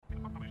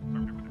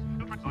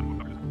Hi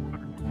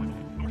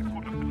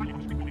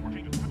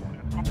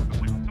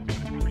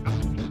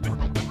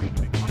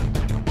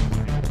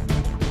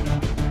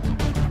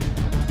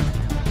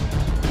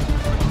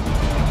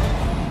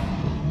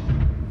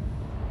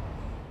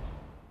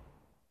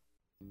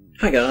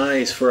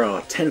guys, for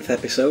our 10th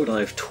episode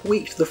I've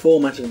tweaked the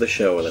format of the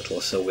show a little,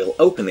 so we'll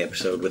open the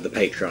episode with the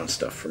Patreon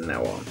stuff from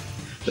now on.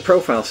 The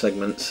profile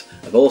segments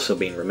have also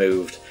been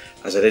removed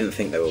as I didn't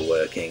think they were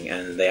working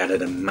and they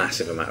added a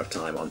massive amount of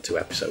time onto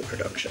episode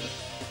production.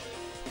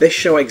 This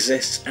show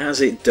exists as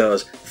it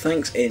does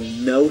thanks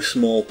in no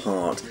small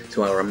part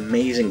to our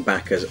amazing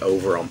backers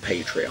over on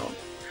Patreon.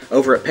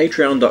 Over at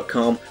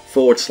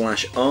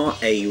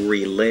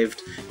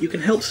patreon.com/RARelived, you can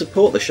help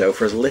support the show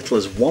for as little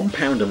as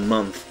 £1 a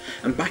month,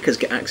 and backers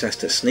get access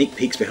to sneak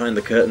peeks behind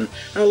the curtain,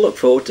 and I look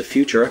forward to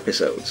future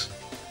episodes.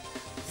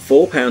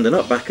 £4 and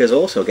up backers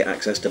also get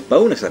access to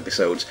bonus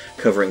episodes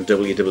covering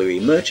WWE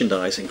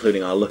merchandise,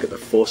 including our look at the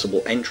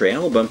Forcible Entry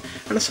album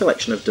and a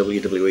selection of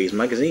WWE's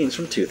magazines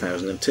from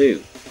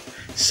 2002.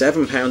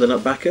 £7 and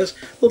up backers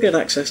will get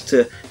access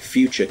to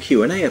future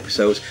Q&A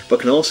episodes,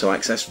 but can also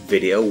access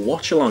video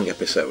watch-along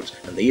episodes,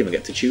 and they even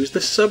get to choose the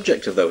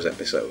subject of those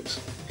episodes.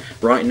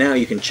 Right now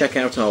you can check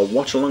out our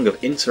watch-along of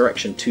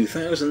Insurrection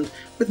 2000,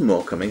 with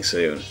more coming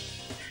soon.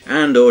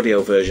 And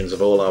audio versions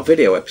of all our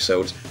video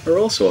episodes are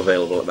also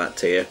available at that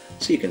tier,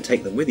 so you can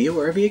take them with you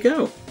wherever you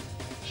go.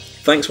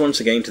 Thanks once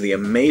again to the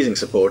amazing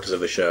supporters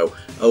of the show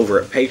over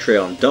at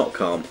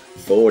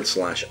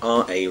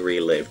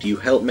patreon.com/RARelived. You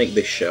help make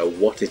this show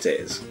what it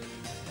is.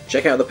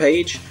 Check out the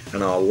page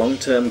and our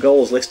long-term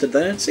goals listed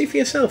there and see for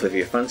yourself if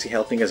you fancy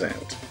helping us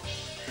out.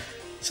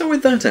 So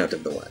with that out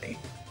of the way,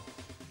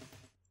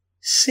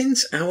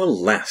 since our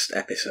last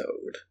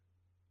episode,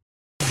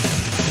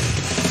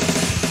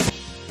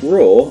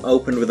 Raw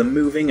opened with a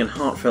moving and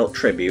heartfelt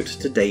tribute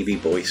to Davey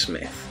Boy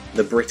Smith,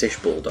 the British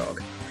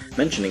Bulldog,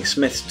 mentioning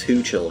Smith's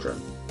 2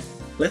 children.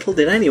 Little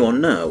did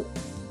anyone know,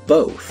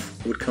 both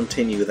would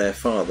continue their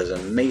father's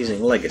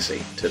amazing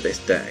legacy to this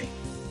day.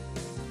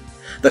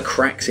 The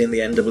cracks in the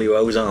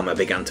NWO's armour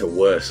began to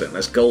worsen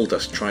as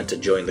Goldust tried to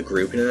join the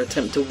group in an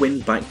attempt to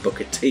win back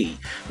Booker T,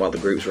 while the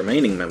group's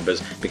remaining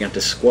members began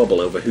to squabble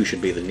over who should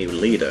be the new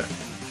leader.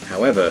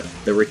 However,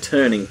 the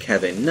returning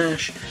Kevin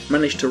Nash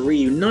managed to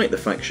reunite the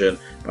faction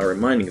by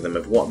reminding them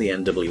of what the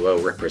NWO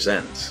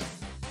represents.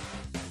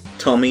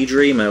 Tommy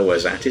Dreamer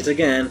was at it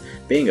again,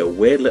 being a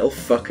weird little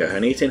fucker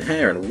and eating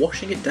hair and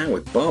washing it down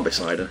with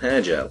barbicide and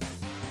hair gel.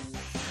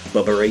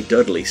 Bubba Ray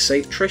Dudley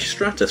saved Trish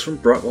Stratus from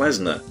Brock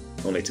Lesnar,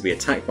 only to be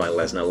attacked by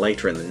Lesnar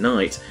later in the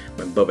night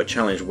when Bubba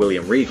challenged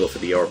William Regal for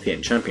the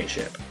European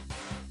Championship.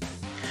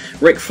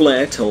 Ric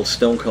Flair told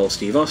Stone Cold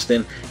Steve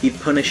Austin he'd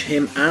punish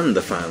him and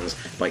the fans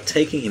by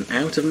taking him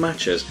out of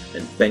matches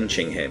and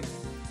benching him.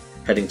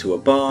 Heading to a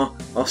bar,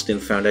 Austin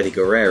found Eddie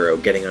Guerrero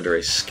getting under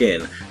his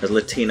skin as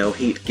Latino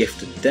Heat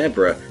gifted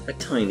Deborah a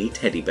tiny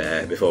teddy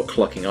bear before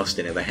clocking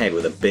Austin in the head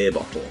with a beer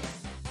bottle.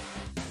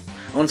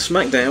 On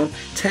SmackDown,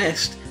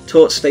 Test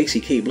taught Stacy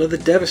Keibler the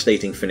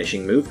devastating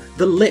finishing move,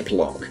 the lip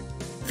lock.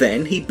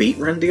 Then he beat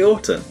Randy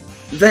Orton.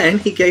 Then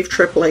he gave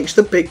Triple H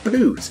the big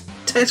boot.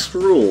 Test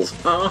rules,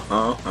 ha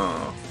ha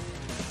ha.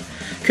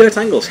 Kurt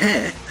Angle's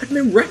hair had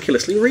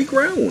miraculously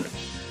regrown.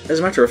 As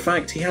a matter of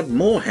fact, he had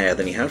more hair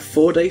than he had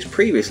 4 days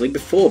previously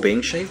before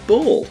being shaved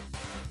bald.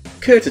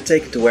 Kurt had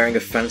taken to wearing a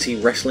fancy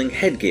wrestling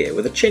headgear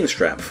with a chin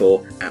strap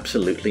for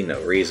absolutely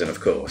no reason, of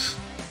course.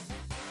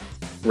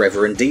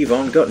 Reverend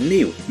Devon got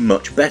new,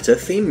 much better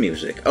theme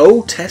music.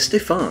 Oh,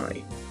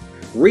 testify!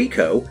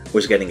 Rico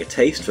was getting a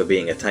taste for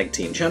being a tag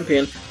team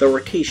champion, though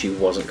Rikishi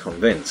wasn't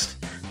convinced,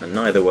 and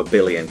neither were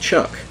Billy and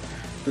Chuck.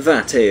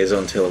 That is,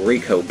 until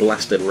Rico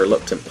blasted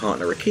reluctant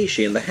partner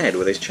Rikishi in the head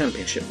with his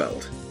championship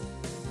belt.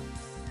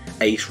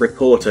 Ace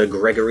reporter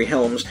Gregory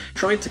Helms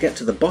tried to get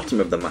to the bottom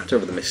of the matter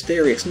of the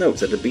mysterious notes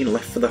that had been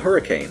left for the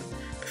Hurricane,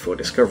 before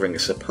discovering a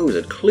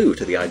supposed clue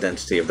to the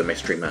identity of the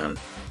mystery man.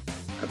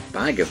 A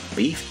bag of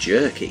beef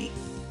jerky.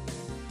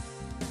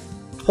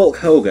 Hulk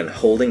Hogan,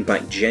 holding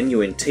back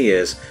genuine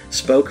tears,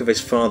 spoke of his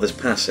father's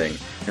passing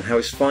and how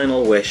his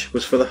final wish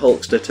was for the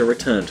Hulkster to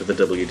return to the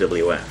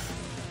WWF.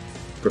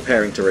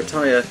 Preparing to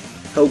retire,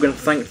 Hogan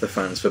thanked the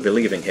fans for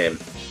believing him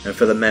and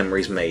for the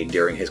memories made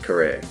during his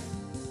career.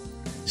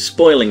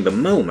 Spoiling the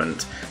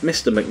moment,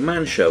 Mr.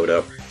 McMahon showed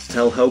up to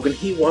tell Hogan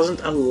he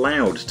wasn't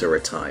allowed to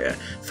retire,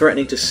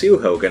 threatening to sue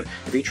Hogan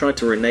if he tried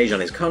to renege on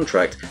his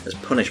contract as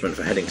punishment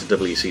for heading to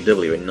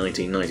WCW in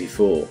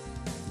 1994.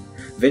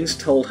 Vince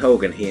told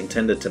Hogan he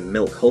intended to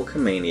milk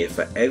Hulkamania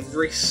for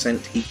every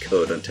cent he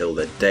could until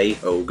the day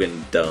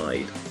Hogan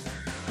died.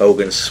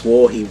 Hogan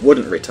swore he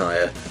wouldn't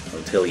retire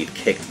until he'd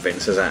kicked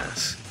Vince's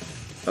ass,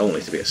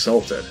 only to be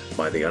assaulted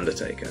by The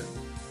Undertaker.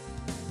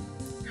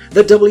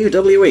 The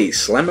WWE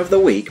Slam of the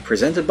Week,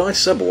 presented by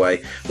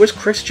Subway, was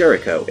Chris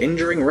Jericho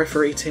injuring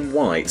referee Tim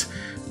White,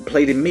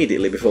 played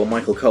immediately before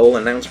Michael Cole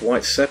announced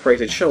White's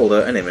separated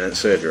shoulder and imminent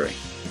surgery.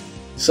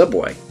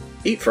 Subway,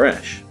 eat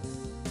fresh.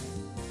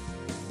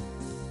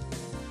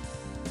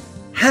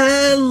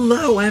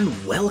 Hello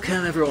and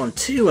welcome everyone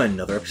to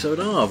another episode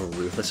of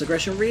Ruthless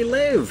Aggression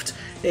Relived.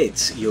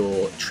 It's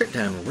your trip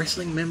down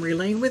wrestling memory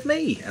lane with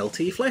me,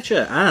 LT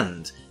Fletcher,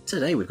 and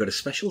today we've got a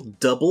special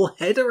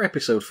double-header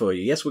episode for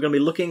you. Yes, we're going to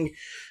be looking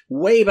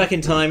way back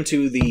in time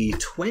to the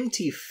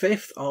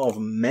 25th of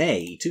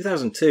May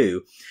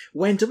 2002,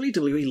 when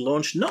WWE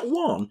launched not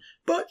one,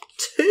 but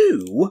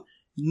two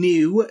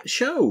new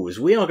shows.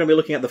 We are going to be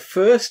looking at the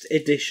first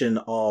edition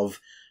of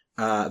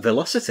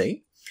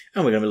Velocity,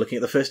 and we're going to be looking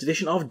at the first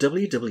edition of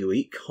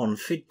WWE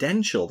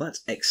Confidential.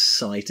 That's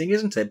exciting,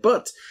 isn't it?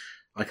 But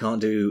I can't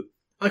do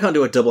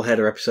a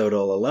double-header episode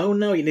all alone.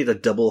 No, you need a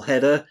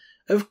double-header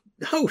of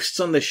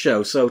hosts on this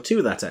show. So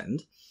to that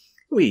end,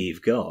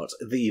 we've got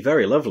the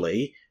very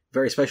lovely,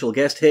 very special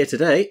guest here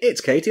today.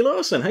 It's Katy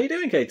Lawson. How you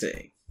doing,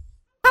 Katy?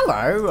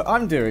 Hello,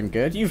 I'm doing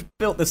good. You've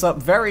built this up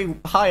very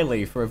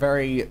highly for a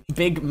very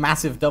big,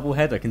 massive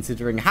doubleheader,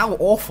 considering how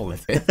awful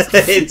it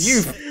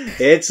is.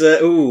 It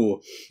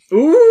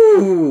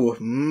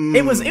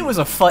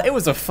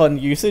was a fun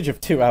usage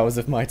of 2 hours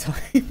of my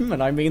time,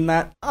 and I mean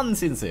that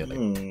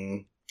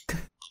unsincerely.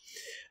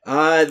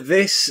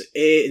 This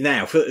is,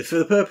 now for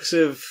the purpose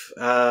of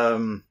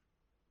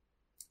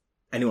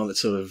anyone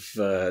that's sort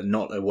of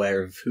not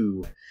aware of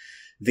who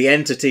the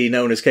entity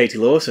known as Katy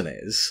Lawson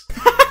is.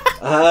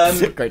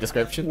 Great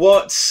description.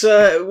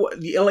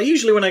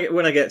 Usually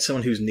when I get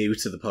someone who's new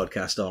to the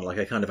podcast on, like,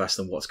 I kind of ask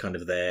them what's kind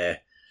of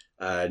their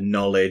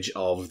knowledge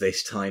of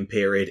this time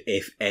period,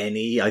 if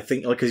any. I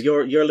think, because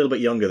you're a little bit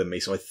younger than me,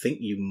 so I think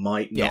you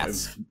might not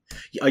have.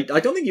 I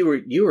don't think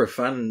you were a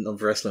fan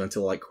of wrestling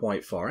until like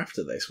quite far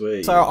after this, were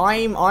you? So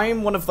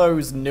I'm one of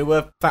those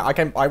newer. I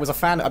became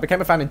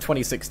a fan in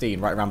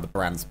 2016, right around the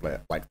brand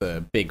split, like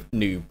the big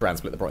new brand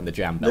split that brought in the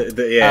Jam belt.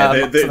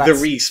 The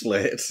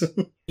re-split.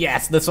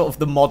 Yes, the sort of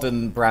the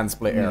modern brand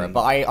split era.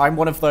 But I'm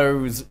one of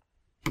those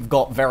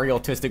got very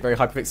autistic, very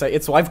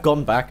hyperfixated, so I've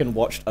gone back and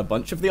watched a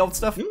bunch of the old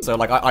stuff. So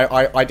like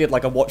I did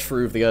like a watch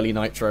through of the early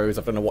Nitros,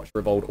 I've done a watch through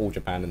of old All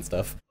Japan and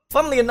stuff.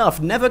 Funnily enough,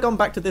 never gone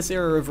back to this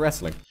era of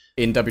wrestling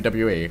in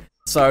WWE.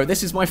 So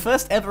this is my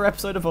first ever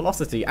episode of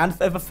Velocity and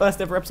first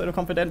ever episode of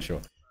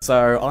Confidential.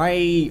 So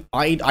I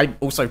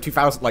also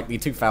 2000, like the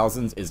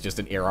 2000s is just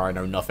an era I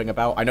know nothing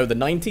about. I know the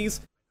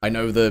 90s, I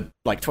know the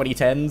like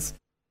 2010s.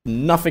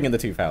 Nothing in the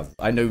 2000s.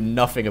 I know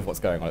nothing of what's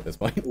going on at this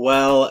point.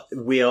 Well,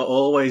 we are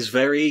always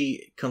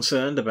very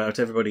concerned about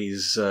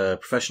everybody's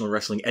professional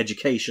wrestling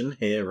education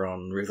here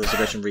on Ruthless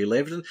Aggression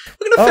Relived, and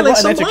we're going to fill in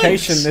some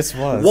education blanks. This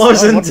was.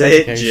 Wasn't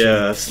it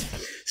just?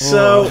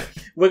 So,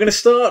 we're going to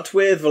start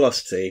with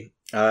Velocity.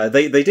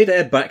 They did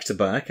air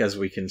back-to-back, as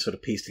we can sort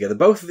of piece together.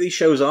 Both of these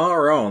shows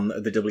are on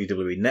the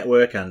WWE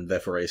Network, and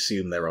therefore I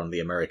assume they're on the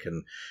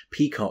American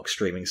Peacock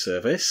streaming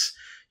service.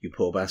 You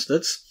poor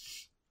bastards.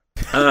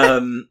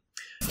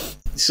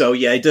 So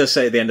yeah, it does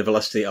say at the end of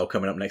Velocity,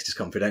 coming up next is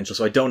Confidential,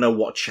 so I don't know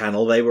what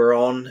channel they were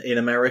on in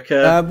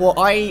America. Well,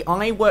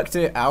 I worked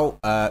it out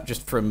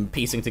just from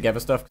piecing together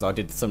stuff, because I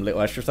did some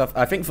little extra stuff.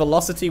 I think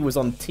Velocity was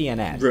on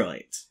TNN.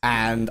 Right.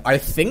 And I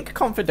think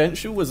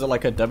Confidential was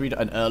like an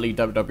early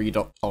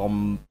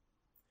WWE.com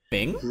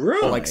thing.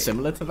 Right. Or like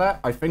similar to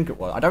that. I think it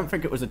was. I don't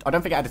think it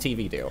had a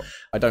TV deal.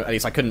 At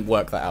least I couldn't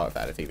work that out if it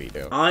had a TV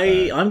deal.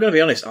 I'm going to be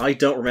honest, I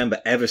don't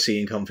remember ever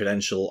seeing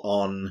Confidential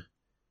on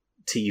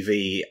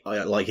TV,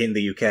 like in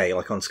the UK,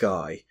 like on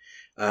Sky.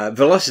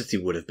 Velocity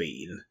would have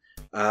been.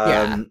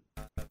 I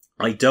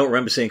don't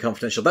remember seeing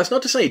Confidential. That's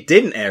not to say it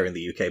didn't air in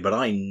the UK, but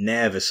I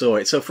never saw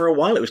it. So for a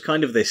while it was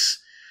kind of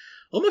this,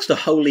 almost a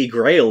holy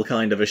grail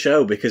kind of a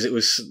show, because it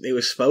was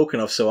spoken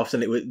of so often.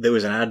 There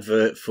was an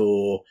advert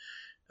for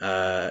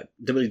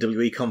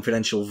WWE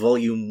Confidential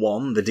Volume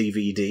 1, the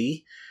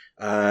DVD,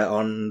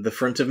 on the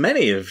front of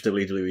many of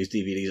WWE's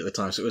DVDs at the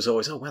time. So it was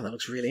always, oh wow, that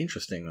looks really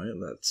interesting. Right?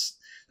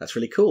 That's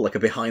really cool, like a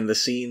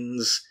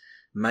behind-the-scenes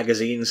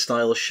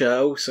magazine-style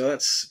show, so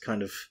that's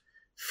kind of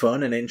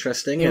fun and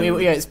interesting. Yeah,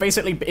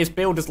 it's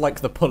billed as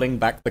like the pulling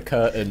back the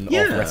curtain of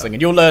wrestling,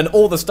 and you'll learn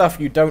all the stuff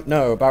you don't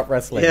know about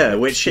wrestling. Yeah,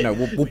 which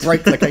we'll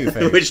break the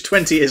kayfabe. Which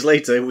 20 years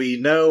later we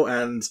know,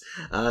 and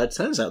it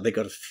turns out they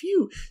got a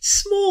few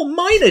small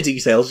minor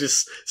details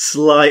just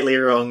slightly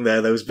wrong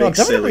there. Those big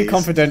sillies.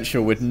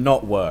 Confidential would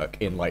not work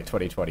in like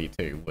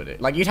 2022, would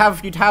it? Like you'd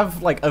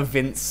have like a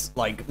Vince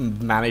like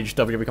managed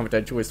WWE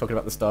Confidential who's talking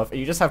about the stuff, and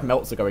you just have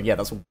Meltzer going, yeah,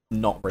 that's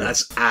not real.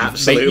 That's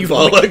absolute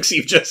bollocks.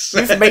 You've just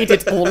said. You've made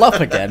it all up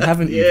again,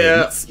 haven't you?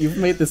 Yeah, Vince? You've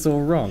made this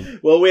all wrong.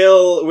 Well,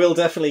 we'll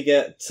definitely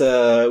get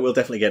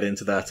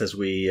into that as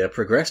we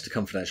progress to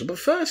Confidential. But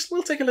first,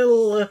 we'll take a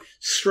little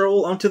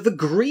stroll onto the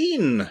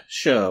green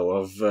show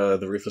of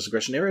the Ruthless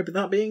Aggression era, but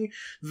that being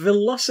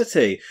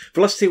Velocity.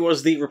 Velocity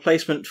was the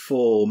replacement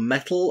for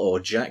Metal, or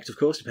Jacked, of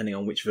course, depending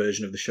on which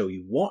version of the show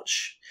you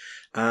watch.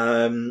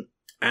 And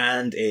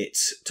it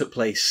took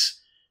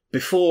place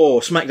before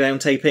SmackDown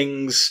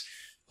tapings,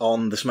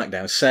 on the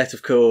SmackDown set,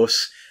 of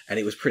course. And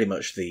it was pretty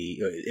much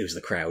the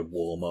crowd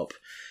warm-up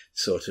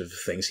sort of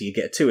thing. So you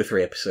get two or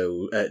three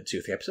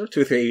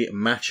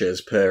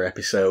matches per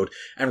episode,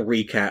 and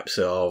recaps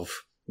of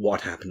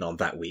what happened on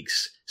that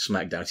week's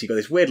SmackDown. So you've got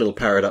this weird little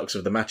paradox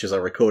of the matches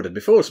are recorded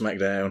before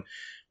SmackDown,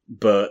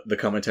 but the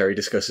commentary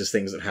discusses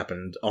things that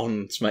happened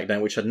on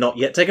SmackDown which had not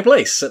yet taken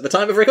place at the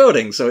time of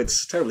recording, so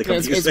it's terribly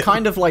confusing.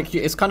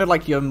 It's kind of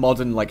like your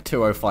modern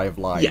 205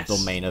 Live or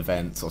main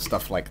events or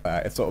stuff like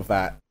that. It's sort of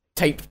that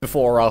taped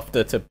before or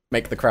after to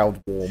make the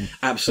crowd warm.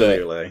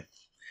 Absolutely.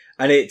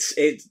 And it's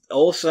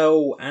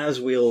also, as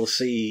we'll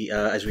see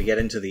as we get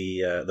into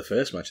the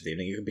first match of the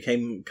evening, it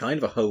became kind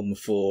of a home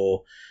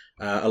for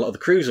a lot of the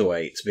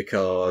cruiserweights,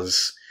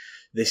 because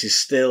this is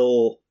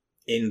still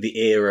in the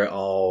era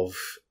of...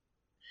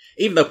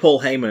 Even though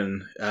Paul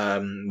Heyman,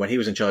 when he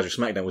was in charge of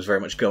SmackDown, was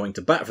very much going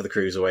to bat for the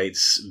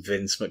cruiserweights,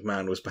 Vince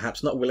McMahon was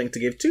perhaps not willing to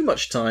give too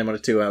much time on a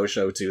 2-hour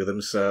show to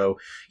them, so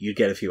you'd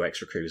get a few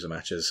extra cruiser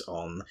matches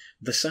on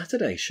the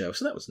Saturday show,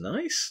 so that was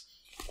nice.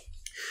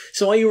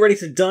 So are you ready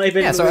to dive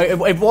in? Yeah, so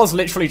it was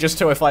literally just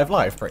 205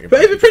 Live, pretty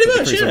much. Pretty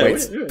much,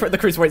 yeah. Put the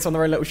cruiserweights on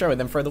their own little show and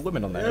then throw the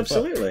women on there.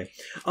 Absolutely.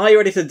 Are you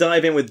ready to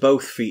dive in with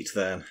both feet,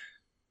 then?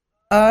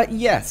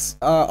 Yes.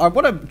 I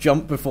want to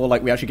jump before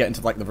we actually get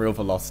into the real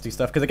Velocity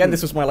stuff, because again,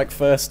 this was my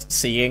first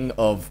seeing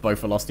of both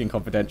Velocity and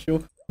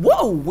Confidential.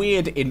 What a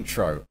weird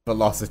intro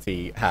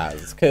Velocity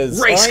has,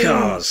 because race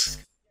cars.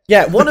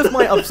 Yeah, one of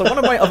my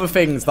other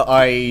things that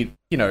I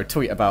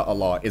tweet about a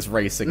lot is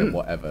racing and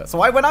whatever. So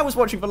when I was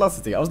watching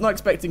Velocity, I was not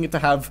expecting it to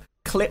have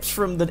clips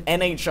from the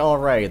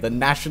NHRA, the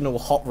National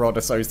Hot Rod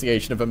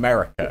Association of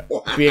America,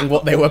 being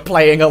what they were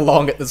playing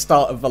along at the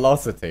start of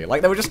Velocity.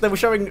 They were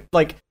showing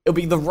it'll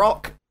be The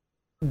Rock,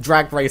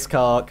 drag race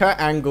car, Kurt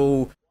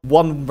Angle,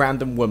 one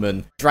random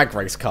woman, drag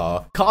race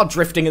car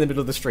drifting in the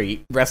middle of the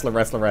street, wrestler.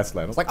 And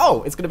I was like,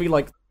 oh, it's going to be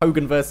like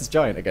Hogan versus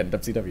Giant again,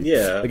 WCW. Yeah.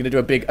 They're going to do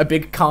a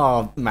big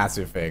car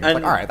massive thing.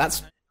 It's alright,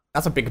 that's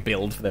a big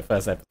build for their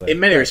first episode. In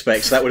many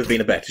respects, that would have been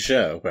a better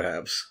show,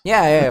 perhaps.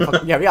 Yeah.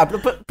 Put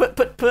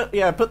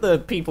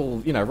the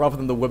people, rather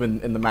than the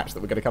women in the match that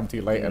we're going to come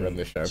to later in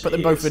this show, put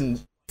them both in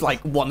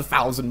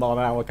 1,000 mile an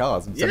hour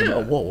cars and send them at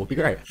a wall. It'd be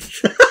great.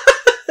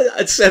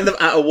 I'd send them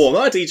at a wall,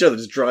 not at each other,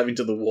 just driving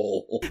to the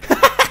wall.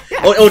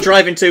 or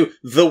driving to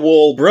the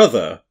Wall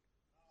Brother.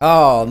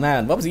 Oh,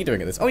 man. What was he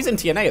doing at this? Oh, he's in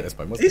TNA at this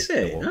point, wasn't he? Is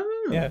he?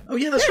 Yeah. Oh,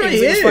 yeah, that's right,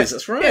 he is.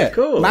 That's right, of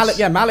course.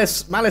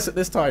 Malice at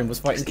this time was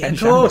fighting Ken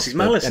Shamrock. Of course, he's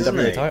Malice, isn't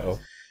NWA he? title.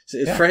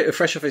 So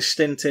fresh off his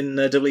stint in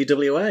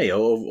WWA,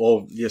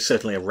 or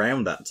certainly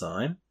around that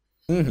time.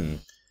 Mm-hmm.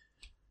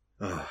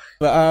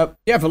 But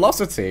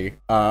Velocity,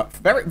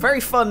 very very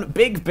fun,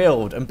 big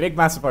build and big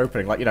massive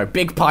opening,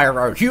 big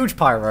pyro, huge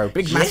pyro,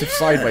 big massive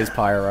sideways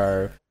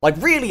pyro,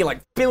 really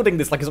building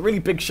this as a really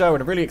big show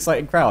and a really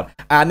exciting crowd,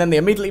 and then they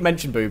immediately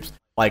mention boobs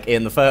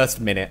in the first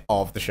minute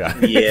of the show.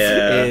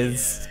 Yeah,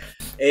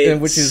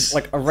 which is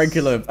a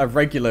regular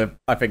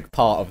I think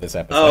part of this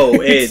episode. Oh,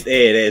 it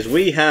is.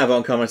 We have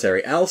on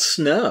commentary Al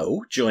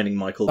Snow joining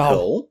Michael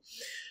Cole.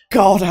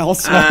 God, Al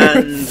Snow.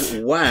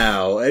 And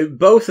wow,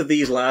 both of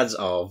these lads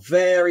are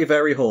very,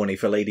 very horny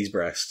for ladies'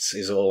 breasts,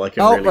 is all I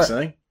can really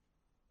say.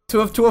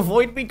 To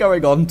avoid me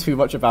going on too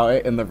much about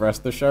it in the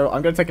rest of the show,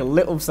 I'm going to take a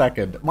little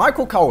second.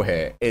 Michael Cole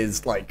here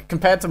is,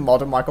 compared to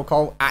modern Michael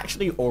Cole,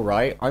 actually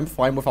alright. I'm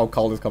fine with how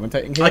Cole is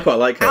commentating here. I quite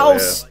like Cole,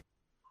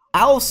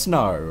 Al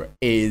Snow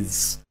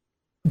is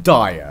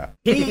dire.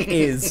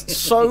 He is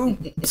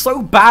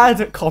so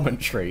bad at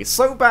commentary,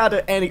 so bad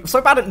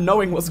at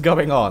knowing what's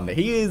going on.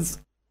 He is...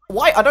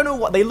 Why? I don't know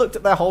what... They looked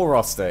at their whole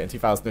roster in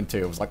 2002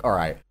 and was like,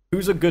 alright,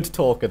 who's a good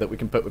talker that we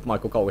can put with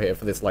Michael Cole here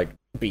for this,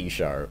 B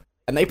show?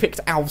 And they picked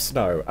Al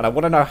Snow, and I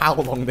want to know how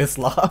long this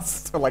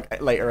lasts for,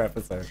 later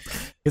episodes.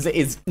 Because it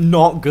is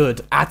not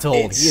good at all.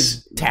 He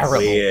is terrible.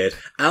 Weird.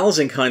 Al's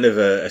in kind of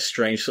a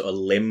strange sort of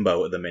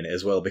limbo at the minute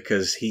as well,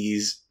 because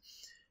he's...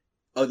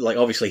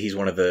 obviously he's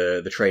one of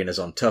the trainers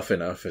on Tough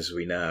Enough, as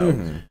we know.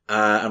 Mm-hmm.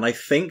 And I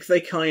think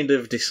they kind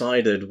of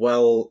decided,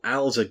 well,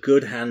 Al's a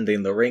good hand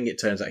in the ring. It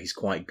turns out he's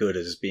quite good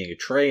as being a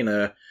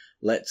trainer.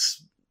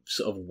 Let's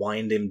sort of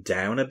wind him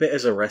down a bit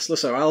as a wrestler.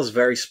 So Al's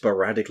very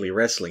sporadically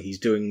wrestling. He's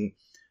doing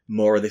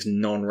more of this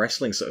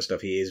non-wrestling sort of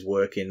stuff. He is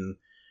working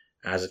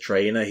as a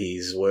trainer.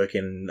 He's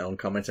working on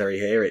commentary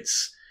here.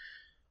 It's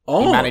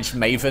odd. He managed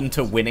Maven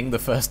to winning the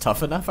first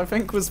Tough Enough, I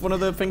think, was one of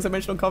the things I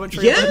mentioned on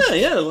commentary.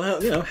 Yeah.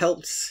 Well,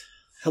 helped.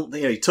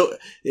 He taught.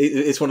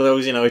 It's one of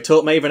those, he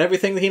taught Maven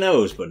everything that he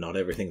knows, but not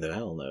everything that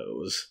Al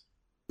knows.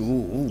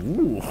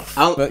 Ooh.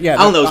 Al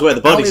knows where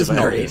the bodies are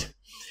buried.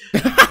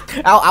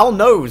 Al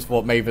knows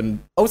what Maven...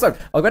 Oh, sorry,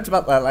 I'll get to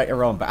about that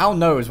later on, but Al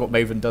knows what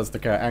Maven does to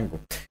Kurt Angle.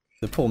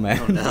 The poor man.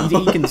 Oh, no. He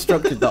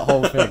deconstructed that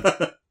whole thing.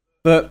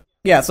 But,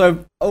 yeah,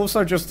 so,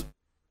 also just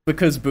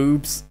because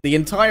boobs, the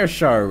entire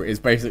show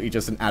is basically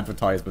just an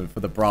advertisement for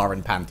the bra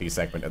and panty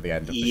segment at the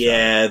end of the show.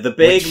 Yeah, the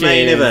big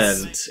main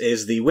event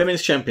is the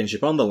Women's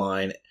Championship on the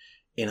line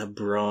in a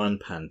bra and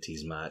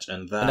panties match,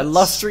 and that's... An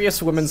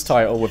illustrious women's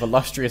title with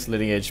illustrious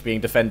lineage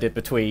being defended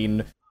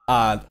between...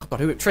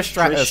 Trish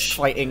Stratus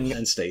fighting...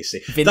 And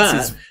Stacey.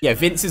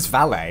 Vince's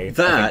valet.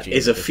 That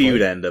is a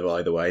feud ender,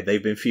 by the way.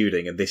 They've been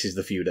feuding, and this is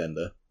the feud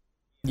ender.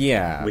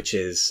 Yeah. Which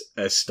is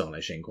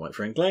astonishing, quite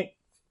frankly.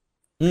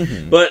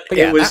 But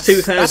yeah, it was that's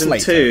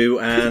 2002,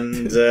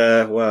 and,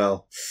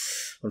 well,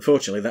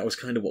 unfortunately, that was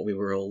kind of what we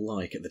were all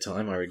like at the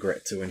time, I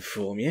regret to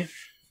inform you.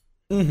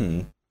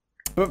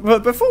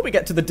 But before we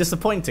get to the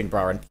disappointing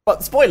Bra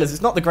but spoilers,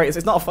 it's not the greatest.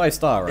 It's not a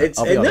 5-star. Right?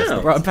 I'll be honest. No.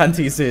 The Bra and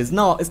Panties is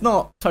not. It's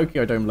not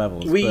Tokyo Dome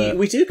levels. We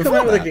do come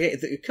out of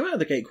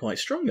the gate quite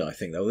strong, I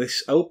think. Though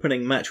this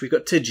opening match, we've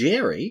got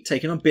Tajiri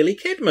taking on Billy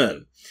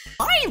Kidman.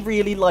 I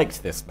really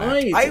liked this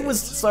match.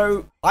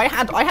 I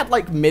had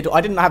like mid.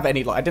 I didn't have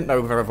any. Like, I didn't know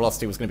whether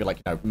Velocity was going to be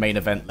like main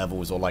event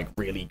levels or like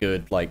really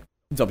good like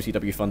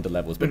WCW Thunder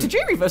levels. But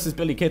Tajiri versus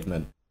Billy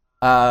Kidman.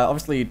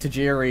 Obviously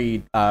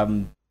Tajiri.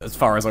 As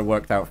far as I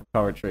worked out from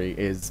commentary,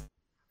 is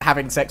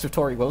having sex with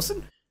Tori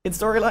Wilson in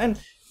storyline.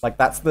 Like,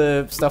 that's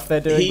the stuff they're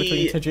doing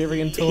between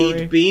Tajiri and Tori.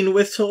 He'd been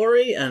with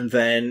Tori, and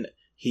then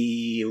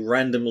he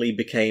randomly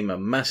became a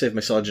massive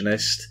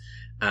misogynist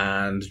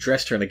and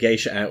dressed her in a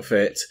geisha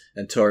outfit,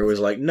 and Tori was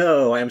like,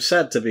 no, I am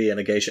sad to be in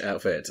a geisha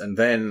outfit. And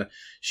then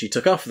she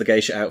took off the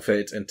geisha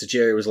outfit, and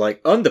Tajiri was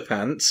like,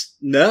 underpants?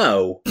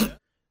 No.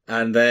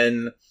 And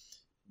then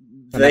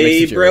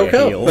they broke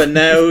up, and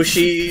now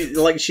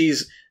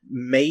she's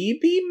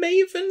maybe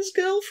Maven's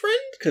girlfriend,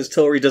 because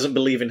Tori doesn't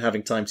believe in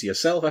having time to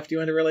yourself after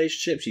you end a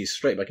relationship. She's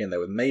straight back in there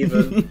with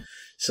Maven.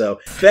 So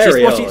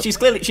very odd. She's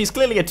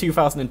clearly a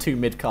 2002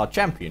 mid-card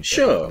champion.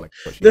 Sure.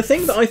 The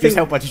thing that I think is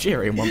helped by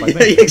Tajiri and won by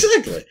me.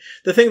 Exactly.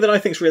 The thing that I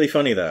think is really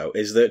funny though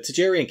is that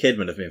Tajiri and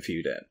Kidman have been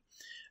feuding.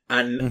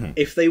 And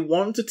if they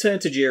want to turn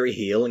Tajiri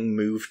heel and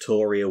move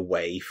Tori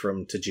away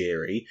from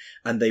Tajiri,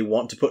 and they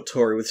want to put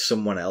Tori with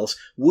someone else,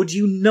 would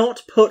you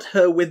not put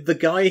her with the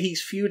guy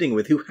he's feuding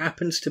with, who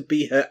happens to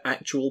be her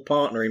actual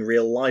partner in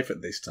real life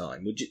at this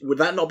time? Would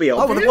that not be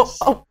obvious?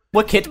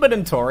 Were Kidman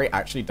and Tori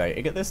actually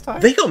dating at this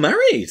time? They got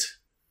married.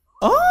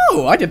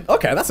 Oh, I did.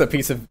 Okay, that's a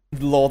piece of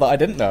lore that I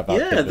didn't know about.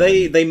 Yeah,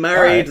 Kidman. they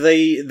married.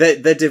 Right.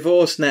 They're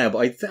divorced now, but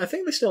I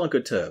think they're still on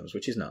good terms,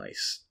 which is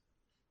nice.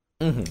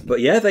 But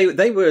yeah,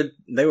 they were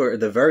at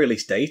the very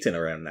least dating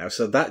around now,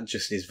 so that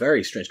just is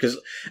very strange. Because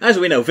as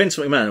we know, Vince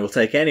McMahon will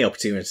take any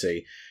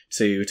opportunity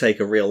to take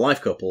a real life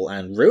couple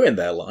and ruin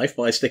their life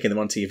by sticking them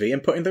on TV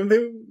and putting them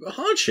through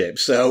hardship.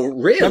 So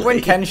really,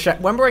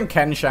 remember when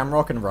Ken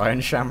Shamrock and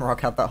Ryan Shamrock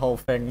had that whole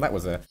thing? That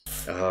was a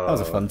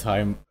fun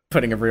time.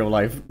 Putting a real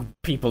life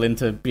people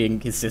into being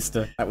his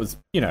sister. That was,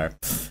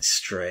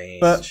 strange.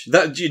 But,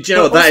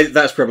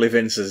 that's probably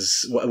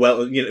Vince's.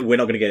 Well, we're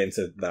not going to get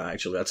into that.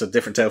 Actually, that's a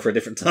different tale for a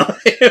different time.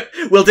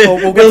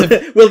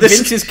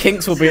 Vince's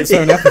kinks will be its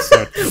own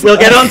episode. We'll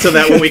get onto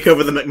that when we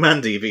cover the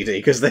McMahon DVD,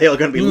 because they are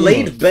going to be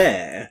laid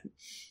bare.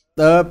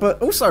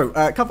 But also,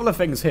 a couple of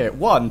things here.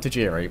 One,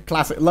 Tajiri.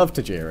 Classic. Love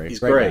Tajiri. He's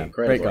great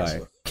guy.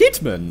 wrestler.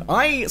 Kidman.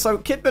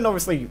 Kidman,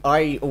 obviously,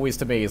 always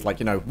to me is like,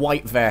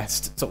 white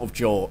vest, sort of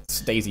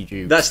jorts, Daisy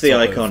Dukes. That's the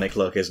iconic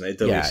look, isn't it?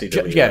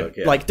 WCW look.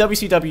 Yeah, like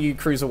WCW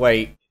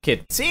Cruiserweight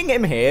Kid. Seeing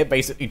him here,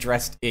 basically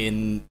dressed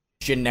in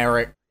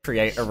generic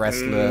creator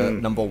wrestler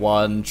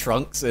 #1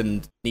 trunks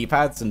and knee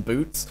pads and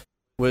boots.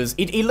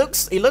 He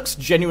looks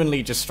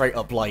genuinely just straight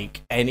up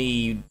like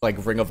any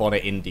like Ring of Honor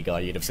indie guy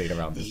you'd have seen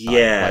around this time.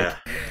 Yeah,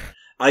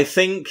 I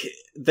think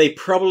they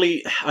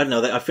probably. I don't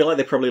know. I feel like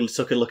they probably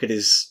took a look at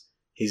his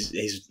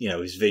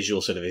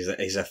visual sort of his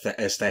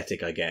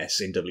aesthetic, I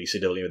guess, in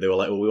WCW. They were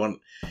like, well, we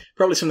want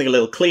probably something a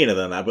little cleaner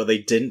than that, but they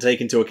didn't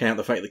take into account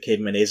the fact that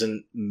Kidman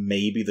isn't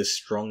maybe the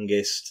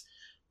strongest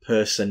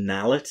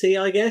personality,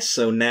 I guess.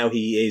 So now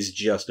he is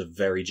just a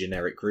very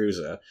generic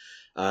cruiser.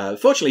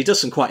 Fortunately, he does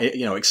some quite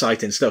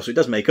exciting stuff, so it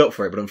does make up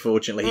for it. But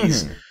unfortunately,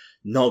 he's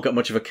not got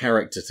much of a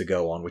character to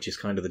go on, which is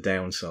kind of the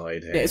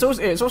downside here. Yeah,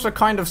 it's also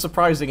kind of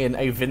surprising in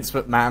a Vince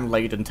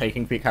McMahon-laden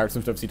taking big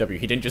characters from WCW,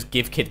 he didn't just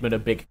give Kidman a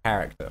big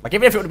character. Like,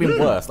 even if it would have been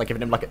worse, like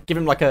give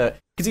him like a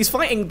because he's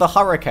fighting the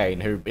Hurricane,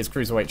 who is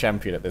Cruiserweight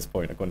champion at this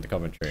point, according to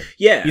commentary.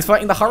 Yeah, he's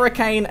fighting the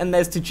Hurricane, and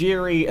there's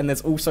Tajiri, and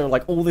there's also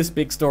like all this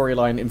big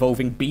storyline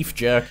involving beef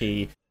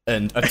jerky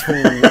and a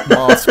tall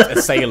masked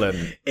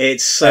assailant.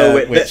 It's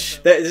so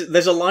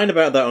there's a line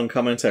about that on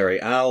commentary.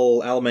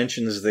 Al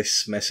mentions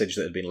this message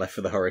that had been left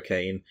for the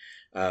Hurricane,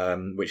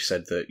 which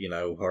said that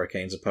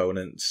Hurricane's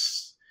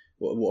opponents,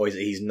 what is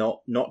it? He's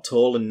not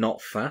tall and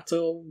not fat,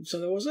 or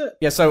something, was it?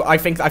 Yeah. So I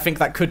think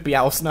that could be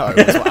Al Snow.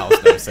 That's what Al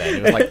Snow said.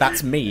 He was like,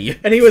 "That's me,"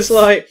 and he was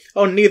like,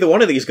 "Oh, neither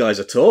one of these guys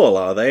are tall,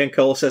 are they?" And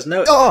Cole says,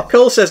 "No." Oh!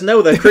 Cole says,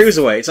 "No, they're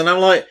cruiserweights," and I'm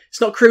like, "It's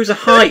not cruiser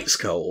heights,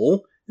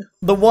 Cole."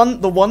 The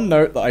one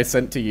note that I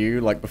sent to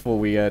you, like before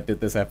we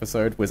did this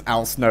episode, was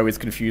Al Snow is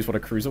confused what a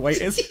cruiserweight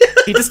is.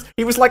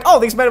 He was like, "Oh,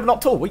 these men are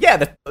not tall." Well, yeah,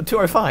 they're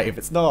 205.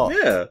 It's not.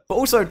 Yeah. But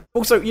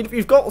also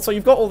you've got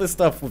all this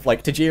stuff with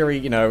like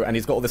Tajiri, and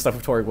he's got all this stuff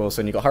with Tori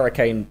Wilson. You got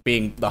Hurricane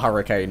being the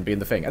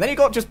thing, and then you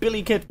got just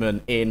Billy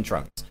Kidman in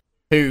trunks,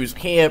 who's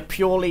here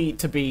purely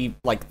to be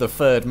like the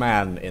third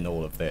man in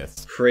all of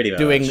this. Pretty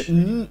much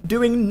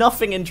doing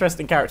nothing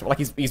interesting character. Like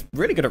he's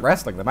really good at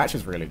wrestling. The match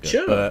is really good.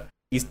 Sure. But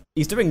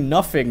he's doing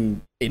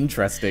nothing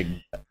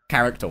interesting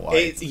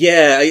character-wise.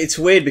 It's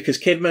weird because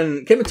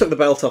Kidman took the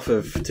belt off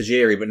of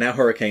Tajiri, but now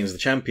Hurricane's the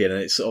champion,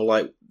 and it's sort of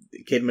like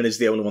Kidman is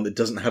the only one that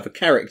doesn't have a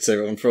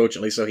character,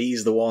 unfortunately, so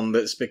he's the one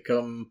that's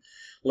become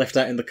left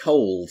out in the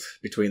cold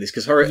between this,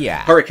 because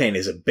Hurricane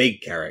is a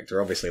big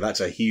character, obviously.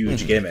 That's a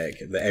huge gimmick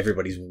that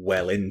everybody's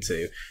well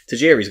into.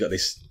 Tajiri's got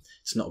this,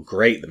 it's not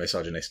great, the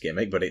misogynist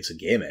gimmick, but it's a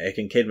gimmick,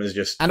 and Kidman's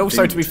just... And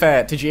also, to be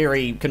fair,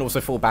 Tajiri can also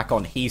fall back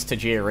on, he's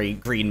Tajiri,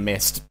 Green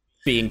Mist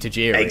being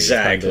Tajiri.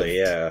 Exactly,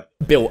 yeah.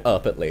 Built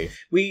up, at least.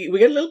 We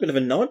get a little bit of a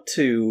nod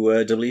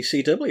to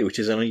WCW, which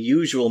is an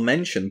unusual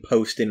mention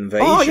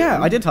post-invasion. Oh,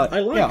 yeah, I did. I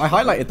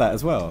highlighted that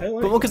as well.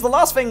 Because the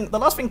last thing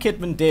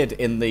Kidman did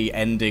in the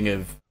ending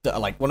of,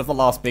 like, one of the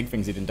last big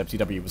things he did in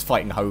WCW was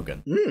fighting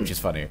Hogan, which is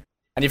funny.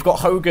 And you've got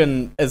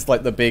Hogan as,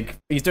 like, the big...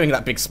 He's doing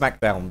that big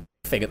SmackDown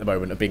thing at the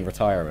moment of being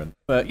retirement.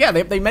 But, yeah,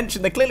 they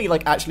mentioned... They're clearly,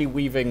 like, actually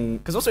weaving...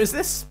 Because also, is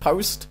this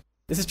post...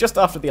 This is just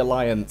after the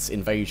Alliance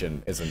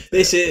invasion, isn't it?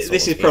 This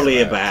is probably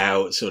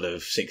about sort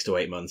of 6 to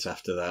 8 months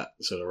after that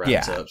sort of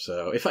wrapped up.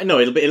 So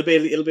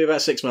it'll be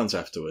about 6 months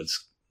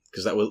afterwards,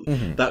 because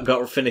that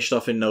got finished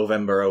off in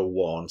November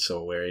 01.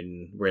 So we're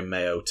in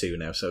May 02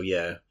 now. So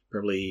yeah,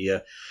 probably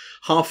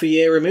half a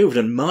year removed.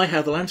 And my,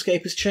 how the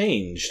landscape has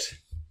changed.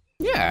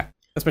 Yeah,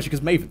 especially because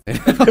Maven.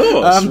 Of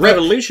course,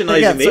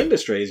 revolutionising the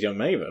industry is young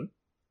Maven.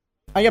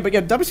 I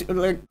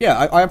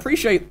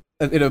appreciate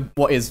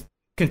what is.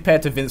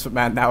 Compared to Vince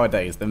McMahon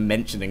nowadays, them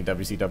mentioning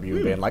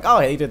WCW being like, "Oh,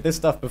 he did this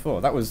stuff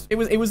before." It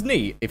was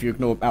neat if you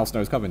ignore Al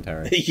Snow's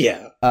commentary.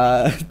 Yeah.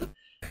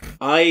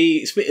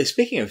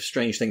 Speaking of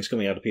strange things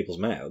coming out of people's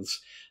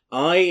mouths,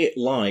 I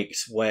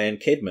liked when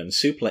Kidman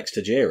suplexed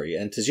Tajiri,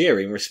 and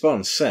Tajiri in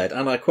response said,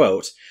 and I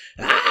quote,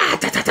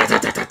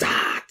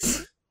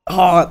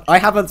 Oh, I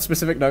have a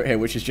specific note here,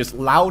 which is just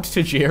loud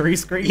Tajiri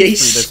screams. Yeah, he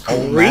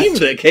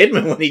screamed at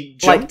Kidman when he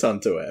jumped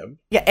onto him.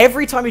 Yeah,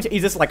 every time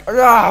he's just like,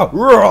 rah,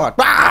 rah,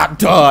 rah,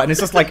 duh, and it's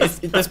just like,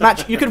 this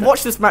match, you could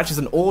watch this match as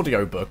an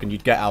audiobook and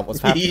you'd get out what's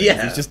happening.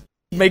 Yeah. He's just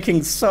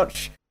making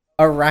such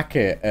a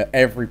racket at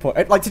every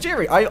point. Like,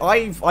 Tajiri,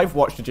 I've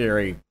watched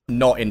Tajiri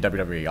not in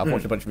WWE. I've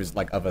watched a bunch of his,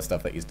 like, other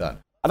stuff that he's done.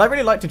 And I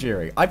really like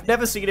Tajiri. I've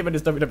never seen him in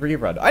his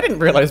WWE run. I didn't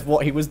realise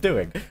what he was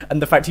doing.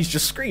 And the fact he's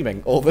just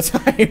screaming all the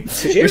time.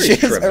 Tajiri's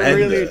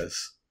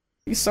tremendous.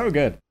 He's so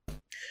good.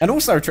 And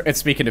also,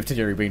 speaking of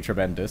Tajiri being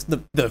tremendous,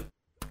 the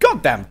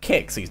goddamn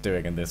kicks he's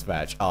doing in this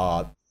match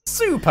are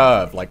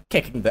superb. Like,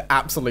 kicking the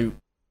absolute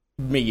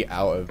meat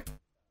out of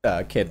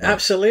Kidman.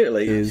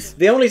 Absolutely.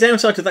 The only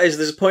downside to that is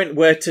there's a point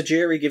where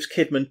Tajiri gives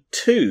Kidman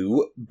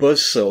 2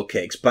 buzzsaw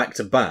kicks back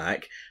to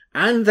back,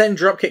 and then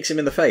drop kicks him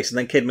in the face, and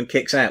then Kidman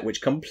kicks out, which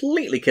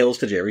completely kills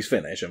Tajiri's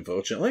finish,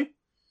 unfortunately.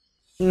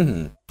 I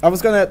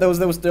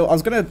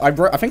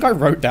think I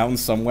wrote down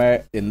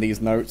somewhere in these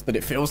notes that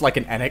it feels like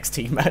an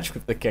NXT match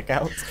with the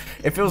kickouts.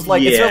 It feels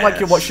like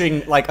you're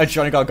watching like a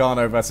Johnny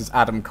Gargano versus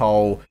Adam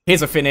Cole.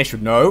 Here's a finish,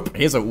 nope.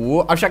 Here's a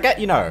ooh. I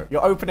get,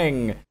 you're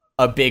opening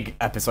a big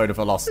episode of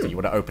Velocity. You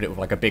want to open it with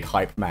like a big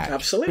hype match.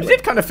 Absolutely. But it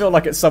did kind of feel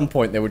like at some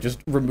point they were just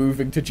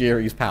removing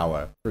Tajiri's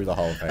power through the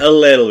whole thing. A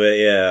little bit,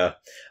 yeah.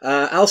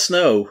 Al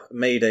Snow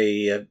made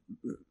a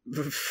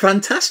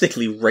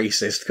fantastically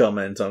racist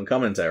comment on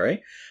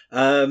commentary,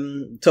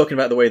 talking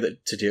about the way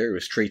that Tajiri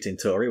was treating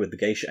Tori with the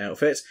geisha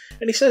outfits,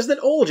 and he says that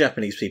all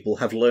Japanese people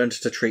have learned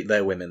to treat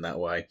their women that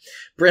way.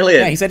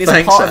 Brilliant. Yeah, he said it's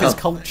a part of his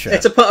culture.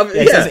 It's a part of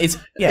it's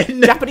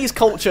Japanese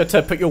culture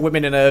to put your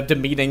women in a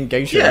demeaning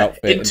geisha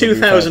outfit. In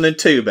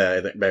 2002,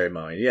 bear in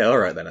mind. Yeah, all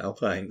right then, Al.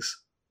 Thanks.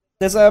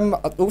 There's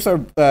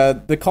also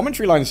the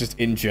commentary lines just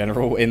in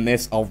general in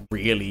this are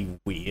really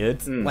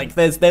weird. Like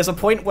there's a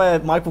point where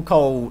Michael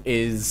Cole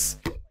is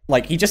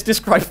like, he just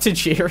described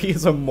Tajiri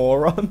as a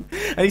moron,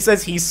 and he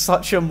says he's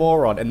such a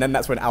moron, and then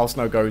that's when Al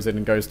Snow goes in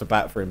and goes to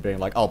bat for him, being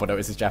like, oh, but no,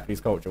 this is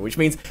Japanese culture, which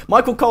means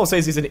Michael Cole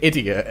says he's an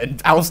idiot,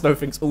 and Al Snow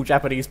thinks all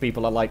Japanese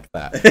people are like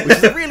that, which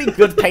is a really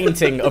good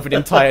painting of an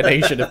entire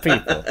nation of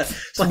people.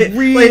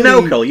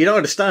 No, Cole, you don't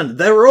understand.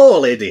 They're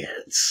all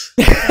idiots.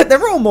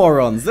 They're all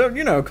morons.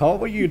 Cole,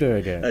 what are you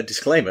doing here?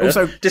 Disclaimer.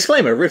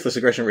 Disclaimer, Ruthless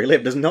Aggression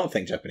Relived does not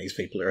think Japanese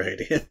people are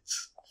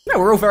idiots. No,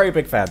 we're all very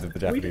big fans of the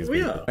Japanese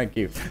people. Are. Thank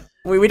you.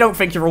 We don't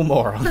think you're all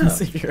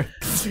morons.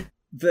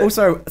 No.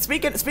 Also,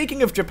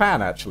 speaking of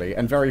Japan, actually,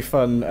 and very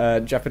fun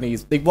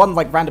Japanese, the one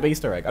like random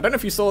Easter egg. I don't know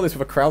if you saw this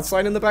with a crowd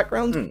sign in the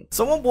background.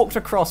 Someone walked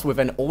across with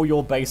an "All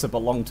your base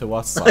belong to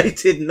us" sign. I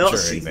did not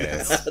see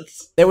that.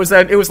 It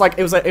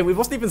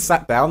wasn't even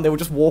sat down. They were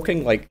just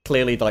walking like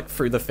clearly like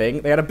through the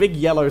thing. They had a big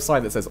yellow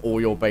sign that says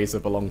 "All your base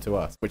belong to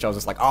us," which I was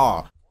just like,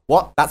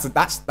 what? That's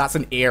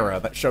an era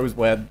that shows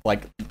where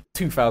like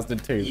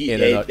 2002.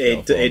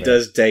 It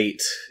does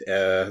date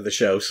the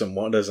show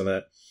somewhat, doesn't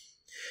it?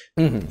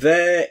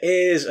 There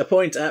is a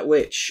point at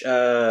which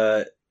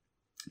Tajiri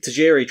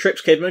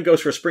trips Kidman,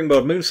 goes for a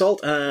springboard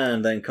moonsault,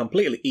 and then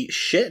completely eats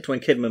shit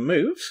when Kidman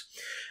moves.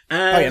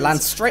 And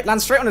lands straight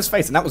on his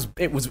face, and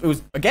it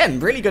was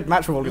again really good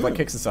match with all these like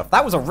kicks and stuff.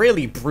 That was a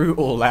really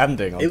brutal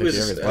landing on Tajiri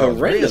as well. It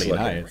was really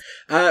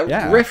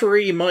nice.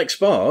 Referee Mike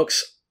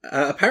Sparks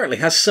apparently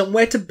has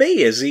somewhere to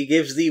be as he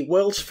gives the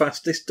world's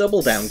fastest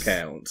double down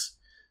count.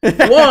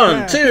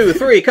 1, 2,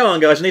 3, come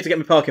on guys, I need to get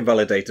my parking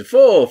validated.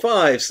 4,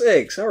 5,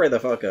 6, hurry the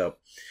fuck up.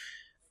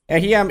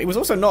 Yeah, he was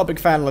also not a big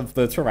fan of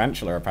the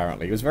tarantula,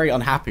 apparently. He was very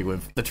unhappy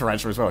with the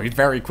tarantula as well. He's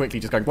very quickly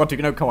just going,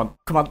 come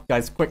on,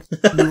 guys, quick,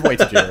 move away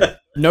to Tajiri.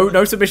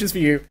 No submissions for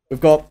you.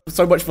 We've got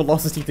so much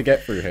velocity to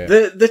get through here.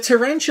 The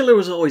tarantula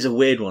was always a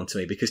weird one to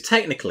me, because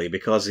technically,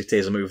 because it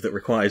is a move that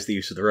requires the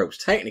use of the ropes,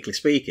 technically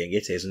speaking,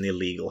 it is an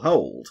illegal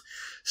hold.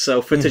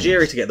 So for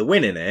Tajiri to get the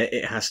win in it,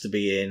 it has to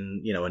be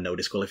in, a no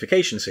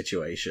disqualification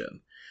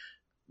situation.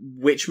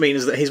 Which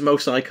means that his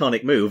most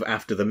iconic move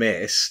after the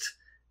mist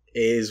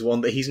is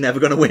one that he's never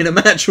going to win a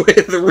match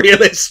with,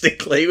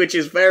 realistically, which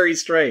is very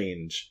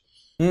strange.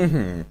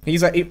 Mm-hmm.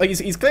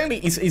 He's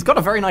clearly he's got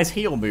a very nice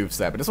heel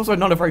moveset, but it's also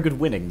not a very good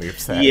winning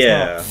moveset.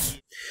 Yeah.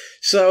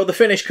 So the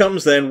finish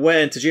comes then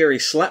when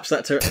Tajiri slaps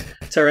that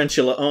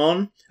tarantula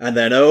on, and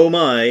then oh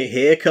my,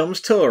 here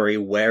comes Tori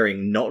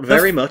wearing not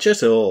very much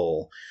at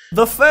all.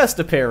 The first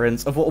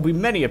appearance of what will be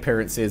many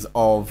appearances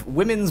of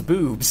women's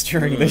boobs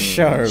during this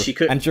show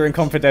and during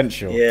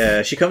Confidential.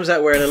 Yeah, she comes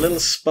out wearing a little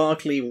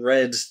sparkly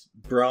red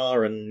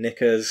bra and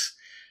knickers.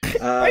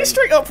 I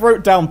straight up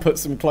wrote down "put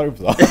some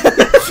clothes on."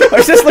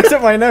 I just looked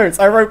at my notes.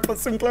 I wrote "put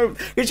some clothes."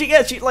 Because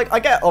I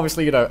get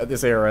obviously at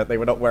this era they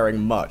were not wearing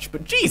much,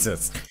 but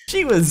Jesus,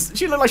 she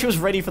looked like she was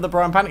ready for the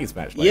bra and panties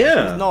match. She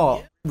was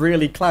not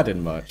really clad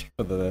in much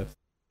for the.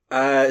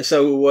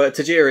 So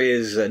Tajiri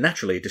is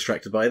naturally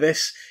distracted by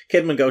this.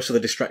 Kidman goes for the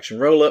distraction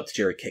roll-up.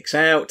 Tajiri kicks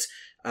out.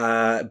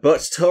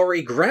 But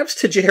Tori grabs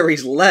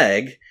Tajiri's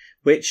leg,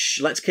 which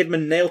lets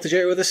Kidman nail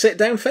Tajiri with a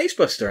sit-down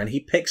facebuster, and he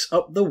picks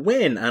up the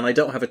win. And I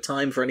don't have a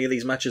time for any of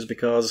these matches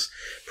because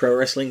Pro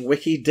Wrestling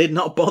Wiki did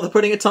not bother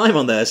putting a time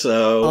on there,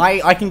 so...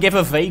 I can give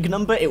a vague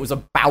number. It was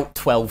about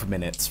 12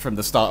 minutes from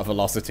the start of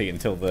Velocity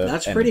until the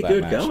That's end pretty of that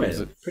good match.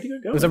 going. Pretty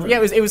good going.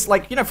 It was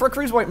like, for a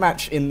Cruiserweight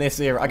match in this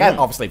era, again,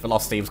 obviously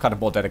Velocity was kind of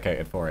more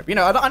dedicated for it. A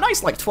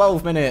nice,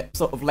 12-minute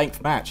sort of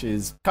length match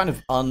is kind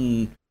of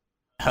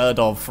unheard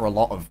of for a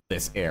lot of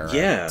this era.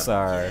 Yeah.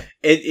 So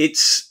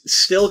it's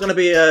still going to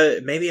be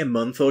maybe a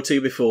month or two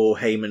before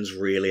Heyman's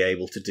really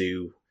able to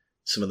do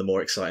some of the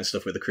more exciting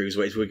stuff with the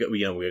Cruiserweights. We're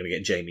going to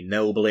get Jamie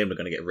Noble in. We're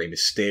going to get Rey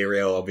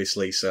Mysterio,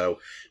 obviously. So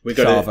we've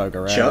got Chavo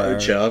Guerrero.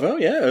 Chavo,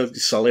 yeah, a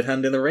solid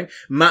hand in the ring.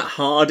 Matt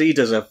Hardy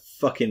does a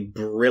fucking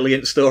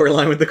brilliant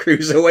storyline with the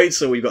Cruiserweights,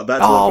 so we've got that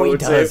to look forward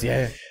to. Does,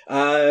 yeah.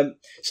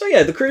 So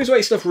yeah, the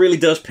Cruiserweight stuff really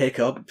does pick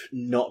up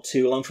not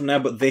too long from now,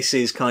 but this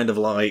is kind of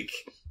like...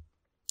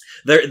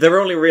 They're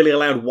only really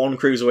allowed one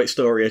Cruiserweight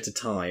story at a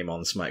time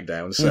on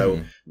SmackDown,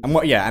 so...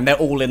 And they're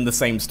all in the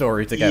same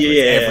story together.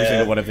 Yeah. Every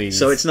single one of these.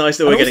 So it's nice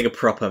that we're getting a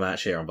proper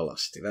match here on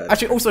Velocity.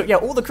 Actually, also,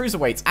 all the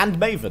Cruiserweights and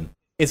Maven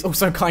is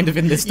also kind of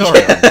in this story.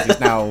 Yeah. He's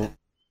now,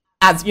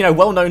 as,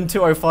 well-known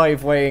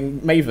 205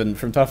 weighing Maven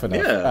from Tough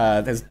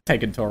Enough has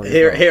taken Tori.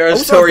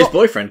 Here's Tori's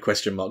boyfriend,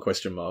 question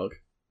mark.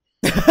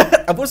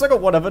 I've also got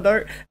one other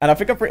note, and I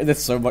think I've written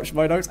this so much in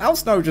my notes. Al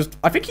Snow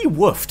I think he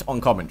woofed on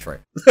commentary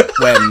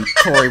when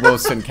Tori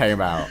Wilson came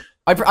out.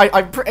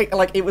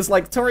 It was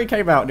like Tori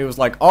came out and he was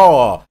like,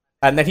 oh,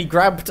 and then he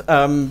grabbed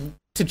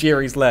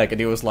Tajiri's leg and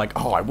he was like,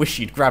 oh, I wish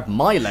you'd grab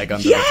my leg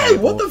under the table.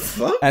 Yeah, what the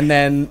fuck? And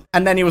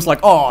then he was like,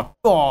 oh,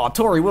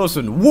 Tori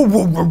Wilson. Woo,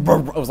 woo, woo,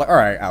 woo. I was like, all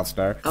right, Al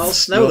Snow. Al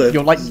Snow,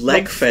 you're like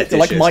leg fetishist,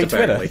 like my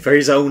Twitter for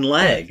his own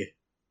leg.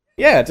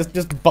 Yeah,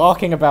 just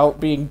barking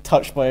about being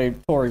touched by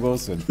Tori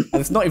Wilson.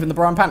 And it's not even the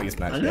bra and panties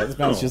match yet. This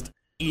man's just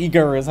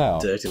eager as hell.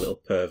 Dirty little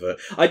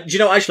pervert.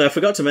 Actually, I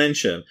forgot to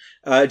mention,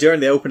 during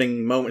the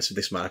opening moments of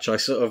this match, I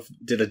sort of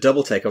did a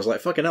double take. I was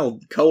like, fucking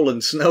hell, Cole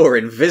and Snow are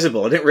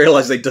invisible. I didn't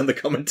realise they'd done the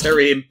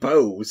commentary in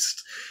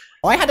post.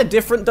 I had a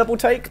different double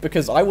take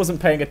because I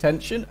wasn't paying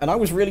attention, and I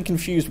was really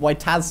confused why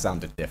Taz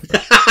sounded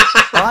different.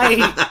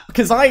 I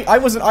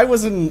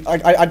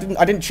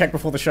didn't check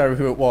before the show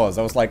who it was.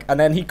 I was like, and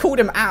then he called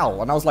him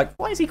Al, and I was like,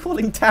 why is he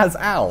calling Taz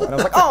Al? And I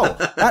was like, oh,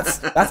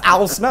 that's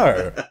Al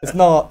Snow. It's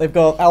not. They've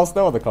got Al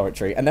Snow on the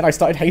commentary, and then I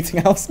started hating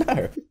Al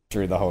Snow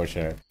during the whole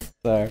show.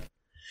 So.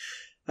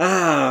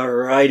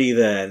 Alrighty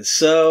then.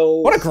 So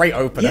what a great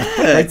opener!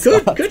 Yeah,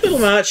 good little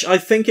match. I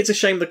think it's a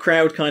shame the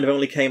crowd kind of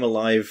only came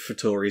alive for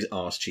Tori's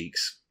arse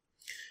cheeks.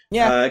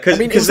 Yeah, because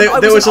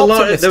there was a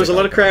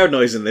lot of crowd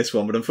noise in this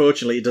one, but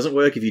unfortunately, it doesn't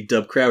work if you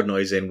dub crowd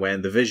noise in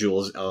when the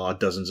visuals are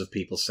dozens of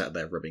people sat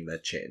there rubbing their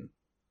chin.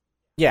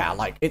 Yeah,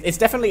 it's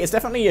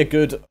definitely a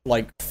good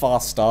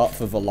fast start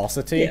for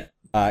Velocity.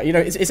 Yeah.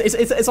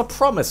 It's a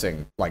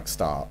promising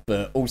start,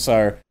 but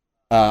also.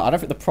 I don't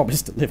think the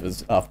promise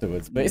delivers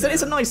afterwards, but it's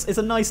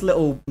a nice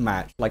little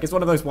match. It's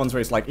one of those ones where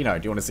it's do you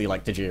want to see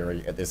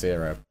Tajiri at this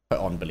era put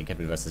on Billy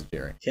Kidman versus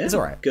Tajiri? Yeah, it's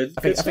alright. Good.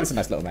 I think it's a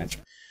nice little match.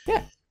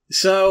 Yeah.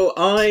 So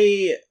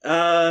I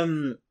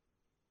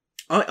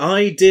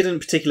didn't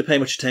particularly pay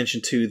much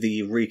attention to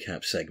the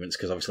recap segments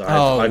because obviously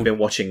I've been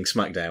watching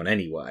SmackDown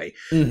anyway.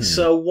 Mm-hmm.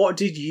 So what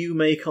did you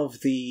make of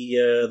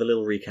the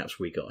little recaps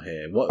we got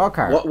here? What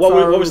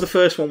was the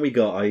first one we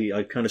got?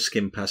 I kind of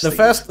skimmed past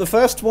the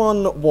first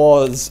one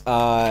was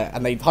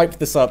and they hyped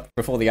this up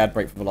before the ad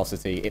break for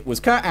Velocity. It was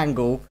Kurt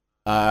Angle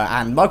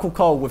and Michael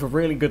Cole with a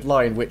really good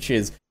line, which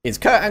is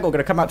Kurt Angle going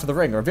to come out to the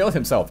ring and reveal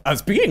himself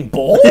as being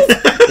bald?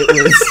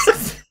 It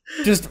was.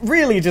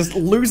 just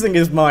losing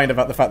his mind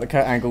about the fact that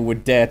Kurt Angle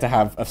would dare to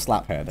have a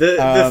slap head.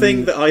 The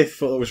thing that I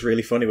thought was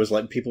really funny was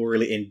like people were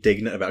really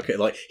indignant about Kurt.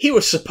 Like he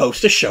was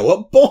supposed to show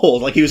up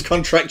bald, like he was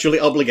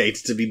contractually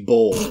obligated to be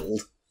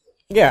bald.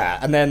 Yeah,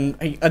 and then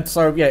it's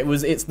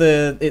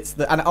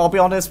the and I'll be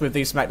honest with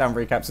these SmackDown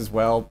recaps as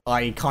well.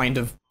 I kind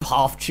of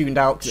half tuned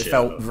out because it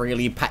felt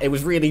really it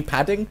was really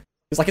padding.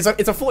 It's like it's a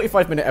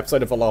 45-minute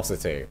episode of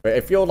Velocity, but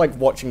if you're like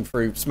watching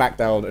through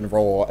SmackDown and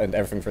Raw and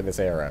everything from this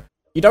era,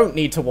 you don't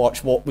need to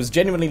watch what was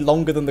genuinely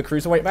longer than the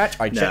Cruiserweight match.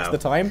 I checked the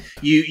time.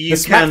 You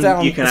can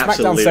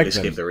absolutely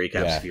skip the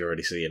recaps if you've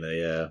already seen it,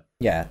 yeah.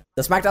 Yeah.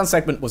 The SmackDown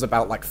segment was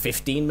about like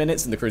 15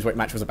 minutes and the Cruiserweight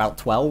match was about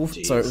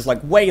 12, so it was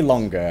like way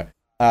longer.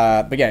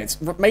 But yeah, it's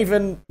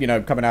Maven,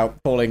 coming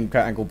out, calling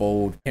Kurt Angle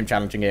bald, him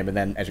challenging him, and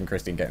then Edge and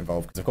Christian get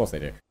involved, because of course they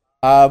do.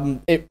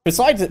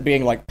 Besides it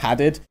being like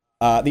padded,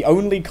 the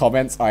only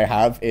comments I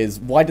have is,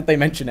 why did they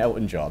mention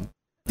Elton John?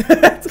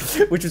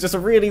 Which was just a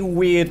really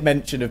weird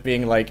mention of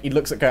being like, he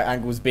looks at Kurt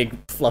Angle's big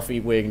fluffy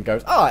wig and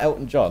goes,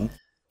 Elton John,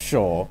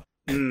 sure.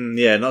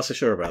 Yeah, not so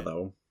sure about that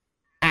one.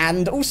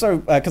 And also,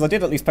 because I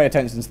did at least pay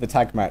attention to the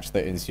tag match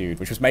that ensued,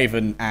 which was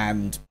Maven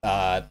and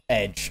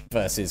Edge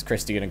versus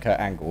Christian and Kurt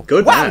Angle.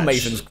 Good match.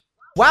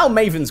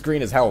 Maven's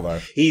green as hell, though.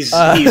 He's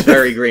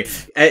very green.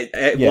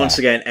 Once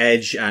again,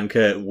 Edge and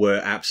Kurt were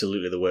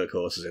absolutely the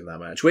workhorses in that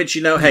match. Which,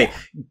 hey,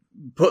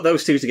 put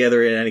those two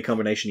together in any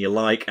combination you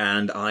like,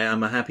 and I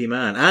am a happy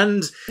man.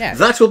 And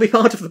that will be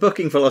part of the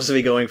booking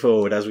philosophy going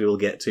forward, as we will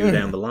get to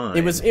down the line.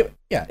 It was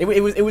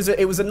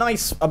a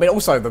nice. I mean,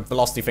 also the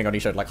Velocity thing only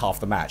showed like half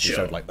the match. It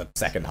showed like the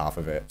second half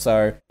of it.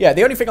 So yeah,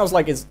 the only thing I was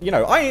like is,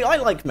 I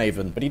like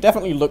Maven, but he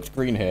definitely looked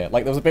green here.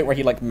 Like there was a bit where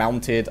he like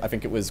mounted, I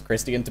think it was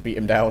Christian, to beat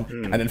him down,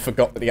 and then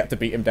forgot that he had to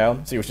beat him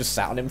down, so he was just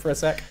sat on him for a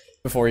sec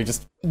before he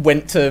just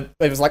went to.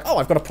 It was like,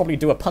 I've got to probably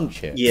do a punch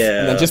here. Yeah,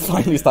 and then just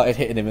finally started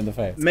hitting him in the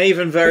face.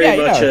 Maven very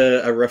much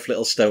a rough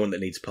little stone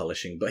that needs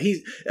polishing, but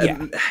he's.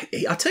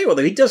 I'll tell you what,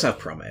 though, he does have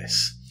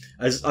promise.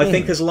 I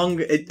think as long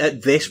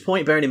at this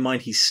point, bearing in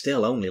mind he's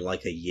still only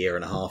like a year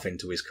and a half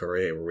into his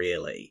career,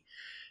 really.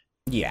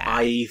 Yeah.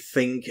 I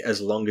think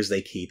as long as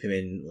they keep him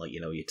in, like,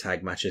 your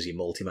tag matches, your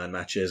multi-man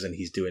matches, and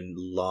he's doing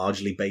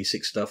largely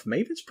basic stuff,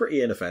 Maven's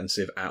pretty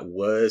inoffensive at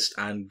worst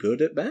and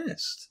good at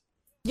best.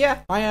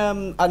 Yeah, I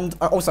am, and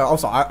also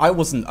I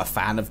wasn't a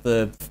fan of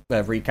the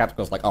recap because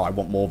I was like, I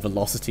want more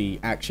Velocity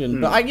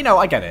action. But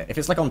I get it. If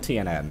it's like on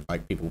TNN,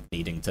 like people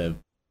needing to.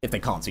 If they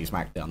can't see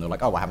SmackDown, they're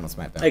like, I haven't on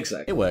SmackDown.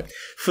 Exactly. It worked.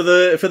 For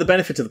the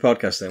benefit of the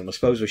podcast, then, I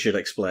suppose we should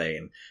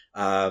explain.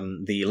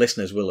 The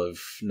listeners will have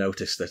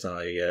noticed that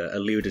I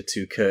alluded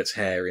to Kurt's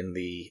hair in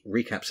the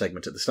recap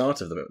segment at the start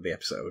of the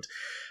episode.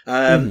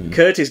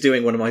 Kurt is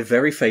doing one of my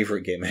very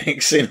favourite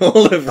gimmicks in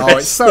all of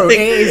wrestling.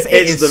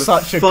 It's the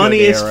such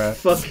funniest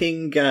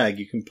fucking gag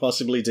you can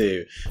possibly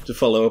do to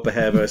follow up a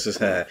hair versus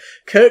hair.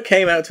 Kurt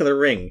came out to the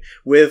ring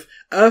with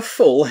a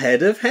full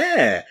head of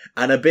hair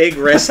and a big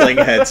wrestling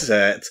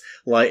headset.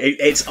 Like,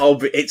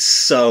 it's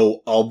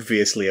so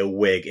obviously a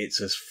wig.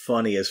 It's as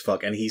funny as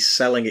fuck, and he's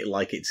selling it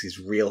like it's his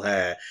real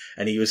hair.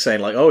 And he was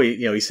saying like,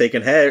 he's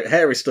taken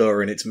hair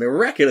restorer and it's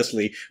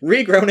miraculously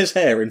regrown his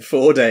hair in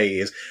 4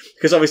 days.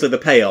 Because obviously the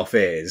payoff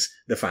is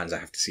the fans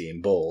have to see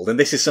him bald. And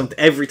this is something,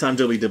 every time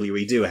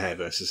WWE do a hair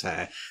versus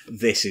hair,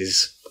 this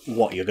is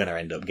what you're going to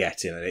end up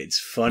getting. And it's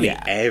funny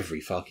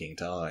every fucking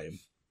time.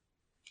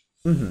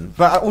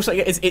 But also,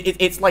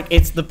 it's like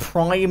it's the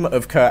prime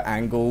of Kurt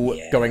Angle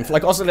going for,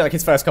 like, also like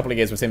his first couple of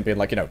years was him being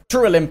like,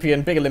 true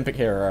Olympian, big Olympic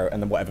hero,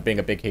 and then whatever, being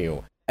a big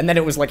heel. And then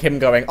it was like him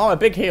going, a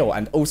big heel,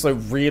 and also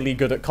really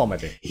good at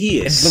comedy. He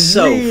is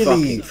so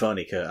fucking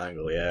funny, Kurt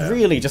Angle,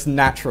 really just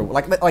natural.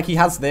 Like he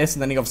has this,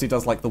 and then he obviously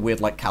does like the weird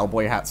like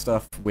cowboy hat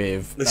stuff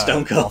with the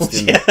Stone Cold.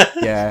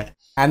 Yeah.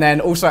 And then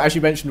also, as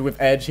you mentioned,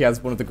 with Edge, he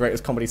has one of the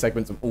greatest comedy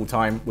segments of all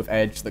time with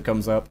Edge that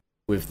comes up.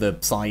 With the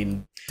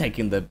sign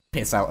taking the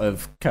piss out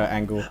of Kurt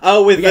Angle.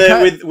 Oh, with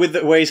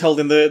the way he's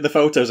holding the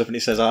photos up and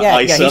he says,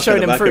 I suck. He's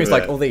showing him through. He's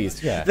like, all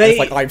these. Yeah, it's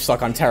like, I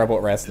suck. I'm terrible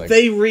at wrestling.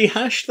 They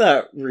rehashed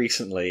that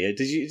recently.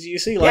 Did you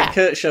see? Like,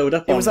 Kurt showed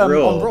up on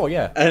Raw. On Raw,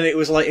 yeah. And it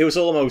was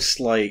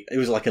almost like it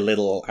was like a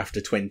little after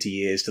 20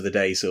 years to the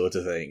day sort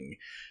of thing.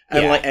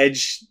 And like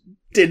Edge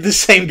did the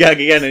same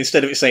gag again, and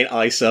instead of it saying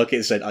I suck,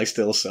 it said I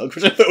still suck,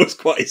 which I thought was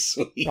quite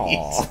sweet.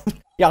 Aww.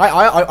 Yeah,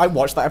 I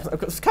watched that episode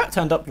because Kurt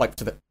turned up like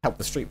to help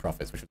the Street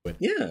Profits, which was weird.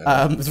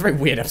 Yeah, it was a very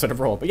weird episode of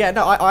Raw, but yeah,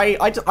 no,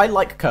 I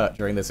like Kurt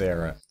during this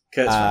era.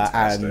 Kurt's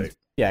fantastic.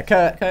 And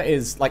Kurt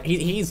is like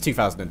he's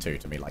 2002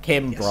 to me, like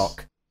him,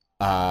 Brock,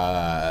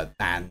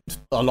 and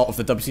a lot of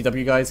the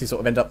WCW guys who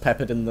sort of end up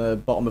peppered in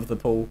the bottom of the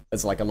pool.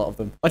 There's like a lot of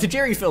them. Like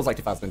Tajiri feels like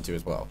 2002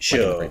 as well.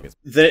 Sure. Like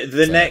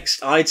the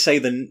next, I'd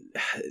say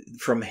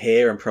from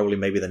here and probably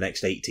maybe the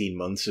next 18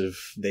 months of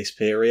this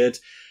period,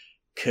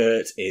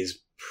 Kurt is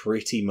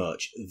pretty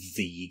much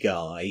the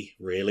guy,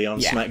 really, on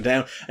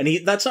SmackDown. And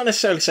that's not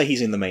necessarily to say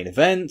he's in the main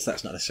event,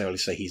 that's not necessarily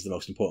to say he's the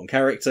most important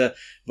character,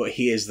 but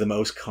he is the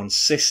most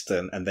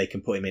consistent, and they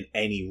can put him in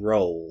any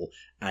role,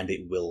 and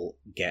it will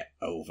get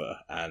over.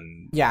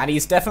 And and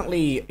he's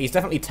definitely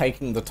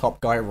taking the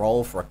top guy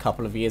role for a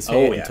couple of years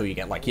here until you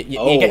get like you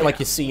get like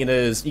your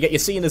Cenas, you get your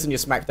Cenas and your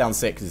SmackDown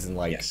 6s in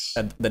like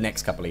the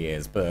next couple of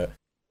years, but.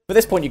 At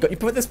this point,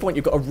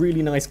 you've got a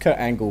really nice Kurt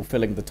Angle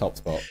filling the top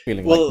spot,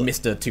 feeling like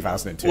Mr.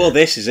 2002. Well,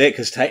 this is it,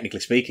 because technically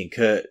speaking,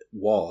 Kurt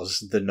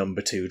was the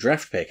number 2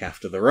 draft pick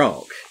after The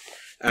Rock.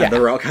 And The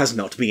Rock has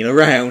not been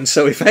around,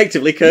 so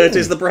effectively Kurt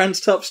is the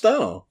brand's top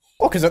star.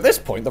 Well, because at this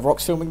point, The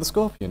Rock's filming The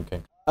Scorpion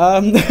King.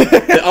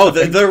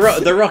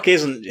 The Rock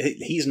isn't...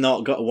 He's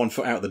not got one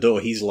foot out the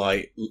door. He's,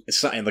 like,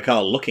 sat in the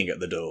car looking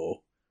at the door.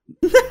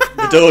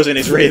 The door's in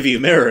his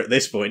rearview mirror at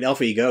this point. Off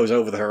he goes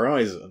over the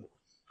horizon.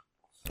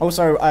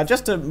 Also,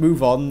 just to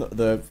move on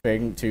the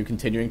thing to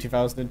continuing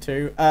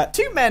 2002,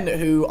 2 men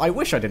who I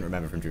wish I didn't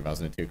remember from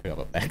 2002 come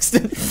up next.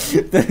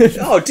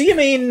 Do you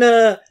mean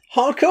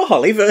Hardcore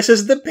Holly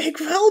versus the Big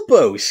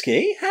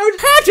Valboski?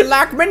 How'd you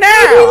like me now?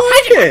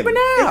 How'd you like me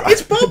now?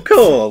 It's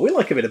Bobcore. We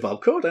like a bit of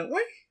Bobcore, don't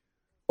we?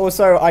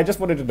 Also, I just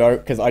wanted to note,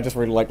 because I just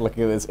really like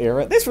looking at this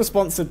era, this was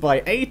sponsored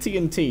by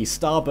AT&T,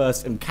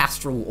 Starburst, and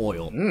Castrol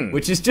Oil,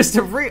 which is just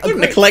a great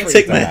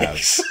eclectic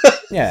mix.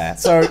 Yeah,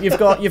 so you've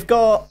got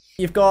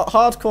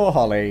Hardcore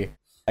Holly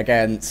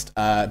against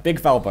Big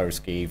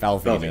Valboski, Val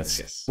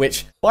Venus,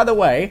 which, by the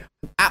way,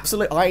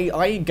 absolutely,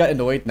 I get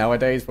annoyed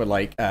nowadays when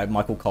like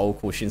Michael Cole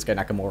calls Shinsuke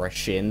Nakamura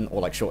Shin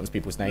or like shortens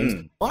people's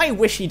names. I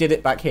wish he did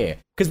it back here,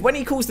 because when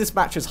he calls this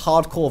match as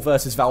Hardcore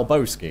versus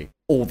Valboski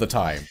all the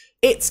time,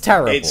 it's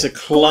terrible. It's a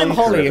call him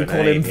Holly and name,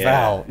 call him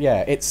Val.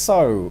 Yeah, it's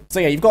so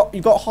yeah. You've got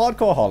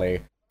Hardcore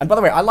Holly. And by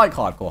the way, I like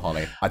Hardcore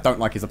Holly. I don't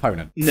like his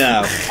opponent.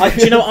 No.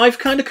 I've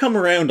kind of come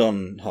around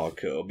on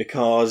Hardcore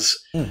because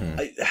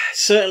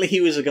certainly he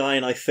was a guy,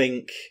 and I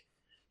think...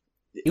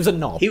 He was a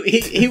knob.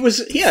 He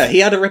was, he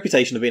had a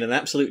reputation of being an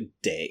absolute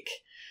dick.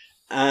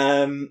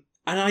 And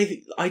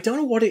I don't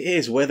know what it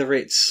is, whether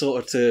it's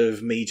sort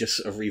of me just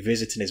sort of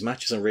revisiting his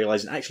matches and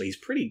realising, actually, he's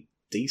pretty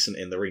decent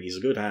in the ring, he's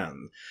a good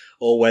hand,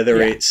 or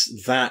whether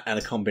it's that and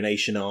a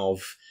combination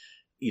of,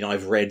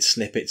 I've read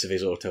snippets of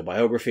his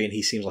autobiography, and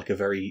he seems like a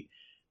very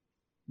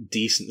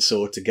decent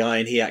sort of guy,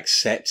 and he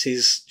accepts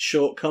his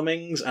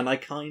shortcomings, and I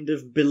kind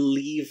of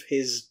believe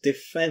his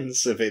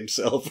defense of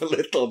himself a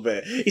little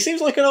bit. He seems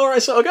like an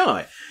alright sort of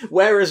guy.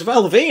 Whereas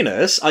Val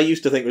Venus, I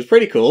used to think was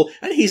pretty cool,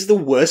 and he's the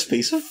worst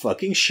piece of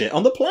fucking shit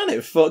on the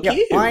planet. Fuck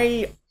you.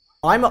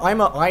 I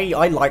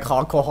like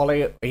Hardcore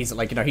Holly. He's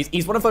like,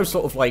 he's one of those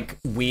sort of like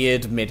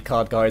weird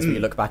mid-card guys where you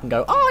look back and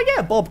go, oh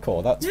yeah,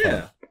 Bobcore, that's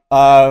fun.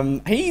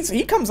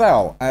 He comes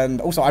out,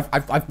 and also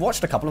I've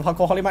watched a couple of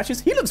Hardcore Holly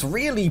matches. He looks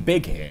really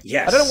big here.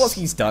 Yes. I don't know what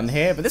he's done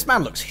here, but this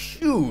man looks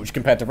huge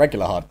compared to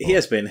regular Hardcore. He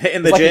has been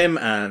hitting the gym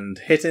and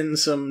hitting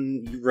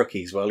some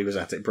rookies while he was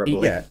at it,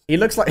 probably. He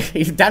looks like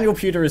Daniel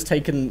Puder has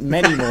taken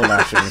many more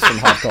lashings from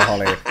Hardcore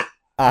Holly.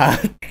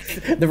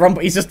 The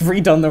Rumble, he's just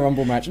redone the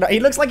Rumble match. No, he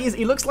looks like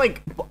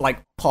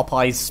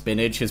Popeye's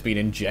spinach has been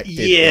injected.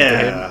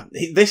 Yeah, into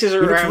him. This is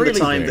around the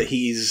time that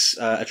he's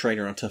a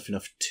trainer on Tough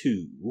Enough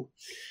 2.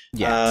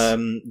 Yes.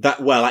 To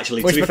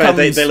be fair,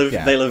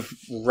 they'll have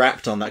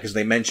wrapped on that because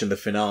they mentioned the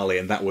finale,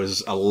 and that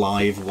was a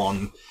live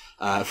one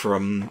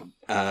from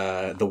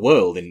the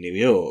World in New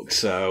York.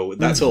 So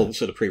that's all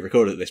sort of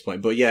pre-recorded at this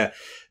point. But yeah,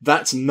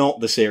 that's not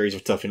the series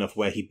of Tough Enough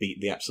where he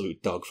beat the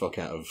absolute dog fuck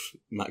out of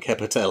Matt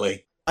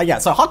Capitelli.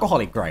 So Hardcore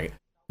Holly, great.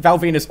 Val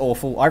Venus,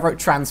 awful. I wrote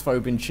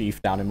transphobe in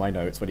chief down in my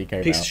notes when he came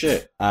out. Piece of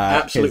shit.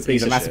 Absolute piece of shit.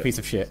 He's a massive piece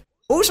of shit.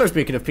 Also,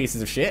 speaking of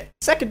pieces of shit,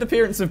 second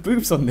appearance of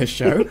boobs on this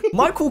show.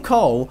 Michael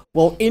Cole,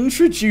 while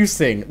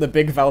introducing the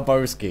Big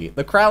Valboski,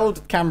 the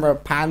crowd camera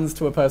pans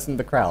to a person in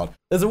the crowd.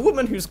 There's a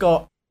woman who's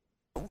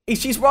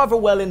she's rather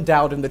well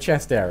endowed in the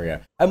chest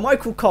area. And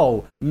Michael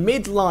Cole,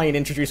 mid-line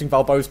introducing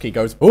Valboski,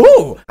 goes,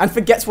 ooh, and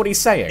forgets what he's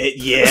saying.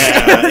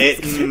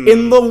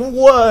 In the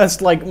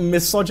worst,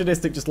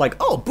 misogynistic, just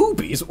oh,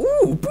 boobies,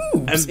 ooh,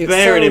 boobs. And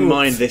bearing in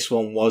mind this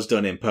one was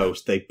done in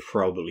post, they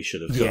probably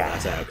should have cut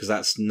that out, because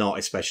that's not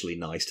especially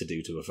nice to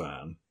do to a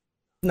fan.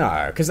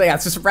 No, because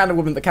it's just a random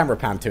woman the camera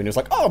panned to, and it was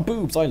like, oh,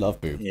 boobs, I love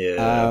boobs.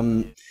 Yeah.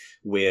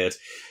 Weird.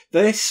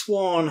 This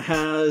one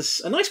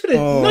has a nice bit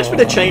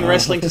of chain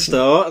wrestling to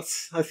start,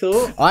 I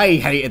thought. I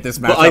hated this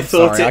match. But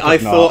I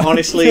thought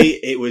honestly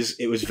it was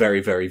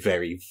very, very,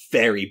 very,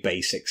 very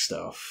basic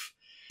stuff.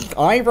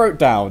 I wrote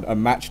down a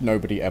match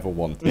nobody ever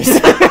wanted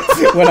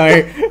when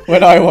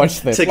I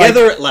watched this.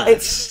 Together at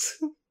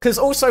last. Because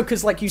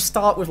you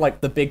start with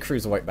the big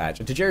cruiserweight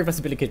match, and Tajiri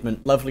vs Billy Kidman,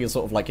 lovely and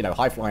sort of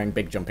high flying,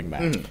 big jumping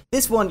match.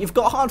 This one, you've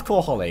got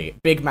Hardcore Holly,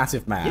 big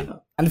massive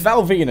man, and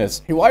Val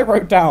Venus, who I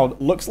wrote down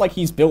looks like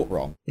he's built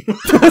wrong.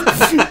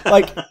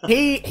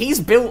 He's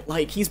built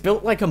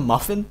like a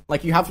muffin.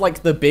 You have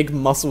the big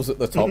muscles at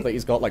the top that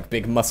he's got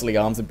big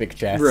muscly arms and big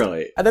chest,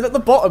 right? And then at the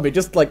bottom it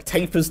just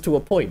tapers to a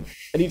point,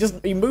 and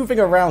he moving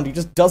around. He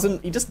just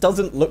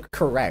doesn't look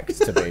correct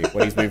to me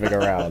when he's moving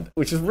around,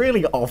 which is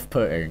really off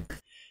putting.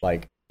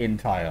 like,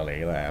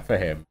 entirely there for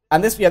him.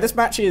 And this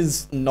match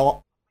is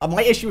not...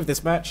 my issue with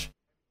this match,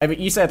 I mean,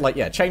 you said, like,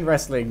 yeah, chain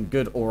wrestling,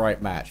 good,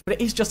 alright match, but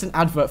it is just an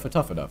advert for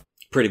Tough Enough.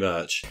 Pretty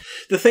much.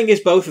 The thing is,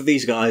 both of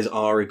these guys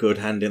are a good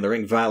hand in the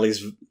ring. Val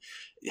is...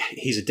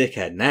 he's a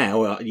dickhead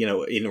now,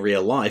 in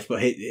real life,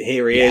 but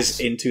here he is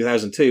in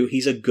 2002.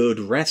 He's a good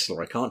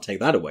wrestler. I can't take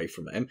that away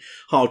from him.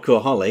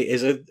 Hardcore Holly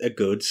is a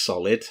good,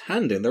 solid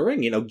hand in the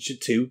ring.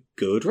 Two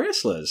good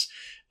wrestlers.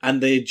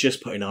 And they're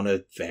just putting on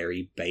a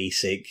very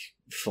basic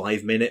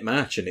 5-minute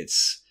match, and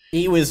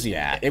it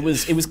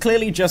was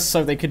clearly just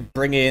so they could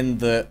bring in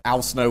that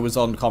Al Snow was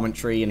on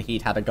commentary and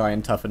he'd had a guy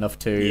in Tough Enough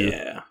too.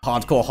 Yeah.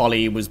 Hardcore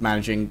Holly was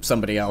managing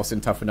somebody else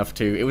in Tough Enough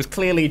too. It was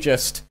clearly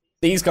just...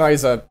 these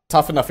guys are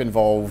Tough Enough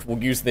involved.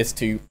 We'll use this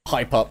to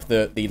hype up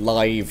the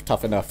live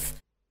Tough Enough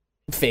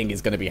thing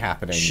is going to be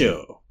happening.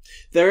 Sure.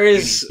 There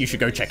is... you should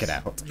go check it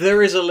out.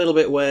 There is a little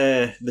bit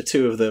where the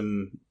two of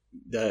them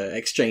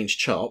exchange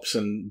chops,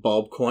 and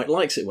Bob quite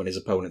likes it when his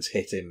opponents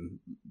hit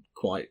him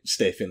quite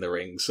stiff in the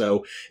ring.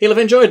 So he'll have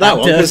enjoyed that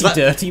one.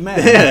 Dirty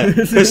man. Yeah,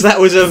 because that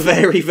was a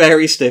very,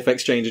 very stiff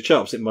exchange of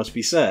chops, it must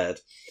be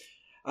said.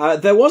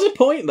 There was a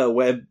point, though,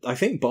 where I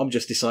think Bob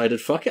just decided,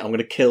 fuck it, I'm going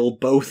to kill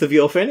both of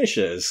your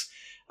finishers.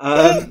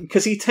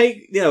 Because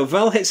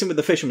Val hits him with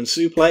the Fisherman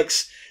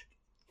Suplex,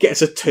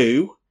 gets a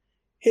 2,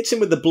 hits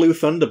him with the Blue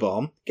Thunder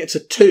Bomb, gets a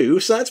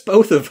 2, so that's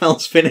both of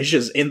Val's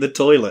finishers in the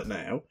toilet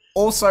now.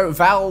 Also,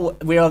 Val,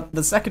 we are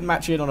the second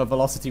match in on a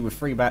Velocity with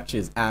 3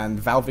 matches, and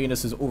Val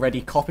Venus has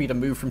already copied a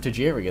move from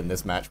Tajiri in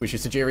this match, which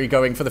is Tajiri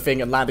going for the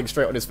thing and landing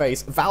straight on his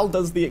face. Val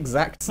does the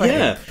exact same.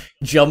 Yeah.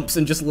 Jumps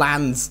and just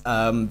lands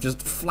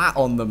just flat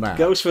on the mat.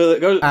 Goes for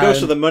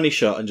the money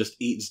shot and just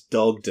eats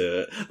dog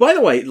dirt. By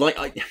the way,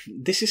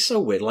 this is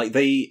so weird. Like,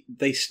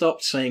 they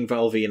stopped saying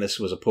Val Venus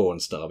was a porn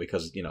star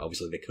because,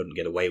 obviously they couldn't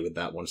get away with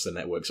that once the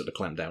network sort of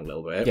clamped down a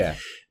little bit. Yeah.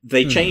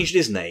 They changed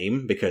his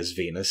name because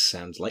Venus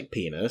sounds like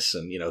penis,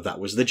 and, that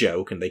was the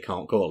joke, and they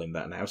can't call him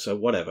that now, so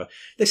whatever.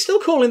 They're still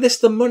calling this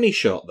the money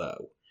shot,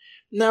 though.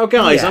 Now,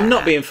 guys, I'm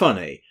not being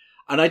funny,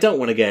 and I don't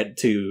want to get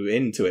too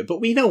into it,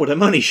 but we know what a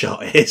money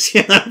shot is,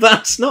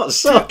 that's not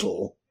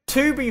subtle.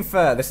 To be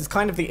fair, this is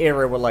kind of the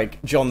era where,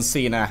 like, John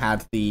Cena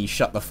had the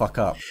shut the fuck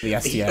up, the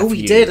STF. Oh,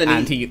 he did,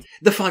 and he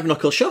the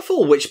 5-knuckle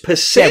shuffle, which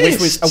persists. Yeah,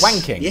 which was a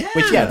wanking. Yeah.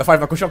 The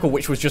 5-knuckle shuffle,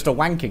 which was just a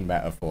wanking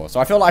metaphor. So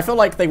I feel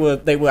like they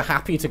were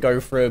happy to go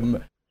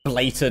from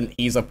blatant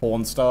he's a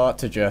porn star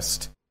to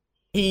just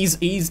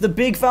he's the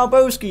big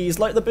Valboski, he's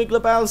like the big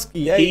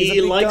Lebowski. Yeah, he's a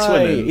big likes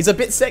guy. women. He's a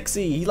bit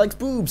sexy. He likes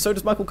boobs. So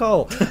does Michael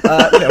Cole.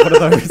 One of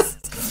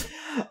those.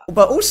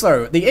 But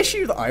also, the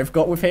issue that I've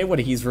got with him when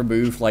he's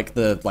removed, like,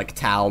 the,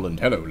 towel and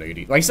hello,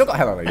 lady. Like, he's still got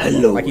hello, lady.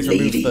 Hello, like, he's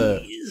ladies. Removed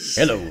the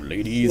hello,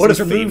 ladies. What he's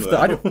a theme,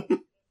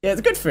 yeah, it's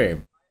a good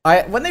theme.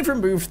 When they've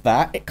removed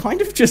that, it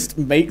kind of just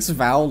makes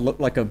Val look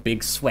like a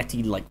big,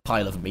 sweaty,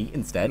 pile of meat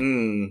instead.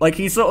 Like,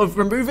 he's sort of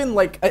removing,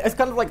 it's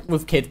kind of like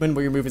with Kidman,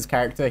 where you remove his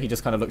character, he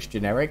just kind of looks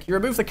generic. You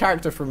remove the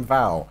character from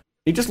Val,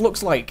 he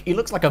looks like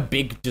a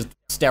big, just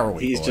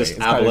steroid He's boy. just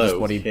it's kind of just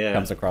what he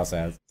comes across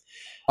as.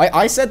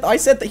 I said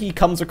that he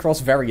comes across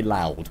very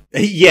loud.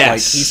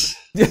 Yes.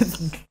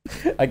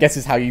 I guess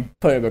is how you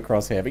put him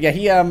across here. But yeah,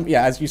 he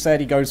as you said,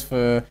 he goes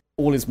for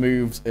all his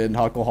moves, and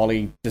Hardcore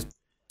Holly just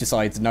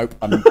decides, nope,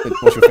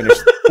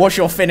 what's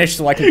your finish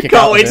so I can kick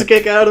out of it. Can't wait to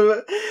kick out of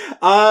it.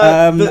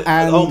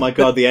 Oh my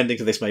god, the ending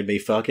to this made me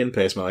fucking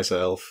piss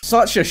myself.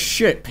 Such a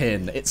shit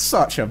pin. It's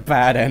such a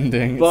bad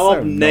ending.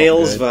 Bob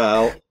nails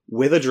Val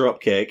with a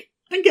dropkick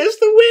and gets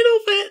the win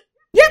off it.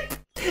 Yep.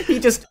 He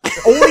just,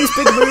 all these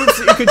big moves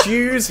that you could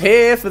use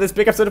here for this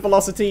big episode of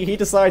Velocity, he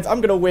decides,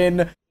 I'm going to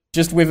win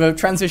just with a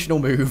transitional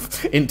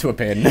move into a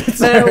pin.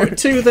 Now,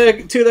 to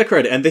their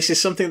credit, and this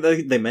is something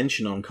that they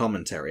mention on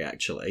commentary,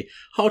 actually,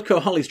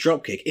 Hardcore Holly's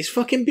dropkick is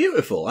fucking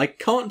beautiful. I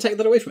can't take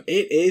that away from it.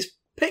 It is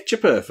picture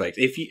perfect.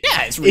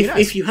 It's really nice.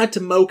 If you had to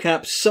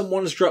mocap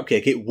someone's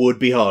dropkick, it would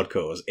be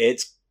Hardcore's.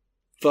 It's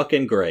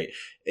fucking great.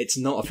 It's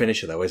not a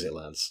finisher, though, is it,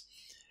 Lance?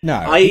 No,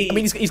 I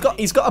mean he's got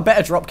a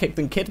better dropkick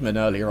than Kidman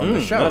earlier on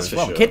the show as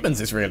well. Sure. Kidman's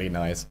is really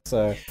nice.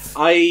 So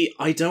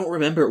I don't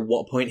remember at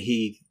what point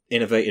he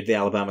innovated the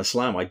Alabama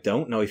Slam. I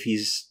don't know if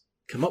he's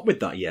come up with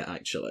that yet,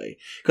 actually.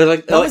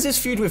 Because that was his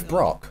feud with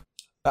Brock.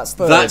 That's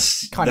when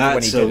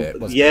he did it.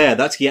 Wasn't it?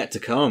 That's yet to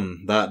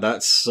come.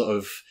 That's sort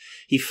of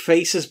he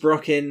faces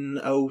Brock in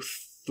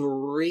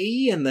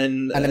 2003, and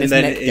then his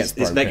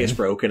neck gets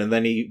broken, and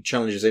then he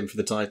challenges him for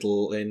the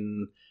title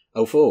in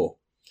 2004.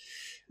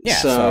 Yeah,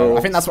 so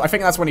I think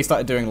that's when he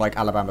started doing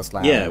Alabama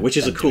Slam. Yeah, which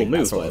is a cool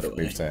move, by the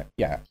way.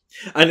 Yeah,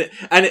 and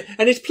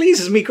it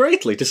pleases me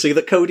greatly to see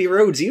that Cody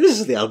Rhodes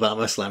uses the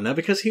Alabama Slam now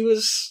because he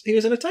was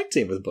in a tag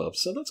team with Bob,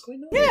 so that's quite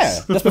nice.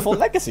 Yeah, just before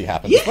Legacy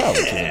happened as well,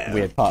 which is a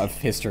weird part of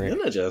history. Isn't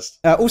it just?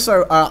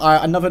 Also,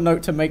 another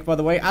note to make, by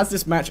the way, as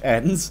this match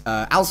ends,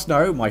 Al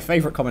Snow, my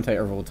favourite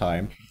commentator of all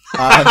time.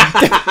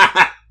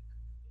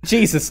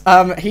 Jesus.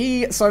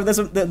 So there's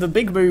the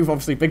big move,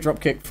 obviously, big drop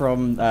kick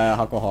from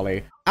Hardcore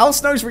Holly. Al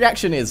Snow's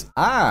reaction is,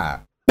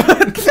 and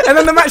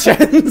then the match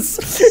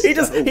ends.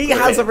 He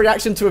has a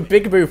reaction to a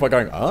big move by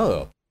going,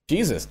 oh,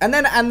 Jesus. And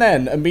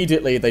then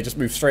immediately they just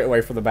move straight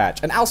away from the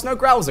match. And Al Snow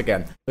growls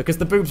again because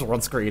the boobs are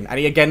on screen. And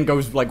he again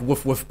goes like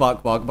woof woof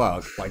bark bark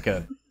bark like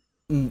a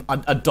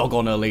dog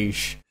on a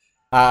leash.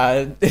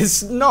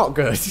 It's not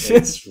good.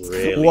 It's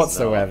really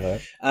whatsoever.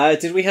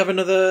 Did we have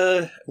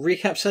another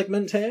recap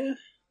segment here?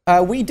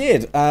 We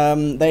did.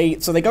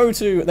 They go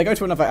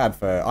to another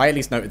advert. I at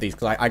least noted these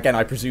because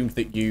I presumed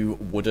that you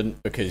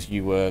wouldn't because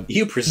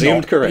you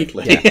presumed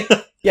correctly.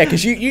 Yeah,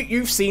 because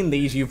you've seen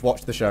these, you've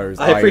watched the shows.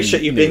 I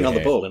appreciate you being on the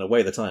ball in a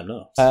way that I am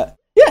not.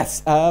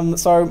 Yes.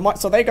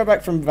 So they go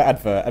back from the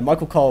advert, and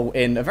Michael Cole,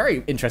 in a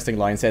very interesting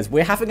line, says,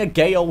 "We're having a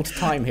gay old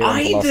time here."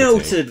 I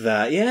noted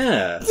that.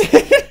 Yeah.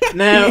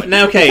 Now,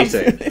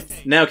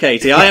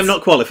 Katie, I am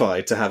not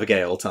qualified to have a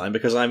gay old time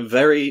because I'm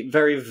very,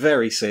 very,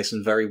 very cis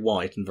and very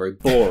white and very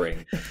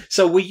boring.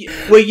 So were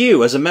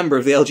you, as a member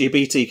of the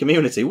LGBT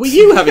community, were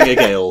you having a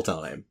gay old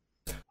time?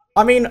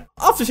 I mean,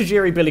 after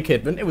Tajiri Billy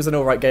Kidman, it was an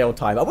alright gay old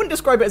time. I wouldn't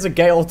describe it as a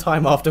gay old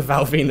time after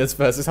Val Venus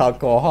versus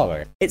Hardcore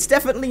Hollow. It's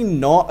definitely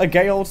not a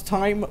gay old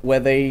time, where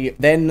they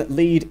then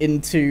lead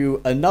into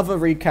another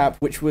recap,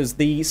 which was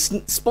the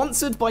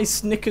sponsored by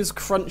Snickers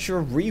Cruncher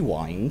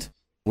Rewind,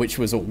 which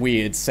was a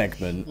weird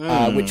segment,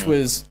 which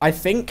was, I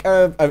think,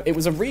 it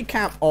was a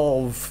recap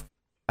of,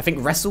 I think,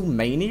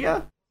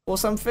 WrestleMania or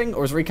something, or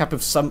it was a recap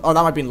of some, oh,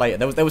 that might have been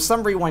later. There was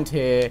some rewind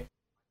here.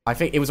 I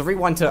think it was a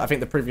rewind to,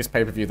 the previous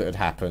pay-per-view that had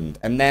happened,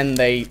 and then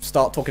they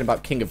start talking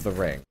about King of the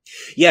Ring.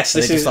 Yes,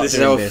 this is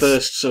our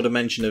first sort of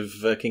mention of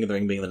King of the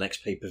Ring being the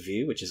next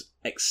pay-per-view, which is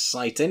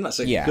exciting. That's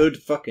a good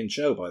fucking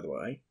show, by the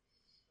way.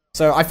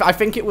 So I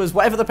think it was,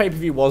 whatever the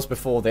pay-per-view was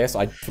before this,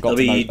 I forgot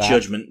to note that.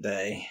 Judgment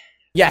Day.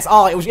 Yes,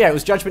 it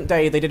was Judgment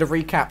Day. They did a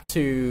recap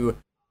to,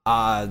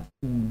 it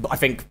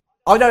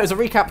was a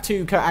recap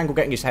to Kurt Angle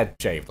getting his head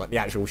shaved, like the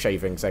actual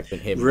shaving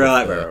segment, him.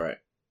 Right.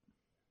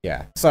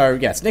 Yeah, so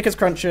yeah, Snickers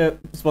Cruncher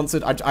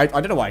sponsored. I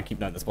don't know why I keep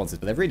noting the sponsors,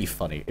 but they're really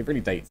funny. It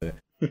really dates it.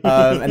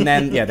 And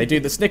then they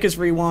do the Snickers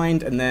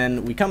Rewind, and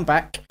then we come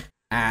back,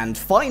 and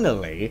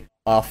finally,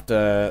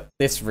 after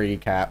this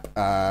recap,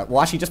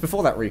 actually just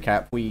before that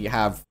recap, we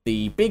have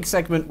the big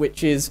segment,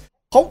 which is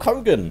Hulk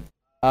Hogan.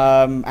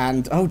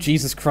 And oh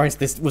Jesus Christ,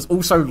 this was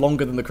also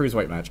longer than the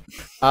Cruiserweight match.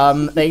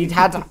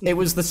 It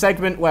was the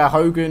segment where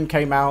Hogan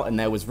came out and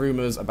there was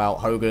rumors about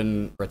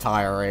Hogan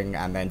retiring,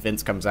 and then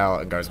Vince comes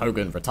out and goes,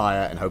 "Hogan,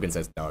 retire," and Hogan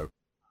says no.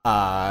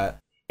 I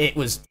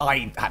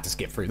had to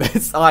skip through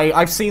this.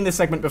 I've seen this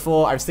segment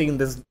before. I've seen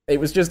this.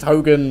 It was just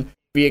Hogan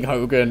being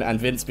Hogan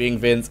and Vince being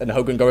Vince, and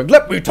Hogan going,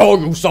 "Let me tell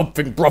you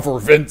something, brother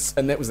Vince,"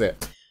 and that was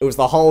it. It was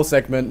the whole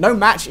segment. No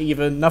match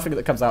even. Nothing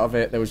that comes out of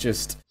it. There was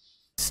just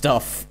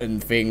stuff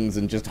and things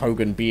and just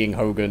Hogan being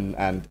Hogan,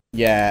 and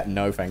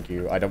no thank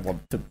you, I don't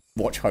want to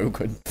watch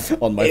Hogan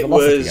on my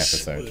Velocity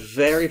episode. It was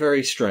very,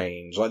 very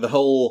strange. Like the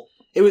whole,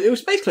 it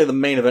was basically the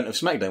main event of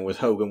SmackDown was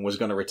Hogan was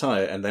going to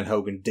retire, and then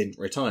Hogan didn't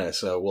retire,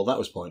 so well that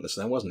was pointless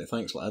then, wasn't it?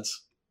 Thanks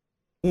lads.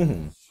 Yeah,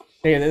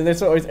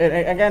 there's always,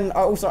 again,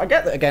 also I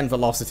get that again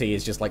Velocity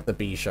is just like the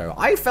B show.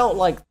 I felt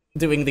like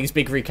doing these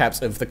big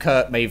recaps of the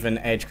Kurt, Maven,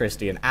 Edge,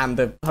 Christian,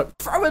 and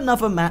throw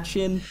another match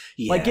in.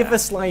 Yeah. Like give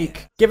us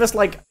like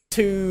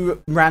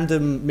two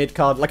random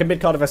mid-card, like a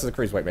mid-card versus a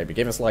Cruiserweight maybe.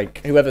 Give us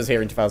like whoever's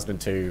here in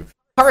 2002.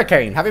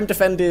 Hurricane, have him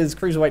defend his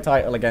Cruiserweight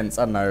title against,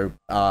 I don't know,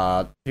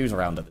 who's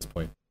around at this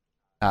point?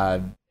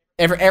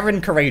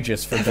 Erin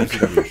Courageous from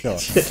WWE, sure.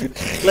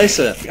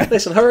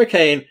 Listen,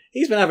 Hurricane,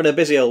 he's been having a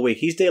busy old week.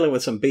 He's dealing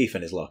with some beef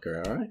in his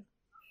locker, alright?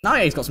 No,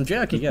 yeah, he's got some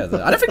jerky, yeah.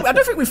 I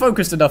don't think we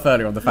focused enough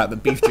earlier on the fact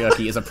that beef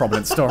jerky is a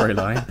prominent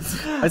storyline.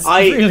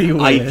 Really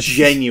weird. I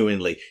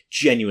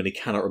genuinely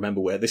cannot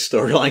remember where this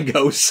storyline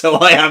goes, so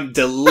I am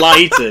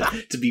delighted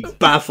to be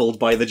baffled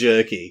by the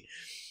jerky.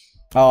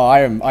 Oh,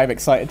 I'm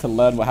excited to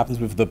learn what happens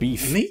with the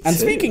beef. Me too.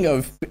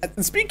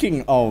 And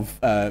speaking of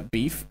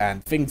beef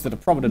and things that are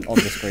prominent on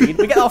the screen,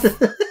 we get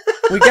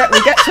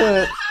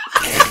to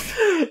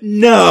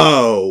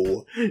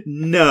No,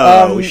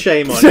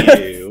 shame on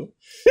you.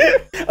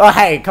 Oh,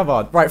 hey, come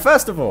on. Right,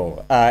 first of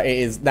all, it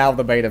is now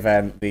the main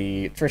event,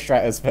 the Trish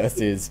Stratus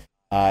versus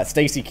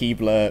Stacy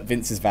Keibler,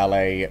 Vince's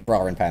valet,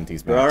 bra and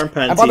panties match. Bra and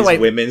panties, and by the way,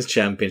 women's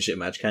championship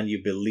match. Can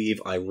you believe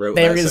I wrote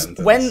that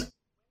sentence?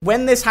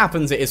 When this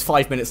happens, it is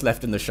 5 minutes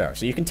left in the show,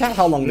 so you can tell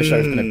how long the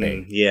show's going to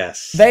be.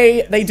 Yes.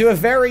 They do a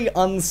very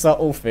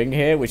unsubtle thing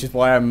here, which is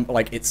why I'm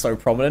like, it's so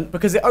prominent,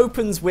 because it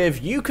opens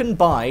with, you can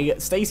buy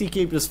Stacy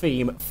Keibler's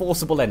theme,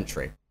 Forcible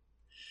Entry.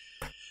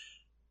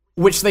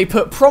 Which they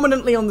put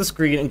prominently on the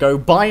screen and go,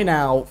 buy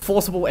now,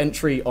 Forcible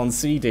Entry on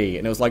CD.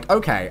 And it was like,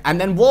 okay.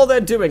 And then while they're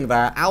doing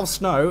that, Al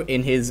Snow,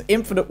 in his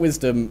infinite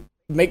wisdom,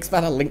 makes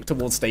that a link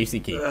towards Stacy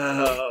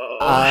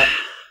Keibler.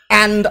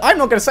 And I'm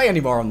not going to say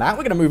any more on that.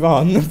 We're going to move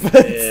on.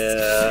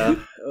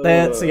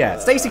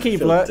 Stacy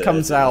Keibler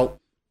comes out.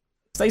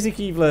 Stacy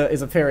Keibler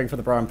is appearing for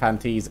the bra and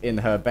panties in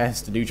her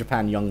best New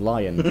Japan Young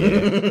Lion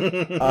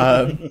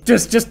gear.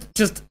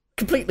 Just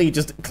completely,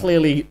 just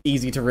clearly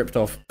easy to ripped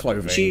off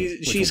clothing.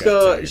 She's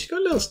got a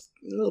little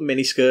little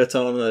mini skirt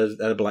on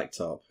and a black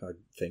top, I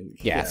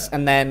think. Yes, yeah.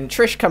 And then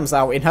Trish comes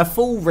out in her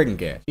full ring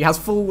gear. She has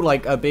full,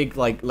 like, a big,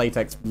 like,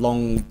 latex,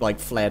 long, like,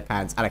 flared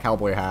pants and a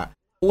cowboy hat.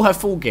 All her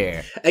full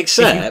gear.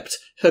 Except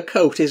her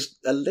coat is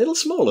a little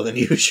smaller than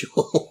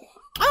usual.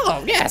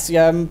 Oh, yes,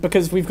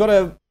 because we've got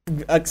to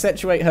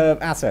accentuate her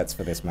assets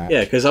for this match.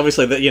 Yeah, because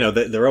obviously,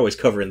 they're always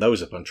covering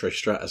those up on Trish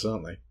Stratus,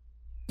 aren't they?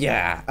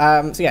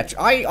 Yeah, so yeah,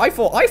 I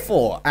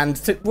thought,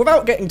 and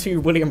without getting to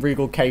William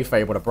Regal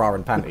kayfabe on a bra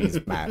and panties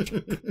match,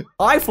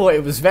 I thought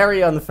it was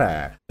very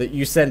unfair that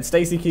you send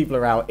Stacy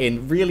Keibler out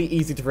in really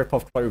easy to rip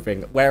off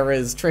clothing,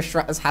 whereas Trish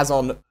Stratus has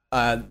on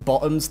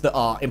bottoms that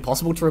are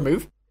impossible to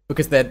remove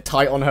because they're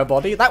tight on her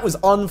body. That was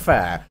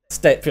unfair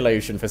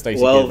stipulation for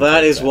Stacy. Well,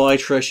 that is why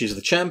Trish is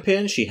the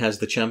champion. She has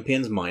the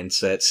champion's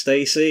mindset.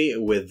 Stacy,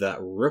 with that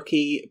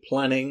rookie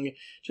planning,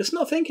 just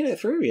not thinking it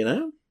through, you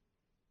know?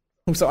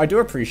 So I do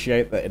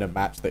appreciate that in a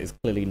match that is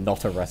clearly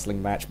not a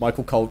wrestling match,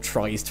 Michael Cole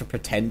tries to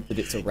pretend that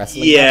it's a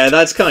wrestling match. Yeah,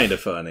 that's kind of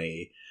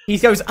funny. He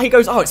goes,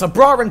 oh, it's a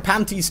bra and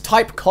panties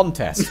type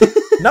contest.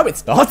 No,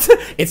 it's not.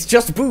 It's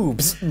just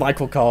boobs,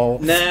 Michael Cole.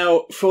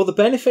 Now, for the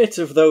benefit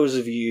of those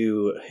of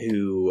you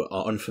who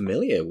are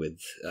unfamiliar with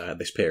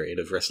this period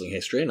of wrestling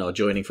history and are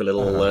joining for a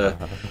little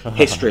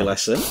history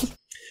lesson,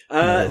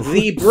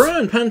 the bra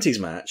and panties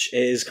match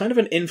is kind of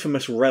an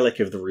infamous relic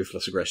of the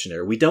Ruthless Aggression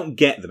era. We don't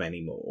get them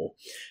anymore.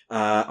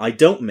 I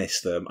don't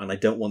miss them, and I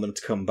don't want them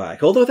to come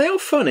back. Although they are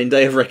fun in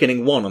Day of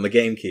Reckoning 1 on the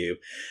GameCube.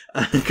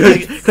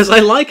 Because I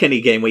like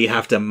any game where you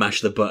have to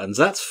mash the buttons.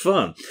 That's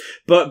fun.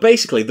 But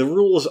basically, the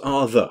rules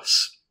are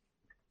thus.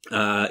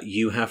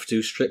 You have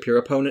to strip your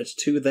opponent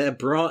to their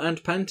bra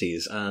and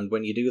panties, and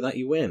when you do that,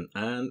 you win.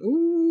 And,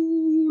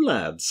 ooh,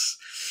 lads,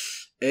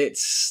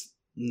 it's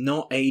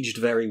not aged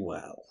very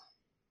well.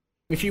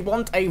 If you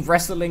want a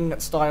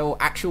wrestling-style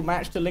actual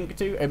match to link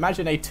to,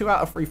 imagine a 2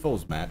 out of 3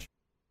 falls match,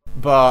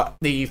 but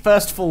the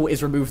first fall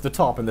is remove the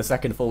top and the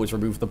second fall is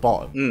remove the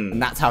bottom, and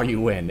that's how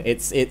you win.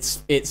 It's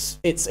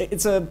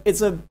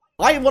a.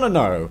 I want to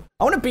know.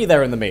 I want to be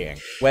there in the meeting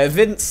where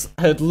Vince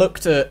had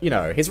looked at,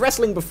 his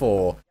wrestling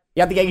before.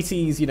 You had the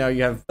 80s,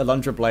 you have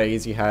Alundra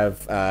Blaze, you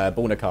have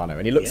Bull Nakano,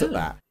 and he looks at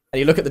that. And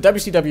you look at the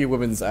WCW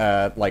women's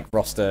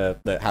roster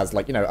that has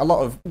a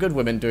lot of good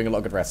women doing a lot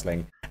of good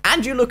wrestling,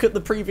 and you look at the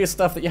previous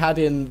stuff that you had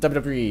in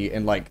WWE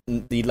in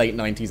the late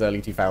 90s,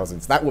 early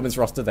 2000s. That women's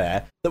roster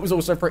there that was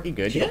also pretty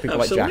good. You got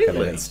people absolutely. like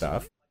Jacqueline and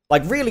stuff.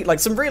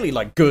 Some really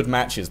good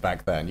matches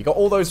back then. You got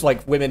all those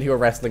women who are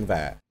wrestling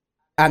there.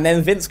 And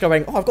then Vince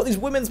going, I've got these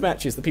women's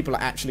matches that people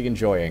are actually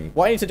enjoying.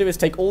 What I need to do is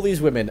take all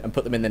these women and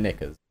put them in their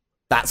knickers.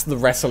 That's the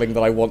wrestling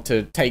that I want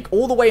to take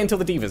all the way until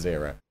the Divas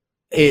era.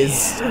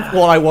 Is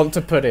what I want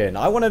to put in.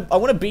 I want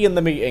to be in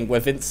the meeting where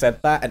Vince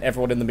said that, and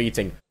everyone in the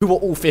meeting who were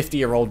all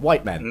 50-year-old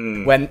white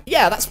men. When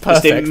that's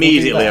perfect. Just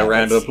immediately a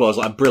round of applause.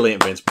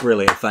 Brilliant, Vince.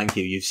 Brilliant. Thank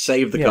you. You've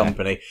saved the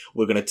company.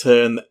 We're going to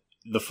turn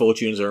the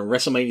fortunes around.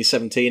 WrestleMania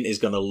 17 is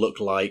going to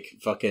look like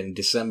fucking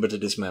December to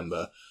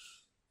Dismember.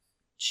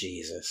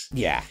 Jesus.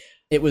 Yeah.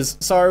 It was,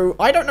 so,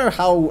 I don't know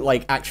how,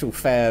 actual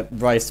fair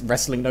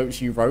wrestling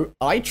notes you wrote.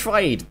 I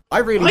tried.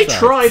 I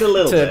tried a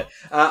little bit.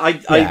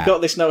 I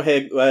got this note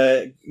here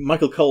where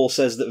Michael Cole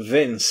says that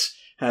Vince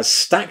has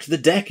stacked the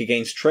deck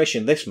against Trish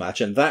in this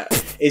match, and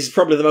that is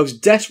probably the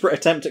most desperate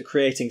attempt at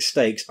creating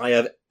stakes I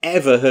have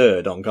ever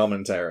heard on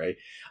commentary.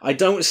 I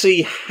don't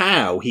see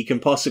how he can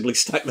possibly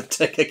stack the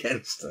deck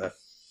against her.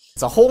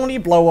 It's a horny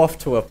blow-off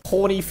to a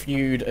horny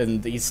feud,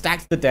 and he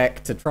stacked the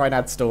deck to try and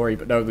add story,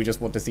 but no, we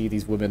just want to see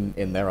these women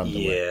in their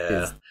underwear.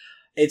 Yeah.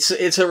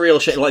 It's a real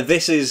shit.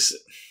 This is...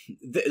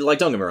 don't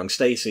get me wrong,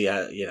 Stacey,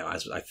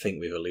 as I think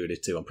we've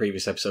alluded to on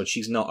previous episodes,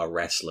 she's not a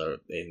wrestler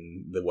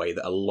in the way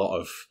that a lot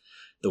of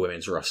the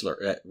women's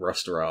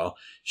roster are.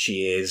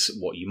 She is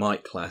what you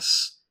might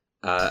class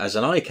as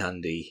an eye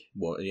candy,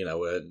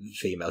 a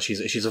female.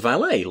 She's a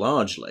valet,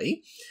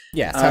 largely.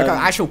 Yeah, so her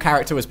actual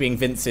character was being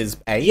Vince's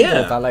aide,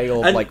 or valet,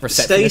 or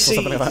receptionist, or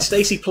something like that.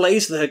 Stacey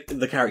plays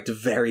the character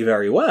very,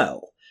 very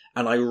well,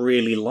 and I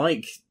really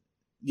like.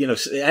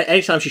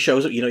 Anytime she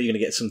shows up, you're going to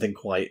get something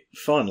quite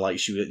fun. Like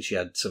she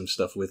had some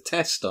stuff with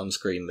Test on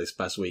screen this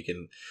past week,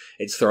 and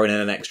it's throwing in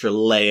an extra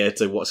layer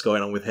to what's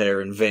going on with her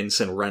and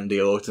Vince and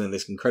Randy Orton in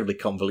this incredibly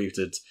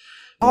convoluted.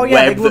 Oh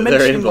yeah, they were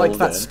mentioning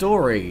that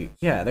story.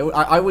 Yeah,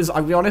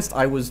 I'll be honest,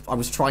 I was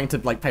trying to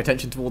pay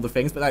attention to all the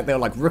things, but they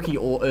were Rookie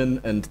Orton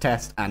and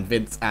Test and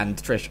Vince and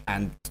Trish,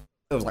 and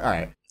I was all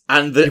right.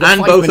 And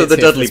both of the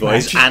Dudley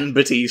Boys and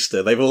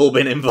Batista, they've all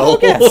been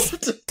involved. Oh, yes.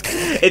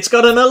 It's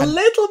gotten a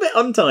little bit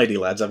untidy,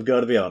 lads, I've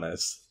got to be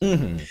honest.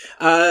 Mm-hmm.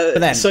 But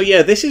then,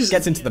 this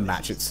gets into the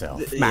match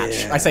itself.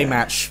 I say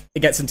match. It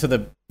gets into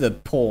the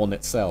porn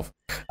itself.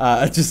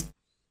 Just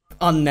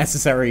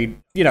unnecessary,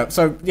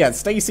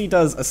 Stacey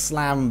does a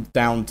slam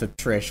down to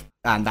Trish,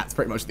 and that's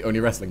pretty much the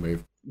only wrestling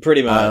move.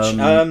 Pretty much.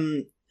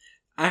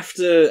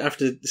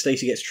 After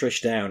Stacey gets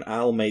Trish down,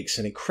 Al makes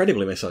an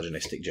incredibly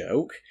misogynistic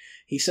joke.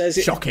 He says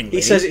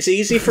it's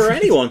easy for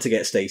anyone to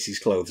get Stacey's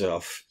clothes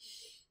off.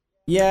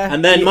 Yeah.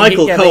 And then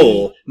Michael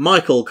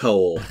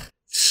Cole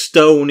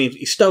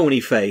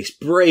stony face,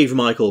 brave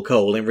Michael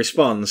Cole, in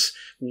response,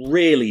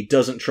 really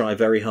doesn't try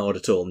very hard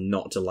at all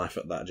not to laugh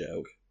at that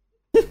joke.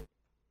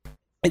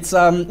 It's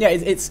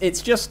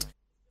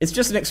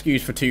just an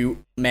excuse for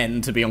two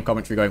men to be on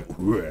commentary going.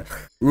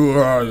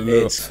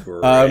 It's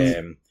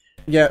grim.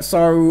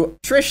 So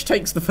Trish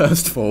takes the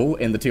first fall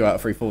in the 2 out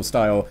of 3 fall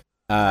style.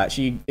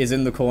 She is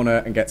in the corner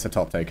and gets her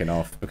top taken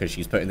off because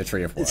she's put in the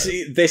tree of woe.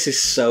 See, this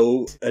is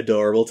so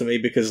adorable to me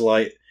because,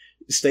 like,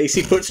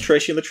 Stacey puts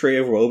Trish in the tree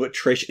of woe, but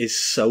Trish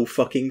is so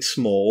fucking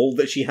small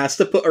that she has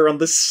to put her on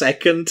the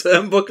second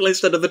turnbuckle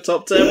instead of the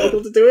top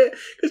turnbuckle to do it,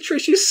 because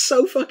Trish is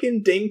so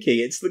fucking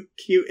dinky. It's the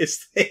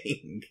cutest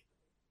thing.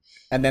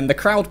 And then the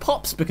crowd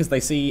pops because they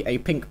see a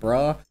pink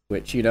bra,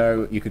 which, you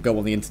know, you could go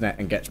on the internet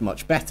and get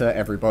much better,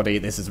 everybody.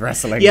 This is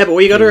wrestling. Yeah, but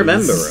what you gotta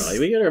remember, right?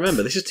 We gotta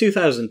remember, this is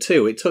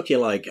 2002. It took you,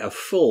 like, a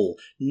full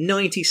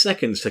 90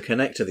 seconds to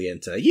connect to the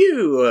internet.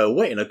 You were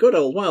waiting a good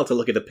old while to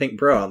look at a pink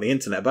bra on the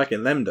internet back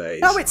in them days.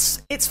 No,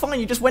 it's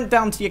fine. You just went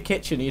down to your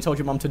kitchen and you told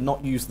your mum to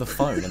not use the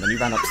phone, and then you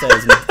ran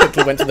upstairs and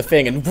quickly went to the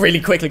thing and really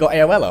quickly got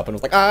AOL up and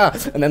was like,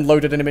 and then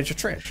loaded an image of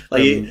Trish.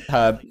 Like,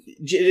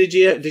 did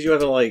you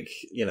ever, like,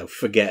 you know,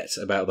 forget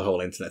about the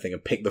whole internet thing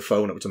and pick the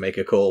phone up to make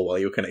a call while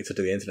you were connected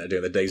to the internet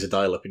during the days of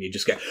dial-up, and you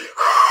just get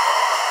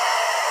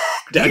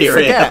down your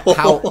ear?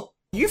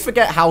 You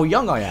forget how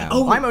young I am.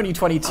 Oh, I'm only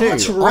 22.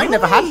 that's right. I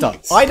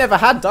never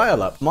had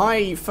dial-up.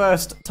 My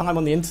first time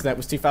on the internet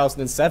was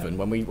 2007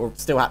 when we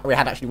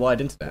had actually wired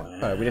internet.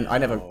 Wow. I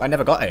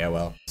never got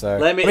AOL. So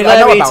let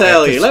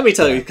me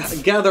tell you.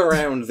 Gather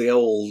around the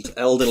old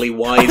elderly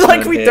wise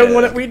like man we here. don't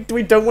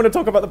want to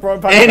talk about the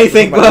Brian Pillman.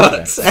 Anything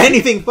but.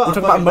 We're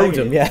talking about a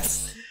modem.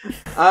 Yes.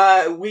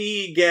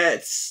 We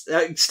get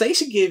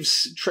Stacey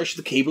gives Trish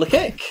the Keebler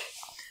kick,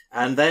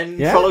 and then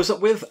follows up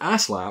with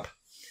ass slap.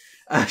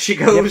 She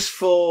goes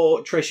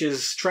for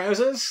Trish's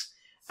trousers,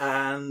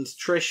 and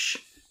Trish,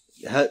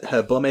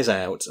 her bum is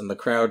out, and the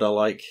crowd are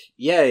like,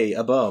 "Yay,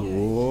 a bum!"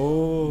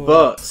 Ooh.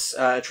 But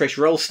Trish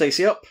rolls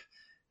Stacey up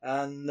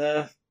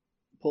and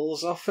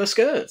pulls off her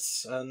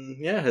skirts,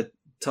 and her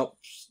top.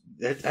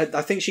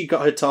 I think she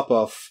got her top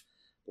off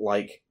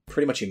like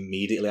pretty much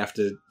immediately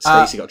after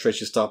Stacey got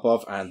Trish's top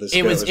off, and the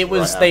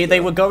skirt they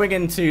were going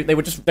into they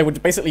were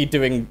basically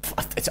doing,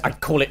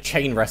 I'd call it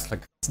chain wrestling.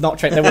 It's not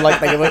chain. They were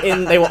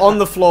on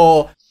the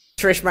floor.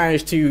 Trish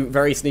managed to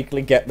very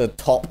sneakily get the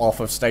top off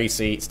of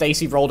Stacey.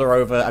 Stacey rolled her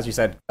over, as you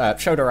said,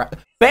 showed her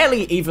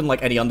barely even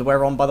like any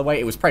underwear on. By the way,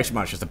 it was pretty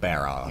much just a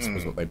bare ass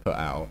was what they put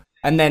out.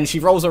 And then she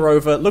rolls her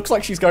over. Looks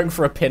like she's going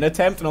for a pin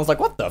attempt, and I was like,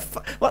 "What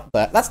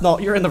the? That's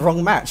not. You're in the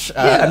wrong match."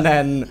 And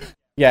then.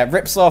 Yeah,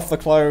 rips off the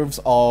clothes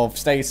of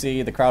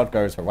Stacey, the crowd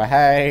goes her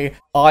way.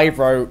 I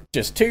wrote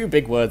just 2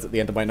 big words at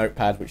the end of my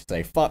notepad, which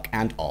say, fuck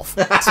and off.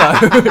 So,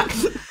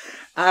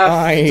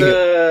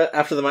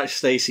 after the match,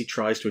 Stacey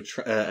tries to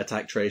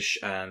attack Trish,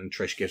 and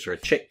Trish gives her a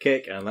chick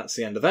kick, and that's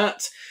the end of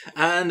that.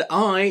 And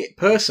I,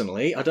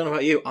 personally, I don't know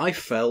about you, I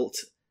felt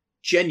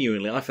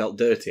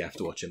dirty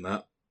after watching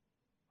that.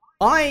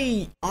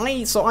 I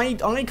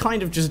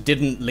kind of just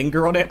didn't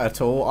linger on it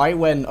at all. I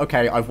went,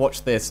 okay, I've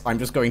watched this, I'm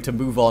just going to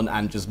move on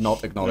and just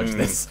not acknowledge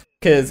this.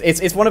 Because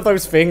it's one of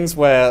those things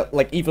where,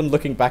 like, even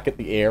looking back at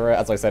the era,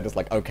 as I said, it's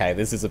like, okay,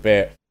 this is a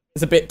bit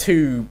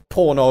too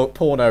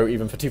porno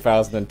even for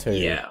 2002.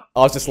 Yeah.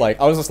 I was just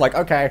like,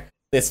 okay,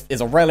 this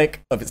is a relic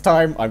of its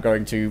time. I'm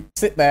going to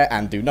sit there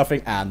and do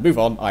nothing and move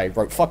on. I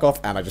wrote fuck off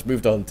and I just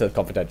moved on to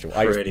Confidential.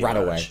 I just ran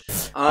away.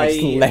 I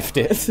just left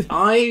it.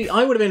 I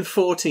would have been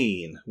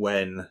 14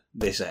 when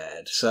this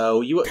aired,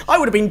 so you. I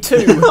would have been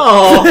 2.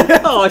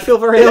 I feel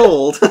very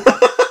old.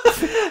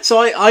 So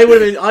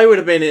I would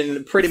have been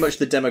in pretty much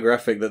the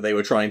demographic that they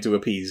were trying to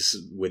appease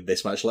with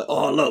this match. Like,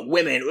 oh look,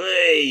 women,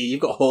 hey,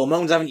 you've got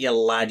hormones, haven't you,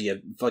 lad? You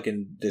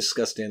fucking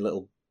disgusting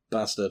little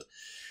bastard.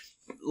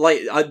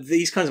 Like,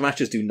 these kinds of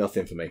matches do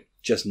nothing for me.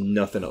 Just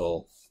nothing at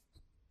all.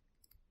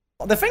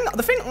 The thing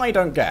I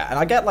don't get, and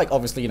I get, like,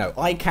 obviously, you know,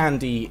 eye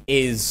candy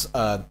is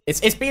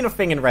it's been a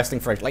thing in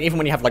wrestling for, like, even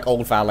when you have like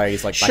old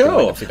valets, like,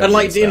 sure, and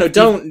like,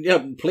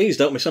 please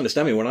don't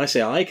misunderstand me when I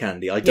say eye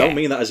candy. I don't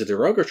mean that as a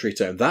derogatory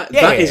term. That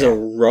is a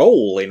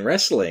role in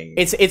wrestling.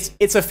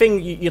 It's a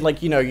thing. You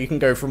like, you know, you can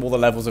go from all the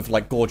levels of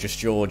like Gorgeous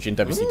George in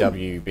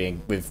WCW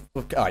being with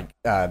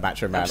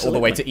Macho Man, all the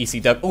way to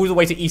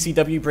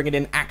ECW, bringing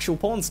in actual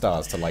porn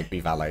stars to like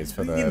be valets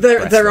for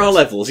the. There are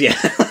levels, yeah.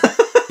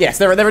 Yes,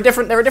 there are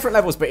different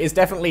levels, but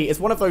it's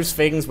one of those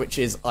things which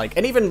is like,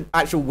 and even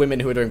actual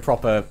women who are doing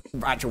proper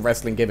actual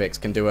wrestling gimmicks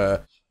can do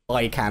a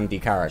eye candy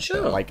character,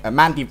 sure. like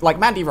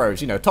Mandy Rose,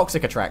 you know,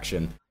 Toxic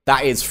Attraction.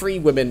 That is 3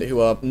 women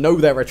who know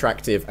they're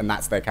attractive, and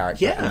that's their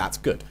character, and that's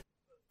good.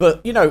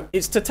 But you know,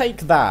 it's to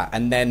take that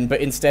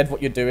but instead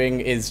what you're doing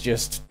is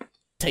just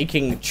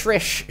taking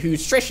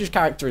Trish's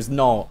character is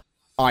not,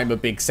 I'm a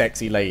big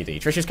sexy lady.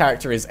 Trish's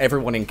character is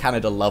everyone in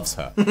Canada loves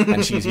her,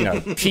 and she's, you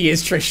know, she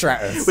is Trish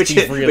Stratus, which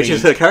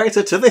is her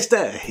character to this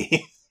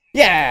day.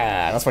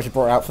 Yeah, that's why she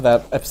brought it out for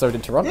that episode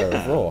in Toronto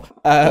of Raw,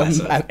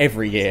 and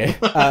every year.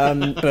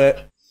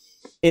 But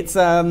It's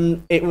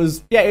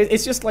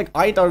just like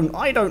I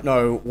don't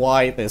know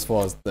why this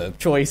was the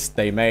choice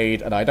they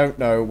made, and I don't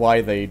know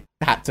why they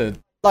had to.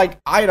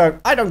 Like, I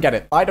don't get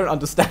it. I don't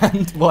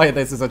understand why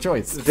this is a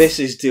choice. This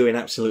is doing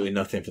absolutely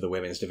nothing for the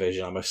women's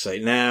division, I must say.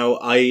 Now,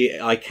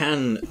 I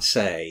can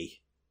say,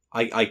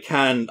 I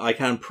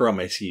can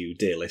promise you,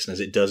 dear listeners,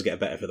 it does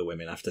get better for the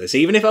women after this.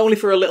 Even if only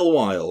for a little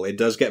while, it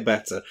does get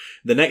better.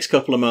 The next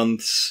couple of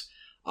months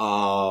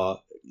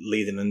are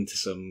leading into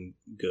some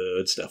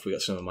good stuff. We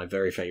got some of my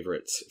very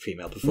favourite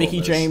female performers.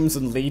 Mickey James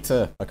and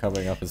Lita are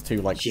coming up as two,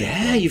 like...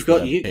 Yeah, you've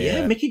got...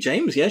 Mickey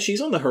James, yeah, she's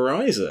on the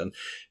horizon.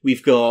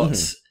 We've got...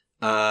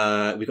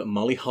 we've got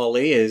Molly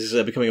Holly is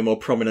becoming a more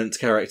prominent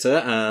character,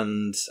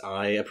 and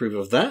I approve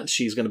of that.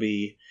 She's going to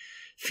be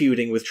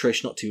feuding with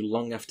Trish not too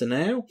long after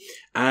now.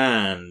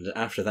 And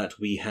after that,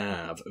 we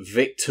have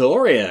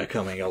Victoria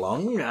coming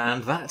along,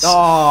 and that's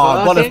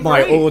one of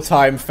my great.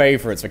 all-time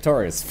favourites.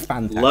 Victoria's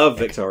fantastic. Love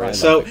Victoria.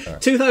 So, Victoria.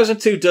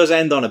 2002 does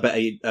end on a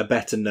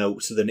better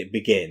note than it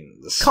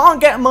begins. Can't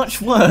get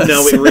much worse.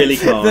 No, it really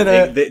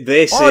can't.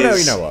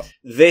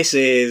 This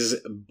is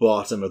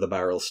bottom of the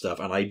barrel stuff,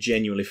 and I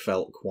genuinely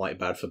felt quite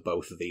bad for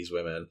both of these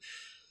women.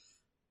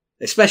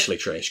 Especially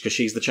Trish, because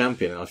she's the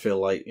champion, and I feel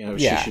like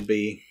she should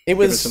be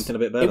given something a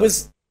bit better. It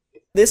was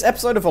this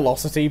episode of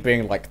Velocity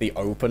being like the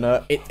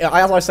opener.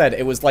 As I said,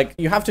 it was like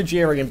you have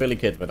Tajiri and Billy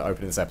Kidman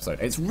opening this episode.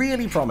 It's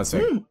really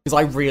promising because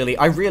I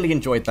really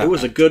enjoyed that. It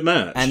was a good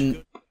match,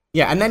 and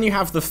then you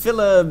have the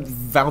filler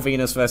Val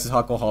Venus versus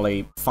Hardcore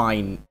Holly.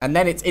 Fine, and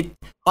then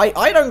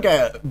I don't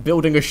get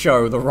building a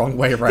show the wrong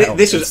way around.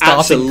 This was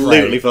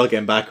absolutely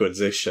fucking backwards.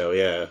 This show,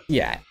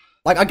 yeah.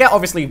 Like, I get,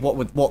 obviously,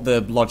 what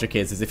the logic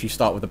is if you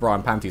start with the bra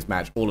and panties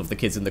match, all of the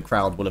kids in the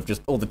crowd will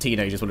have all the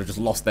teenagers will have just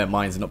lost their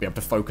minds and not be able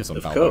to focus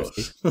on Val. Of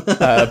course.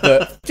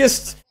 But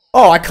just,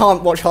 I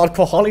can't watch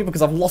Hardcore Holly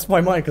because I've lost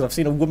my mind because I've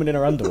seen a woman in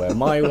her underwear.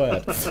 My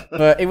word.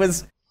 But it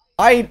was,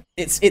 it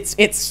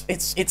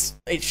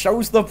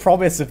shows the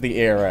promise of the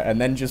era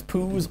and then just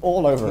poos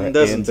all over it.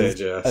 Doesn't it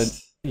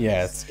just?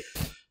 Yes.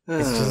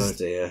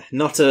 Dear.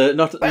 Not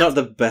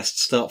the best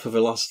start for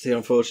Velocity,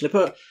 unfortunately,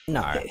 but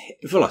no.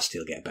 Velocity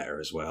will get better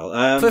as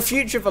well. For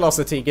future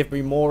Velocity, give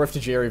me more of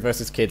Tajiri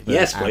versus Kidman.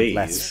 Yes, please.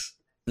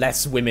 And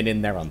less women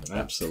in their underwear.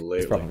 Absolutely.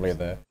 It's probably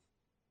there.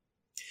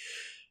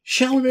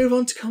 Shall we move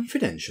on to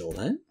Confidential,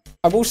 then?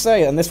 I will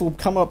say, and this will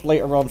come up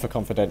later on for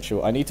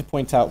Confidential, I need to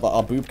point out that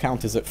our boob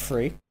count is at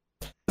 3.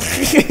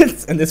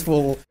 And this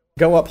will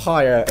go up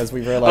higher as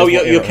we realise... Oh,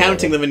 you're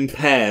counting them in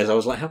pairs. I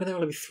was like, how can there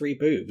only be 3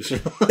 boobs?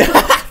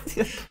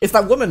 It's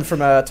that woman from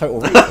Total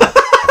Recall.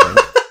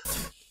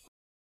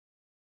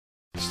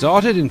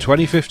 Started in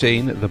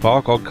 2015, the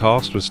Bar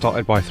Godcast was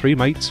started by 3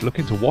 mates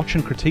looking to watch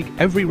and critique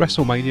every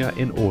WrestleMania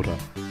in order.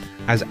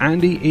 As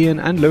Andy, Ian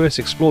and Lewis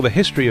explore the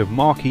history of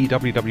marquee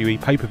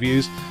WWE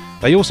pay-per-views,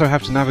 they also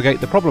have to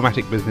navigate the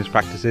problematic business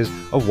practices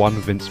of one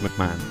Vince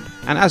McMahon.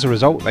 And as a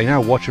result, they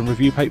now watch and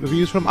review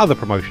pay-per-views from other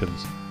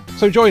promotions.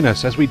 So join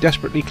us as we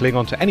desperately cling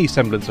on to any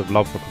semblance of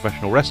love for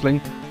professional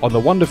wrestling on the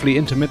wonderfully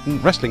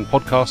intermittent wrestling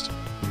podcast,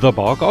 The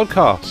Bar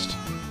Godcast.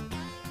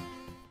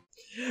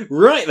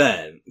 Right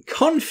then,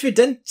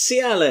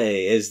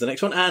 Confidenziale is the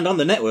next one, and on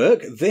the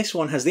network, this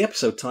one has the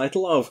episode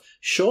title of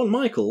Shawn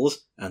Michaels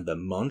and the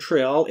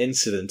Montreal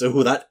Incident.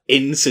 Oh, that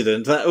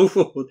incident.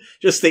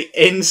 Just the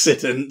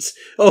incident.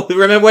 Oh,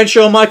 remember when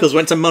Shawn Michaels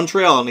went to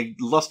Montreal and he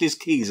lost his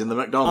keys in the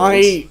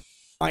McDonald's?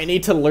 I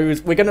need to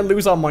lose... We're going to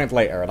lose our mind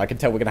later, and I can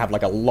tell we're going to have,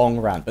 like, a long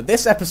rant. But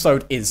this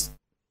episode is...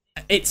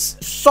 It's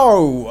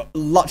so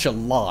much a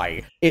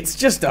lie. It's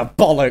just a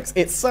bollocks.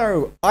 It's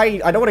so... I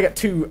don't want to get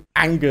too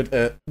angered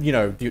at,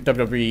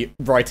 WWE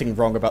writing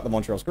wrong about the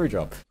Montreal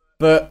Screwjob.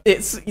 But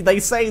they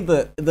say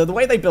that the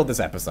way they build this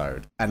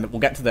episode, and we'll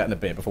get to that in a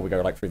bit before we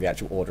go, like, through the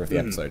actual order of the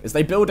episode, is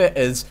they build it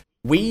as,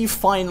 we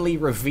finally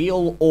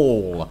reveal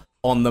all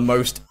on the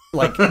most...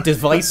 like,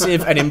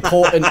 divisive and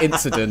important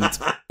incident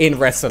in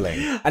wrestling.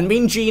 And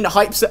Mean Gene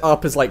hypes it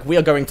up as, like, we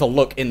are going to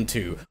look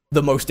into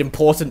the most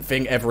important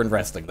thing ever in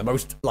wrestling. The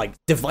most, like,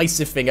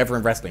 divisive thing ever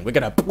in wrestling. We're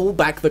gonna pull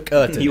back the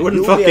curtain. You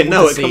wouldn't fucking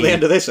know it come the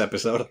end of this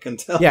episode, I can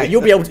tell. Yeah,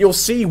 you'll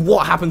see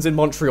what happens in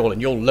Montreal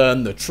and you'll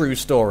learn the true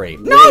story.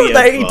 No,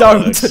 they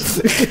don't!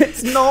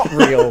 It's not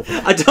real.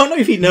 I don't know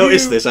if you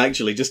noticed this,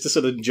 actually, just to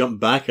sort of jump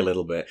back a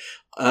little bit.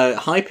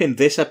 Hyping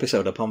this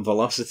episode up on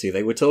Velocity,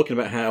 they were talking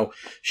about how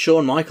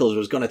Shawn Michaels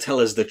was going to tell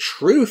us the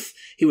truth.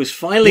 He was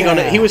finally going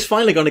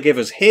to give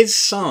us his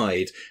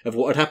side of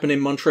what had happened in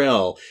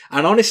Montreal.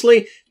 And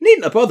honestly,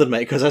 needn't have bothered,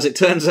 mate, because as it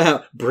turns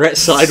out,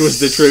 Bret's side was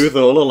the truth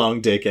all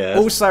along, dickhead.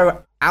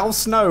 Also, Al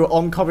Snow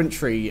on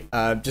commentary,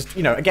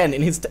 again,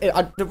 in his...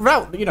 I've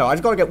got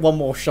to get one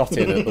more shot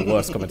in at the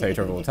worst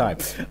commentator of all time.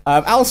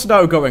 Al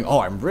Snow going,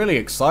 I'm really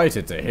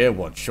excited to hear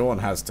what Shawn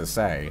has to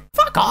say.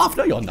 Fuck off!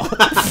 No, you're not.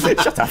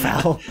 Shut up,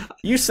 Al.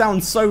 You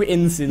sound so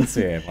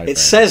insincere, my friend. It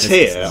says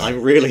here,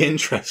 I'm really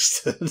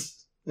interested.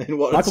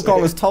 Michael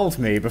Cole has told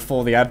me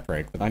before the ad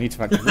break that I need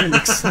to act really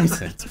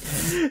excited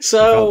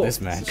so, about this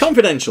match.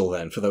 Confidential,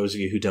 then, for those of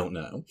you who don't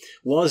know,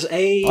 was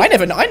a... I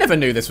never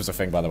knew this was a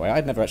thing, by the way.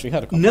 I'd never actually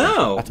heard of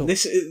Confidential at all.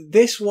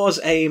 This was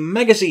a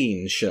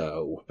magazine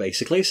show,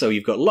 basically. So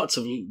you've got lots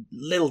of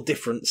little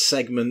different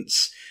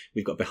segments.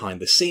 We've got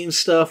behind-the-scenes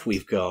stuff.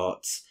 We've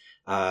got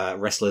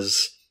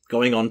wrestlers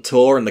going on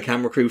tour and the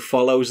camera crew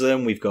follows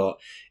them. We've got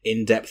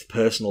in-depth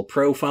personal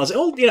profiles.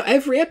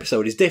 Every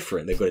episode is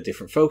different. They've got a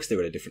different focus. They've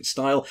got a different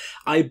style.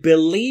 I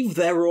believe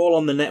they're all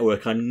on the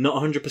network. I'm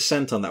not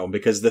 100% on that one,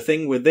 because the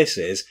thing with this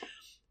is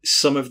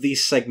some of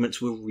these segments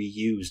were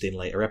reused in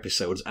later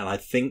episodes, and I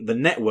think the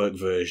network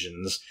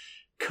versions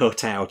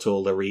cut out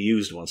all the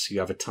reused ones, so you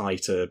have a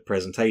tighter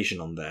presentation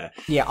on there.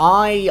 Yeah,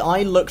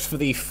 I looked for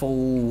the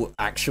full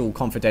actual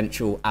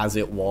Confidential as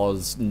it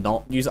was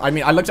not used. I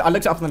mean, I looked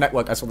it up on the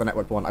network. I saw the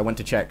network one. I went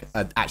to check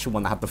an actual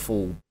one that had the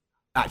full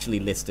actually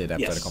listed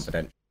episode of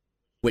Confidential.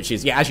 Which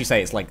is, yeah, as you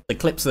say, it's like the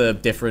clips are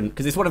different,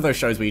 because it's one of those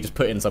shows where you just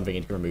put in something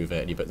and you can remove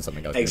it, and you put in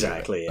something else.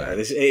 Exactly, yeah.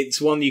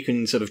 It's one you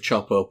can sort of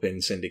chop up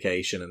in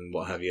syndication and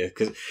what have you,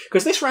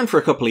 because this ran for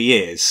a couple of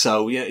years,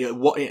 so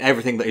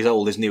everything that is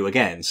old is new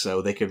again,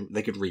 so they could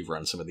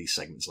rerun some of these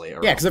segments later.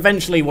 Yeah, because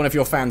eventually one of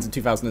your fans in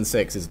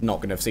 2006 is not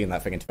going to have seen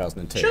that thing in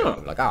 2002. Sure.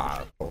 Like,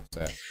 of course,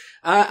 yeah.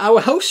 Our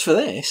host for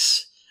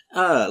this,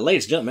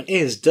 ladies and gentlemen,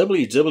 is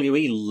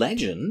WWE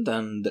legend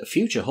and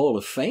future Hall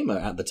of Famer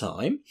at the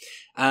time.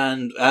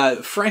 And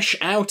fresh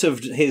out of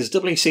his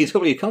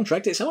WCW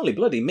contract, it's only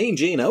bloody Mean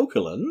Gene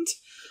Okerlund,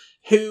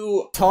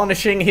 who...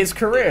 tarnishing his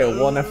career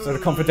one episode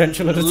of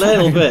Confidential at a time. A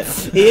little bit.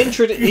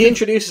 He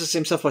introduces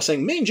himself by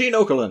saying, Mean Gene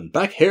Okerlund,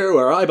 back here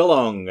where I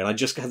belong. And I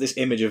just have this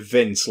image of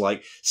Vince,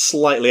 like,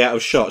 slightly out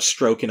of shot,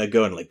 stroking a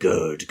gun, like,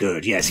 good,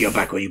 yes, you're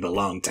back where you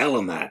belong, tell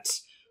him that.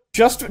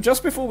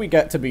 Just before we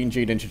get to Mean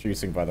Gene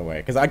introducing, by the way,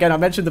 because again I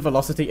mentioned the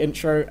Velocity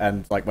intro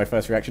and like my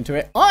first reaction to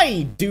it,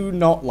 I do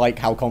not like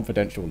how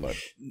Confidential look,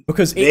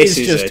 because this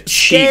is just a cheap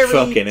scary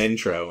fucking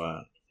intro,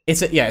 man.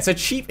 It's a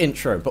cheap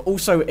intro, but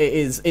also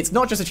it's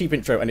not just a cheap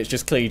intro and it's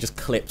just clearly just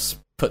clips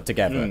put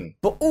together,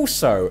 but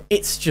also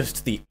it's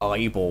just the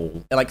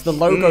eyeball. Like the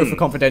logo for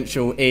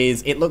Confidential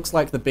it looks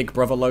like the Big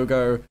Brother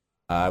logo.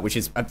 Which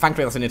is,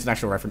 thankfully, that's an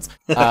international reference.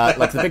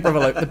 Like the Big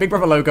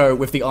Brother logo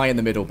with the eye in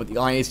the middle, but the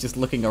eye is just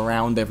looking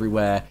around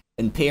everywhere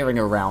and peering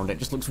around. It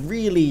just looks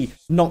really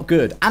not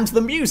good. And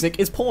the music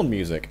is porn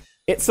music.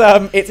 It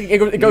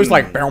goes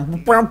like as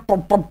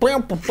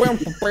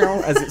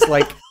it's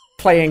like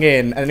playing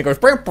in, and then it goes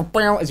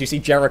as you see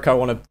Jericho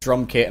on a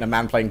drum kit and a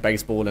man playing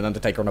baseball and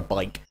Undertaker on a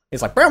bike.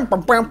 It's like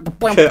Angle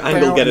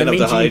getting up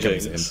to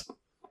hijinks.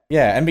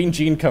 Yeah, and Mean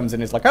Gene comes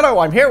in and is like, hello,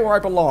 I'm here where I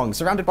belong,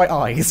 surrounded by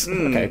eyes.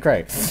 Okay,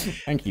 great.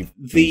 Thank you.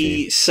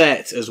 The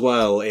set, as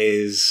well,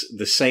 is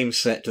the same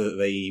set that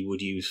they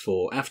would use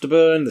for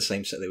Afterburn, the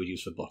same set they would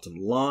use for Bottom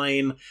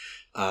Line.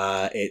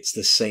 It's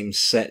the same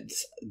set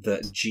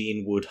that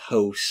Gene would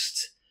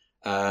host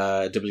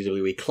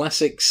WWE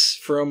Classics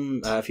from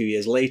a few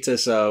years later,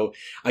 so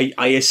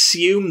I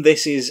assume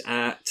this is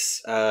at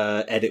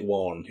Edit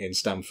 1 in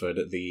Stamford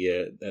at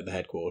the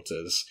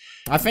headquarters.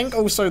 I think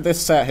also this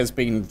set has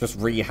been just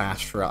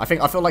rehashed for. I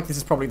feel like this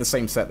is probably the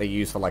same set they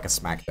use for like a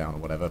SmackDown or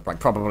whatever. Like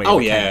probably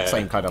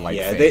same kind of like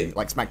thing,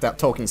 like SmackDown,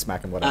 Talking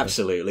Smack and whatever.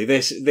 Absolutely,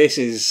 this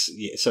is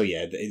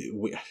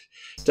we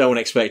don't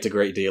expect a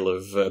great deal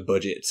of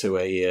budget to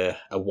a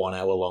 1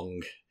 hour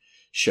long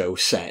show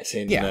set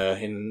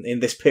in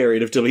this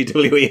period of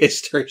WWE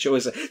history.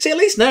 See, at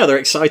least now they're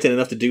excited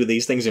enough to do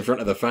these things in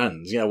front of the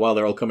fans. While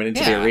they're all coming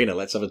into the arena,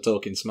 let's have a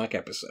Talking Smack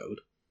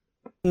episode.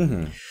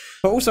 Mm-hmm.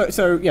 But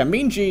also,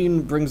 Mean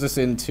Gene brings us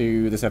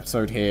into this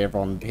episode here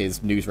on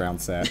his news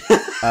round set.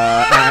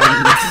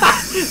 And...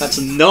 That's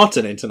not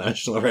an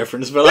international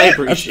reference, but I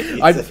appreciate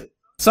it.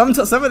 Some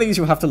of these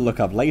you'll have to look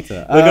up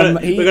later.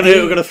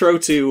 We're gonna throw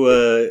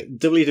to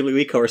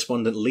WWE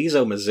correspondent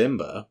Lizo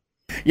Mazimba.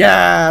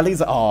 Yeah,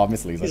 Lisa. Oh,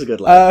 Miss Lisa. He's a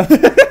good lad.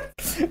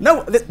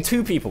 No,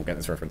 two people get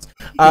this reference.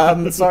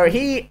 So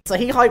he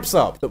hypes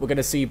up that we're going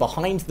to see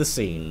behind the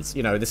scenes.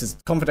 This is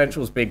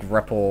Confidential's big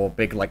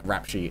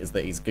rap sheet is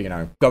that he's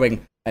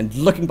going and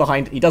looking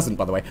behind. He doesn't,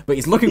 by the way, but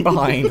he's looking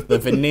behind the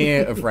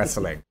veneer of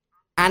wrestling.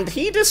 And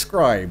he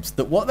describes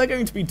that what they're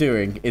going to be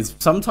doing is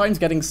sometimes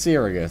getting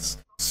serious,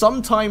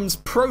 sometimes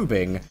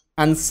probing,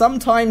 and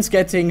sometimes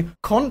getting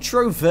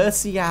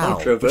controversial.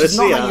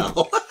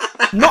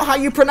 Not how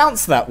you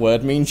pronounce that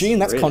word, Mean Gene.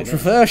 That's really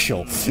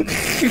controversial.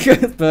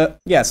 But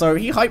yeah, so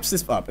he hypes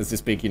this up as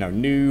this big,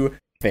 new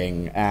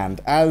thing.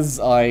 And as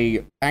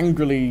I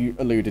angrily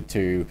alluded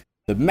to,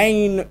 the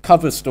main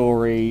cover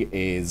story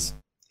is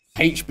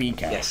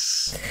HBK.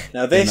 Yes.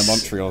 Now this in the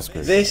Montreal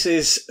Screw. This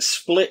is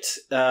split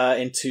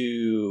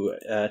into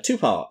 2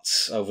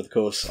 parts over the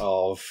course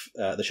of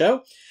the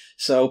show.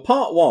 So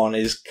part 1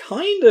 is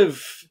kind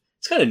of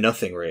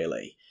nothing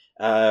really.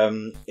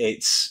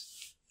 It's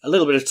a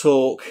little bit of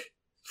talk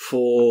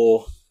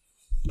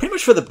pretty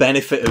much for the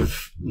benefit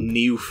of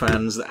new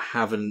fans that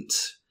haven't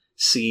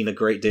seen a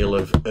great deal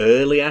of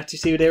early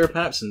Attitude Era,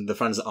 perhaps, and the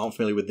fans that aren't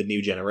familiar with the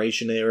New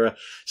Generation era,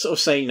 sort of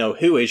saying,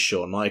 who is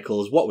Shawn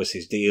Michaels? What was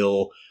his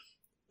deal?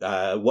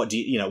 What do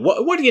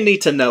you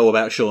need to know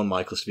about Shawn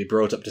Michaels to be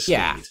brought up to speed?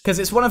 Yeah, because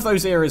it's one of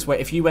those eras where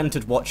if you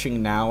entered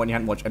watching now and you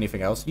hadn't watched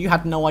anything else, you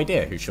had no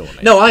idea who Shawn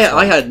is. No,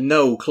 I had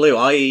no clue.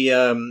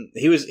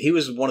 He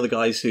was one of the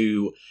guys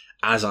who,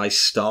 as I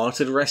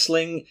started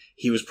wrestling,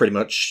 he was pretty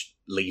much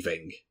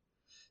leaving.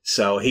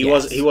 So he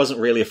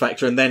wasn't really a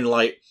factor, and then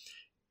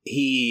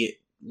he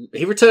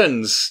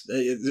returns.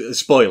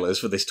 Spoilers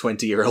for this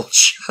 20-year-old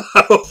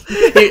show.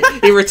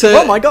 he returns.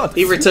 Oh my god!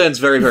 He returns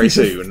very, very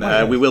soon.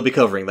 We will be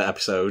covering that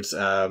episode.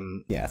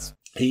 Yes.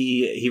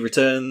 He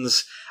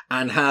returns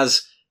and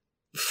has,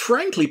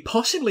 frankly,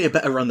 possibly a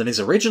better run than his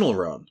original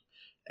run.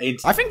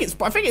 I think it's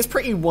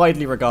pretty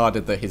widely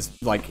regarded that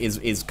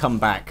his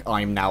comeback,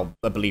 I'm now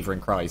a believer in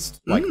Christ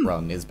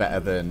run is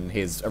better than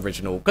his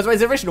original, because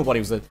his original one,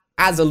 he was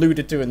as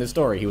alluded to in the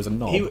story, he was a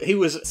knob. He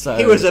was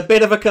a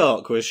bit of a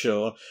cock, was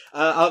Shawn.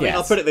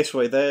 I'll put it this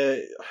way: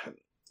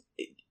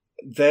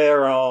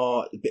 there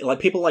are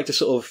people like to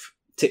sort of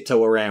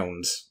tiptoe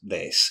around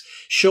this.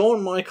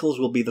 Shawn Michaels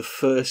will be the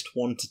first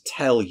one to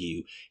tell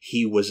you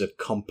he was a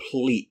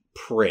complete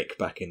prick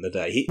back in the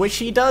day. Which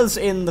he does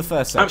in the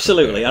first section.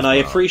 Absolutely, and I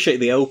appreciate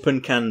the open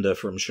candour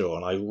from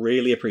Shawn. I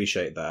really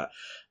appreciate that.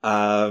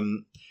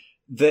 To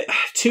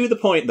the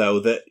point, though,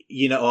 that,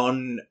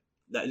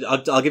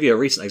 I'll give you a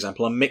recent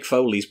example. On Mick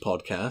Foley's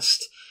podcast,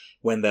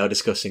 when they are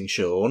discussing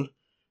Shawn,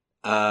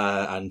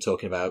 and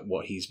talking about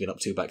what he's been up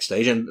to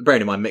backstage, and bearing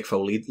in mind Mick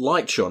Foley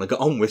liked Shawn and got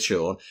on with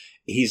Shawn,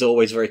 he's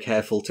always very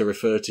careful to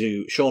refer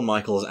to Shawn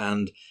Michaels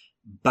and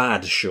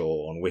Bad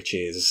Shawn, which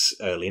is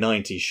early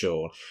 90s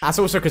Shawn. That's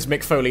also because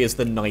Mick Foley is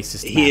the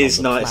nicest man He is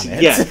on the nice.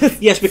 planet. Yeah.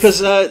 Yes, because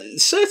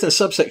certain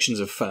subsections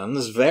of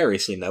fans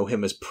variously know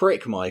him as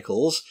Prick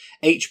Michaels,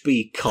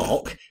 HB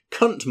Cock,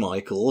 Cunt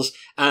Michaels,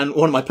 and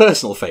one of my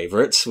personal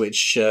favourites,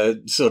 which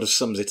sort of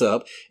sums it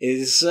up,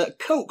 is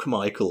Coke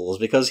Michaels,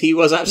 because he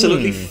was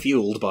absolutely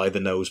fueled by the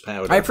nose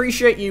powder. I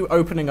appreciate you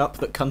opening up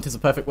that cunt is a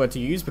perfect word to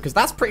use, because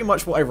that's pretty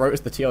much what I wrote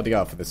as the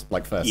TLDR for this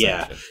first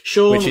section.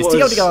 Shawn which is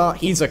TLDR,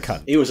 he's a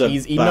cunt. He was a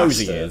he knows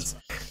he is.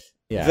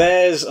 Yeah.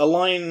 There's a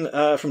line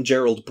from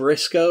Gerald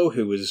Briscoe,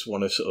 who was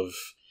one of sort of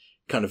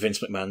kind of Vince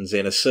McMahon's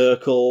inner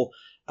circle.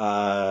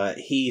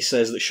 He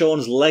says that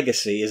Shawn's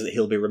legacy is that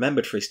he'll be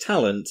remembered for his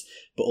talent,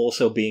 but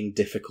also being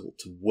difficult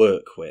to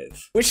work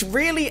with. Which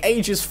really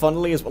ages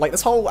funnily as well.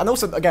 This whole, and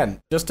also, again,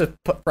 just to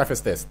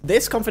preface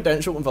this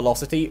Confidential and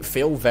Velocity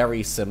feel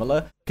very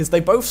similar, because they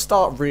both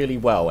start really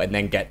well and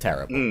then get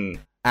terrible.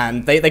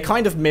 And they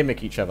kind of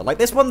mimic each other.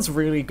 This one's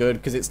really good,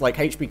 because it's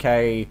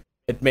HBK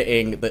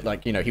admitting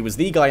that, he was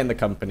the guy in the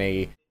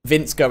company,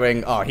 Vince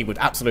going, he would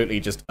absolutely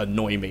just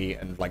annoy me,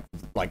 and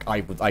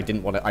I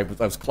didn't want to. I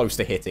was close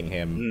to hitting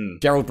him.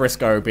 Gerald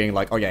Briscoe being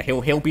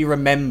he'll be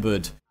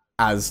remembered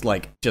as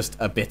just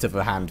a bit of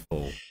a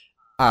handful,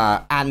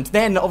 and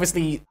then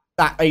obviously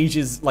that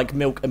ages like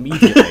milk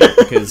immediately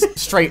because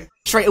straight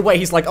away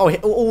he's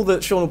all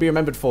that Shawn will be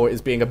remembered for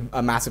is being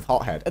a massive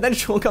hothead, and then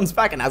Shawn comes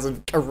back and has a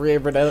career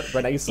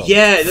renaissance.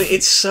 Yeah,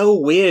 it's so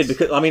weird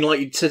because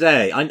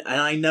today,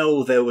 I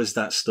know there was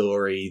that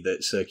story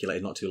that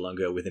circulated not too long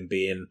ago with him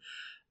being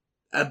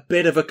a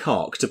bit of a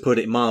cock, to put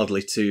it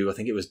mildly, to I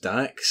think it was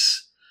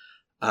Dax,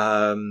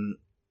 and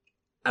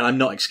I'm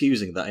not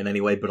excusing that in any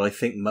way, but I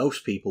think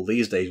most people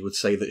these days would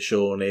say that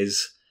Shawn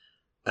is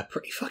a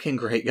pretty fucking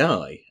great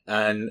guy,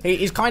 and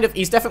he's taken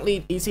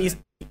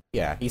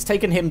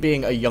him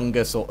being a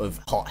younger sort of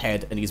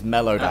hothead, and he's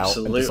mellowed out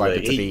and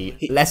decided to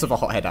be less of a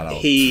hothead adult.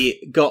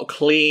 He got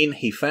clean,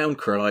 he found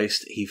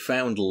Christ, he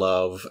found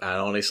love, and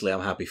honestly,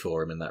 I'm happy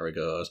for him in that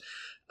regard.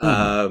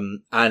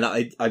 And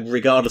I,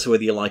 regardless of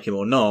whether you like him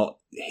or not,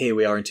 here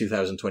we are in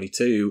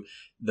 2022.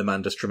 The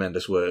man does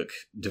tremendous work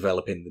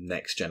developing the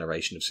next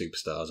generation of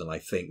superstars, and I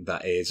think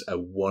that is a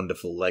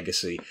wonderful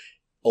legacy,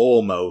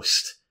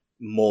 almost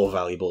more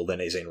valuable than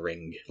his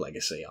in-ring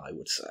legacy, I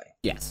would say.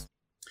 Yes.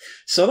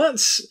 So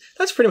that's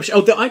pretty much.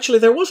 Oh, actually,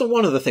 there wasn't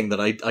one other thing that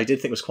I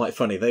did think was quite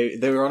funny.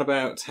 They were on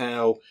about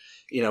how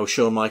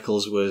Shawn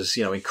Michaels was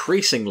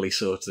increasingly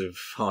sort of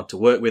hard to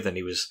work with, and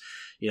he was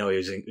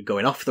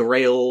going off the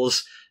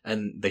rails.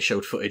 And they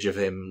showed footage of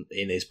him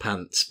in his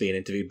pants being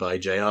interviewed by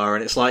JR,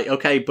 and it's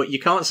okay, but you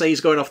can't say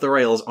he's going off the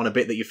rails on a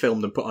bit that you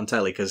filmed and put on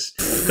telly, because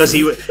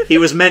he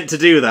was meant to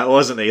do that,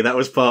 wasn't he? That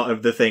was part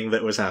of the thing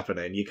that was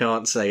happening. You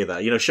can't say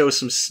that. Show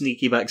some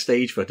sneaky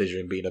backstage footage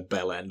of him being a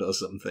bell end or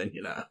something,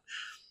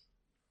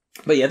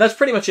 But yeah, that's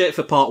pretty much it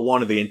for part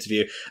one of the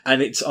interview,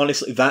 and it's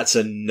honestly, that's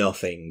a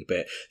nothing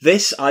bit.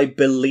 I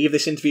believe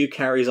this interview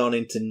carries on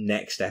into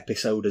next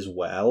episode as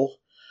well.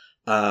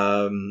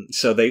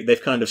 So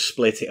they've kind of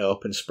split it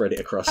up and spread it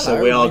across.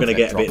 So we are going to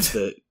get bits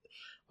that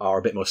are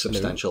a bit more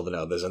substantial than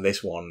others, and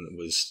this one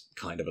was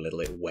kind of a little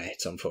bit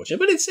wet,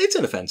 unfortunately. But it's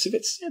inoffensive.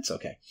 It's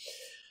okay.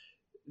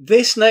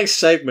 This next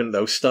segment,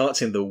 though,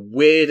 starts in the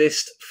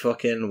weirdest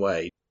fucking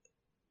way.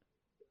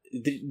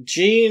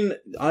 Gene,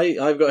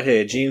 I've got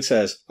here. Gene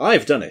says,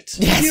 "I've done it.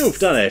 Yes. You've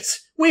done it.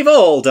 We've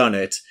all done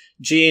it."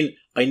 Gene,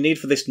 I need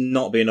for this to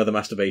not be another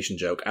masturbation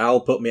joke. Al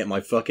put me at my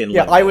fucking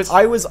Yeah, limit.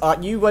 I was,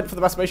 you went for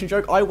the masturbation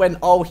joke, I went,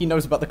 oh, he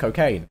knows about the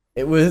cocaine.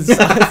 It was,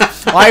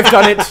 I've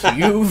done it,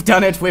 you've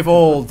done it, we've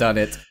all done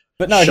it.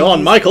 But no,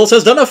 Shawn Michaels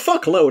has done a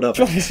fuckload of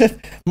it.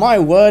 My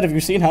word, have you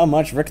seen how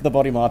much Rick the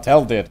Body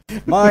Martel did?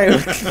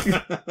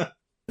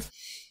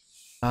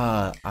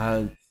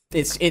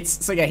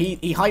 It's so yeah,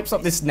 he hypes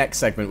up this next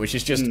segment, which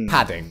is just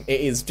padding.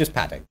 It is just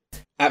padding.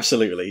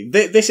 Absolutely.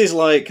 This is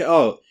like,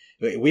 oh,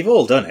 we've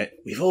all done it.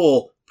 We've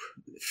all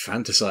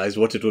fantasized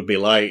what it would be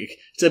like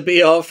to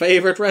be our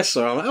favourite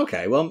wrestler. I'm like,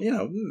 okay, well,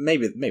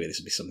 maybe this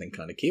would be something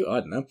kind of cute.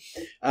 I don't know.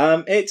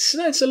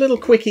 It's a little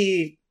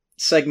quickie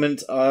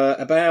segment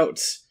about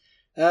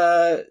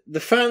the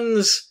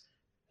fans.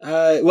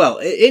 Well,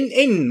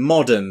 in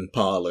modern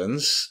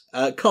parlance,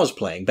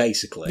 cosplaying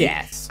basically.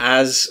 Yes.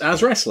 As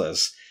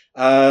wrestlers.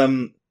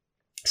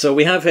 So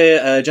we have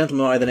here a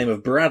gentleman by the name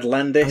of Brad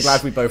Landis. I'm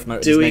glad we both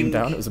noted his name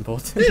down. It was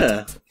important.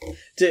 Yeah,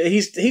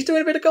 he's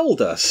doing a bit of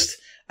Goldust.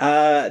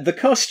 The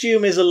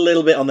costume is a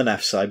little bit on the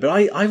naff side, but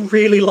I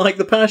really like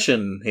the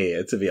passion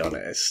here, to be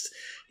honest.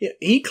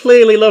 He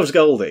clearly loves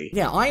Goldie.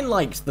 Yeah, I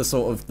liked the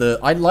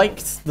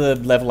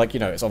level, like,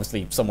 it's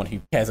obviously someone who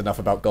cares enough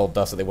about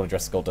Goldust that they want to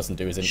dress as Goldust and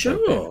do his intro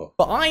bit.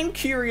 But I'm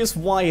curious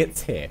why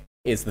it's here,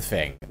 is the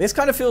thing. This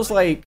kind of feels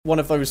like one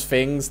of those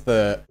things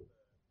that,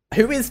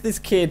 who is this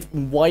kid,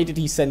 and why did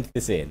he send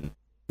this in?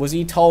 Was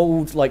he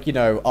told, like,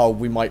 oh,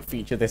 we might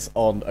feature this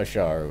on a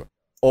show?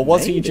 Or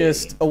was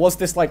was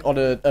this, like, on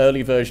an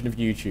early version of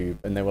YouTube,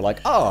 and they were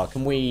like,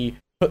 can we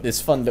put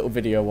this fun little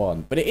video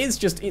on? But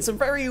it's a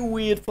very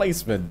weird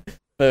placement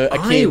for a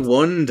kid. I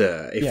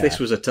wonder if this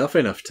was a Tough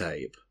Enough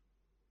tape.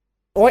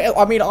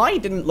 I mean, I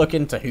didn't look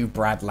into who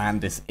Brad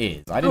Landis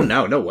is.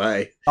 No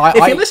way.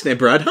 If you're listening,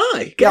 Brad,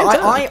 hi.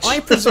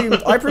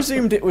 I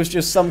presumed it was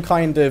just some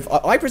kind of.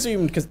 I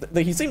presumed because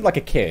he seemed like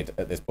a kid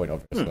at this point,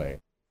 obviously.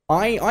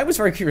 I was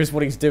very curious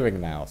what he's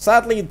doing now.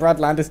 Sadly, Brad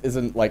Landis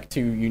isn't like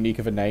too unique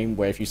of a name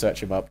where if you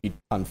search him up, you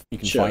can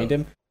find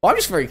him. But I'm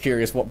just very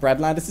curious what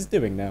Brad Landis is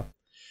doing now.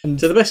 And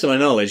to the best of my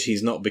knowledge,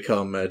 he's not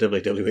become a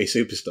WWE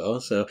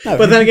superstar. So, no.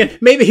 But then again,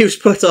 maybe he was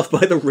put off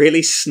by the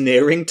really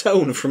sneering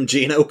tone from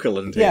Gene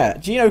Okerlund. Yeah,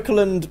 Gene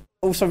Okerlund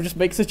also just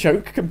makes a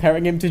joke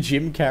comparing him to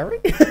Jim Carrey.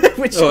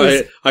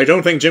 I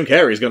don't think Jim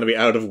Carrey's going to be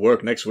out of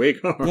work next week.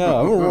 Shut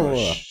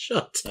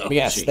up. But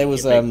yes, Gene, there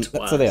was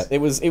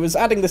it was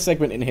adding the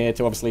segment in here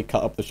to obviously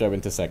cut up the show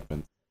into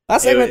segments.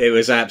 It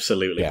was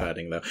absolutely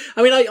padding, though.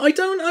 I mean, I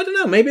don't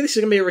know. Maybe this is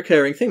going to be a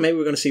recurring thing. Maybe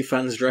we're going to see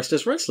fans dressed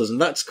as wrestlers, and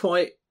that's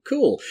quite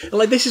cool.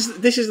 Like this is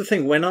the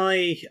thing. When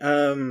I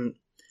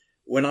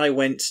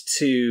went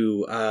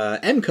to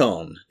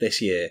MCon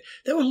this year,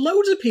 there were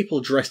loads of people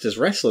dressed as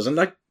wrestlers, and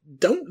I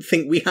don't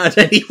think we had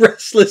any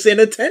wrestlers in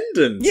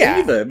attendance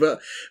either. But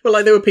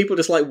like there were people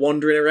just like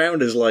wandering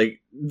around as like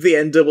the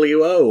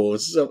NWO, or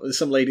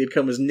some lady had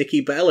come as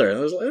Nikki Bella, and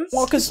I was like,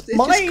 well, because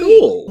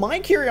my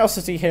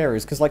curiosity here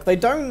is because like they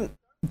don't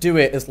do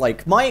it as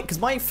like my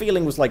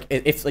feeling was like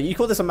if you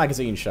call this a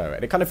magazine show,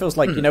 and it kind of feels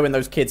like in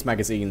those kids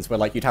magazines where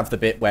like you'd have the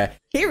bit where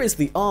here is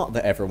the art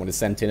that everyone has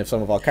sent in of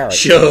some of our characters.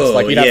 Sure,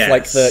 like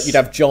you'd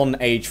have John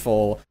age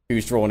 4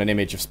 who's drawn an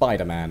image of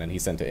Spider-Man and he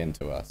sent it in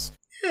to us.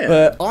 Yeah.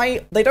 But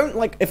they don't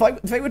like if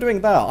they were doing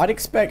that, I'd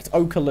expect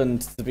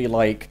Okerlund to be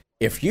like,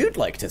 if you'd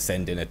like to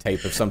send in a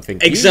tape of something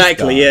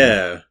exactly,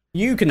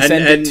 you can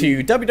send it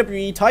to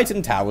WWE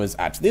Titan Towers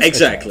at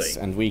this address,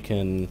 and we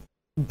can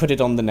put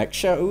it on the next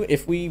show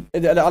if we...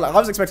 I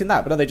was expecting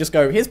that, but no, they just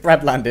go, here's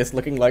Brad Landis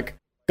looking like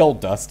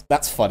Goldust,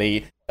 that's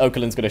funny,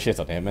 Okerlund's gonna shit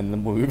on him, and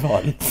then we'll move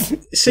on.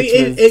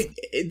 See,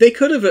 they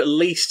could have at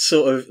least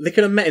they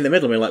could have met in the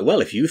middle and been like, well,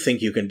 if you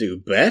think you can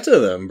do better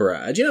than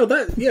Brad,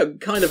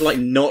 kind of like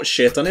not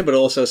shit on him, but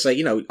also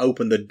say,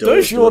 open the door.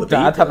 Does your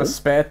dad have a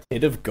spare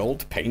tin of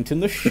gold paint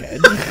in the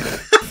shed?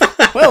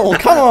 Well,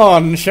 come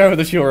on, show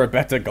that you're a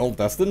better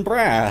Goldust than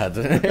Brad.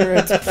 Hear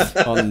it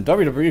on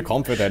WWE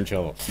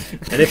Confidential.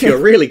 And if you're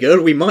really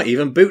good, we might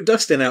even boot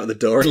Dustin out the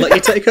door and let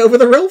you take over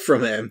the role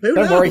from him. Who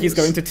knows? Don't worry, he's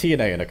going to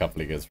TNA in a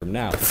couple of years from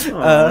now.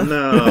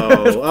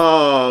 No.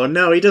 Oh,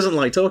 no, he doesn't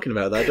like talking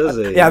about that, does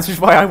he? Yeah, that's just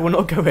why I will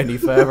not go any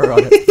further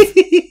on it.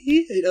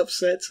 It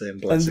upsets him.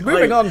 And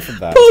moving on from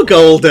that. Poor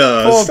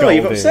Goldust! Oh,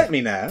 you've upset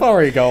me now.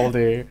 Sorry,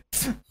 Goldie.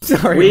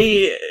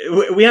 Sorry.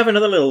 We have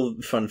another little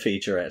fun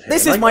featurette here.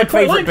 This is my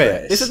favourite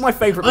bit. This is my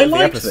favourite bit of the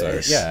episode.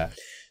 This. Yeah.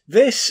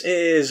 This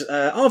is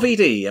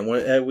RVD, and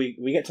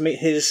we get to meet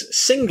his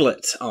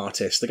singlet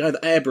artist, the guy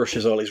that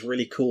airbrushes all his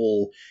really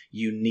cool,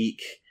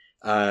 unique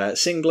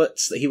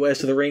singlets that he wears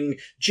to the ring.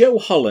 Joe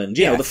Holland,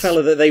 the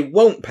fella that they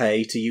won't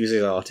pay to use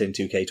his art in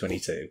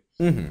 2K22.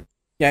 Mm-hmm.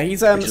 Yeah,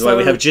 he's which is why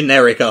we have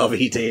generic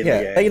RVD in the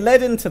game. They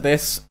led into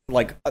this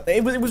like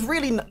it was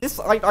really this.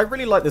 I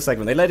really like this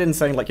segment. They led in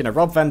saying like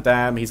Rob Van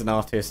Dam, he's an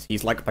artist,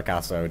 he's like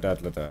Picasso,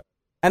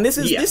 and this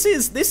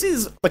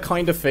is the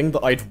kind of thing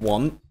that I'd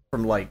want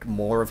from like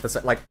more of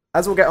the like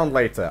as we'll get on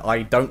later.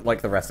 I don't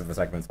like the rest of the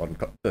segments on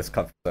this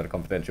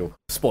confidential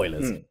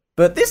spoilers,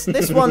 but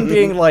this one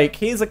being like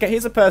here's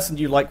a person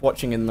you like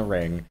watching in the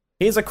ring.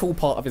 Here's a cool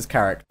part of his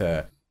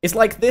character. It's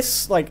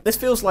this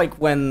feels like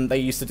when they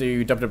used to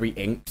do WWE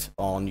Inked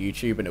on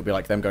YouTube, and it would be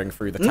like them going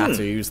through the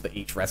tattoos that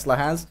each wrestler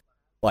has.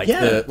 Like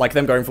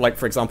them going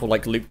for example,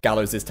 like Luke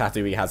Gallows'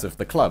 tattoo he has of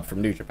the club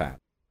from New Japan.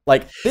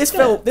 Like this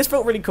felt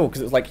really cool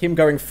because it was like him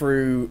going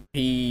through.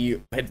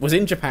 He was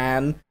in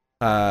Japan.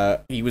 He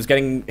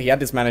had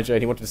this manager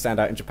and he wanted to stand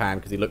out in Japan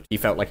because he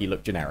felt like he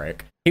looked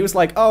generic. He was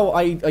like, oh,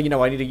 I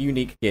need a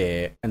unique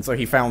gear, and so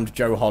he found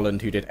Joe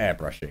Holland who did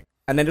airbrushing.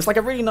 And then it's like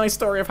a really nice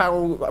story of how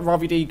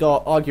RVD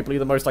got arguably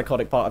the most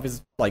iconic part of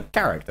his like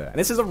character. And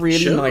this is a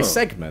really nice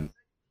segment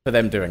for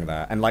them doing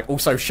that, and like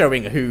also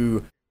showing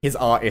who his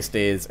artist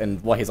is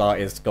and what his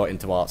artist got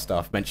into art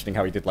stuff, mentioning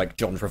how he did like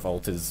John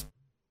Travolta's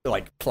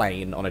like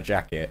plane on a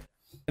jacket.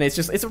 And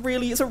it's a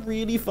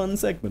really fun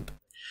segment.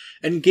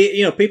 And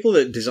people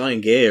that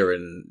design gear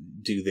and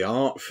do the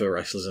art for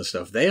wrestlers and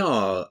stuff, they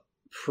are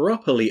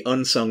properly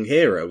unsung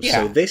heroes.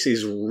 Yeah. So this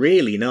is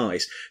really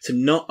nice to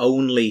not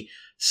only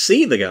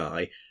see the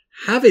guy,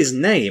 have his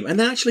name, and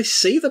then actually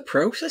see the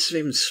process of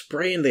him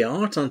spraying the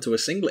art onto a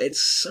singlet. It's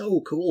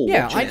so cool.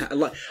 Yeah,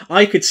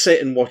 I could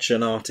sit and watch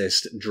an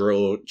artist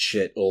draw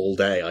shit all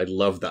day. I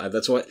love that.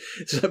 That's part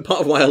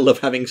of why I love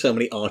having so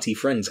many arty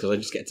friends, because I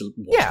just get to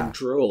watch them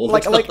draw all the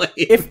time. Like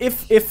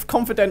if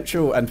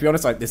Confidential, and to be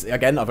honest, like this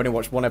again, I've only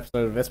watched one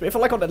episode of this, but if I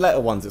like on the letter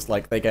ones, it's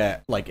like they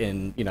get like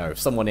in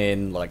someone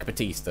in like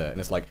Batista,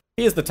 and it's like,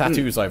 here's the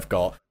tattoos I've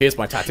got. Here's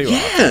my tattoo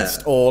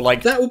artist, or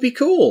like that would be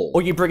cool.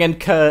 Or you bring in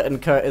Kurt, and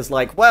Kurt is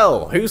like, well,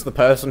 who's the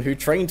person who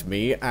trained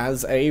me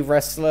as a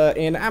wrestler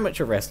in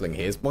amateur wrestling?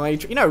 Here's my,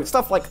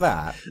 stuff like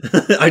that.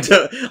 I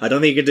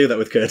don't think you can do that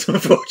with Kurt,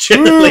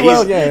 unfortunately.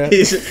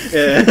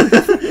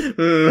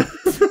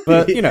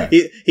 But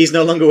he's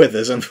no longer with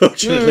us,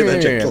 unfortunately.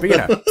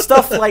 But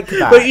stuff like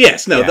that. But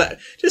yes, no, that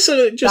just sort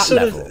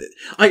of.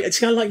 It's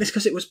kind of like this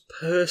because it was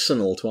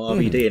personal to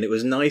RVD, and it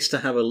was nice to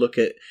have a look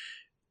at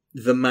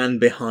the man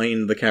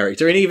behind the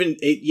character, and even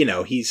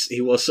he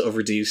was sort of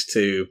reduced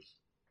to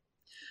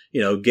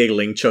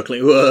giggling,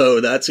 chuckling,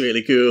 whoa, that's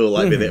really cool,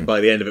 like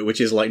by the end of it,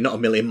 which is like not a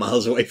million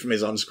miles away from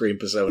his on-screen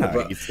persona,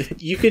 but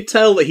you could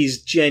tell that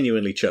he's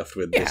genuinely chuffed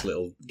with this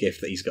little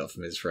gift that he's got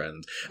from his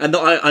friend. And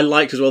I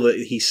liked as well that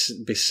he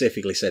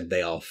specifically said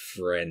they are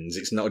friends.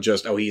 It's not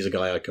just, oh, he's a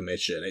guy I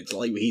commission. It's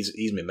like,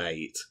 he's my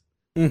mate.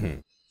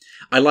 Mm-hmm.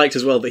 I liked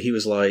as well that he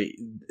was like,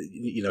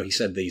 he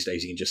said these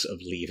days you can just sort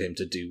of leave him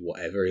to do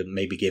whatever, and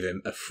maybe give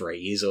him a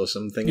phrase or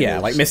something. Yeah,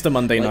 like Mr.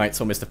 Monday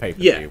Nights or Mr.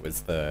 Pay-Per-View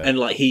was the... And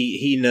like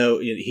he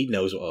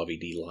knows what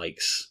RVD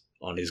likes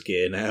on his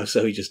gear now,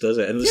 so he just does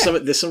it. And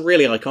there's some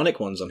really iconic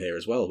ones on here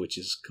as well, which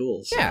is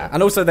cool. So. Yeah,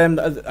 and also then,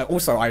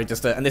 I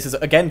just, and this is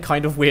again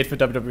kind of weird for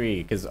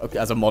WWE, because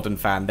as a modern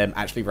fan, them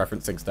actually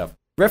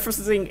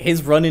referencing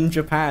his run in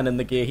Japan and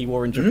the gear he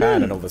wore in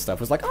Japan and all this stuff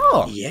was like,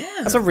 oh, yeah,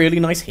 that's a really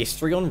nice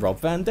history on Rob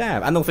Van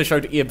Dam, and also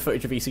showed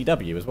footage of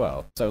ECW as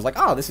well. So I was like,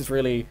 oh, this is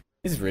really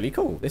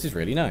cool. This is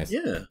really nice.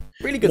 Yeah,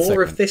 really good.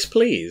 More of this,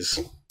 please.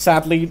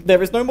 Sadly,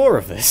 there is no more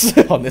of this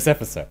on this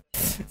episode.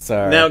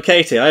 So now,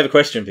 Katie, I have a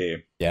question for you.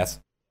 Yes.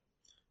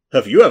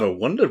 Have you ever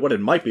wondered what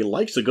it might be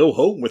like to go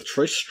home with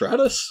Trish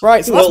Stratus?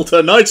 Right. So well,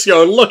 tonight's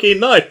your lucky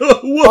night.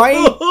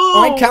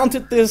 I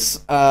counted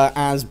this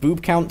as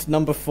boob count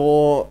number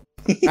 4.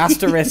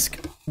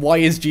 Asterisk. Why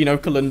is Gene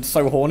Okerlund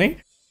so horny?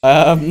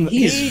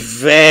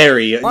 He's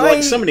very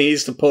like somebody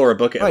needs to pour a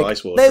bucket of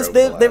ice water.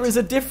 There is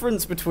a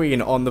difference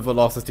between on the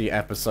Velocity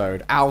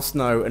episode Al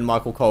Snow and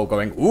Michael Cole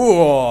going,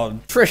 ooh,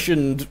 Trish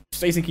and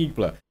Stacey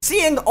Keibler.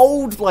 Seeing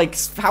old, like,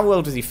 how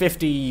old is he?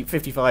 50,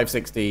 55,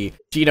 60.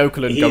 Gene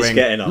Okerlund going,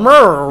 getting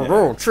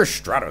on. Trish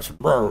Stratus.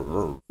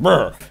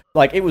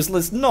 Like, it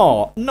was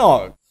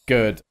not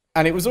good.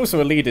 And it was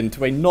also a lead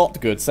into a not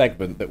good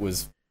segment that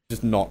was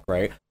just not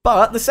great.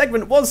 But the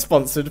segment was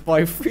sponsored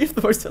by 3 of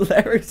the most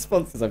hilarious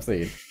sponsors I've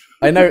seen.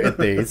 I noted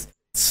these.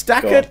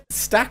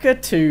 Stacker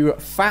 2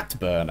 Fat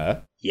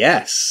Burner.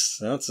 Yes,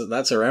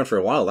 that's around for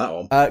a while, that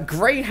one.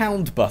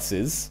 Greyhound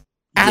buses.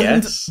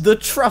 And the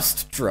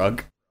Trust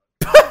drug.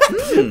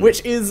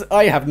 Which is,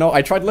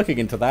 I tried looking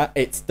into that.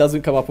 It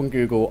doesn't come up on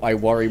Google. I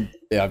worry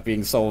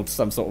being sold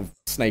some sort of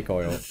snake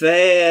oil.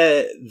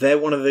 They're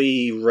one of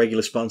the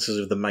regular sponsors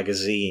of the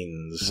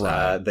magazines.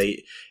 Right.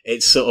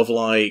 It's sort of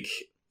like...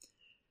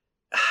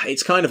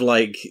 It's kind of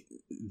like,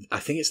 I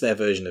think it's their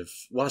version of,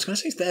 well, I was going to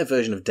say it's their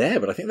version of Dare,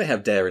 but I think they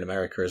have Dare in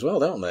America as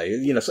well, don't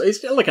they? So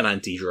it's like an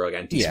anti-drug,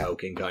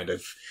 anti-smoking kind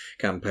of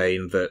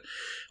campaign that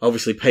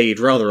obviously paid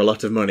rather a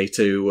lot of money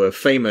to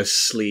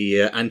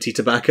famously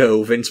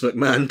anti-tobacco Vince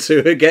McMahon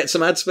to get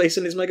some ad space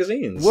in his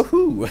magazines.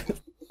 Woohoo!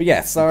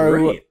 Yeah, so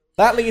great.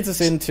 That leads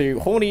us into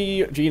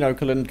horny Gene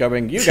Okerlund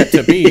going, you get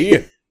to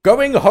be...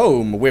 Going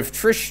home with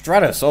Trish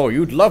Stratus. Oh,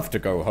 you'd love to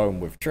go home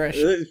with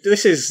Trish.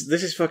 This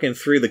is fucking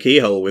through the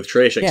keyhole with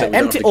Trish, except we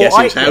don't have to guess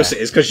whose house it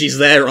is, because she's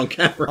there on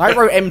camera. I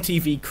wrote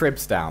MTV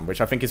Cribs down,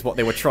 which I think is what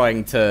they were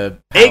trying to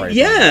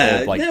parody.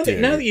 Now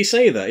that you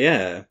say that,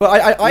 yeah.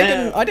 But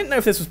I didn't know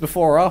if this was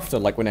before or after,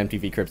 like when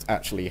MTV Cribs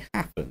actually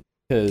happened.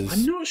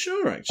 I'm not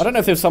sure, actually. I don't know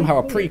if there was somehow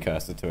a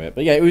precursor to it,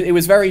 but yeah, it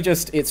was very I'm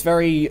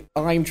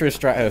Trish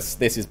Stratus,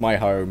 this is my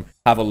home,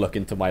 have a look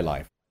into my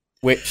life.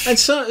 which and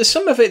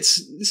some of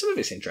it's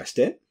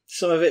interesting.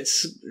 Some of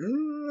it's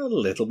a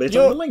little bit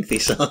on the lengthy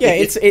side. Yeah,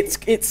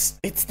 it's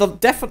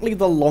definitely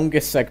the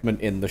longest segment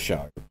in the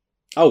show.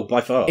 Oh,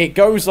 by far. It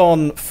goes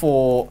on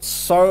for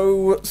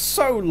so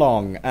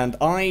long, and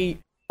I'll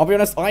be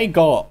honest, I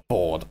got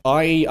bored.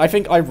 I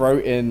think I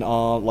wrote in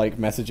our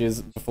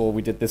messages before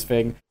we did this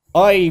thing.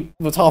 I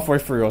was halfway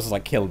through. I was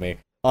like, "Kill me."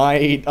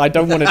 I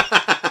don't want to.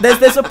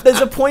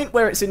 There's a point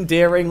where it's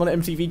endearing on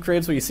MTV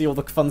Cribs where you see all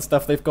the fun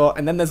stuff they've got,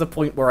 and then there's a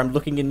point where I'm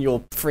looking in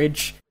your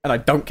fridge and I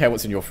don't care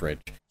what's in your fridge,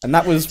 and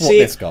that was what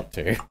this got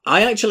to.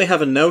 I actually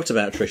have a note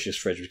about Trish's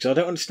fridge because I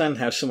don't understand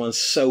how someone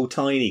so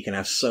tiny can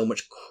have so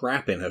much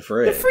crap in her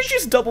fridge. The fridge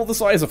is double the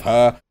size of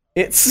her.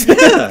 It's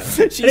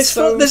she's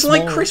so there's small.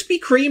 Krispy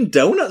Kreme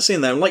donuts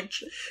in there. I'm like,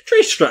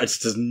 Trish Stratus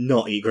does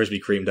not eat Krispy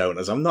Kreme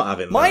donuts. I'm not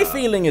having that. My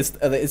feeling is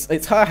that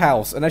it's her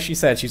house, and as she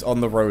said, she's on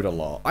the road a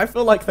lot. I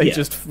feel like they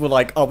just were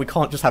like, oh, we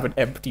can't just have an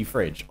empty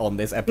fridge on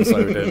this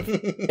episode of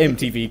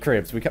MTV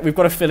Cribs. We've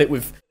got to fill it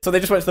with. So they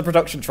just went to the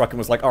production truck and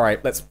was like, all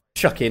right, let's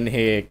chuck in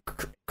here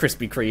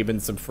Krispy Kreme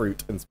and some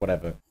fruit and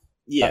whatever.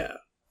 Yeah.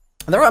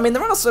 There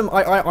are some.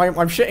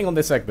 I'm shitting on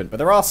this segment, but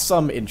there are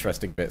some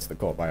interesting bits that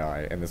caught my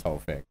eye in this whole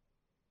thing.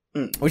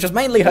 Which is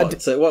mainly her.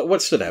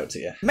 What stood out to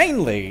you?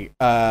 Mainly,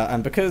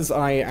 and because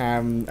I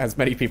am, as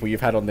many people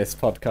you've had on this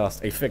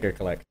podcast, a figure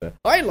collector,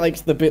 I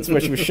liked the bits where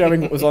she was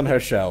showing what was on her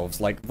shelves,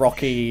 like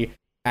Rocky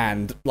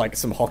and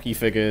some hockey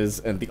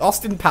figures and the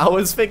Austin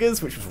Powers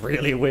figures, which was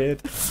really weird.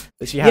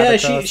 That she had.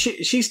 Yeah,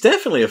 she's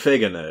definitely a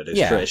figure nerd.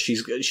 Trish.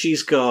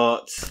 She's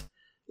got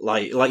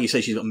like you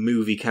say, she's got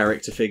movie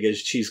character figures.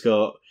 She's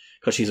got.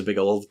 Because she's a big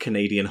old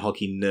Canadian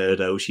hockey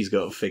nerdo, she's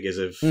got figures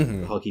of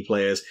hockey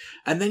players.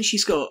 And then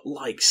she's got,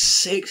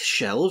 6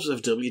 shelves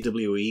of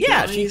WWE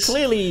Yeah, guys. she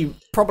clearly,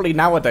 probably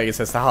nowadays,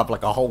 has to have,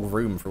 a whole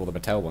room for all the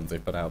Mattel ones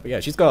they've put out. But yeah,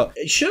 she's got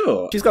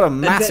a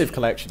massive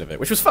collection of it,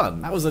 which was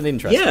fun. That was an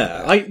interesting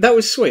bit. That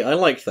was sweet. I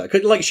liked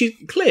that.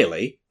 She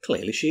clearly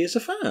she is a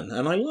fan,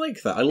 and I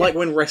like that. I like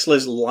when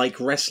wrestlers like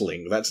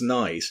wrestling. That's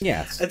nice.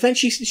 Yes. And then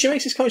she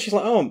makes this comment, she's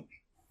like,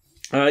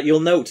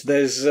 you'll note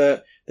there's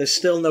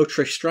still no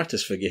Trish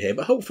Stratus figure here,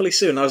 but hopefully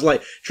soon. I was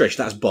like, Trish,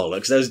 that's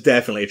bollocks. There's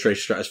definitely a Trish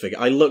Stratus figure.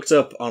 I looked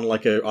up on an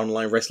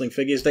online wrestling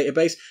figures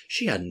database.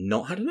 She had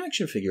not had an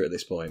action figure at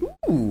this point.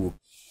 Ooh.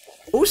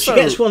 Also,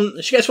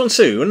 she gets one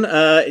soon.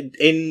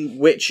 In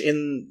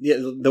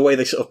the way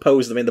they sort of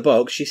pose them in the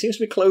box, she seems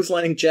to be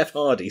clotheslining Jeff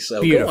Hardy.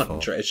 So beautiful. Go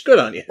on, Trish. Good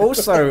on you.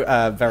 Also,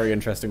 very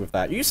interesting with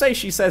that. You say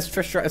she says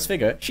Trish Stratus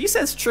figure. She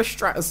says Trish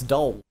Stratus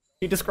doll.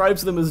 She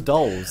describes them as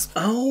dolls.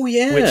 Oh,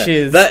 yeah. Which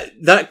is...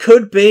 That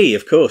could be,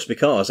 of course,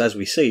 because, as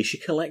we see, she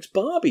collects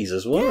Barbies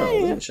as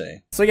well, doesn't she?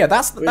 So, yeah,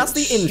 that's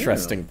the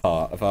interesting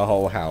part of her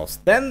whole house.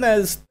 Then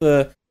there's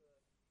the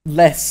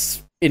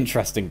less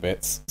interesting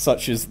bits,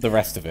 such as the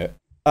rest of it.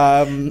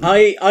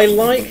 I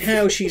like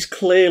how she's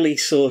clearly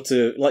sort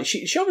of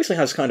she obviously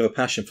has kind of a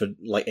passion for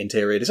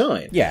interior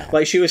design. Yeah.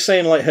 Like she was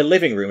saying, her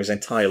living room is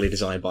entirely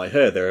designed by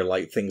her. There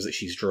are things that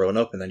she's drawn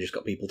up and then just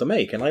got people to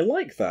make, and I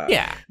like that.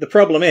 Yeah. The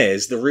problem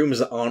is the rooms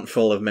that aren't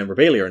full of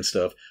memorabilia and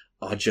stuff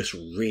are just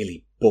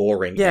really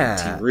boring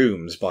empty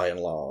rooms by and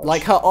large.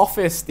 Like her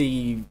office,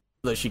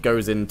 that she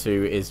goes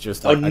into is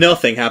just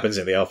nothing happens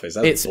in the office.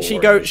 She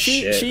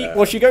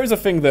goes a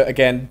thing that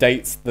again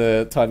dates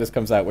the time this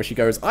comes out, where she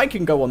goes, I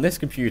can go on this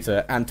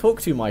computer and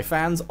talk to my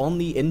fans on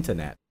the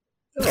internet.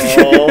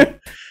 Oh.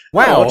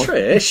 Wow. Oh,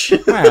 Trish.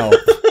 Wow.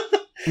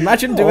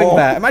 Imagine doing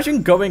that.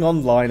 Imagine going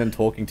online and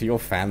talking to your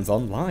fans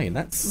online.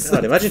 That's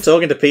God, imagine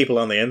talking to people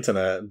on the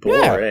internet.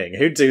 Boring. Yeah.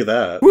 Who'd do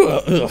that?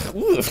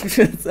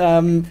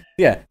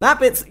 That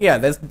bit's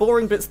there's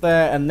boring bits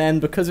there, and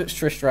then because it's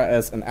Trish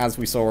Stratus, and as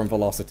we saw on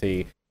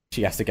Velocity,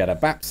 she has to get her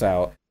baps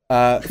out.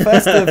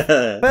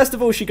 First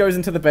of all, she goes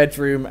into the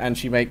bedroom and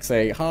she makes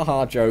a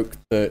ha-ha joke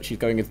that she's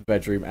going into the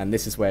bedroom and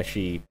this is where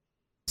she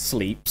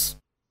sleeps.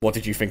 What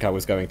did you think I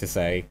was going to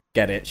say?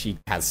 Get it? She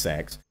has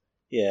sex.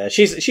 Yeah,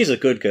 she's a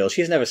good girl.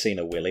 She's never seen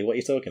a willy. What are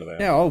you talking about?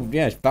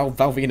 Yeah, Val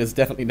Venis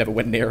definitely never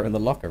went near her in the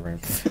locker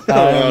room.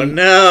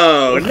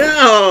 No!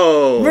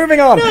 Moving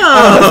on.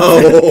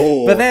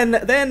 No! But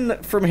then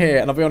from here,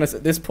 and I'll be honest,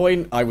 at this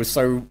point, I was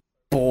so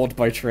bored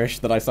by Trish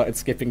that I started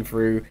skipping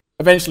through.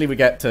 Eventually, we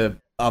get to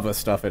other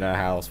stuff in her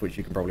house, which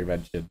you can probably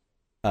mention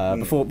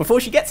before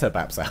she gets her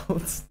baps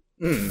out.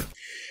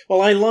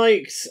 Well, I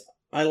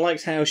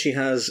liked how she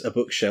has a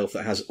bookshelf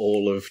that has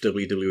all of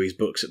WWE's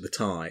books at the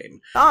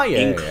time. Oh, yeah.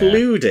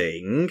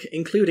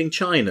 Including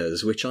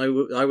Chyna's, which I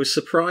was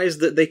surprised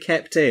that they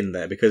kept in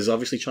there, because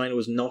obviously Chyna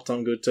was not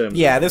on good terms.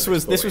 Yeah, this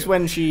was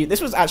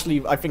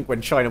actually, I think,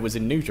 when Chyna was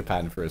in New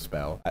Japan for a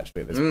spell,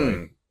 actually, at this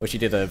point, where she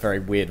did a very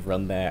weird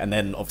run there, and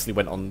then obviously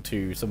went on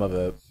to some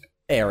other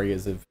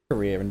areas of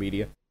career and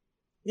media.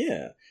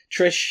 Yeah.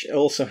 Trish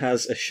also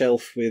has a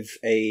shelf with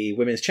a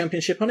women's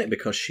championship on it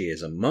because she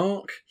is a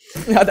mark.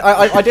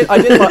 I did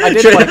like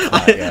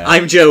that, yeah.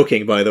 I'm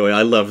joking, by the way.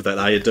 I love that.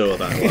 I adore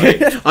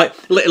that.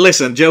 Like,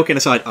 listen, joking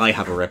aside, I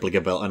have a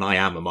replica belt and I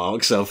am a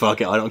mark, so fuck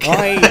it, I don't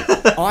care.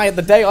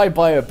 The day I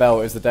buy a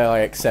belt is the day I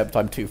accept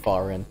I'm too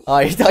far in.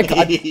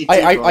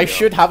 I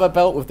should have a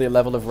belt with the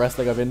level of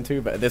wrestling I'm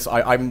into, but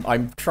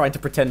I'm trying to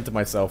pretend to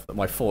myself that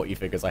my 40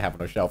 figures I have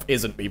on a shelf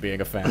isn't me being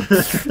a fan.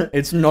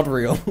 It's not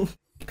real.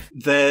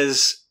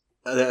 There's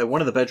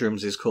one of the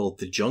bedrooms is called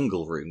the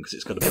Jungle Room because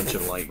it's got a bunch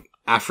of like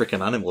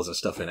African animals and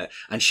stuff in it,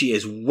 and she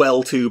is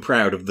well too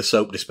proud of the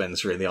soap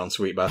dispenser in the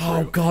ensuite bathroom.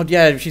 Oh god,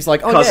 yeah, she's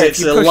like, because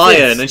it's a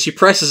lion, and she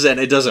presses it and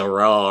it does a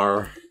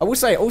roar. I will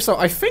say also,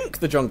 I think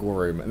the Jungle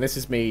Room, and this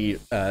is me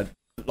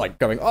like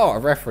going, a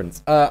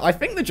reference. I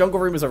think the Jungle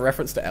Room is a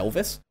reference to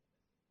Elvis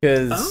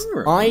because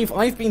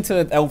I've been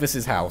to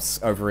Elvis's house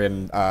over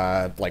in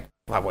like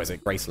what was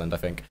it, Graceland, I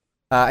think.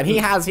 And he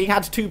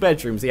had 2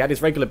 bedrooms. He had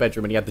his regular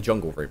bedroom and he had the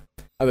Jungle Room.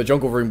 And the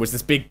Jungle Room was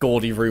this big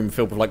gaudy room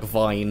filled with like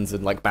vines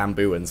and like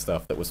bamboo and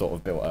stuff that was sort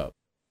of built up.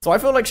 So I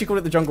feel like she called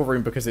it the Jungle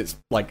Room because it's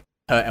like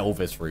her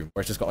Elvis room,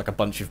 where it's just got like a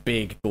bunch of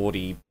big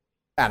gaudy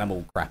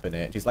animal crap in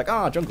it. She's like,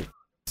 Jungle.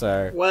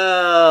 So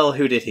well,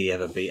 who did he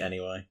ever beat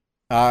anyway?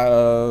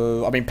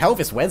 I mean,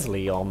 Pelvis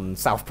Wesley on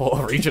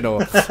Southport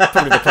Regional,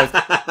 probably the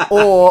closest.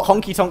 Or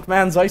Honky Tonk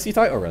Man's Icy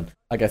Title Run,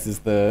 I guess is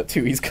the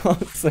 2 he's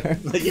got. So.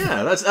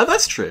 Yeah,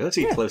 that's true. That's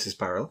your closest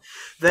parallel.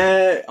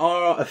 There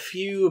are a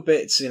few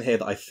bits in here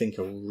that I think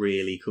are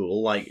really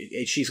cool. Like,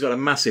 she's got a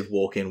massive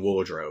walk-in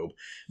wardrobe,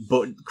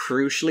 but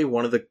crucially,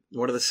 one of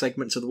the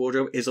segments of the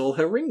wardrobe is all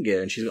her ring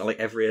gear, and she's got like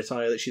every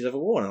attire that she's ever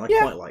worn, and I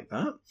quite like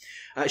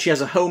that. She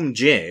has a home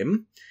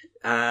gym.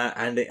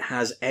 And it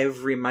has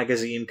every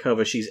magazine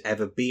cover she's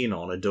ever been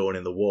on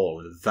adorning the wall,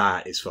 and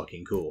that is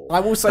fucking cool. I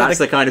will say that's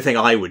the kind of thing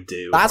I would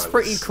do. That's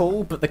pretty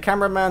cool, but the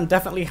cameraman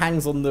definitely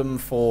hangs on them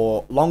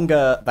for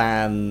longer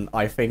than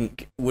I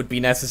think would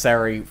be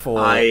necessary for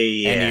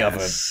any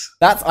other.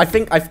 That's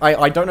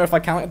I don't know if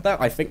I counted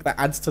that. I think that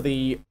adds to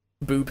the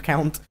boob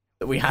count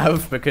that we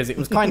have because it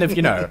was kind of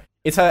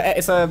it's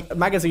a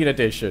magazine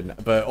edition,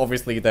 but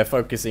obviously they're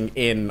focusing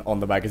in on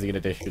the magazine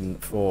edition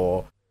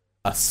for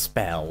a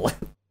spell.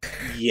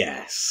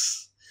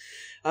 Yes.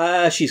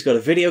 She's got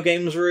a video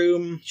games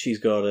room. She's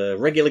got a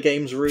regular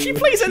games room. She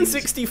plays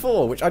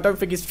N64, which I don't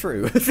think is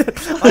true.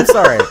 I'm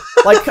sorry.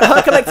 Like,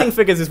 her collecting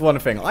figures is one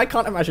thing. I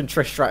can't imagine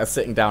Trish Stratus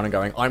sitting down and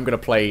going, I'm going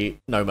to play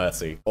No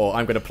Mercy, or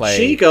I'm going to play...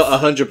 She got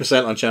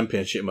 100% on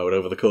Championship mode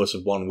over the course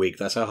of 1 week.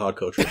 That's how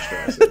hardcore Trish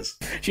Stratus is.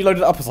 She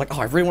loaded it up and was like,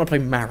 I really want to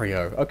play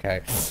Mario.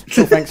 Okay.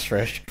 Cool, thanks,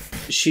 Trish.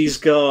 She's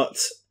got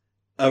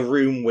a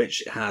room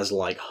which has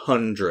like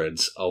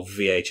hundreds of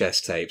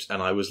VHS tapes,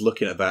 and I was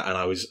looking at that and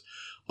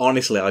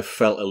I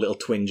felt a little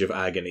twinge of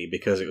agony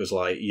because it was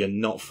like, you're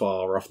not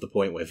far off the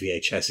point where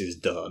VHS is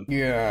done.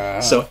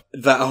 Yeah. So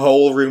that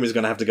whole room is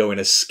going to have to go in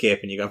a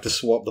skip, and you're going to have to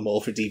swap them all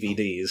for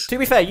DVDs. To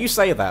be fair, you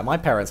say that. My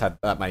parents had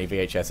that many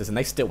VHSs, and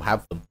they still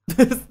have them.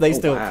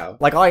 Wow.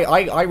 Like,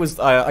 I was,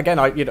 again,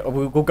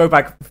 we'll go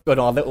back on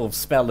our little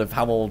spell of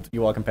how old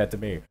you are compared to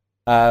me.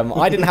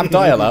 I didn't have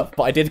dial-up,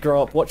 but I did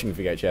grow up watching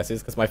VHSs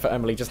because my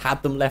family just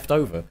had them left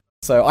over.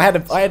 So I had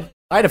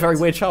a very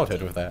weird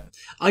childhood with that.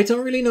 I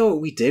don't really know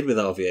what we did with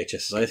our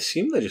VHSs. I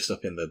assume they're just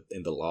up in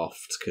the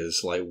loft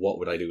because, like, what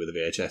would I do with a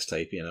VHS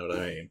tape? You know what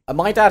I mean?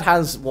 My dad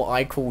has what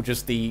I call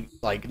just the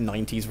like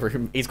 90s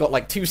room. He's got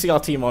like 2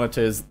 CRT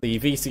monitors. The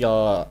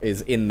VCR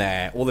is in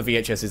there. All the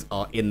VHSs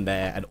are in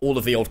there, and all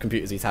of the old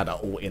computers he's had are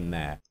all in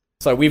there.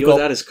 So Your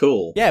dad is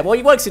cool. Yeah, well,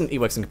 he works in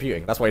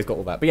computing. That's why he's got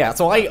all that. But yeah,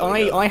 so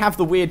I have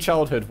the weird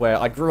childhood where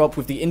I grew up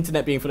with the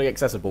internet being fully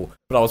accessible,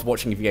 but I was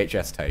watching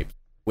VHS tapes,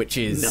 which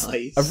is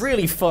nice. A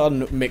really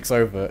fun mix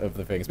over of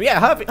the things. But yeah,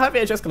 her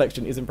VHS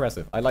collection is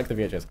impressive. I like the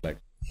VHS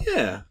collection.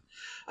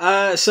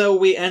 Yeah. So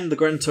we end the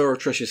grand tour of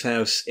Trish's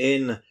house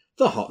in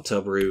the hot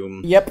tub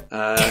room. Yep.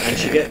 And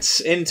she gets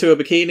into a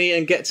bikini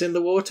and gets in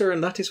the water,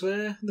 and that is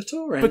where the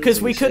tour ends.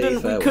 Because we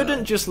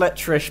couldn't just let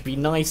Trish be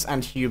nice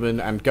and human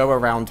and go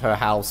around her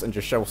house and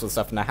just show us the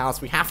stuff in her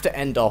house. We have to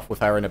end off with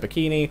her in a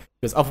bikini,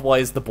 because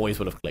otherwise the boys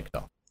would have clicked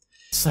off.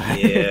 So...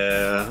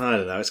 Yeah, I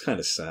don't know. It's kind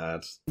of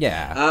sad.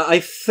 Yeah.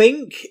 I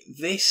think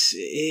this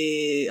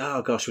is...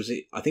 Oh, gosh, was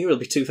it... I think it will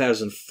be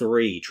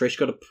 2003. Trish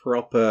got a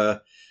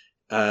proper...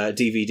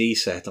 DVD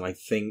set, and I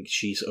think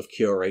she sort of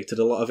curated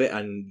a lot of it,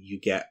 and you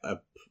get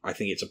I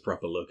think it's a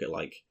proper look at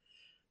like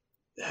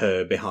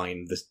her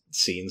behind the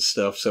scenes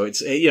stuff. So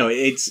it's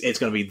it's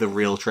going to be the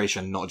real Trish,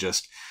 and not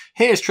just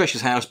here's Trish's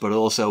house, but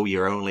also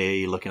you're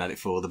only looking at it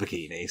for the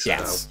bikini. So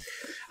yes.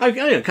 I'm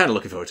kind of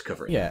looking forward to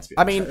covering. Yeah, it,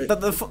 I mean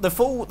the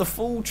full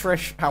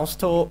Trish house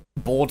tour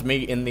bored me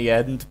in the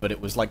end, but it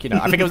was like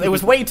I think it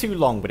was way too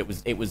long, but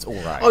it was all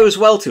right. Oh, it was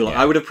well too long.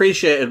 Yeah. I would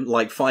appreciate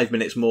like 5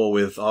 minutes more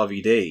with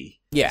RVD.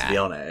 Yeah. To be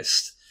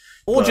honest.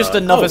 Or just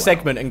another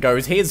segment and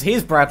goes,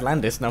 here's Brad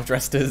Landis now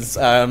dressed as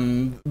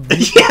the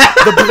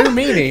Blue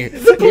Meanie.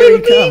 The Blue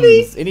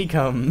Meanie! In he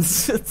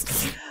comes.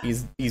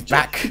 He's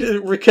back.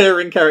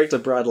 Recurring character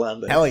Brad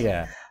Landis. Hell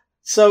yeah.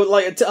 So,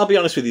 like, I'll be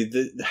honest with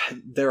you,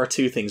 there are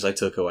two things I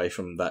took away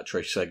from that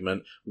Trish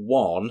segment.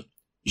 One,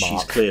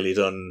 she's clearly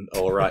done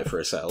all right for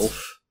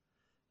herself.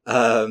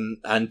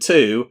 And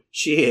two,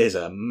 she is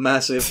a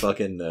massive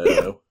fucking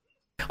nerd.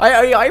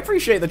 I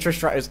appreciate that Trish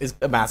Stratus is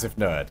a massive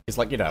nerd. It's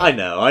like, you know, I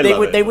know.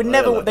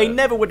 They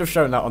never would have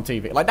shown that on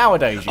TV. Like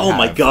nowadays,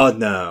 my god,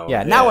 no.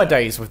 Yeah,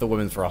 nowadays with the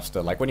women's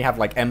roster, like when you have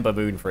like Ember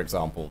Moon, for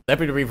example, they'd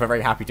be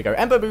very happy to go.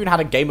 Ember Moon had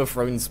a Game of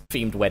Thrones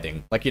themed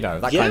wedding, like, you know,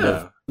 that kind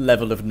of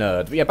level of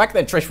nerd. But yeah, back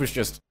then Trish was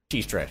just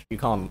she's Trish. You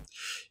can't.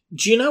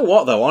 Do you know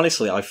what though?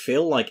 Honestly, I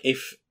feel like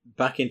if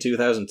back in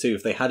 2002,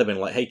 if they had been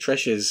like, hey,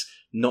 Trish is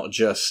not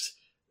just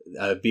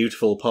a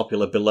beautiful,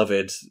 popular,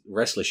 beloved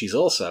wrestler, she's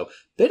also a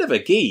bit of a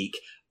geek.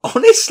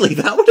 Honestly,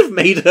 that would have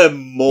made her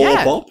more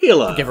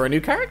popular. Give her a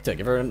new character.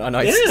 Give her a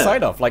nice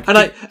side-off. Like,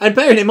 and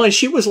bearing in mind,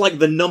 she was like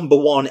the number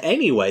one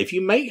anyway. If you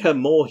make her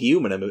more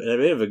human and a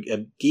bit of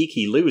a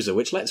geeky loser,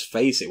 which, let's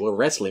face it, we're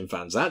wrestling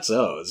fans, that's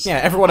us. Yeah,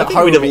 everyone at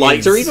home would have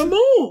liked her even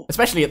more.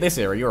 Especially at this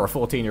era, you're a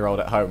 14-year-old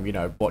at home, you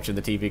know, watching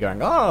the TV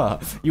going,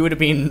 you would have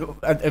been,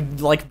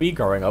 like me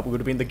growing up, we would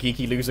have been the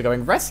geeky loser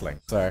going wrestling.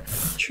 So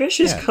Trish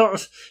has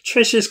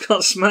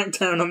got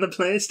SmackDown on the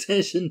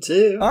PlayStation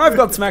 2. I've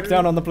got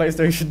SmackDown on the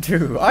PlayStation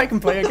 2. I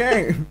can play a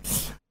game.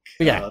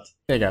 Yeah,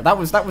 there you go. That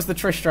was the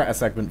Trish Stratus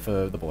segment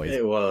for the boys.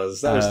 It was.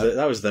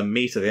 That was the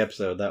meat of the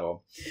episode. That one.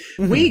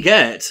 We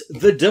get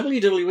the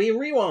WWE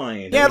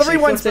Rewind. Yeah, the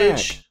Rewind's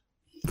footage.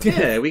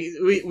 Yeah,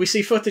 we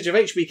see footage of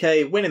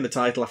HBK winning the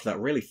title after that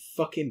really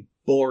fucking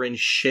boring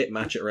shit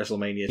match at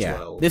WrestleMania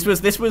 12.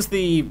 This was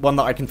the one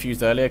that I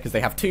confused earlier because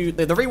they have two.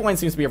 The Rewind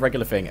seems to be a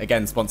regular thing.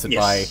 Again, sponsored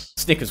by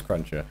Snickers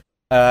Cruncher.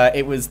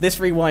 It was this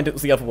Rewind, it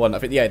was the other one. I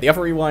think, the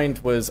other Rewind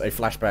was a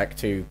flashback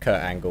to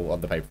Kurt Angle on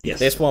the paper. Yes.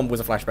 This one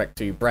was a flashback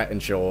to Bret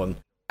and Shawn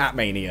at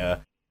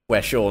Mania,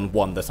 where Shawn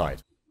won the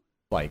title.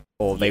 Like,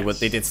 or they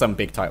did some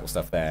big title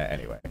stuff there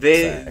anyway.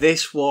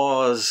 This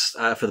was,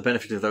 for the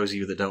benefit of those of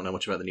you that don't know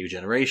much about the new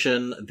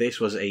generation,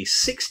 this was a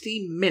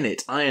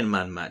 60-minute Iron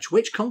Man match,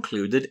 which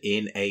concluded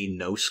in a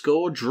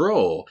no-score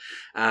draw,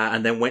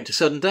 and then went to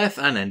sudden death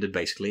and ended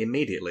basically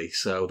immediately.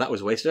 So that was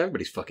a waste of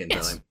everybody's fucking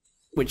time.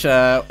 Which,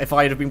 if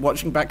I had been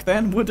watching back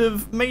then, would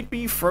have made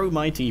me throw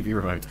my TV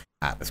remote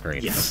at the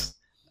screen. Yes.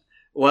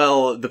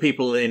 Well, the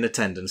people in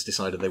attendance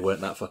decided they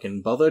weren't that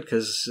fucking bothered,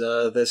 because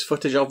there's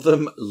footage of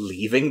them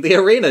leaving the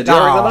arena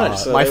during the match.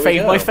 So my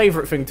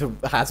favourite thing to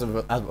have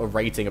a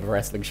rating of a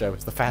wrestling show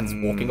is the fans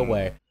walking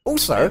away.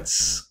 Also,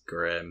 it's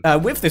grim.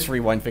 With this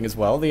Rewind thing as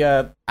well,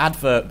 the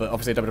advert, but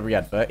obviously a WWE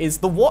advert, is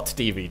the What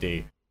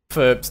DVD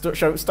for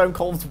Stone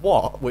Cold's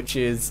What, which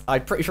is,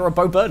 I'm pretty sure, a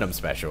Bo Burnham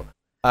special.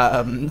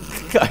 I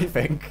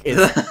think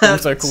it's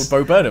also called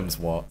Bo Burnham's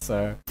What,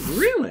 so...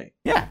 Really?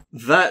 Yeah.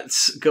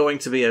 That's going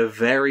to be a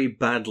very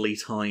badly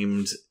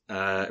timed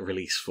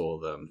release for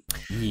them.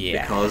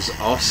 Yeah. Because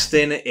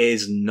Austin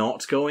is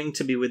not going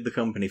to be with the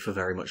company for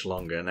very much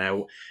longer.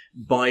 Now,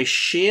 by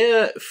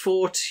sheer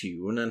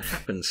fortune and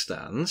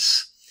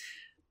happenstance,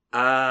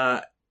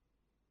 Shawn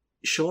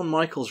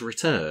Michaels'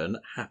 return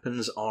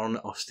happens on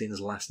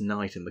Austin's last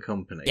night in the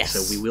company. Yes.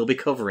 So we will be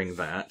covering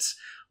that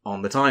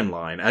on the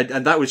timeline.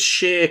 And that was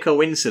sheer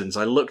coincidence.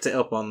 I looked it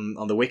up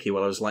on the wiki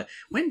while I was like,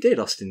 when did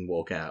Austin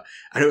walk out?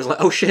 And it was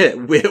like, oh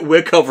shit,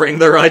 we're covering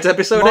the right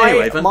episode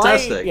anyway.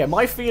 Fantastic.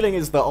 My feeling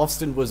is that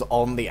Austin was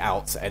on the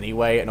outs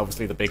anyway, and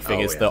obviously the big thing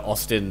is that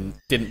Austin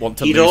didn't want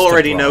to lose to Brock. He'd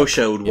already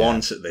no-showed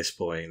once at this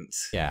point.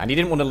 Yeah, and he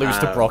didn't want to lose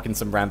to Brock in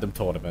some random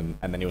tournament,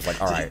 and then he was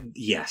like, alright.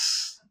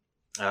 Yes.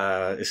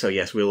 So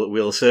yes,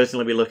 we'll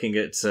certainly be looking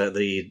at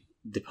the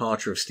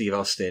departure of Steve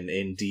Austin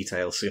in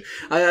detail soon.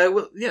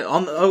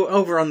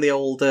 Over on the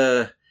old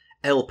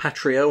El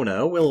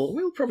Patreono,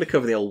 we'll probably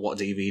cover the old What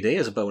DVD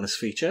as a bonus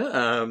feature.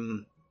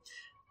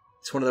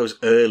 It's one of those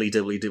early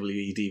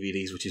WWE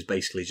DVDs, which is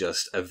basically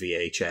just a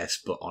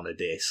VHS but on a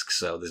disc,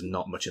 so there's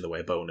not much in the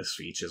way of bonus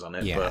features on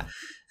it. Yeah. But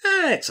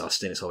it's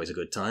Austin. It's always a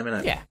good time, isn't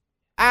it? Yeah.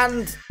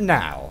 And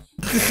now.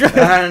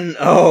 and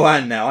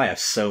now I have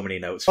so many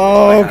notes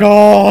for this.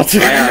 God! I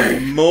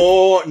have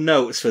more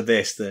notes for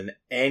this than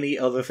any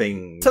other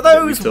thing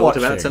that we've talked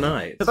about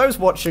tonight. To those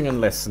watching and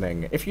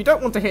listening, if you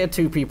don't want to hear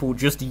two people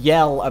just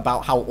yell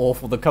about how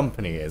awful the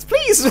company is,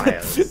 please.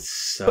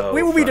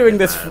 We will be doing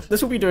this.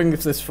 This will be doing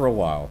this for a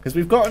while, because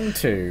we've gotten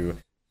to.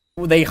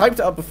 They hyped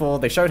it up before.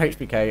 They showed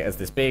HBK as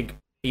this big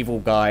evil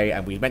guy,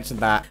 and we mentioned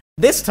that.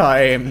 This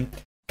time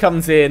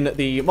comes in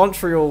the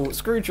Montreal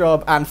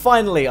Screwjob, and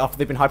finally, after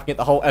they've been hyping it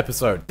the whole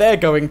episode, they're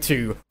going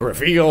to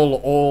reveal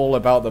all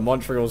about the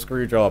Montreal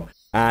Screwjob.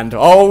 And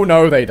oh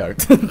no, they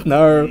don't.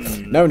 no.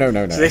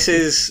 So this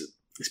is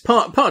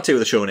part two of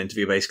the Shawn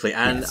interview, basically,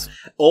 and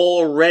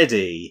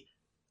already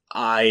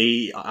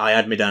I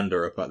had my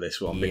dander up at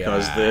this one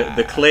because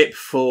the clip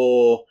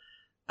for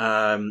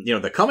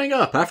they're coming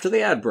up after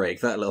the ad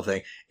break, that little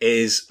thing,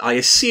 is, I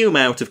assume,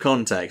 out of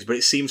context, but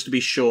it seems to be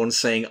Shawn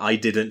saying, I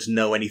didn't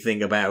know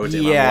anything about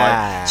him. Yeah.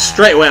 I'm like,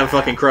 straight away I'm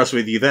fucking cross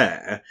with you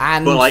there.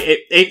 But, like,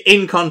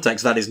 in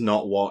context, that is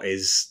not what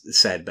is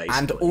said, basically.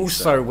 And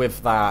also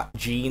with that,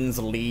 Gene's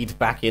lead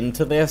back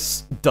into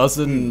this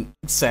doesn't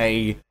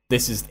say,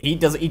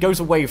 he goes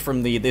away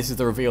from this is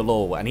the reveal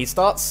all, and he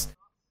starts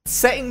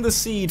setting the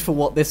seed for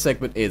what this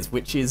segment is,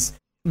 which is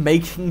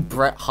making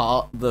Bret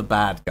Hart the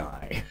bad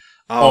guy.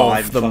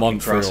 Of the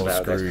Montreal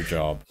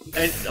Screwjob.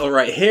 And all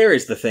right, here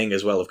is the thing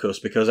as well, of course,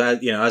 because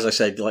as I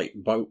said, like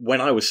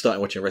when I was starting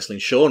watching wrestling,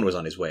 Shawn was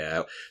on his way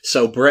out,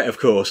 so Bret, of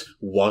course,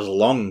 was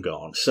long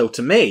gone. So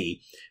to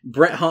me,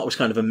 Bret Hart was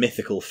kind of a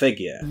mythical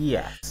figure.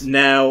 Yes.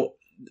 Now,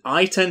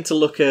 I tend to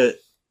look at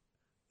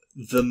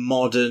the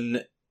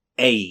modern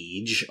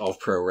age of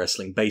pro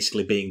wrestling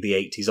basically being the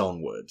 80s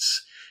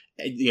onwards.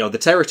 The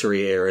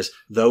territory eras;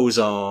 those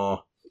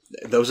are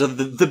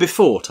the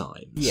before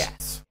times.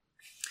 Yes.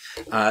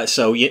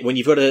 So when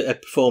you've got a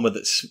performer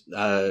that's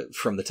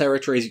from the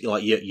territories,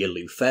 like your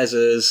Lou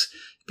Theszers,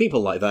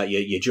 people like that,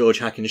 your George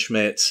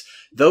Hackenschmidts,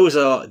 those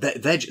are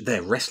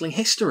they're wrestling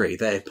history.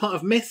 They're part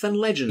of myth and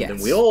legend,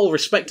 and we all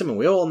respect them, and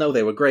we all know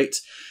they were great.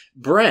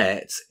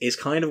 Bret is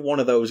kind of one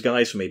of those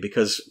guys for me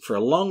because for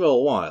a long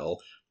old while,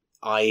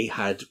 I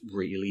had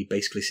really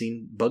basically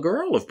seen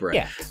bugger all of Bret.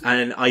 Yes.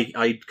 And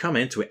I'd come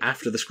into it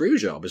after the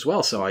Screwjob as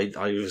well, so I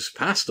was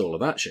past all of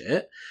that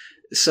shit.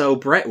 So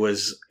Bret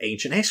was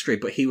ancient history,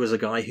 but he was a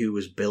guy who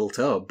was built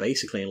up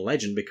basically in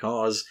legend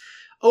because,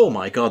 oh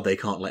my god, they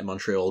can't let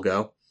Montreal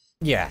go.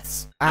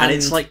 Yes. And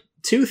it's like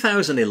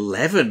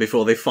 2011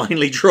 before they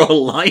finally draw a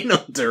line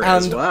under it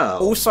as well.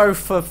 Also,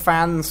 for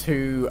fans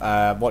who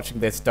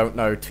watching this don't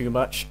know too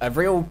much, a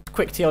real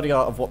quick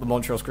TLDR of what the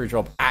Montreal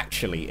Screwjob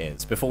actually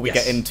is before we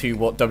get into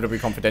what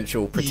WWE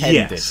Confidential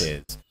pretend it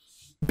is.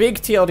 Big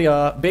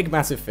TLDR, big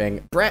massive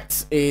thing.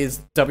 Bret is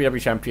WWE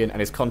champion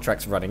and his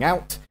contract's running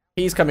out.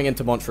 He's coming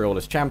into Montreal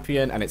as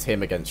champion, and it's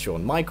him against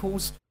Shawn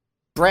Michaels.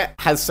 Bret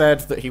has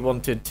said that he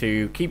wanted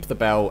to keep the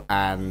belt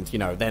and,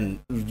 then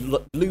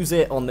lose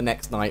it on the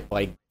next night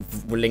by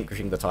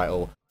relinquishing the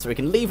title, so he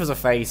can leave as a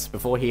face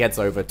before he heads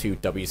over to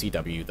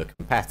WCW, the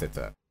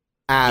competitor.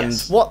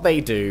 And what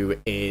they do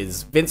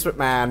is Vince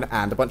McMahon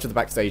and a bunch of the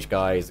backstage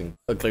guys,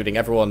 including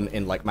everyone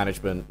in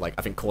management,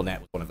 I think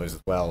Cornette was one of those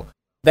as well,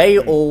 they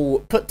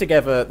all put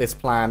together this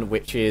plan,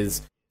 which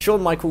is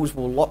Shawn Michaels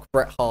will lock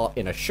Bret Hart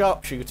in a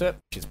sharpshooter,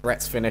 which is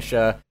Bret's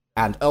finisher,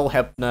 and Earl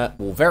Hebner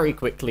will very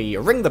quickly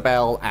ring the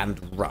bell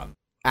and run.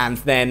 And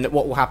then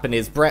what will happen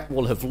is Bret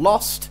will have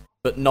lost,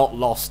 but not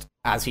lost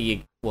as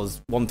he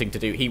was wanting to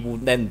do. He will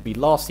then be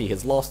lost, he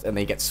has lost, and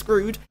they get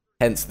screwed,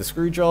 hence the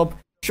screw job.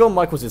 Shawn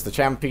Michaels is the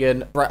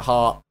champion, Bret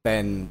Hart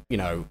then,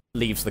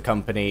 leaves the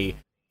company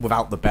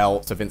without the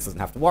belt, so Vince doesn't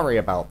have to worry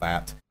about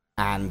that,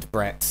 and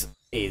Bret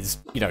is,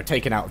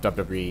 taken out of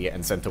WWE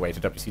and sent away to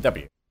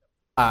WCW.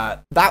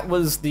 That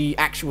was the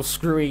actual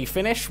screwy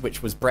finish,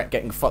 which was Bret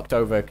getting fucked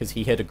over because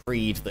he had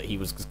agreed that he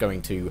was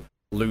going to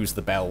lose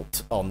the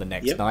belt on the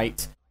next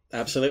night.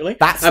 Absolutely.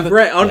 That's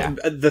Bret.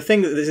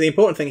 The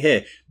important thing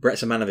here,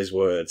 Bret's a man of his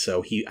word,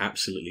 so he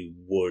absolutely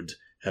would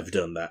have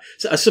done that.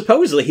 So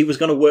supposedly he was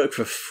going to work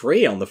for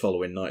free on the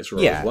following night's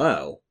Raw as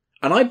well,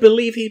 and I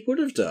believe he would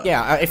have done.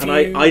 Yeah,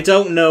 I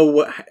don't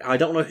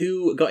know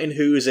who got in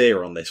whose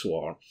ear on this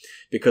one,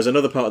 because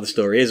another part of the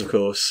story is, of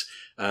course,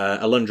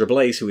 Alundra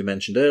Blaze, who we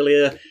mentioned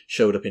earlier,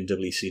 showed up in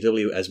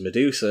WCW as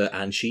Medusa,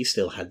 and she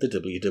still had the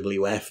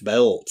WWF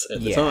belt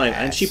at the time,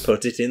 and she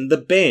put it in the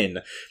bin,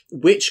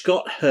 which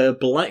got her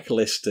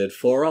blacklisted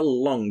for a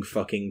long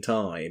fucking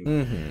time.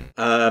 Mm-hmm.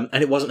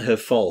 And it wasn't her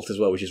fault as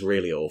well, which is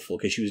really awful,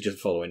 because she was just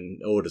following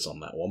orders on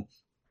that one.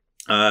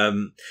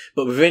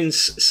 But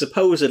Vince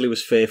supposedly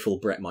was fearful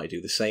Bret might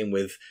do the same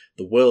with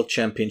the World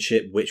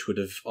Championship, which would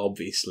have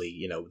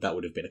obviously, that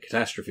would have been a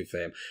catastrophe for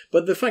him.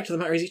 But the fact of the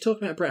matter is, you're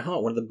talking about Bret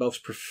Hart, one of the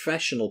most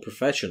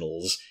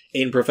professionals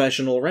in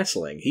professional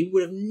wrestling. He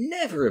would have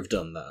never have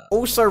done that.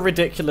 Also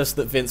ridiculous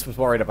that Vince was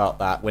worried about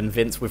that when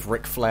Vince, with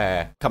Ric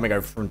Flair coming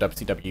over from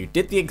WCW,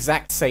 did the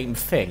exact same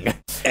thing.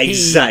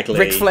 Exactly.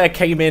 Ric Flair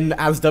came in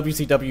as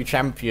WCW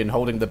champion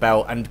holding the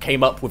belt and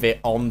came up with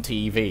it on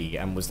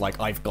TV and was like,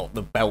 I've got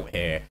the belt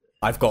here.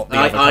 I've got the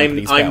other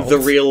company's belt. I'm the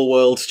real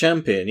world's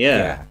champion,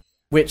 yeah.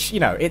 Which,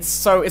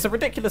 it's a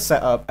ridiculous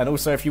setup, and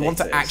also if you want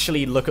to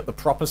actually look at the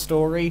proper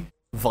story,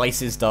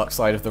 Vice's Dark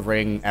Side of the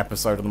Ring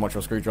episode of the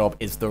Montreal Screwjob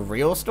is the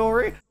real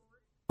story.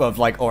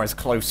 Or as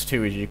close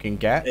to as you can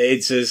get.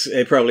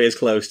 It probably is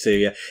close to,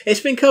 yeah. It's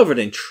been covered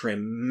in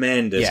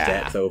tremendous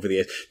depth over the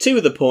years,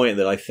 to the point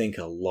that I think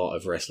a lot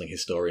of wrestling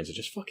historians are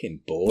just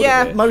fucking bored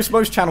of it.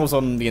 Most channels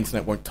on the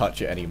internet won't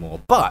touch it anymore,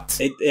 but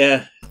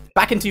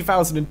back in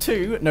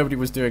 2002, nobody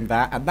was doing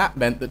that, and that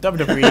meant that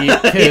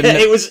WWE could...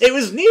 it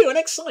was new and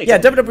exciting. Yeah,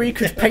 WWE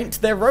could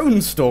paint their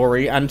own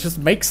story and just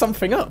make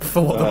something up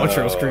for what the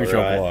Montreal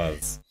Screwjob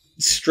was.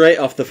 Straight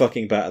off the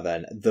fucking bat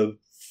then, the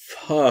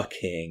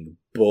fucking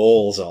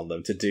balls on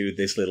them to do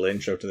this little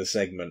intro to the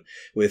segment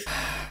with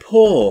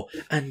poor,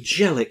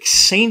 angelic,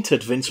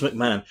 sainted Vince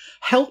McMahon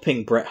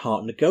helping Bret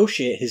Hart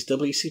negotiate his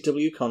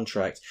WCW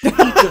contract. He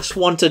just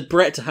wanted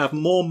Bret to have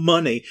more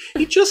money.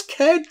 He just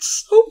cared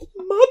so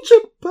much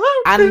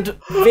about it.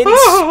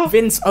 And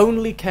Vince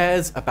only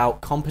cares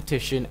about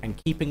competition and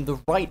keeping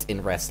the right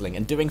in wrestling,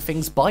 and doing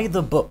things by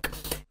the book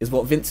is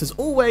what Vince has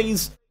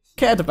always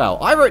cared about.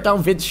 I wrote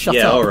down Vince shut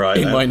up all right,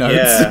 in my notes.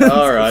 Yeah,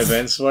 all right,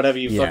 Vince. Whatever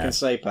you fucking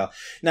say, pal.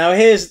 Now,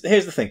 here's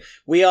the thing.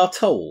 We are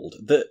told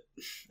that,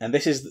 and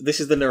this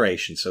is the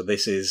narration. So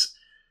this is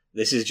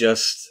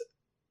just.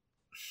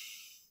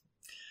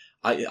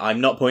 I'm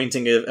not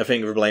pointing a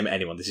finger of blame at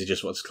anyone. This is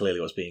just what's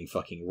being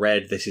fucking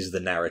read. This is the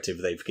narrative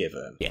they've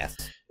given. Yes.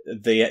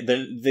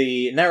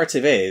 The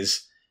narrative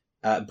is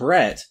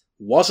Brett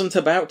wasn't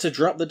about to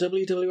drop the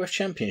WWF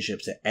Championship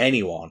to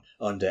anyone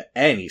under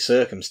any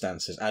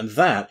circumstances, and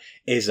that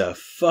is a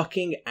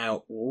fucking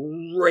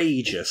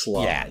outrageous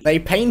lie. Yeah, they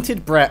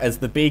painted Brett as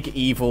the big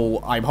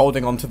evil, I'm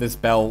holding onto this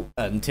belt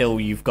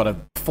until you've got to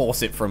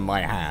force it from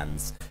my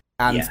hands.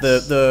 And Yes.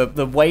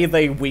 the way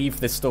they weave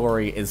this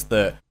story is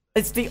that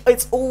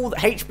it's all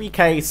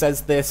HBK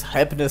says this,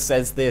 Hebner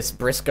says this,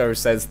 Briscoe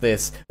says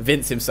this,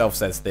 Vince himself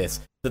says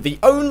this, that the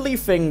only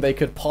thing they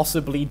could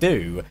possibly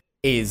do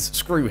is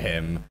screw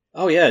him.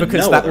 Oh yeah,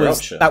 because no other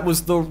option. that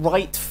was the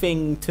right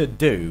thing to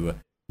do.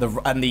 The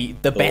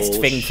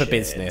best thing for Bullshit.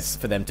 business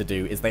for them to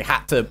do is they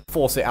had to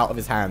force it out of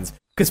his hands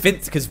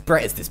because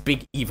Brett is this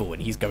big evil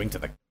and he's going to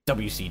the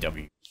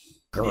WCW.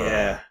 Grr.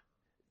 Yeah.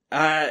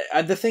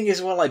 And the thing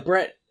is, well, like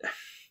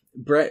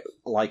Brett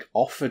like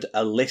offered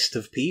a list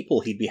of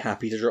people he'd be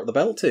happy to drop the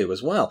belt to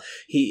as well.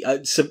 He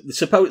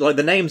suppose like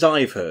the names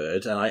I've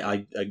heard, and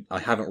I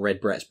haven't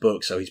read Brett's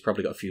book, so he's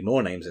probably got a few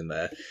more names in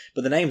there.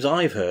 But the names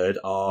I've heard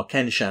are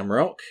Ken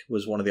Shamrock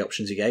was one of the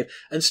options he gave,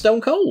 and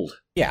Stone Cold.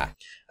 Yeah.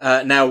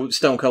 Now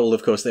Stone Cold,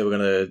 of course, they were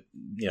going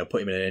to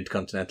put him in an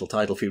Intercontinental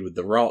title feud with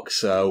The Rock,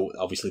 so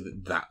obviously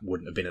that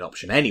wouldn't have been an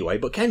option anyway.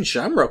 But Ken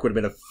Shamrock would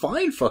have been a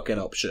fine fucking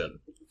option.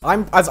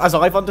 As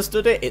I've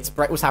understood it, it's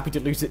Brett was happy to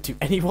lose it to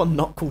anyone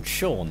not called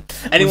Sean.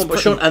 Anyone but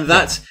Sean, and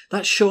that's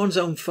Sean's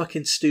own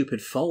fucking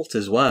stupid fault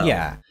as well.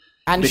 Yeah.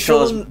 And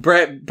because Sean...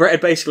 Brett had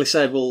basically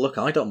said, well, look,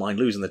 I don't mind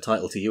losing the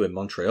title to you in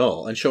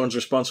Montreal. And Sean's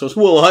response was,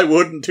 well, I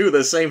wouldn't do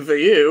the same for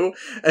you.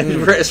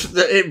 And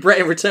Brett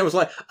in return was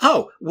like,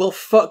 oh, well,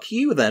 fuck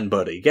you then,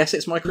 buddy. Guess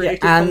it's my creative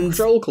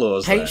control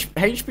clause then.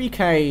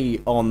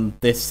 HBK on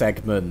this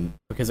segment,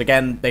 because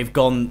again, they've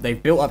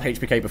built up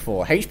HBK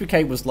before.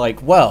 HBK was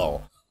like,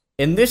 well,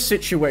 in this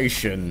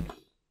situation,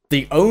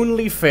 the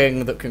only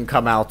thing that can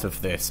come out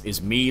of this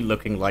is me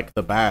looking like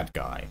the bad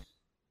guy.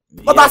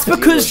 But that's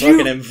because you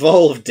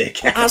involved,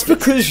 dickhead. That's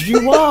because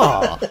you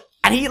are.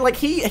 And he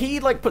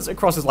puts it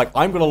across as like,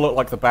 I'm gonna look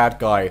like the bad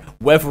guy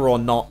whether or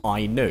not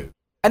I knew.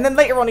 And then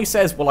later on he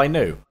says, well, I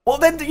knew. Well,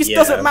 then it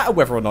doesn't matter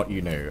whether or not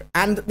you knew.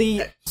 And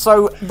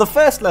so the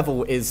first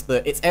level is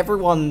that it's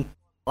everyone.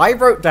 I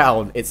wrote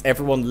down it's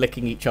everyone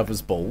licking each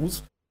other's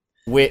balls.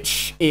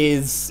 Which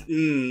is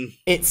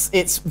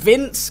it's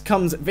Vince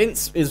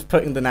is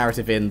putting the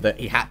narrative in that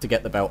he had to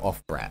get the belt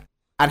off Brett.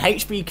 And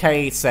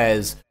HBK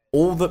says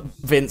all that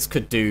Vince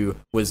could do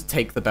was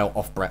take the belt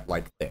off Brett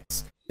like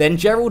this. Then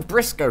Gerald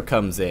Briscoe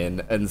comes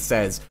in and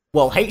says,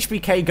 well,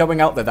 HBK going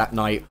out there that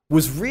night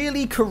was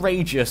really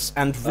courageous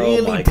and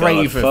really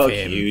brave of him.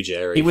 Fuck you,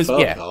 Jerry. He was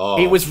off.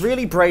 He was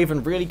really brave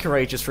and really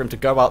courageous for him to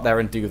go out there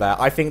and do that.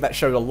 I think that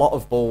showed a lot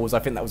of balls. I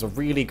think that was a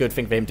really good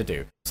thing for him to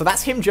do. So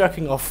that's him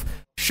jerking off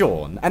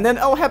Sean. And then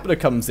Earl Hebner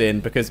comes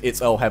in because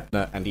it's Earl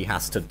Hebner and he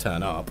has to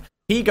turn up.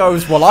 He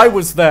goes, well, I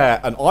was there,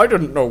 and I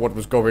didn't know what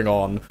was going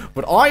on,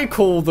 but I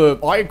called the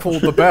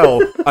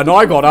bell, and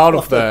I got out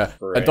of there,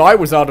 and I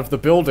was out of the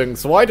building,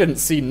 so I didn't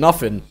see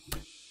nothing.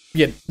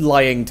 You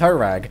lying toe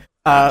rag.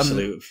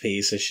 Absolute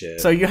piece of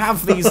shit. So you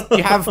have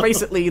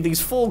basically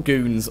these four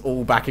goons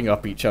all backing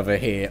up each other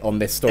here on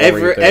this story.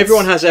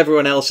 Everyone has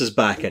everyone else's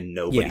back, and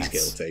nobody's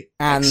guilty,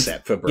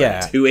 except for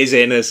Brett, who is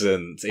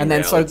innocent. And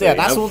then reality.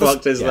 that's How all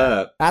fucked is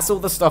that? That's all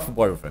the stuff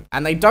woven,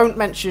 and they don't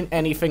mention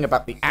anything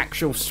about the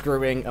actual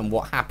screwing and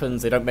what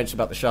happens. They don't mention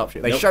about the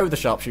sharpshooter. They show the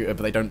sharpshooter,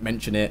 but they don't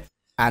mention it.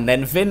 And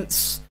then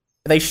Vince,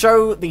 they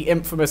show the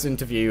infamous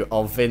interview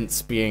of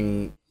Vince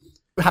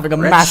having a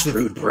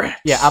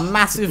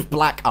massive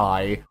black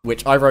eye,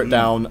 which I wrote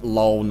down,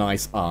 lol,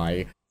 nice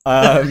eye,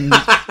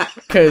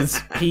 because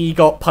he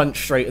got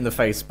punched straight in the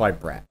face by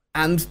Brett.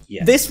 And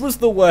this was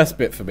the worst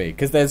bit for me,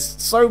 because there's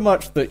so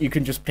much that you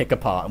can just pick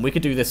apart, and we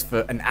could do this for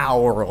an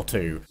hour or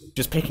two,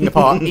 just picking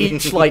apart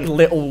each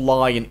little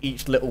lie and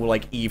each little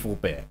evil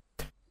bit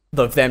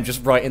of them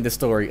just writing the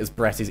story as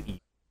Brett is evil.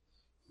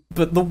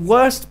 But the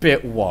worst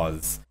bit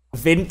was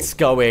Vince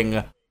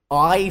going,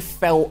 I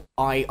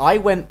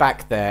went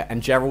back there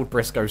and Gerald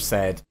Briscoe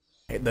said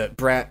that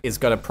Brett is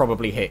going to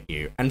probably hit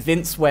you. And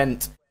Vince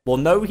went, well,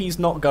 no, he's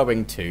not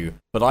going to.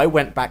 But I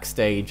went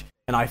backstage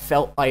and I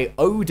felt I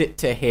owed it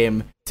to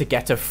him to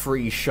get a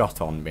free shot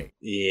on me.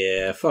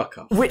 Yeah, fuck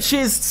off. Which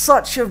is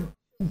such a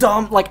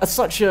dumb,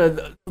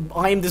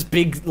 I'm this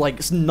big,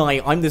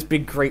 knight, I'm this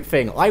big great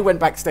thing. I went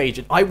backstage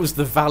and I was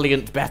the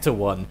valiant, better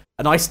one.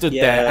 And I stood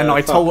there and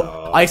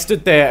I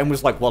stood there and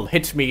was like, well,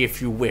 hit me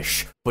if you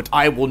wish, but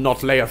I will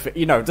not lay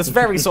this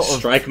very sort of...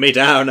 Strike me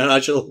down and I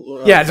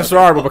shall... just so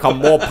I will become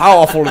more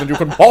powerful than you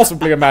can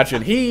possibly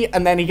imagine.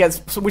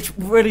 Which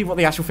really what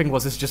the actual thing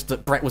was is just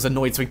that Brett was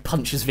annoyed, so he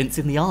punches Vince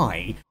in the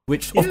eye,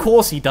 which of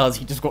course he does,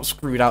 he just got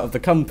screwed out of the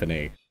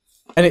company.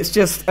 And it's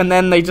just, and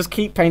then they just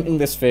keep painting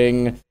this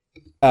thing.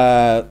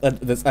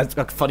 There's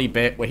a funny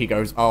bit where he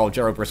goes, "Oh,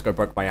 Gerald Briscoe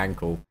broke my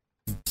ankle."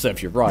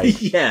 Serves you right.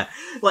 Yeah,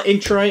 like in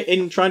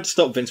trying to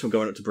stop Vince from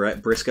going up to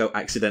Brett, Briscoe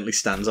accidentally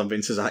stands on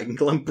Vince's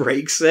ankle and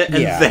breaks it,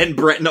 and then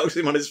Brett knocks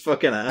him on his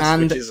fucking ass,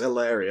 which is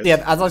hilarious.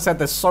 Yeah, as I said,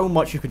 there's so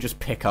much you could just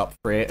pick up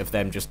for it of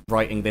them just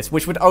writing this,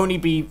 which would only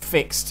be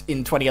fixed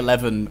in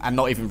 2011, and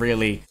not even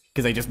really,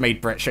 because they just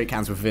made Brett shake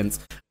hands with Vince,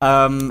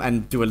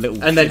 and do a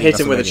little... And then hit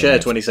him with a chair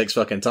 26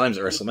 fucking times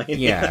at WrestleMania.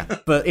 Yeah,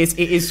 but it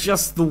is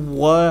just the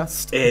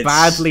worst,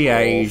 badly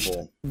aged,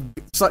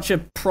 such a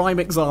prime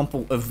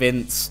example of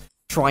Vince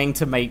trying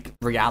to make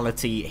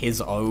reality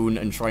his own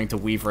and trying to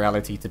weave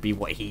reality to be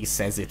what he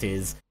says it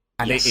is,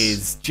 and it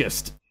is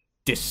just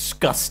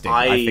disgusting.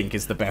 I think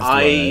is the best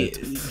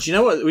word. Do you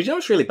know what? You know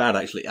what's really bad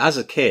actually? As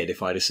a kid,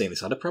 if I'd have seen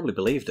this, I'd have probably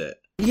believed it.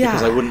 Yeah,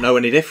 because I wouldn't know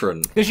any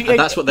different. And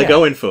that's what they're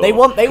going for.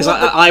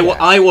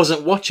 I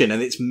wasn't watching,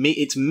 and it's me.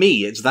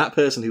 It's that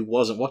person who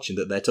wasn't watching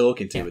that they're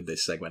talking to with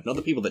this segment, not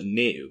the people that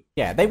knew.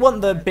 Yeah, they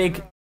want the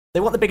big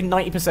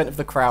 90% of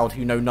the crowd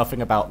who know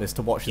nothing about this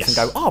to watch this and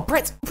go, "Oh,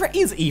 Brett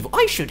is evil.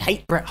 I should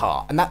hate Bret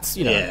Hart." And that's,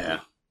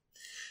 Yeah.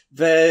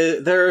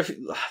 There's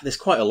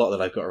quite a lot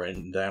that I've got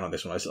written down on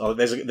this one.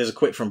 There's a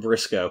quote from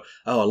Briscoe.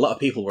 "Oh, a lot of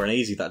people were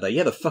uneasy that day."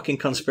 Yeah, the fucking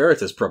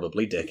conspirators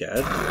probably,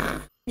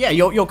 dickhead. Yeah,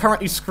 you're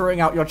currently screwing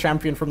out your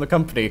champion from the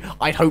company.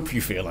 I hope you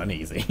feel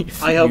uneasy.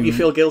 I hope you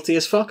feel guilty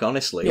as fuck,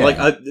 honestly.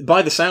 Yeah.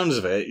 By the sounds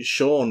of it,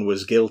 Shawn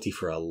was guilty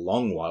for a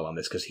long while on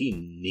this because he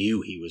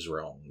knew he was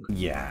wrong.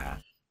 Yeah.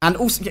 And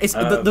also, it's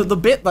the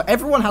bit that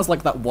everyone has,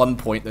 like, that one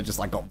point that just,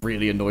 like, got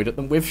really annoyed at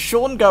them with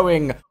Shawn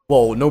going,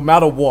 "Well, no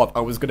matter what,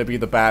 I was going to be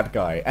the bad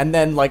guy." And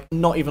then, like,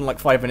 not even, like,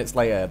 5 minutes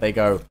later, they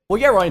go,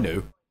 "Well, yeah, I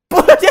knew."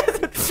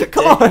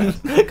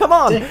 Come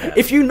on.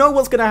 If you know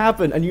what's going to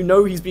happen and you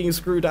know he's being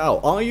screwed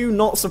out, are you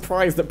not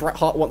surprised that Bret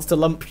Hart wants to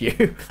lump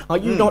you? Are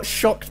you not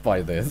shocked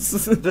by this?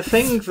 The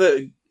thing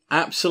that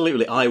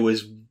absolutely I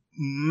was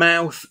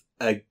mouth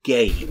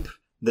agape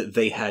that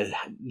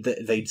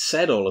they'd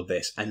said all of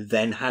this and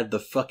then had the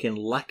fucking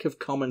lack of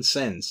common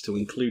sense to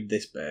include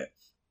this bit.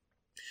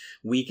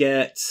 We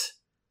get,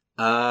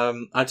 I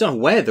don't know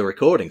where the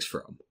recording's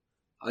from.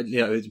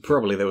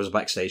 Probably there was a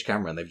backstage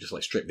camera and they've just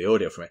like stripped the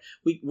audio from it.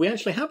 We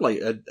actually have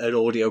like an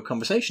audio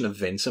conversation of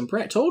Vince and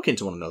Brett talking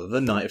to one another the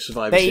night of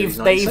Survivor Series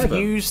 97. They've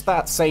used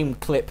that same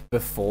clip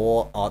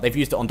before. They've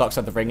used it on Dark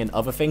Side of the Ring and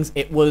other things.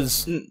 It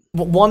was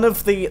one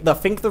of I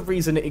think the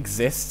reason it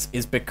exists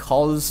is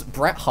because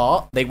Bret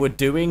Hart, they were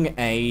doing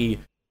a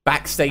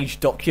backstage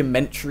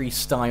documentary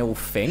style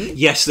thing.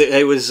 Yes,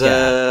 it was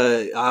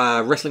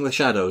Wrestling with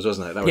Shadows,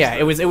 wasn't it? That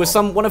was it was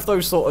one of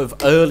those sort of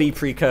early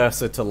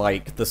precursor to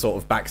like the sort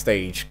of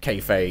backstage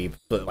kayfabe,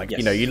 but like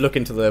you look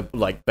into the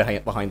like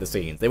behind the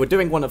scenes. They were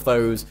doing one of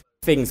those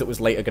things that was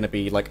later going to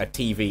be like a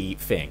TV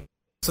thing.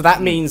 So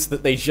that means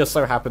that they just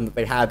so happened that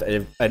they had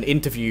an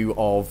interview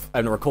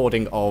and a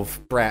recording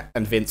of Brett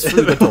and Vince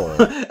through the door.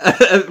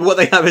 What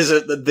they have is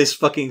this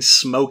fucking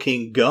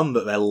smoking gun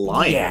that they're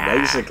lighting,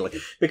 basically.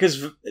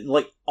 Because,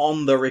 like,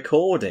 on the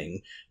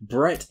recording,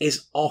 Brett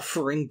is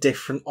offering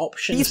different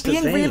options He's to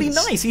being Vince. Really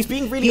nice. He's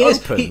being really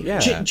open.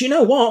 Do you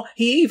know what?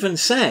 He even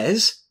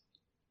says,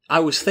 "I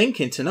was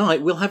thinking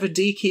tonight we'll have a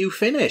DQ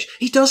finish."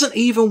 He doesn't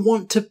even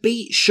want to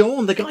beat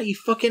Shawn, the guy he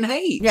fucking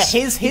hates. Yeah,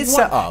 his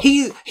setup.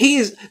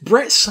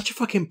 Brett's such a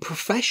fucking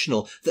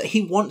professional that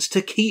he wants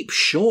to keep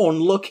Shawn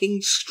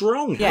looking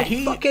strong. Yeah,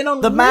 fucking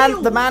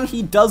unreal. The man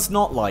he does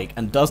not like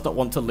and does not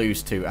want to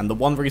lose to, and the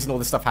one reason all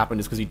this stuff happened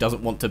is because he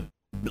doesn't want to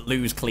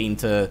lose clean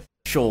to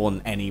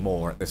Shawn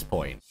anymore at this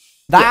point.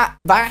 That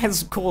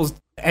has caused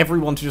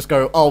everyone to just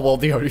go, "Oh well,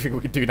 the only thing we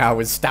can do now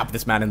is stab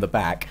this man in the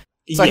back."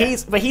 So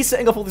he's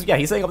setting up all this. Yeah,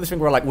 he's setting up this thing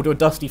where like we'll do a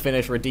dusty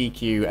finish or a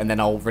DQ, and then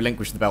I'll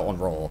relinquish the belt on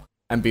Raw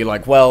and be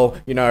like, "Well,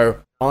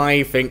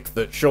 I think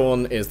that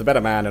Shawn is the better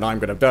man, and I'm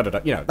gonna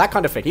that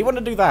kind of thing." He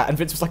wanted to do that, and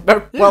Vince was like,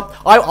 "No, well,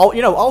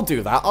 I'll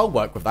do that. I'll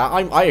work with that.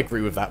 I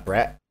agree with that,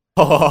 Brett."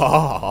 And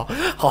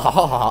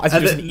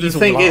the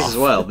thing is as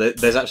well,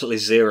 there's absolutely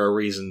zero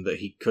reason that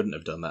he couldn't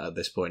have done that at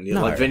this point.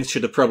 No. Like Vince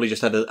should have probably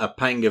just had a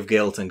pang of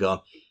guilt and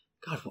gone,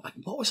 "God,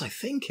 what was I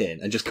thinking?"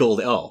 and just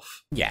called it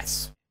off.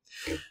 Yes.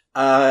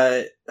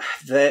 Shawn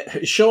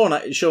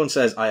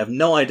says, "I have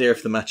no idea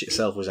if the match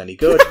itself was any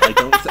good.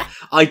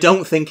 I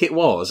don't think it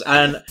was."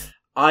 And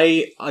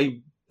I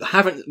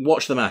haven't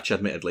watched the match,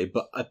 admittedly,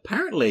 but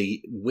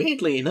apparently,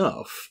 weirdly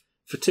enough,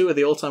 for two of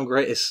the all-time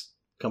greatest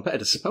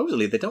competitors,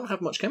 supposedly they don't have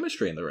much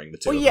chemistry in the ring. The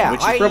two, of them,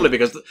 which is probably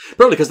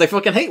because they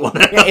fucking hate one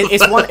another. Yeah,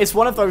 it's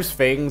one of those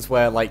things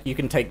where like you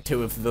can take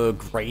two of the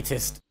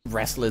greatest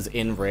wrestlers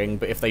in ring,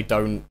 but if they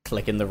don't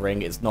click in the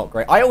ring, it's not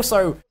great. I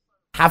also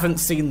haven't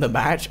seen the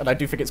match, and I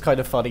do think it's kind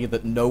of funny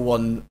that no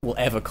one will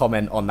ever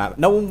comment on that.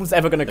 No one was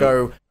ever going to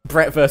go,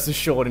 Brett versus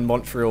Shawn in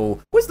Montreal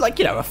was like,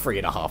 a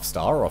 3.5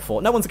 star or a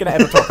 4. No one's going to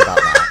ever talk about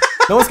that.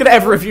 No one's going to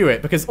ever review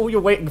it, because all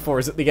you're waiting for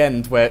is at the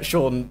end where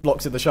Shawn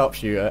blocks in the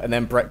sharpshooter, and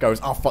then Brett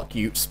goes, "Oh, fuck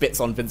you," spits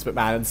on Vince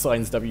McMahon and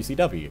signs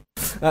WCW.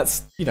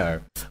 That's,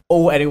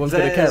 all anyone's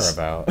going to care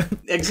about.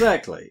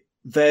 Exactly.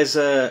 There's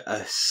a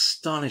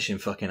astonishing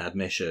fucking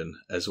admission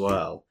as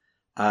well.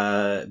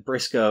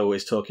 Briscoe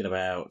is talking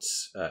about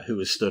who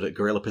was stood at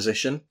gorilla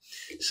position.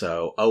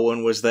 So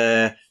Owen was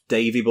there,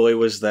 Davey Boy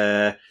was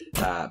there,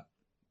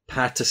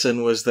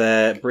 Patterson was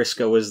there,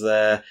 Briscoe was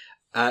there.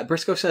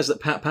 Briscoe says that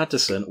Pat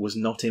Patterson was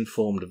not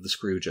informed of the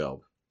screw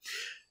job,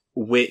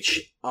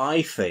 which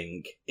I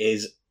think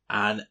is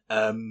an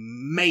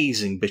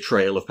amazing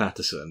betrayal of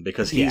Patterson,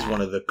 because he's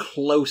one of the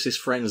closest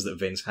friends that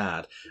Vince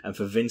had, and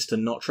for Vince to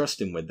not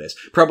trust him with this,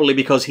 probably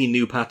because he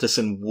knew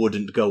Patterson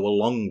wouldn't go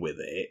along with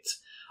it,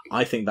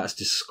 I think that's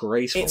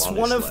disgraceful. It's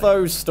honestly. one of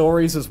those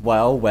stories as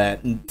well where,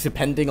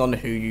 depending on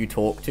who you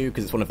talk to,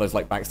 because it's one of those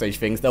like backstage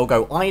things, they'll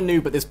go, I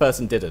knew but this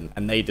person didn't,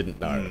 and they didn't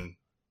know.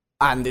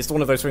 And it's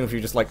one of those things where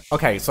you're just like,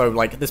 okay, so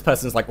like this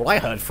person's like, well, I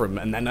heard from,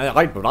 and then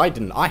but I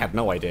didn't, I had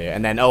no idea.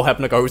 And then Earl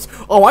Hebner goes,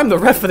 oh, I'm the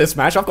ref for this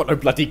match, I've got no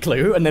bloody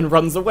clue, and then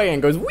runs away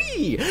and goes,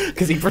 wee,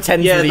 because he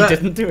pretends that he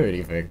didn't do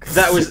anything.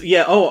 That was,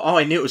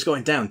 I knew it was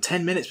going down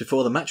 10 minutes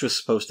before the match was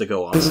supposed to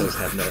go on, says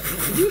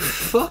Hebner. You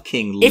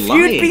fucking If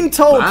you'd been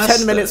told bastard.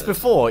 10 minutes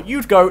before,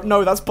 you'd go,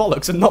 no, that's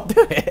bollocks, and not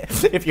do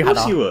it. If you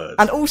had you would.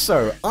 And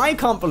also, I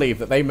can't believe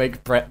that they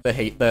make Brett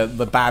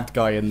the bad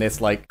guy in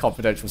this like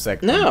confidential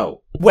segment.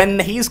 No. When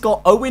he's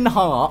got Owen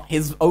Hart,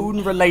 his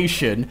own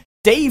relation,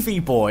 Davey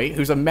Boy,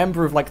 who's a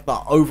member of like the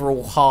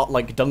overall Hart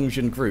like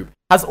dungeon group,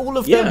 has all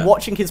of them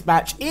watching his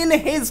match in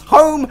his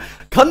home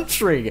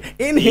country,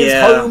 in his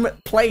home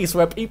place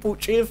where people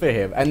cheer for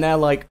him, and they're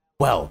like,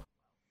 well,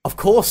 of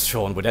course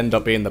Sean would end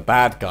up being the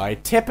bad guy.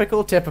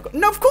 Typical.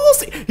 No, of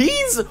course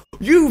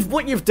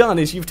what you've done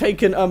is you've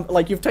taken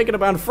a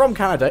man from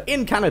Canada,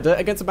 in Canada,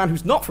 against a man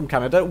who's not from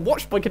Canada,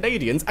 watched by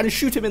Canadians, and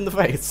shoot him in the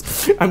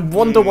face. And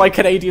wonder why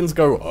Canadians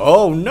go,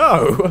 oh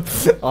no,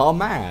 our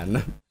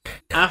man.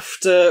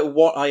 After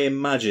what I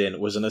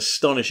imagine was an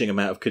astonishing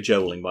amount of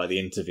cajoling by the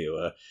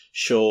interviewer,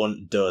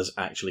 Sean does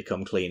actually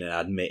come clean and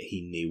admit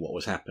he knew what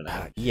was happening.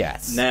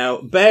 Yes.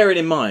 Now, bearing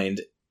in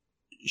mind,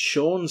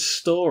 Sean's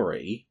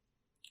story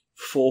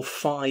for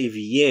 5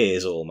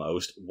 years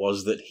almost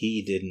was that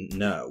he didn't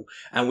know.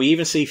 And we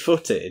even see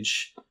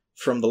footage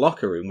from the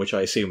locker room, which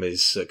I assume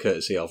is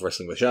courtesy of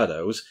Wrestling with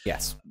Shadows,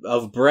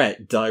 of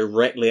Brett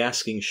directly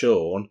asking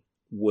Sean,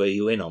 were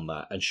you in on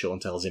that? And Sean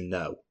tells him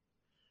no.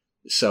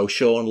 So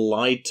Sean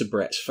lied to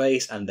Brett's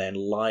face and then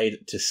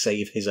lied to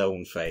save his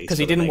own face. Because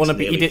he didn't want to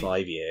be...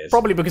 5 years.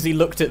 Probably because he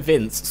looked at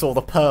Vince, saw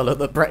the perler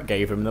that Brett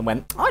gave him, and then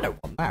went, I don't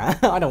want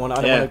that. I don't want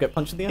to get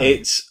punched in the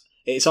eye.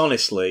 It's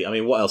honestly, I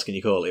mean, what else can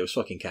you call it? It was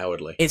fucking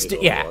cowardly.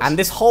 And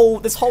this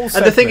whole segment...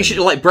 And the thing is,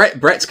 like,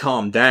 Brett's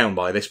calmed down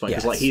by this point,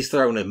 because, like, he's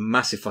thrown a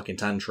massive fucking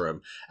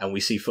tantrum, and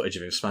we see footage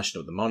of him smashing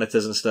up the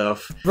monitors and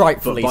stuff.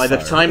 Rightfully But by the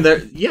so. time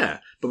they're... Yeah,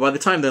 but by the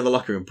time they're in the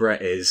locker room,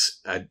 Brett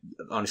is...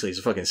 honestly, he's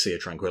a fucking sea of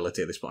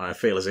tranquility at this point. I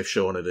feel as if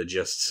Sean had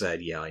just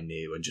said, yeah, I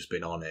knew, and just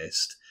been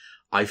honest.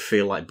 I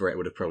feel like Brett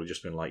would have probably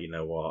just been like, you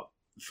know what,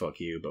 fuck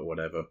you, but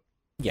whatever.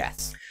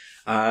 Yes.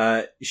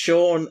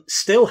 Sean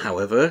still,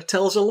 however,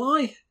 tells a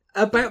lie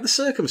about the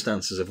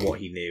circumstances of what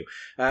he knew.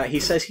 He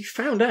says he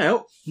found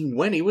out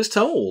when he was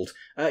told.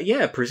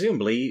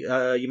 Presumably,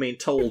 you mean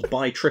told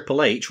by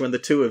Triple H when the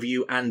two of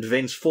you and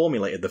Vince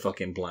formulated the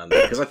fucking plan.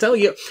 Because I tell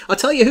you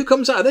who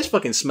comes out of this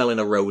fucking smelling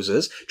of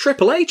roses?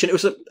 Triple H, and it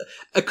was,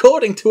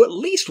 according to at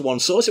least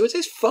one source, it was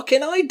his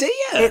fucking idea.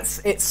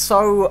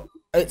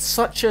 It's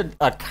such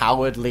a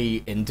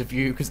cowardly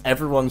interview, because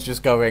everyone's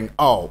just going,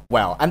 oh,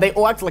 well, and they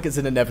all act like it's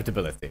an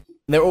inevitability.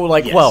 And they're all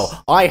like,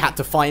 well, I had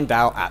to find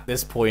out at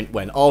this point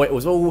when,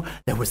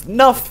 there was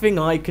nothing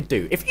I could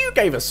do. If you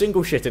gave a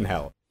single shit in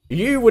hell,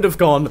 you would have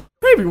gone,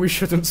 maybe we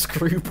shouldn't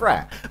screw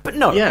Brett. But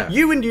no,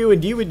 you and you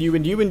and you and you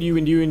and you and you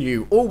and you and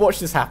you all watch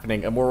this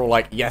happening, and we're all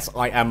like, yes,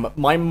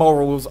 my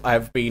morals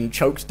have been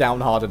choked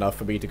down hard enough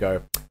for me to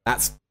go,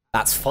 that's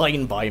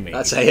fine by me.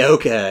 That's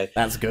A-okay.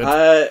 That's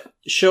good.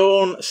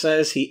 Sean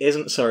says he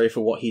isn't sorry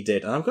for what he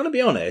did, and I'm going to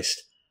be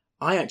honest,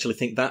 I actually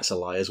think that's a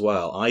lie as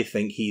well. I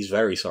think he's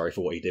very sorry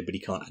for what he did, but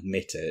he can't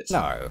admit it.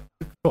 No,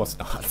 of course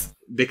not.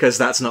 Because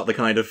that's not the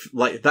kind of,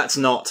 like, that's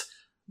not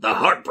the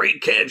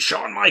Heartbreak Kid,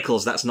 Shawn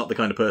Michaels. That's not the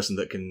kind of person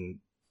that can,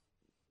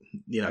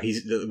 you know,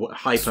 he's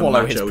hyper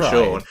macho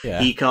Sean.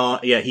 Yeah. He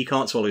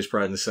can't swallow his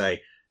pride and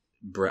say,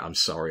 Brett, I'm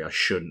sorry, I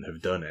shouldn't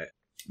have done it.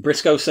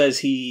 Briscoe says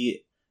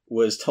he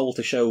was told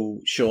to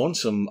show Sean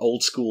some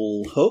old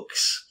school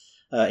hooks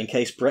in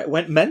case Brett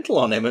went mental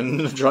on him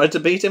and tried to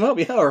beat him up.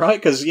 Yeah, all right,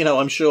 because, you know,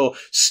 I'm sure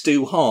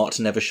Stu Hart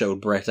never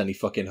showed Brett any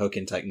fucking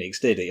hooking techniques,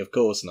 did he? Of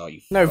course not,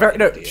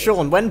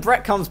 Sean, when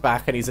Brett comes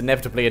back and he's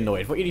inevitably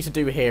annoyed, what you need to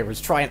do here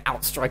is try and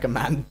outstrike a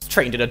man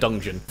trained in a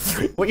dungeon.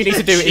 What you need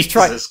to do is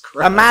try...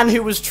 A man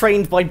who was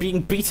trained by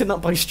being beaten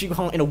up by Stu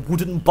Hart in a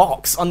wooden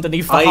box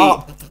underneath the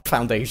Hart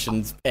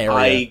Foundation's area.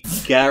 I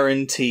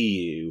guarantee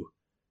you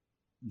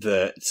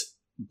that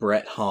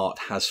Bret Hart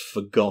has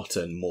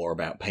forgotten more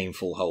about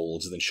painful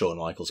holds than Shawn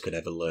Michaels could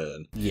ever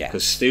learn. Yeah.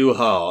 Because Stu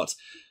Hart,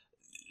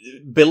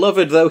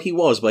 beloved though he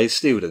was by his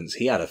students,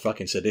 he had a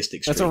fucking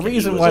sadistic streak. That's a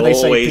reason why they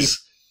say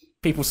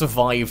people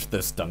survived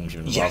this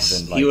dungeon. Yes,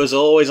 rather than, he was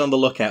always on the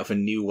lookout for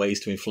new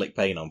ways to inflict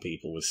pain on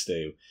people with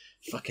Stu.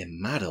 Fucking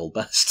mad old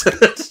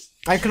bastard.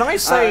 And can I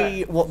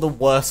say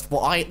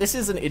this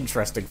is an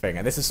interesting thing,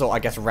 and this is sort of, I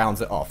guess, rounds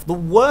it off. The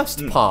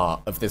worst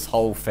part of this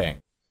whole thing,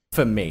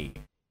 for me,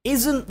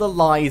 isn't the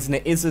lies, and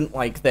it isn't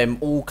like them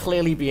all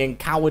clearly being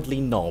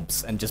cowardly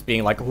knobs and just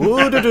being like,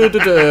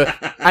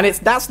 and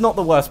that's not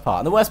the worst part.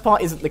 And the worst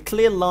part isn't the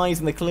clear lies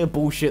and the clear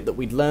bullshit that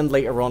we'd learned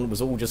later on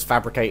was all just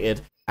fabricated,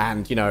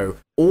 and, you know,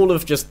 all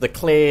of just the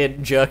clear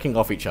jerking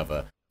off each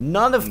other.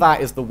 None of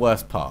that is the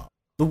worst part.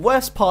 The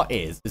worst part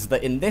is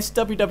that in this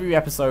WWE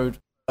episode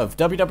of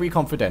WWE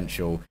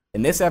Confidential,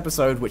 in this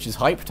episode, which is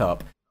hyped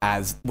up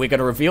as we're going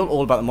to reveal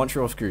all about the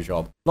Montreal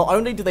Screwjob, not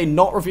only do they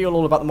not reveal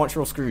all about the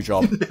Montreal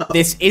Screwjob,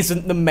 this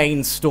isn't the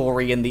main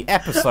story in the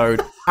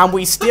episode, and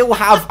we still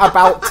have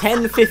about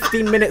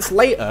 10-15 minutes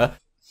later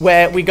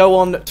where we go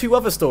on 2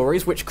 other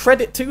stories, which,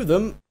 credit to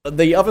them,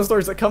 the other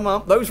stories that come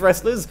up, those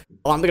wrestlers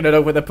aren't going to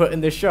know where they're put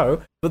in this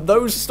show, but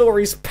those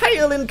stories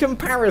pale in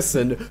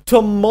comparison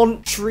to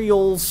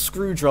Montreal's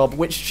Screwjob,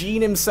 which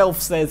Gene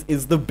himself says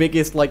is the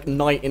biggest, like,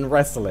 night in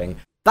wrestling.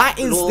 That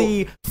is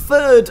the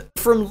third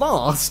from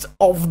last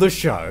of the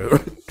show.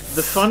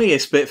 The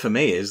funniest bit for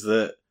me is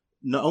that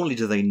not only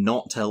do they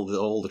not tell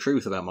all the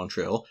truth about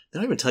Montreal, they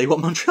don't even tell you what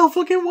Montreal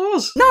fucking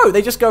was. No,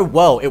 they just go,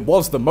 well, it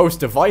was the most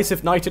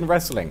divisive night in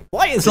wrestling.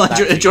 Why is it that?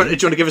 Do you want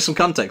to give us some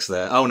context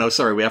there? Oh no,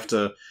 sorry, we have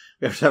to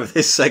have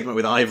this segment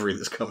with Ivory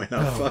that's coming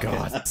up. Oh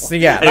god. So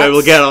yeah, anyway,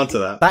 we'll get on to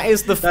that. That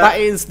is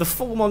the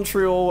full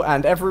Montreal,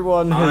 and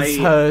everyone has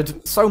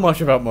heard so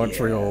much about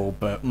Montreal,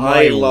 but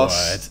I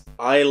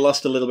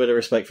lost a little bit of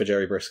respect for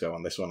Jerry Briscoe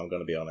on this one, I'm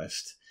going to be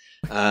honest.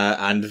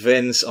 And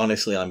Vince,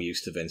 honestly, I'm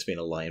used to Vince being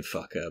a lying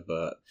fucker,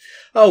 but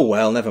oh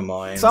well, never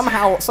mind.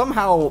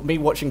 Somehow, me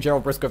watching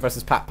Gerald Briscoe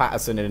versus Pat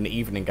Patterson in an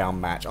evening gown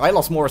match, I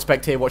lost more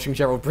respect here watching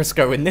Gerald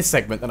Briscoe in this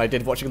segment than I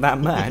did watching that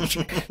match.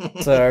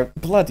 So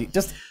bloody,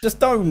 just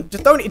don't.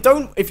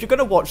 If you're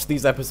gonna watch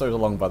these episodes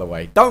along, by the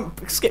way,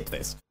 don't skip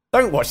this.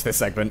 Don't watch this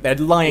segment. They're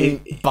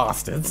lying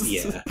bastards.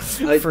 Yeah,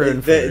 through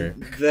and through.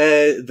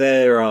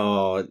 There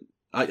are.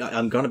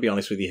 I'm gonna be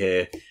honest with you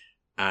here.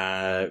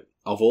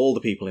 Of all the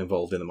people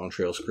involved in the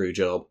Montreal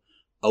Screwjob,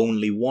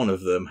 only one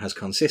of them has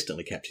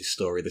consistently kept his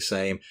story the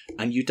same,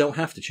 and you don't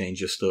have to change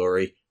your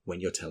story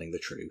when you're telling the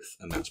truth,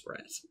 and that's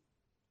Brett.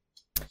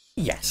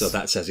 Yes. So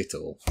that says it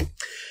all.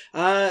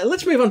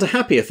 Let's move on to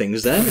happier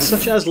things then,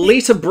 such as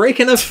Lita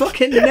breaking her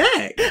fucking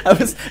neck.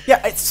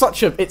 It's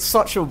such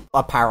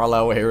a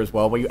parallel here as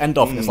well, where you end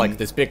off as like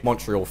this big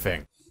Montreal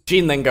thing.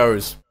 Gene then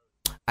goes,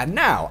 and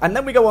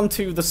then we go on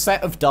to the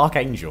set of Dark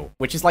Angel,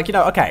 which is like, you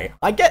know, okay,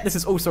 I get this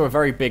is also a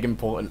very big,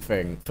 important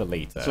thing for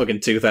Lita. It's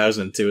fucking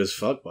 2002 as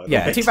fuck, by the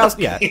way.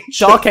 2000, yeah.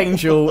 Dark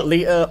Angel,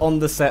 Lita on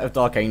the set of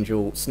Dark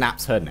Angel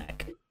snaps her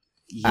neck.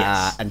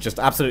 Yes. And just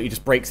absolutely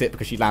just breaks it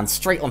because she lands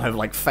straight on her,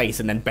 like,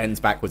 face and then bends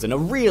backwards in a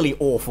really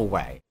awful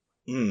way.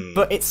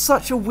 But it's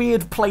such a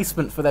weird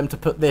placement for them to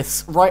put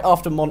this right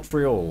after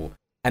Montreal.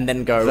 And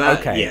then go,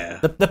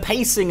 the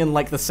pacing and,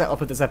 like, the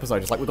setup of this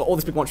episode is like, we've got all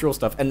this big Montreal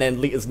stuff, and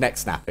then Lita's neck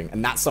snapping,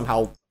 and that's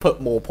somehow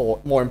put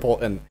more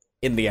important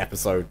in the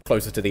episode,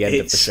 closer to the end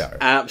of the show.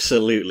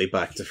 Absolutely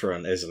back to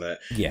front, isn't it?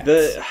 Yeah.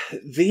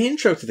 The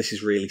intro to this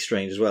is really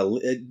strange as well.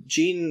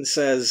 Gene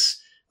says,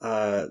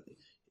 the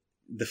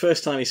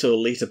first time he saw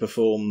Lita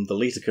perform the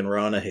Lita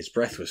Conrana, his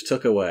breath was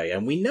took away,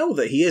 and we know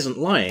that he isn't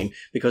lying,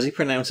 because he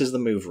pronounces the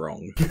move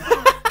wrong.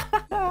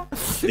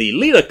 The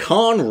Lita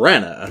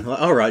Conrana.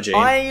 All right, Gene.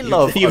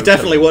 You've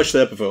definitely watched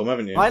her perform,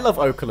 haven't you? I love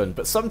Okerlund,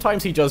 but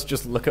sometimes he does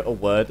just look at a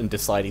word and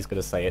decide he's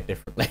going to say it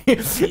differently.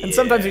 And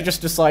sometimes he just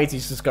decides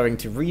he's just going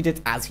to read it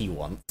as he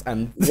wants.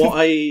 And what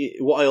I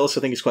also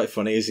think is quite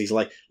funny is he's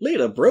like,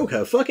 Lita broke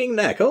her fucking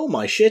neck. Oh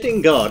my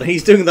shitting god! And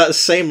he's doing that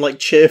same like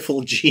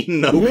cheerful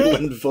Gene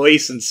Okerlund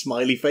voice and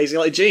smiley face.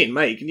 You're like, Gene,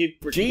 mate, can you?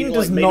 Gene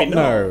does not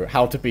know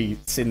how to be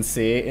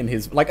sincere in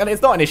his and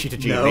it's not an issue to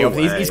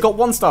Gene. He's got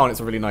one style and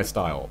it's a really nice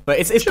style, but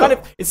it's kind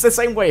of. It's the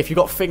same way if you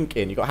got Fink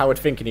in, you got Howard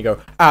Fink, and you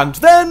go, and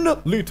then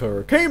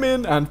Lita came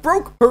in and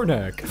broke her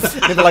neck. And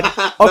they're like,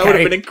 okay, that would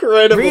have been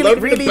incredible. That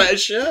would have been a better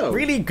show.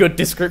 Really good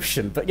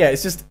description, but yeah,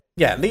 it's just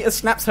Lita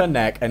snaps her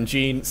neck, and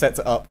Gene sets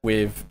it up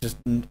with just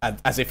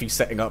as if he's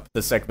setting up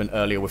the segment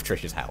earlier with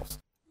Trish's house.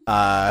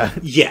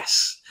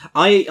 Yes.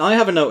 I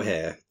have a note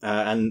here,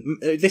 and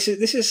this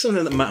is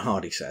something that Matt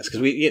Hardy says, because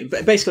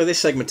basically this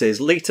segment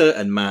is Lita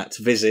and Matt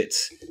visit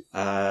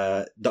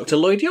Dr.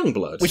 Lloyd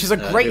Youngblood. Which is a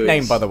great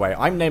name, by the way.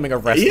 I'm naming a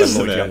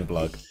wrestler Lloyd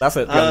Youngblood. That's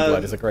it,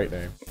 Youngblood is a great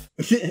name.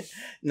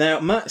 Now,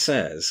 Matt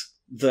says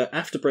that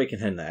after breaking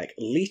her neck,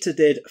 Lita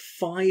did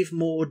 5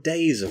 more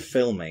days of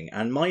filming,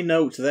 and my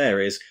note there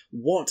is,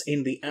 what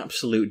in the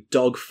absolute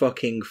dog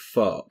fucking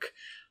fuck?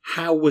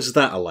 How was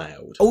that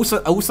allowed?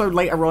 Also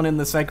later on in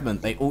the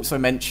segment, they also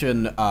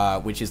mention,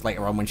 which is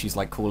later on when she's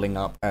like cooling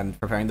up and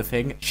preparing the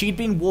thing, she'd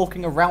been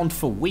walking around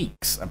for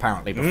weeks,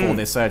 apparently, before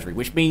this surgery,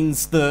 which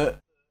means that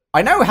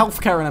I know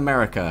healthcare in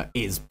America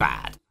is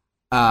bad.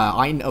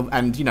 I know,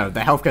 and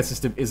the healthcare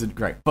system isn't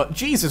great. But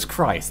Jesus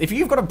Christ, if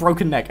you've got a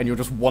broken neck and you're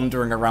just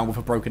wandering around with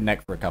a broken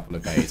neck for a couple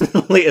of days,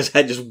 Lita's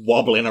head just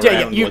wobbling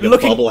around like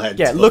a bobblehead.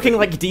 Yeah, looking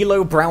like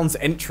D'Lo Brown's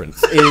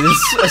entrance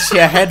is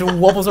her head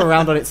wobbles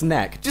around on its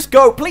neck. Just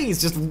go,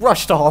 please, just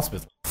rush to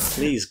hospital.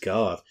 Please,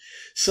 God.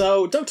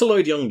 So, Dr.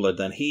 Lloyd Youngblood,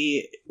 then,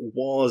 he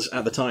was,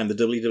 at the time, the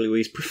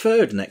WWE's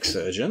preferred neck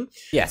surgeon.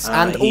 Yes,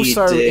 and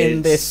also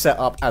in this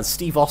setup as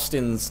Steve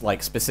Austin's,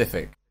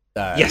 specific...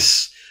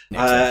 yes.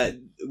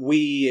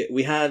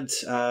 We had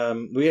a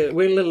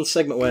little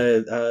segment where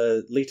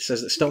Lita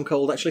says that Stone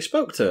Cold actually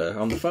spoke to her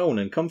on the phone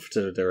and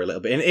comforted her a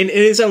little bit, in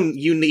his own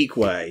unique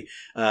way,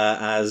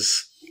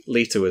 as...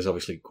 Lita was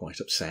obviously quite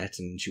upset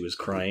and she was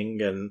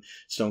crying, and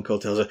Stone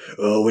Cold tells her,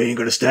 "Oh, we ain't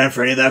gonna stand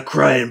for any of that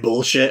crying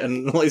bullshit,"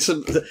 and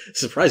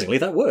surprisingly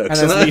that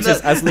works. And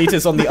as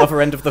Lita's on the other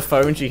end of the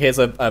phone, she hears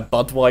a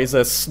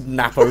Budweiser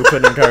snap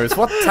open and goes,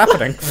 "What's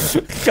happening?"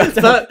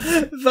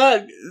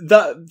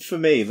 that for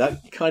me, that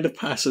kind of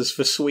passes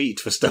for sweet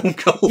for Stone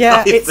Cold.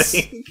 Yeah, I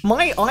think.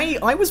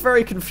 I was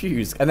very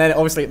confused, and then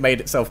obviously it made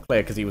itself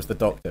clear because he was the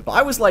doctor. But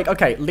I was like,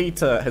 okay,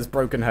 Lita has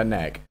broken her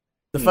neck.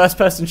 The first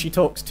person she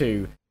talks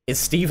to is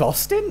Steve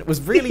Austin. It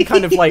was really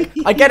kind of like,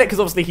 I get it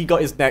because obviously he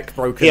got his neck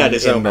broken. He had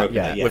his own broken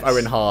neck, yes. With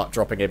Owen Hart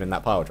dropping him in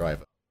that pile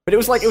driver. But it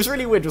was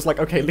really weird. It was like,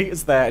 okay,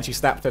 Lita's there and she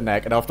snapped her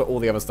neck, and after all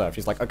the other stuff,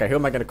 she's like, okay, who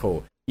am I going to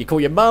call? You call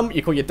your mum,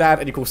 you call your dad,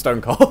 and you call Stone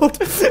Cold.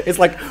 It's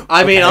like,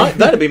 I mean,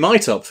 that'd be my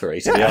top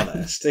three, to be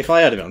honest, if I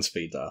had it on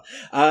speed dial.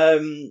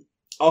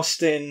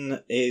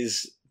 Austin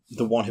is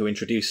the one who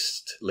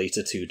introduced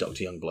Lita to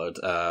Dr. Youngblood.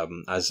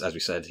 As we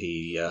said,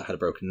 he had a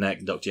broken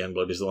neck. Dr.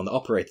 Youngblood is the one that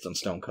operated on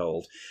Stone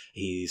Cold.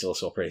 He's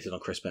also operated on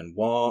Chris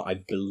Benoit.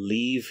 I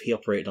believe he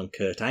operated on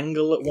Kurt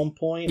Angle at one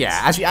point.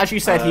 Yeah, as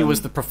you said, he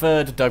was the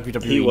preferred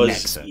WWE neck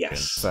surgeon.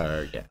 Yes.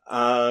 So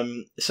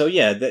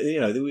yeah.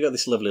 We got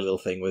this lovely little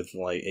thing with,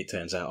 it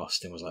turns out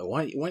Austin was like,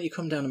 why don't you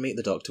come down and meet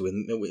the doctor with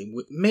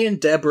me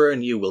and Deborah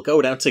and you will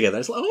go down together.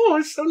 It's like, oh,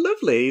 it's so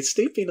lovely.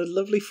 Steve being a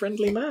lovely,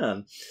 friendly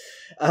man.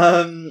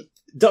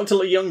 Dr.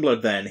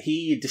 Youngblood, then,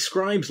 he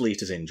describes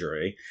Lita's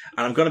injury,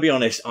 and I'm going to be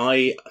honest,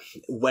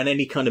 when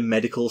any kind of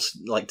medical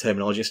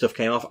terminology and stuff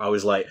came off, I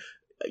was like,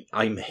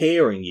 I'm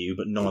hearing you,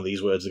 but none of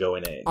these words are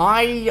going in.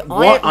 I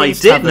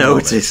did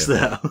notice,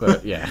 though.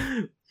 But,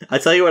 yeah. I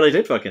tell you what I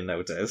did fucking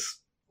notice.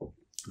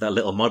 That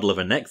little model of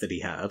a neck that he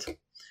had.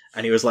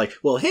 And he was like,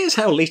 well, here's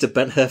how Lita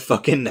bent her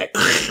fucking neck.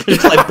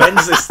 Just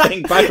bends this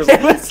thing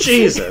backwards.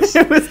 Jesus.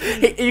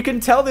 You can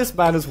tell this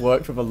man has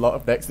worked with a lot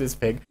of necks, this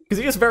pig, because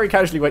he just very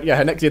casually went, yeah,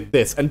 her neck did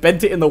this, and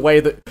bent it in the way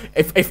that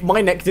if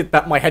my neck did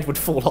that, my head would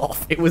fall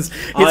off. He just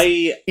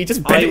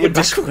bent it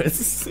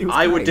backwards.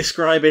 I would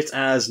describe it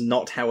as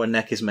not how a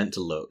neck is meant to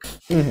look.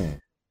 Mm-hmm.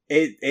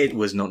 It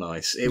was not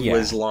nice. It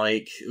was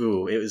like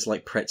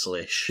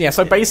pretzel-ish. Yeah,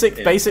 so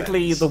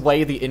basically the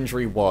way the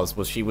injury was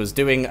she was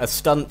doing a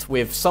stunt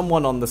with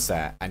someone on the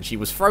set, and she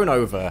was thrown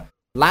over,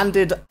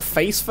 landed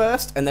face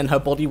first, and then her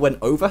body went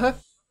over her.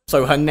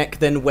 So her neck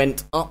then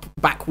went up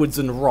backwards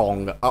and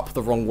up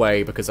the wrong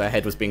way because her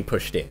head was being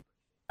pushed in.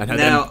 And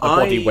her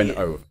body went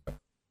over.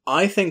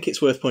 I think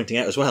it's worth pointing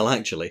out as well,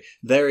 actually,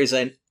 there is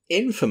an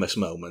infamous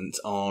moment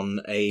on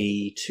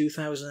a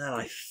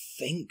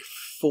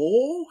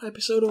 2004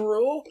 episode of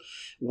Raw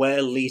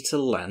where Lita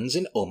lands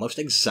in almost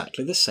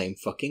exactly the same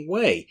fucking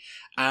way,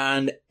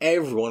 and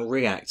everyone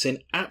reacts in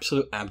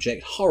absolute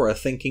abject horror,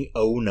 thinking,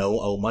 oh no,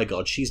 oh my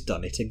god, she's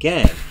done it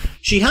again.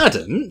 She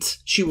hadn't,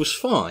 she was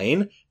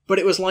fine, but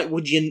it was like,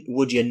 would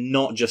you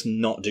not just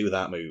not do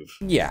that move?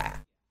 Yeah.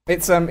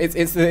 It's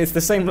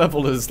the same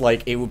level as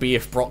it would be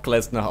if Brock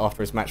Lesnar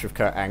after his match with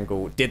Kurt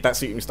Angle did that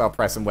shooting star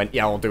press and went,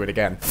 yeah, I'll do it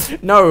again.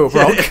 No,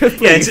 Brock.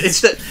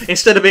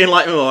 Instead of being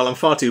like, oh, well, I'm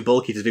far too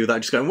bulky to do that,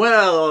 just going,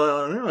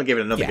 well, I'll give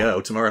it another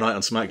go tomorrow night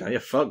on SmackDown. Yeah,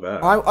 fuck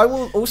that. I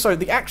will also,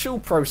 the actual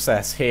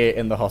process here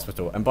in the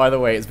hospital, and by the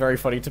way, it's very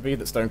funny to me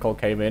that Stone Cold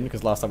came in,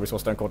 because last time we saw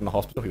Stone Cold in the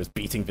hospital, he was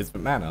beating Vince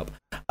McMahon up.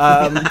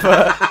 But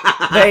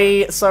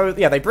they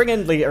bring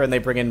in Lita and they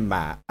bring in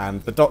Matt,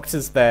 and the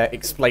doctor's there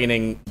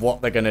explaining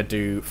what they're going to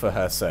do for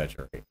her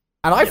surgery.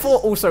 And I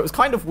thought also it was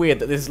kind of weird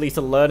that this is Lita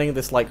learning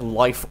this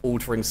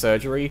life-altering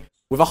surgery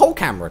with a whole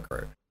camera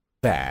crew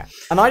there.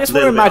 And I just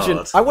want to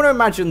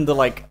imagine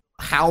the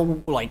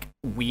how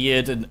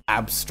weird and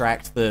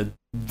abstract the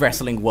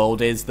wrestling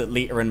world is that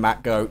Lita and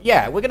Matt go,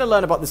 yeah, we're going to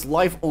learn about this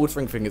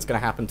life-altering thing that's going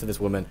to happen to this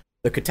woman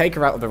that could take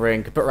her out of the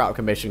ring, could put her out of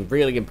commission,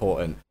 really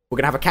important. We're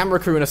going to have a camera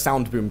crew and a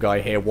sound boom guy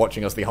here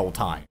watching us the whole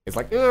time. It's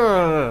like,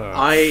 ugh.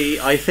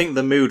 I think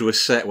the mood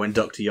was set when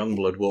Dr.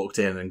 Youngblood walked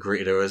in and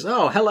greeted her as,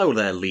 oh, hello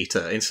there,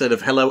 Lita, instead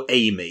of hello,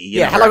 Amy.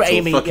 Hello,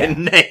 Amy.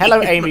 Name.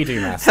 Hello, Amy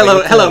Dumas.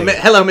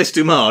 hello, Miss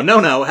Dumas.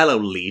 No, hello,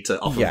 Lita,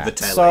 off of the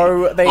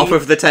telly. Off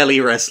of the telly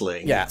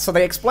wrestling. Yeah, so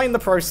they explain the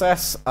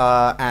process,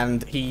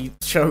 and he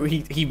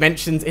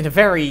mentions in a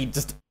very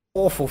just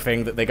awful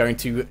thing that they're going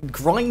to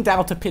grind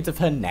out a bit of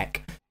her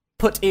neck,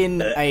 put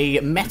in a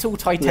metal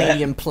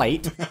titanium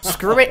plate,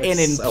 screw it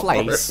in so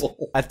place,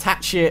 horrible.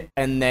 attach it,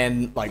 and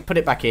then like put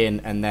it back in,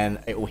 and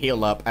then it will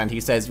heal up. And he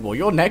says, well,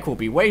 your neck will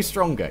be way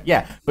stronger.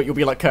 Yeah, but you'll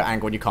be like Kurt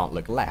Angle and you can't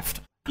look left.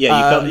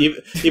 Yeah,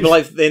 you'd be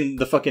like in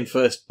the fucking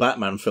first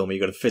Batman film, you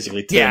got to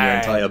physically turn your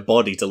entire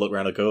body to look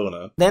around a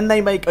corner. Then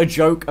they make a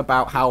joke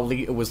about how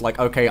Lita was like,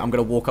 okay, I'm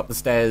going to walk up the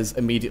stairs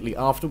immediately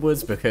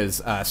afterwards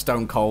because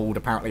Stone Cold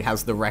apparently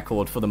has the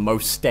record for the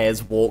most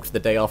stairs walked the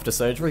day after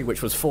surgery,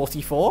 which was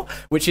 44,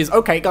 which is,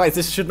 okay, guys,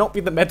 this should not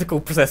be the medical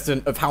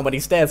precedent of how many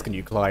stairs can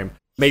you climb.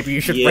 Maybe you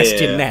should rest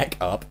your neck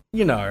up.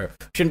 You know,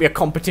 shouldn't be a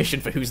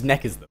competition for whose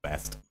neck is the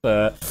best.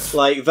 But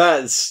like,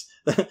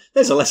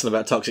 there's a lesson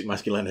about toxic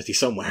masculinity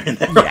somewhere in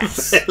there,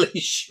 yes. I'm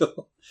fairly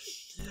sure.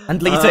 And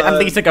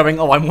Lita going,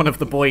 oh, I'm one of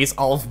the boys,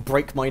 I'll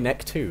break my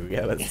neck too.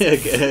 Yeah, that's...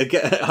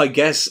 I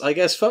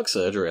guess fuck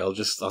surgery. I'll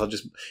just.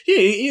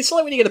 It's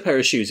like when you get a pair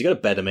of shoes, you got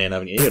to bed them in,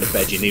 haven't you? You got to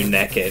bed your new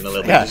neck in a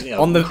little bit. Just,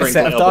 on the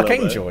set of Dark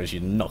Angel, as you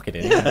knock it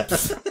in. Yeah.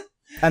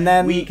 And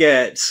then we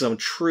get some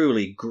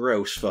truly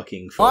gross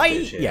fucking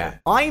footage here. Yeah,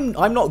 I'm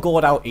not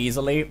gored out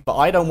easily, but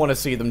I don't want to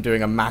see them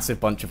doing a massive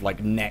bunch of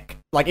like neck.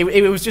 Like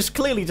it was just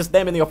clearly just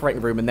them in the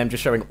operating room and them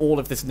just showing all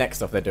of this neck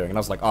stuff they're doing, and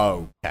I was like,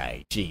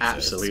 okay, Jesus.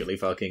 Absolutely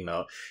fucking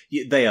not.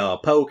 They are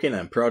poking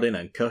and prodding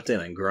and cutting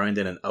and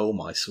grinding and oh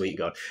my sweet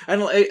god.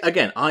 And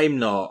again, I'm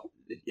not.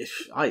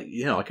 I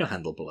can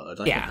handle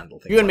blood. I can handle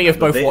things. You and me like have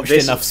both watched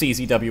enough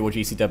CZW or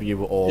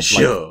GCW or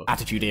like,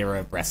 Attitude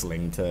Era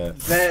wrestling to.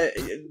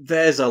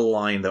 There's a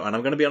line though, and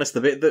I'm going to be honest.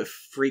 The bit that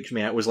freaked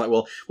me out was like,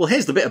 well,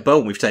 here's the bit of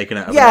bone we've taken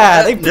out.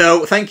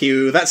 No, thank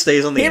you. That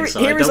stays on the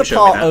inside. Here is a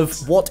part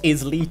of what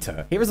is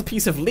Lita. Here is a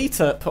piece of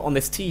Lita put on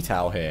this tea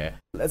towel here.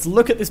 Let's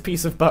look at this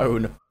piece of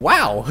bone.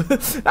 Wow,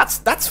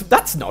 that's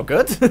not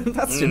good.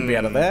 That shouldn't be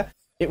out of there.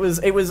 It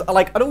was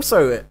like, and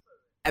also.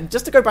 And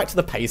just to go back to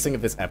the pacing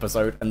of this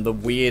episode and the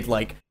weird,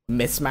 like,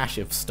 mismatch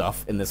of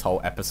stuff in this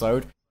whole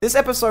episode, this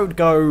episode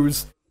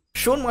goes,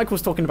 Shawn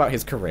Michaels talking about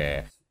his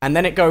career, and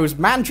then it goes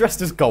man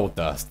dressed as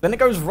Goldust, then it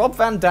goes Rob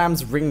Van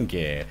Dam's ring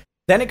gear,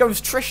 then it goes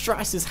Trish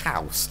Stratus's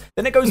house,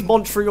 then it goes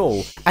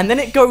Montreal, and then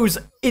it goes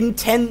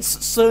intense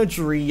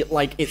surgery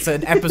like it's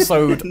an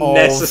episode of...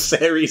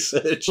 necessary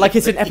surgery. Like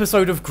it's an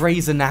episode of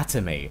Grey's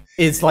Anatomy,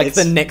 is like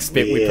the next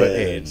bit we put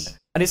in.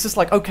 And it's just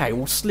like, okay,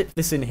 we'll slip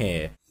this in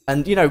here.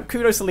 And, you know,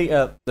 kudos to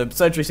Lita, the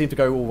surgery seemed to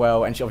go all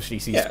well, and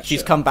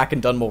she's come back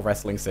and done more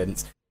wrestling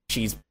since.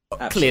 She's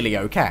clearly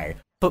okay.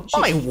 But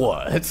my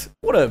word,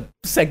 what a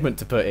segment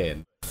to put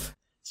in.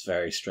 It's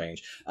very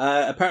strange.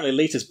 Apparently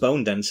Lita's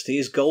bone density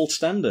is gold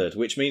standard,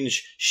 which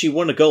means she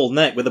won a gold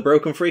neck with a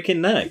broken freaking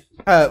neck.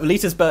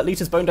 Lita's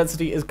bone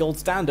density is gold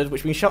standard,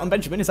 which means Shelton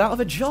Benjamin is out of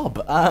a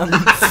job.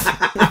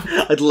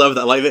 I'd love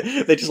that. Like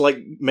they just like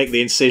make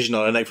the incision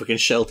on her neck. Fucking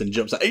Shelton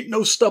jumps out. Ain't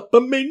no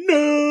stopping me,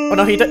 no. Oh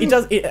no, he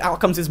does. Out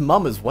comes his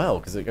mum as well,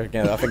 because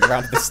again, I think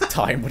around this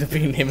time would have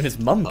been him and his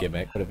mum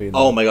gimmick. Would have been.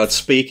 Oh my god!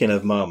 Speaking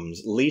of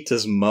mums,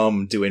 Lita's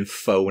mum doing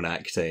phone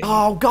acting.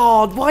 Oh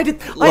god, why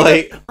did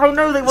I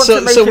know they want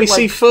to make so we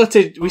see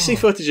footage. We see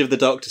footage of the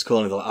doctors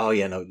calling. They're like, "Oh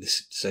yeah, no,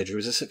 this surgery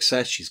was a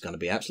success. She's going to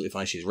be absolutely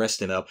fine. She's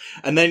resting up."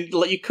 And then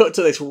like you cut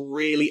to this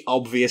really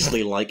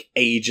obviously like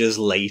ages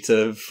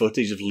later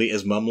footage of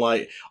Lita's mum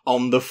like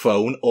on the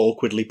phone,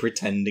 awkwardly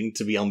pretending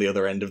to be on the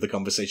other end of the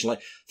conversation.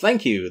 Like,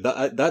 "Thank you.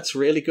 That's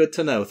really good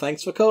to know.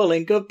 Thanks for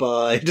calling.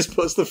 Goodbye." Just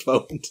puts the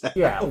phone down.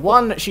 Yeah.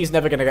 One, she's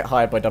never going to get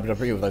hired by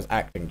WWE with those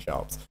acting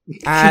jobs,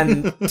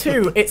 and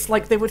two, it's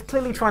like they were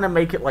clearly trying to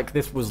make it like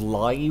this was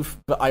live,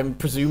 but I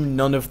presume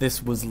none of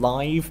this was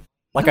live.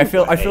 Like I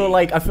feel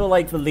like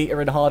the Lita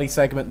and Hardy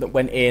segment that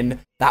went in,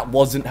 that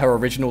wasn't her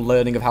original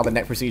learning of how the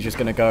neck procedure is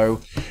going to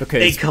go,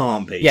 because it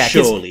can't be. Yeah,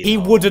 surely he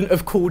wouldn't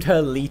have called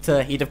her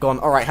Lita. He'd have gone,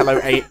 all right,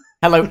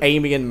 hello,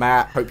 Amy and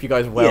Matt. Hope you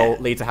guys are well. Yeah.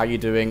 Lita, how you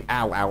doing?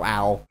 Ow, ow,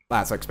 ow.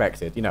 That's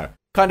expected. You know,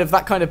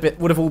 that kind of bit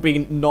would have all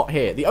been not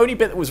here. The only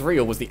bit that was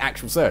real was the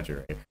actual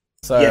surgery.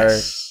 So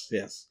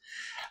yes.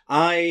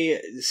 I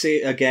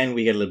see, again,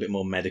 we get a little bit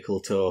more medical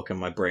talk, and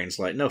my brain's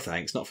like, no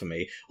thanks, not for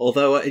me.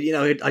 Although, you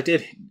know, I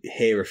did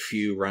hear a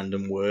few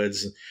random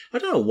words. I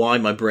don't know why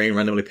my brain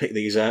randomly picked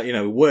these out. You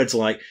know, words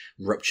like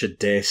ruptured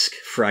disc,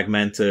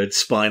 fragmented,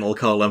 spinal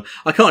column.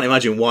 I can't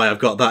imagine why I've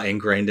got that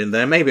ingrained in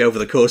there. Maybe over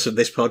the course of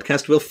this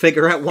podcast, we'll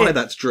figure out why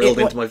that's drilled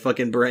into my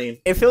fucking brain.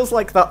 It feels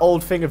like that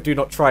old thing of do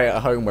not try it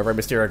at home, where Rey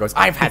Mysterio goes,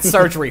 I've had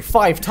surgery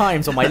 5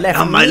 times on my left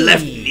knee. On my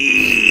left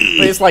knee!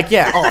 But it's like,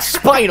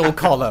 spinal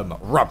column,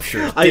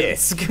 ruptured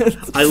disc.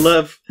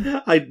 While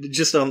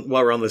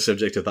we're on the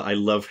subject of that, I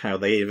love how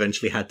they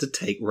eventually had to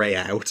take Ray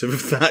out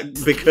of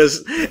that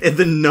because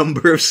the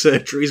number of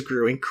surgeries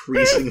grew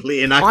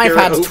increasingly inaccurate.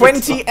 I've had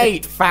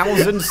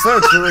 28,000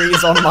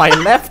 surgeries on my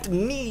left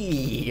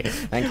knee.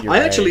 Thank you,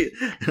 Ray.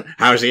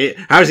 How's he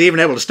even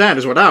able to stand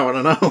is what I want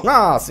to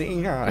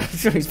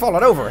know. He's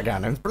fallen over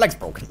again and his leg's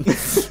broken.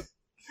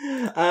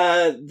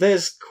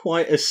 There's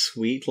quite a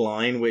sweet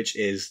line, which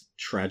is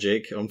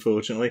tragic,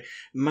 unfortunately.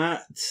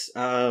 Matt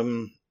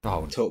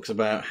talks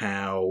about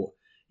how,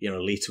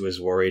 Lita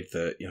was worried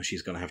that,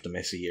 she's going to have to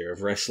miss a year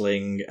of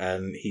wrestling,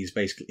 and he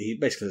basically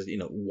says,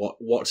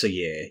 what's a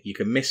year? You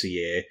can miss a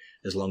year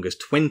as long as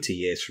 20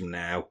 years from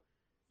now,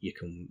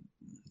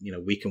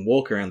 we can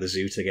walk around the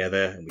zoo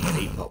together and we can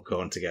eat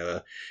popcorn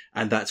together.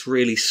 And that's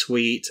really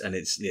sweet, and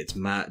it's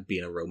Matt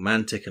being a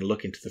romantic and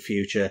looking to the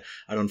future.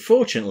 And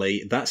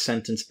unfortunately, that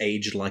sentence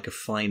aged like a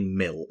fine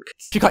milk.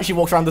 She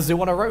walks around the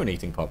zoo on her own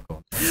eating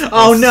popcorn.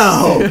 Oh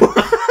no!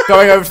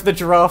 Going over to the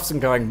giraffes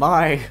and going,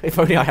 if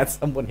only I had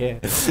someone here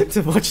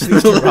to watch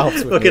these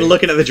giraffes with me.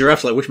 Looking at the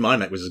giraffes like, wish my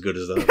neck was as good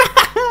as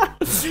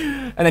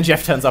that. And then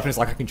Jeff turns up and is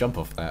like, I can jump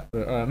off that.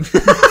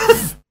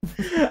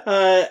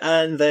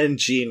 And then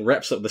Gene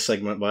wraps up the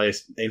segment by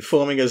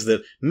informing us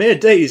that mere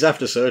days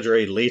after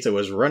surgery, Lita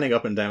was running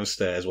up and down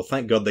stairs. Well,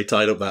 thank God they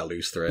tied up that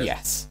loose thread.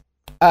 Yes.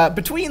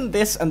 Between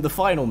this and the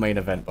final main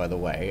event, by the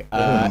way,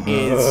 we'll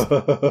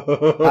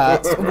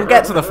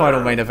get to the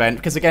final main event,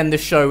 because again,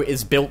 this show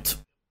is built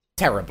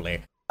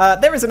terribly.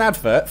 There is an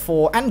advert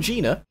for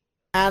Angina,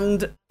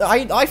 and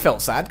I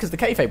felt sad because the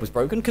kayfabe was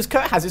broken because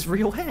Kurt has his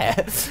real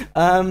hair.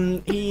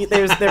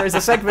 There is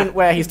a segment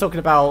where he's talking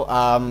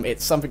about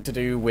it's something to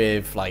do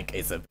with like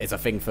it's a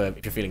thing for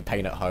if you're feeling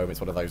pain at home. It's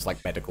one of those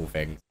like medical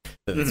things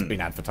that's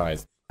been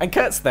advertised. And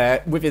Kurt's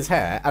there with his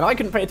hair, and I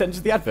couldn't pay attention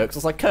to the advert because I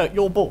was like, Kurt,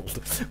 you're bald.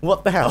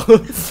 What the hell?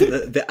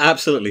 the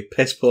absolutely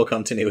piss poor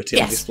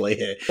continuity on display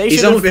here.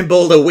 He's only been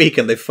bald a week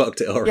and they fucked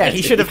it already. Yeah,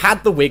 he should have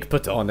had the wig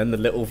put on and the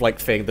little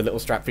the little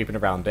strap creeping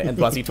around it, and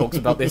plus he talks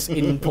about this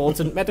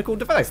important medical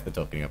device they're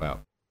talking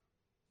about.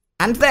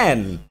 And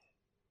then,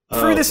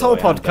 through this whole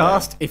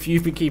podcast, if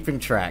you've been keeping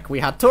track, we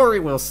had Tori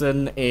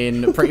Wilson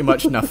in pretty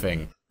much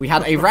nothing. We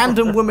had a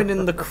random woman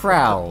in the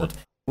crowd.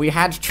 We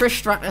had Trish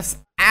Stratus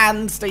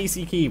and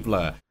Stacy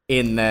Keibler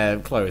in their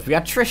clothes. We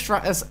had Trish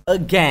Stratus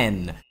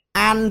again.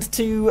 And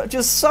to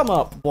just sum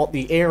up what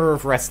the era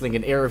of wrestling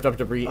and era of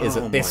WWE is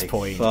at this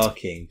point,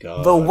 fucking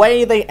God. The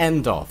way they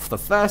end off the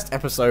first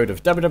episode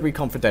of WWE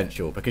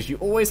Confidential, because you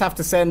always have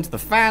to send the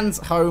fans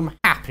home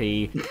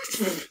happy,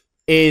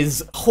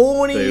 is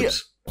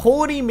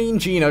horny Mean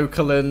Gene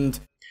Okerlund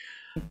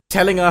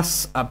telling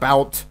us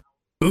about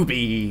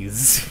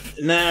boobies.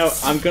 Now,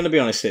 I'm going to be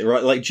honest here,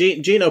 right? Like,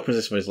 Gene opens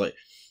this one, he's like,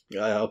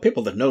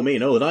 people that know me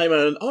know that I'm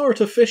an art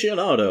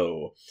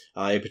aficionado.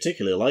 I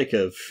particularly like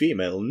a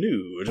female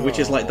nude, which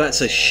is like, that's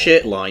a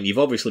shit line. You've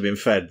obviously been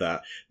fed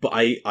that. But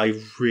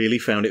I really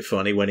found it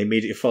funny when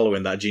immediately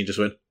following that, Gene just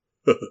went,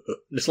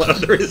 just like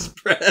under his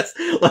breath,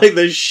 like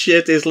the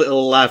shittest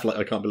little laugh. Like,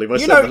 I can't believe I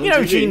said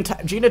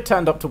that. Gene had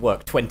turned up to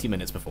work 20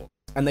 minutes before,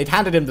 and they'd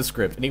handed him the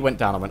script, and he went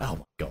down and went, oh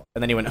my God.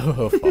 And then he went,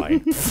 oh,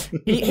 fine.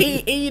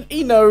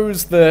 he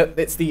knows that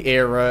it's the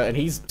era, and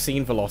he's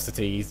seen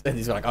velocities, and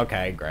he's like,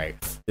 okay, great.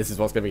 This is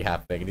what's going to be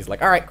happening. And he's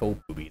like, all right, cool,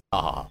 boobies.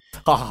 Ha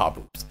ha,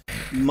 boobs.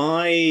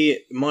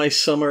 My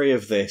summary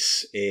of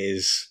this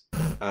is,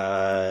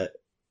 I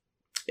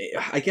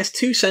guess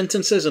 2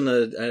 sentences and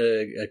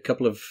a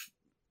couple of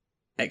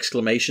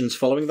exclamations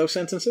following those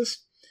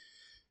sentences.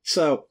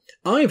 So,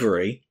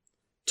 Ivory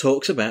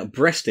talks about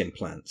breast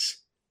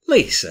implants.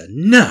 Lisa,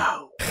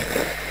 no!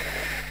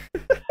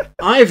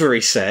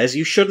 Ivory says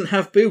you shouldn't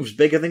have boobs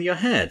bigger than your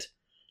head.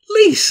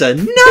 Lisa,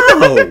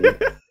 no!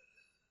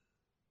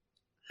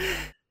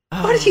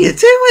 What are you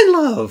doing,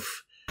 love?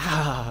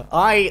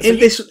 In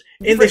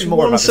this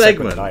one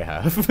segment, I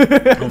have.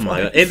 Oh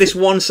my God! In this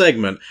one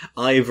segment,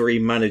 Ivory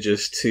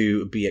manages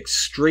to be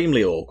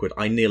extremely awkward.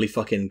 I nearly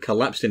fucking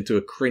collapsed into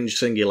a cringe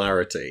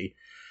singularity.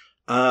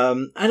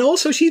 And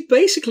also, she's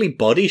basically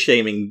body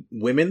shaming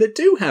women that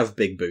do have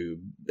big boob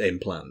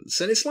implants,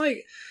 and it's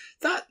like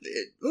that.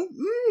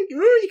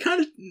 You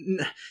kind of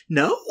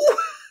no.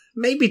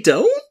 Maybe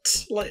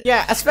don't. Like,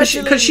 yeah,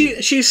 especially because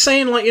she's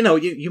saying, like,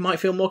 you might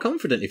feel more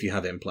confident if you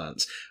have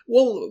implants.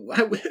 Well,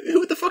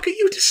 who the fuck are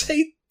you to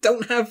say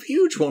don't have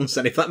huge ones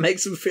then, if that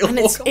makes them feel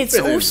more confident? It's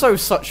also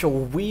such a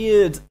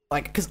weird,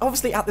 like, because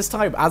obviously at this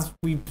time, as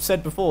we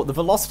said before, the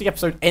Velocity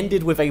episode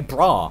ended with a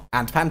bra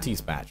and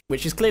panties match,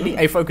 which is clearly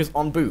a focus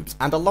on boobs.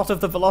 And a lot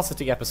of the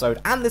Velocity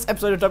episode and this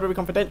episode of WWE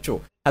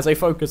Confidential has a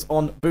focus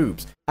on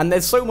boobs. And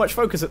there's so much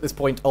focus at this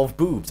point of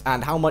boobs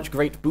and how much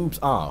great boobs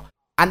are.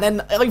 And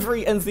then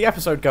Ivory ends the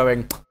episode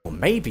going, well,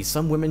 maybe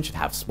some women should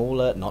have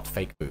smaller, not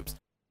fake boobs.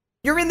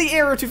 You're in the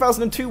era of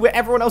 2002 where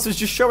everyone else is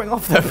just showing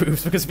off their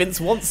boobs because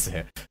Vince wants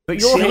it. But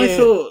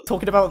you're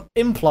talking about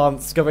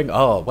implants going,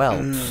 oh, well,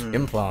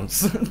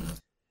 implants.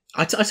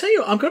 I tell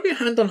you, I'm going to be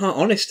hand on heart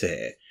honest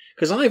here.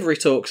 Because Ivory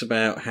talks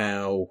about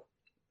how,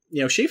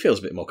 she feels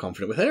a bit more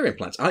confident with her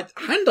implants.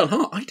 Hand on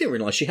heart, I didn't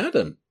realise she had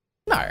them.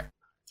 No.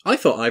 I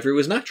thought Ivory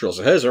was natural,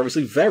 so hers are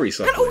obviously very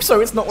subtle. And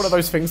also, it's not one of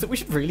those things that we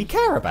should really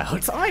care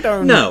about. I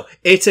don't... No,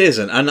 it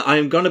isn't. And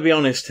I'm going to be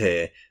honest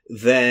here.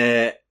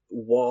 There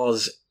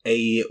was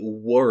a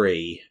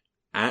worry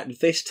at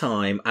this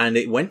time, and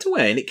it went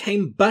away, and it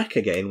came back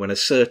again when a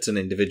certain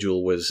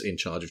individual was in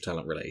charge of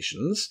talent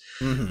relations,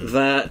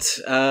 that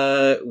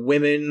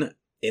women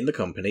in the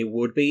company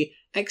would be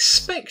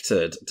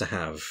expected to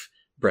have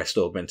breast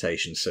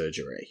augmentation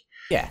surgery.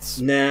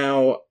 Yes.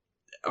 Now...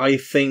 I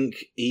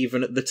think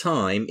even at the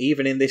time,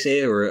 even in this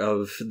era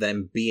of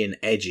them being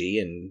edgy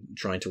and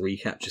trying to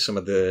recapture some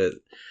of the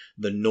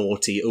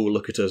naughty, oh,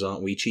 look at us,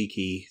 aren't we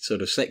cheeky,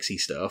 sort of sexy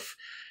stuff,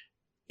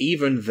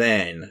 even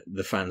then,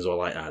 the fans were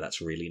like,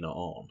 that's really not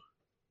on.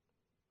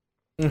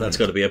 Mm-hmm. That's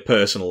got to be a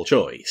personal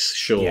choice,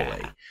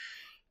 surely.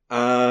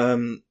 Yeah.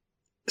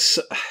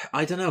 So,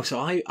 I don't know. So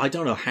I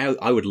don't know how.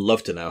 I would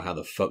love to know how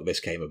the fuck this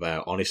came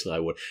about. Honestly, I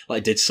would.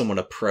 Like, did someone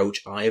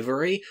approach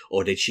Ivory,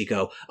 or did she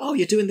go, "Oh,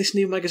 you're doing this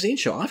new magazine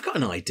show? I've got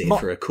an idea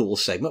for a cool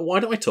segment. Why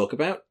don't I talk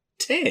about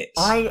tits?"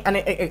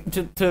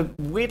 To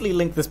weirdly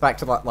link this back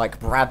to that like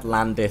Brad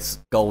Landis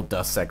Gold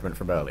Dust segment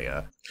from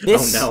earlier.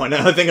 Oh no,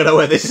 I think I know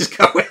where this is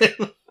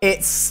going.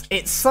 It's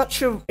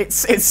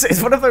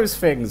one of those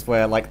things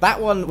where like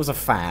that one was a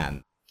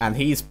fan. And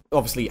he's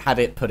obviously had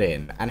it put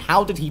in. And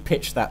how did he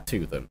pitch that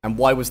to them? And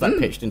why was that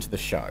pitched into the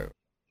show?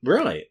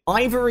 Right.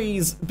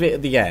 Ivory's bit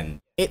at the end.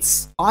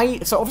 So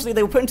obviously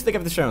they were putting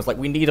together the show. And it's like,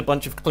 we need a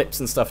bunch of clips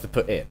and stuff to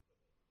put in.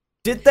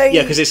 Did they?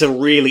 Yeah, because it's a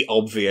really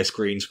obvious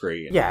green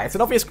screen. Yeah, it's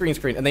an obvious green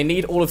screen. And they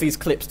need all of these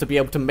clips to be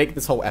able to make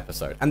this whole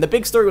episode. And the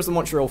big story was the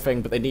Montreal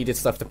thing, but they needed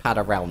stuff to pad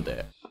around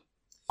it.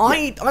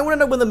 I want to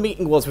know when the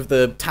meeting was with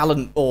the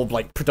talent or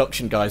like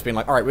production guys being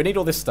like, all right, we need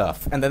all this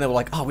stuff. And then they were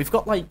like, oh, we've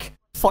got like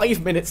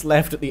 5 minutes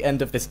left at the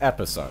end of this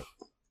episode.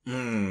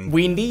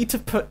 We need to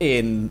put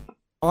in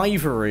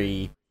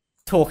Ivory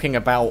talking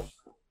about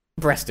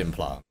breast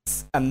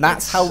implants. And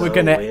that's how we're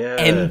going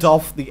to end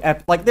off the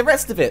like the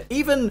rest of it.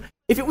 Even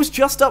if it was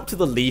just up to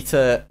the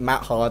Lita,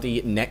 Matt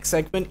Hardy next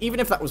segment,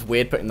 even if that was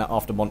weird putting that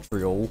after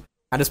Montreal,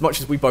 and as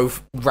much as we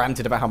both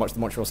ranted about how much the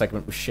Montreal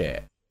segment was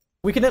shit,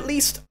 we can at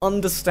least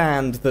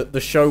understand that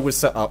the show was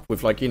set up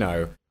with, like, you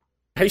know,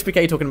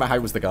 HBK talking about how he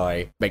was the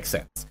guy, makes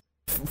sense.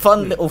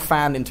 Fun little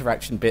fan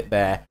interaction bit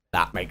there,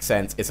 that makes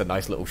sense. It's a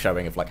nice little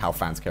showing of, like, how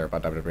fans care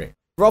about WWE.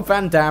 Rob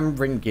Van Dam,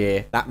 ring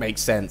gear, that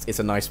makes sense. It's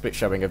a nice bit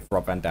showing of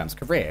Rob Van Dam's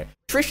career.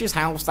 Trish's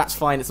house, that's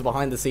fine. It's a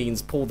behind the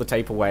scenes, pull the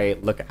tape away,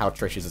 look at how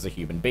Trish is as a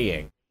human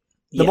being.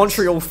 The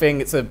Montreal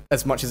thing,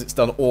 as much as it's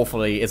done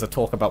awfully, is a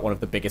talk about one of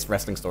the biggest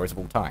wrestling stories of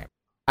all time.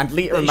 And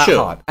Lita and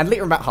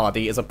Matt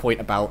Hardy is a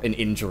point about an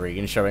injury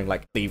and showing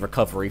like the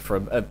recovery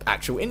from an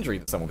actual injury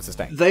that someone was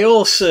sustained. They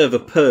all serve a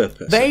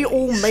purpose. They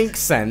all make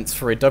sense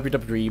for a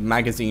WWE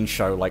magazine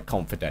show like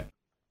Confidential.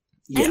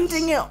 Yes.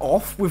 Ending it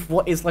off with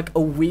what is like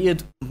a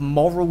weird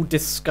moral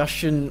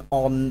discussion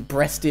on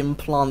breast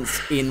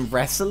implants in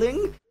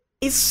wrestling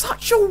is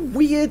such a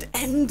weird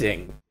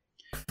ending.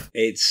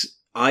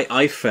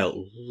 I felt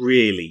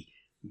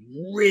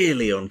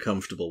really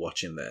uncomfortable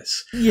watching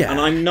this. Yeah. And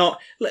I'm not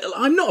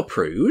a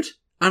prude,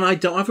 and I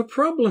don't have a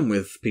problem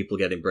with people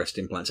getting breast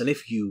implants, and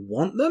if you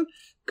want them,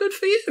 good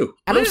for you.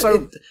 And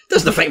also, it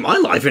doesn't affect my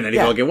life in any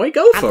fucking way,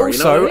 go for it.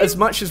 And also, as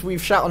much as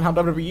we've shouted on how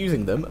WWE are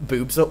using them,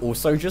 boobs are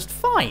also just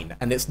fine,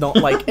 and it's not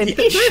like an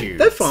issue.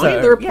 They're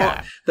fine, so,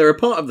 they're a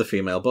part of the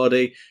female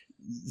body.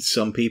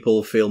 Some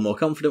people feel more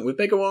confident with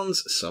bigger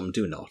ones, some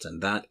do not,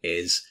 and that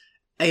is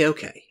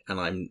A-okay. And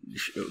I'm...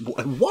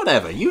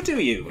 whatever, you do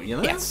you, you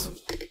know? Yes.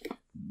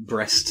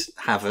 Breast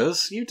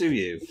havers, you do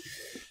you.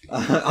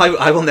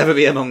 I will never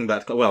be among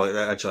that... Well,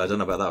 actually, I don't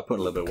know about that. I put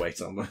a little bit of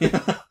weight on.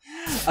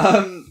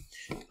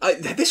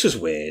 But, this was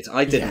weird.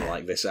 I didn't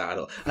like this at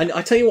all. And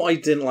I tell you what I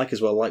didn't like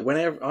as well. Like,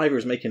 whenever Ivy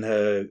was making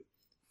her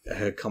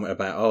comment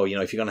about, oh, you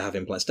know, if you're going to have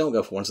implants, don't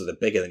go for ones that are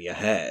bigger than your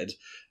head.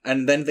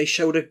 And then they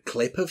showed a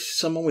clip of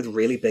someone with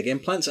really big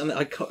implants, and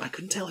I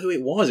couldn't tell who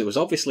it was. It was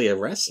obviously a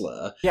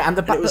wrestler. Yeah, and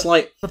it was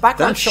like, the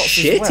background that's shots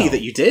shitty as well.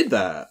 that you did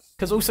that.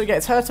 Because also,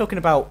 it's her talking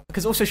about...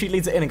 Because also she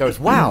leads it in and goes,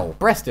 wow,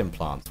 breast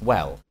implants,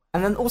 well.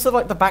 And then also,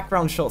 like, the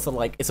background shots are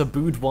like, it's a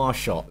boudoir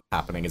shot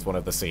happening is one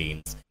of the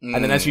scenes.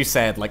 And then, as you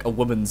said, like, a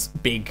woman's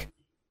big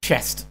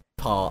chest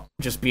part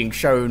just being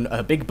shown,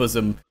 her big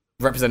bosom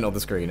represented on the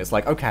screen. It's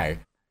like, okay,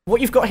 what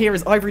you've got here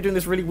is Ivory doing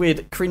this really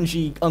weird,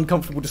 cringy,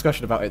 uncomfortable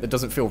discussion about it that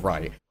doesn't feel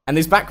right. And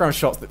these background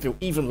shots that feel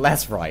even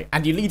less right.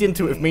 And you lead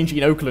into it with Mean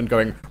Gene Okerlund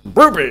going,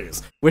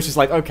 boobies! Which is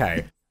like,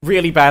 okay,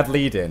 really bad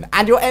lead-in.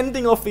 And you're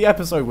ending off the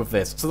episode with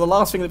this. So the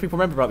last thing that people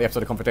remember about the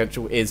episode of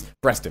Confidential is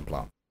breast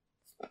implant.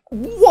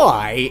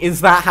 Why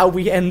is that how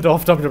we end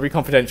off WWE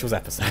Confidential's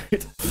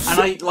episode?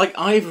 And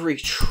Ivory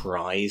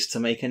tries to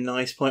make a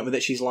nice point with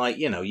it. She's like,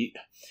 you know,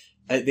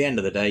 at the end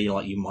of the day,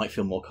 you might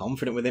feel more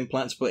confident with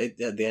implants, but at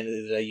the end of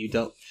the day, you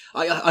don't.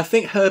 I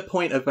think her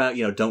point about,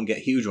 you know, don't get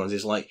huge ones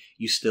is like,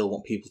 you still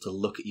want people to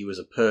look at you as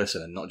a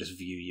person and not just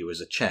view you as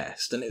a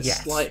chest. And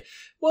it's like,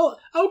 well,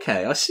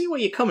 okay, I see where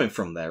you're coming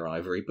from there,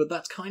 Ivory, but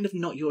that's kind of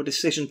not your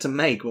decision to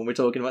make when we're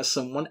talking about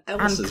someone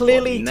else's And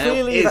clearly,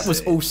 body. Now, that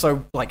was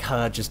also like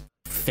her just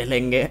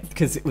filling it,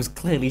 because it was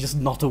clearly just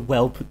not a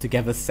well put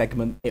together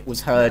segment. It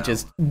was her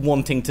just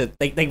wanting to.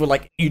 They were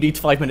like, you need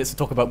 5 minutes to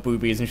talk about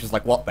boobies, and she was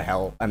like, what the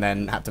hell, and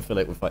then had to fill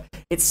it with like,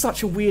 it's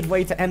such a weird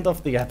way to end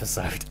off the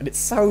episode, and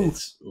it's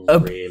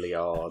really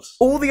odd.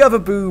 All the other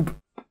boob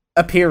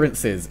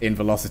appearances in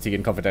Velocity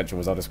and Confidential,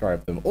 as I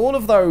described them, all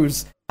of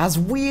those as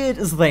weird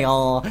as they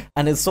are,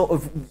 and as sort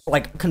of,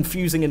 like,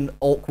 confusing and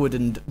awkward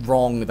and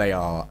wrong they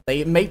are,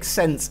 they make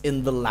sense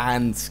in the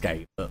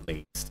landscape, at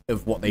least,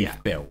 of what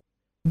they've built.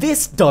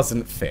 This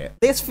doesn't fit.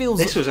 This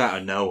was out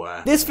of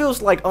nowhere. This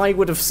feels like I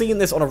would have seen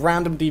this on a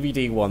random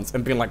DVD once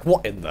and been like,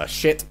 what in the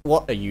shit?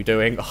 What are you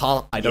doing?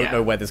 I don't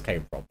know where this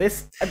came from.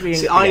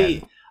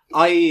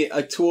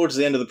 I towards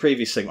the end of the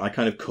previous segment, I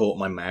kind of caught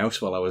my mouse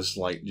while I was,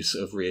 like, just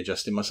sort of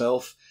readjusting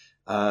myself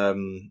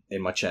in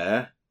my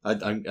chair.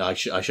 I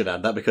should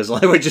add that, because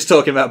like, we're just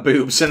talking about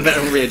boobs and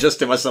then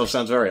readjusting myself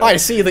sounds very odd. I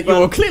see that you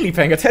were clearly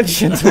paying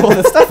attention to all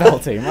the stuff,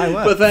 LT, my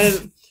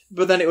word.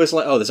 But then it was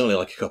like, oh, there's only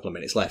like a couple of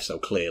minutes left, so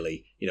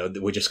clearly,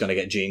 we're just going to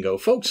get G and go,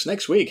 folks,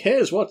 next week,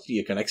 here's what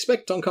you can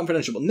expect on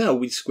Confidential. But no,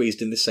 we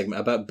squeezed in this segment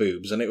about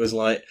boobs, and it was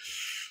like,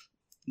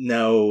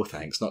 no,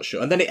 thanks, not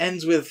sure. And then it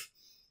ends with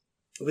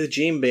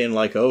Gene being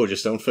like, oh,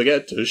 just don't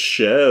forget to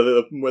share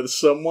them with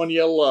someone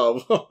you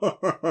love.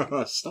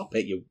 Stop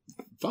it, you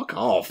fuck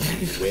off,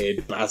 you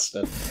weird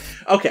bastard.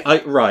 Okay,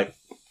 right.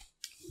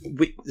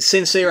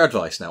 Sincere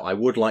advice now. I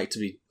would like to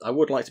be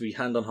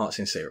hand on heart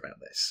sincere about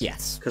this.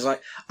 Yes, because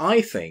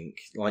I think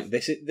like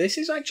this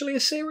is actually a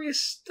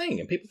serious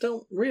thing, and people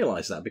don't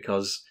realise that,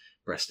 because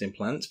breast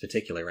implants,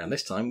 particularly around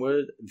this time,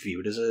 were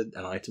viewed as an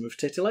item of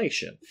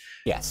titillation.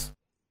 Yes,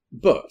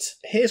 but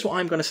here's what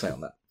I'm going to say on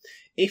that: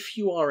 if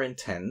you are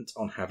intent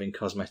on having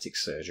cosmetic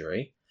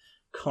surgery,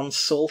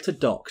 consult a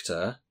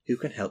doctor who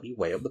can help you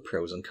weigh up the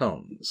pros and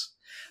cons.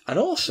 And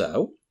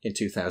also, in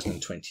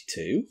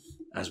 2022,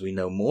 as we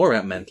know more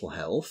about mental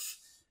health,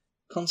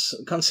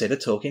 consider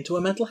talking to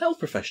a mental health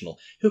professional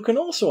who can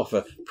also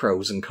offer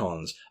pros and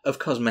cons of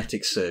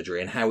cosmetic surgery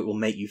and how it will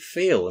make you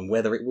feel and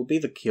whether it will be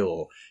the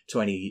cure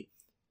to any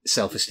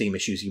self-esteem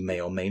issues you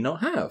may or may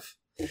not have.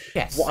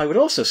 Yes. What I would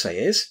also say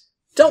is,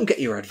 don't get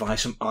your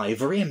advice from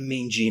Ivory and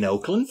Mean Gene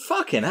Oakland.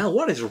 Fucking hell,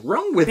 what is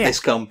wrong with this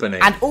company?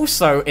 And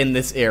also, in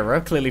this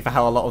era, clearly for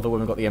how a lot of the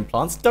women got the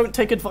implants, don't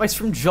take advice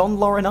from John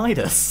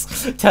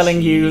Laurinaitis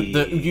telling you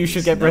that you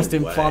should get breast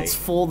implants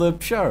for the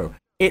show.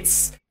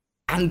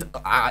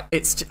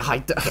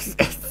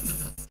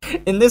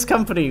 In this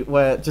company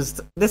where just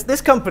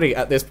this company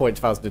at this point,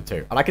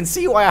 2002, and I can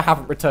see why I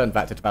haven't returned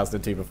back to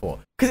 2002 before,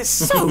 because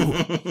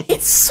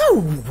it's so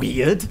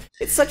weird.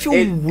 It's such a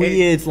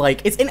weird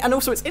and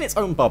also it's in its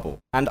own bubble,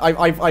 and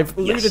I've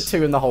alluded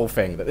to in the whole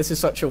thing that this is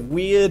such a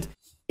weird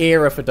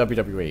era for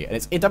WWE, and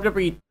it's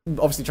WWE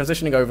obviously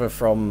transitioning over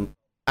from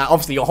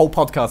obviously your whole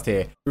podcast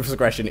here, Ruthless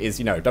Aggression, is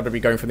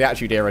WWE going from the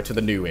Attitude Era to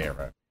the new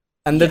era,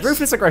 and the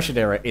Ruthless Aggression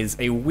era is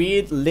a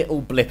weird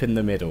little blip in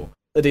the middle.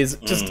 That is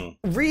just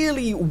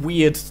really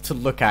weird to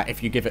look at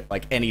if you give it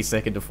like any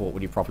second of thought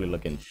when you properly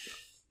look in.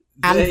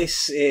 And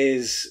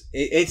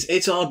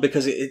it's odd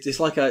because it's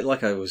like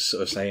I was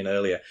sort of saying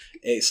earlier.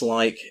 It's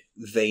like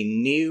they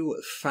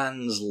knew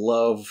fans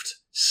loved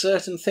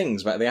certain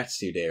things about the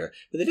Attitude Era,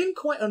 but they didn't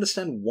quite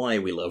understand why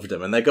we loved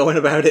them, and they're going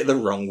about it the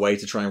wrong way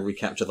to try and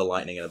recapture the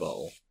lightning in a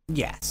bottle.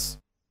 Yes.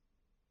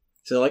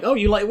 So they're like, oh,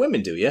 you like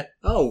women, do you?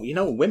 Oh, you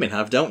know what women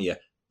have, don't you?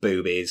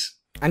 Boobies.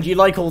 And you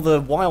like all the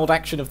wild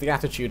action of the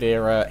Attitude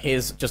Era.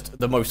 Here's just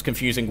the most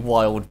confusing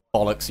wild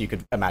bollocks you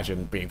could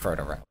imagine being thrown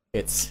around.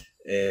 It's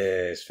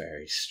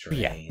very strange.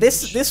 Yeah,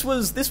 this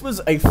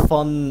was a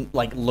fun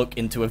look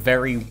into a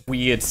very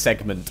weird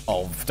segment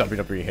of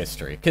WWE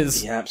history,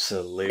 because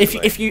absolutely.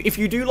 If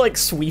you do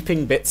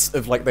sweeping bits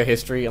of the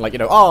history and the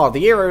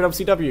era of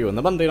WCW and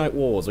the Monday Night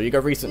Wars, or you go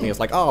recently, it's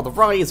the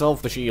rise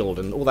of the Shield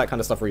and all that kind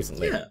of stuff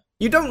recently. Yeah.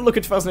 You don't look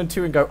at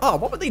 2002 and go,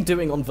 what were they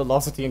doing on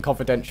Velocity and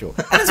Confidential?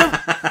 And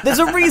there's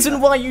a reason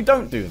why you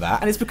don't do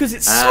that, and it's because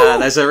it's so...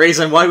 There's a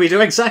reason why we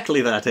do exactly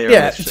that here.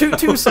 Yeah,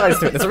 two sides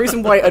to it. There's a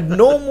reason why a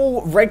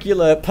normal,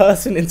 regular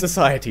person in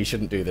society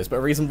shouldn't do this, but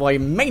a reason why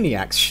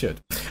maniacs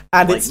should.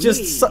 And it's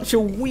just such a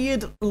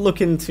weird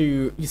look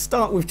into... You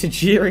start with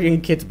Tajiri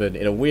and Kidman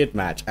in a weird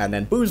match, and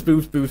then boobs,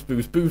 boobs, boobs,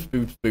 boobs, boobs,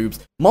 boobs,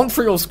 boobs,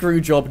 Montreal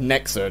Screwjob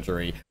neck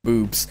surgery,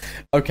 boobs.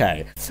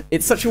 Okay.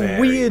 It's such a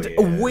weird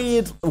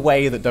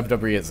way that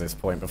WWE is at this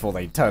point before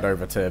they turn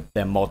over to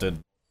their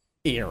modern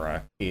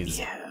era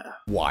is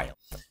wild.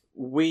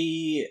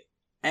 We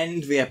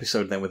end the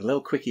episode then with a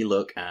little quickie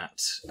look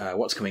at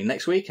what's coming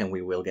next week, and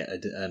we will get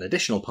an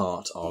additional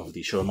part of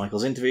the Shawn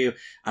Michaels interview.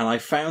 And I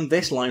found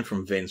this line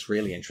from Vince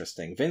really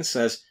interesting. Vince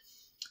says,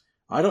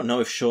 "I don't know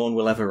if Shawn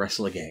will ever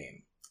wrestle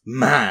again.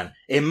 Man,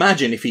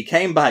 imagine if he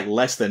came back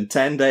less than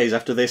 10 days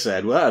after this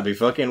aired. Well, that'd be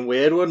fucking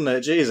weird, wouldn't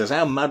it? Jesus,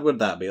 how mad would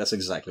that be?" That's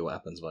exactly what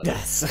happens, by the way.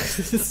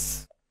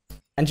 Yes.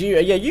 And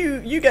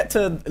you get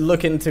to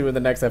look into in the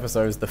next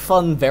episodes the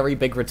fun, very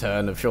big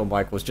return of Shawn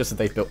Michaels, just as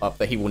they've built up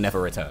that he will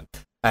never return.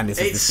 And this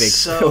is this big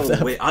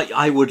so weird.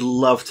 I would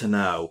love to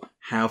know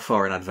how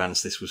far in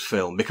advance this was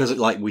filmed, because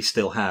we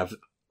still have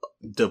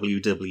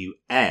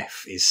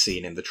WWF is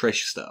seen in the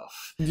Trish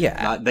stuff.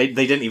 Yeah, they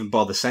didn't even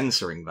bother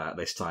censoring that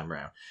this time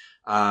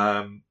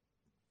round.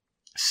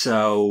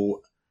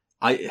 So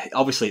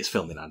obviously it's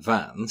filmed in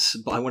advance,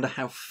 but I wonder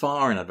how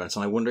far in advance,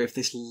 and I wonder if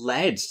this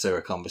led to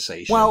a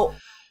conversation. Well,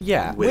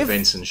 Yeah, with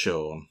Vince and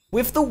Shawn.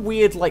 With the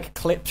weird, like,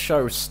 clip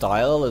show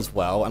style as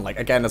well, and, like,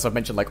 again, as I've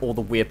mentioned, like, all the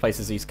weird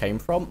places these came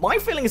from, my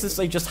feeling is that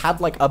they just had,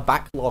 like, a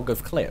backlog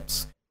of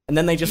clips, and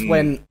then they just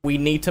went, we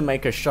need to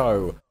make a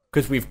show,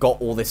 because we've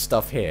got all this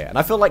stuff here. And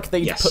I feel like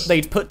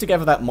they'd put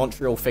together that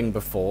Montreal thing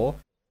before,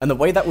 and the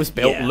way that was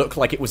built looked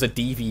like it was a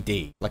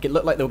DVD. Like, it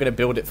looked like they were going to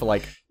build it for,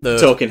 like, the...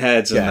 Talking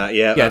Heads and that,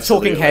 yeah. Yeah,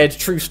 Talking Heads,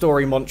 True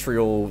Story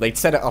Montreal. They'd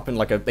set it up in,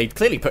 like, they'd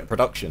clearly put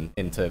production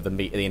into the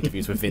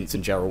interviews with Vince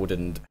and Gerald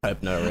and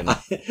Hebner and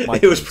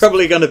It was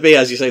probably going to be,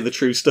 as you say, the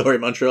True Story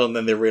Montreal, and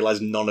then they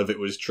realised none of it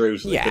was true,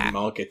 so they couldn't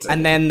market it.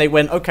 And then they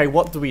went, okay,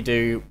 what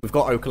do? We've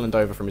got Okerlund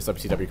over from his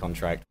WCW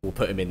contract. We'll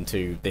put him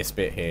into this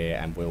bit here,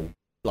 and we'll,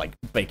 like,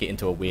 bake it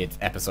into a weird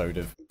episode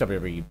of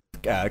WWE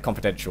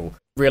Confidential.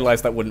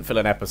 Realised that wouldn't fill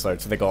an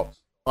episode, so they got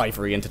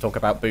Ivory in to talk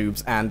about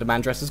boobs and a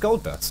man dressed as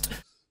Goldust.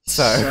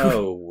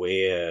 So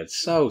weird.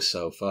 So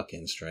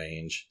fucking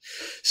strange.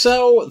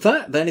 So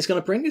that then is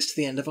going to bring us to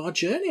the end of our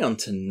journey on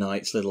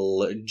tonight's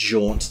little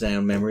jaunt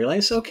down memory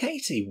lane. So,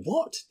 Katie,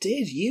 what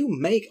did you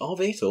make of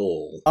it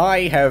all?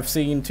 I have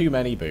seen too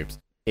many boobs.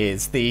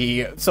 Is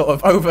the sort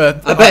of over.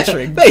 I bet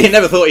you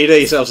never thought you'd hear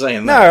yourself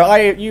saying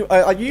that.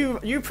 No,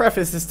 you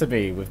preface this to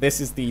me with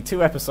this is the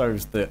 2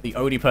 episodes that the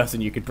only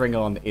person you could bring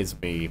on is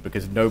me,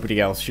 because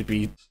nobody else should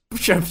be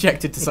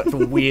subjected to such a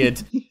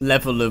weird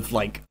level of,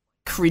 like,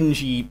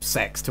 cringy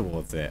sex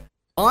towards it.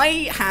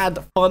 I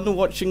had fun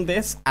watching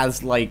this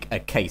as, like, a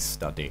case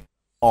study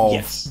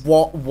of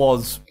what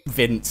was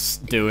Vince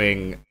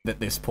doing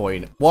at this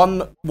point.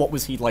 One, what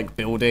was he, like,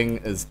 building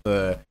as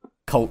the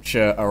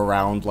culture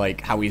around,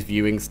 like, how he's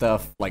viewing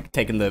stuff, like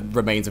taking the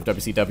remains of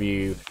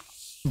WCW,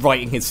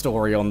 writing his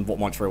story on what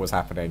Montreal was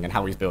happening and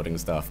how he's building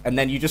stuff, and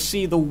then you just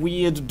see the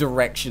weird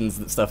directions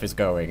that stuff is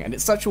going, and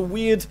it's such a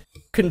weird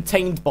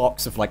contained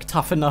box of, like,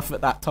 Tough Enough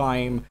at that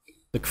time,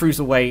 the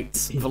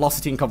Cruiserweights,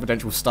 Velocity and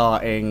Confidential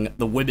starting,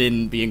 the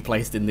women being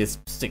placed in this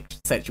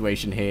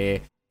situation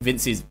here,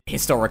 Vince's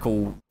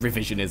historical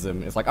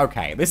revisionism. It's like,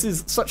 okay, this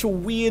is such a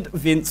weird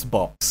Vince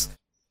box.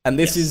 And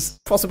this is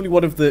possibly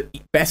one of the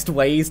best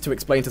ways to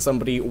explain to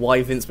somebody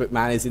why Vince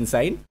McMahon is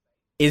insane,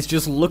 is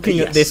just looking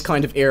at this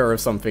kind of era of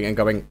something and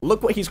going,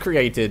 look what he's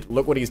created,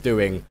 look what he's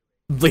doing,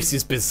 this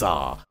is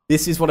bizarre.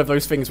 This is one of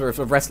those things where if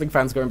a wrestling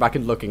fan's going back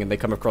and looking and they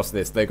come across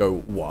this, they go,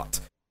 what?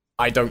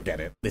 I don't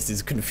get it. This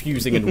is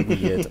confusing and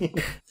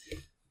weird.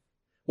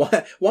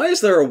 Why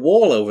is there a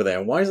wall over there?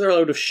 And why is there a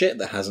load of shit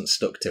that hasn't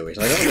stuck to it?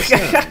 I don't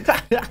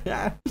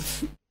understand.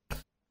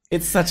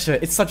 It's such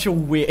a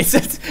weird.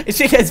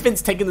 It's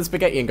Vince taking the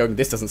spaghetti and going,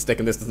 this doesn't stick,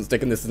 and this doesn't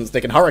stick, and this doesn't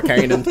stick, and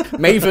Hurricane, and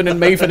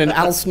Maven, and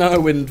Al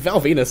Snow, and Val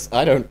Venus.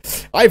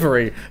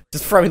 Ivory,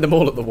 just throwing them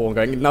all at the wall, and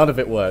going, none of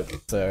it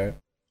worked. So,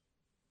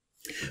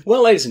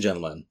 well, ladies and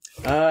gentlemen,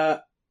 I'm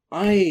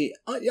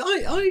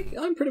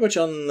pretty much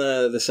on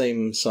the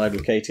same side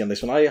with Katie on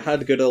this one. I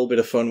had a good old bit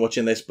of fun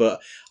watching this, but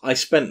I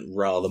spent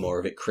rather more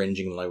of it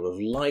cringing than I would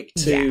have liked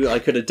to. Yeah. I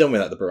could have done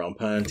without the Brown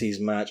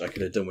Panties match. I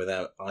could have done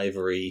without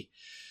Ivory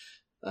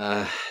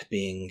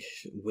being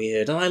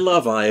weird. And I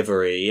love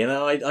Ivory, you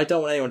know, I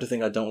don't want anyone to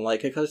think I don't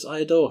like her, because I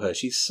adore her.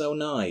 She's so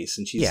nice,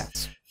 and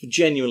she's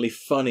genuinely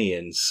funny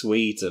and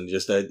sweet, and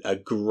just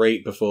a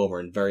great performer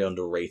and very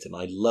underrated, and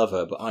I love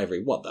her. But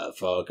Ivory, what the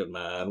fuck,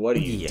 man? What are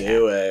you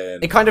doing?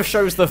 It kind of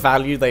shows the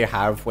value they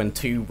have when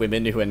 2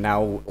 women who are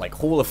now, like,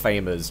 Hall of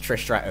Famers, Trish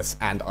Stratus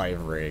and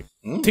Ivory,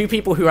 2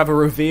 people who have a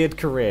revered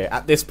career.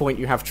 At this point,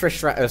 you have Trish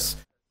Stratus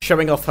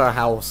showing off her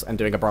house and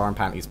doing a bra and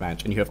panties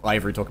match, and you have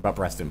Ivory talk about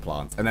breast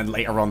implants, and then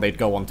later on they'd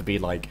go on to be,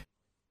 like,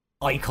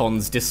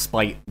 icons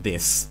despite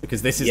this,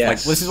 because this is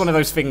this is one of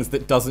those things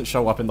that doesn't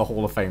show up in the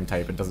Hall of Fame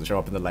tape and doesn't show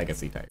up in the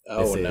Legacy tape.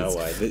 Oh, no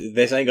way.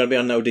 This ain't gonna be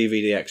on no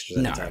DVD extras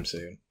anytime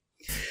soon.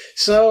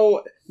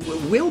 So,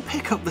 we'll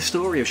pick up the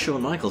story of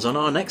Shawn Michaels on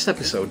our next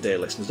episode, dear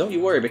listeners. Don't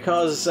you worry,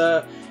 because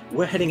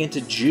we're heading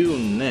into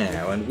June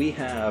now, and we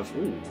have...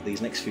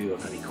 these next few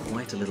have had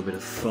quite a little bit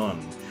of fun.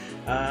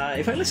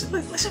 In fact, let's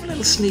have a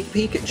little sneak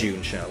peek at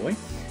June, shall we?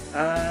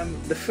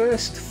 The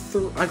first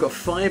I've got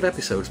 5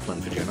 episodes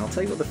planned for June. I'll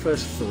tell you what the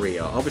first 3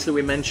 are. Obviously,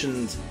 we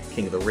mentioned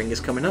King of the Ring is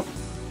coming up.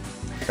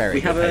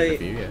 We have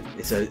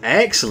It's an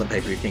excellent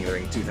pay-per-view, King of the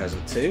Ring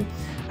 2002.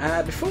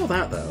 Before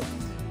that, though,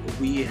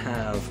 we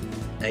have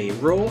a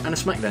Raw and a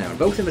SmackDown,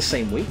 both in the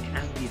same week,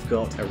 and we've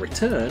got a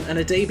return and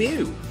a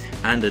debut,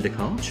 and a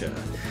departure.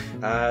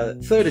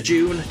 3rd of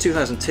June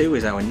 2002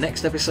 is our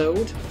next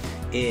episode,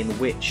 in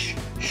which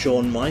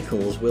Shawn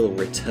Michaels will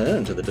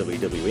return to the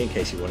WWE, in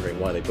case you're wondering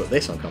why they put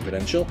this on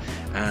Confidential,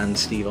 and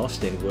Steve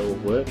Austin will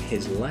work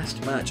his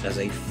last match as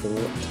a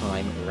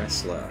full-time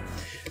wrestler.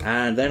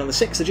 And then on the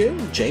 6th of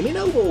June, Jamie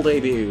Noble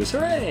debuts,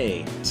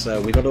 hooray! So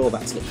we've got all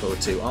that to look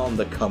forward to on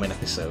the coming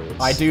episodes.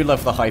 I do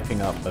love the hyping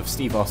up of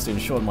Steve Austin,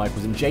 Shawn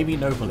Michaels, and Jamie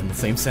Noble in the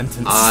same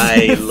sentence.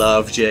 I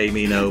love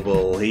Jamie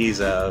Noble.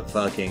 He's a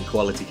fucking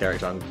quality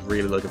character. I'm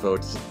really looking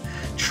forward to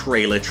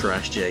trailer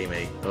trash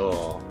Jamie.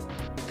 Oh,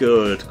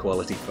 good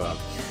quality fun.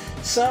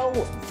 So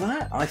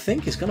that, I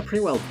think, is going to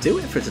pretty well do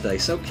it for today.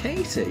 So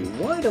Katie,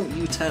 why don't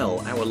you tell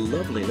our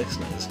lovely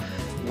listeners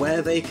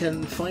where they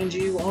can find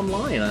you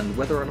online and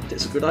whether or not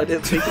it's a good idea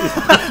to do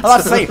that. I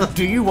was say,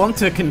 do you want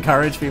to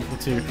encourage people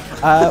to?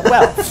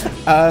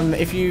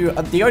 If you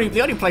the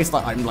only place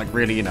that I'm like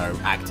really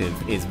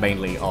active is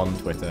mainly on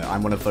Twitter.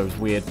 I'm one of those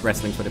weird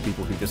wrestling Twitter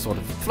people who just sort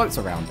of floats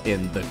around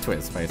in the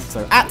Twitter space.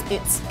 So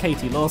it's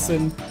Katy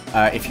Lawson.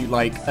 If you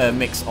like a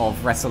mix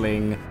of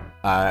wrestling,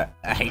 a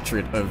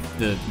hatred of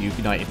the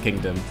United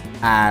Kingdom,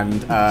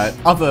 and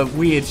other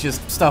weird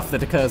just stuff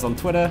that occurs on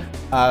Twitter.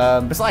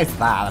 Besides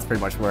that's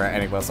pretty much where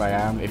anywhere else I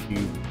am. If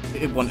you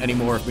want any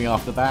more of me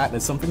after that,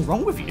 there's something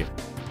wrong with you,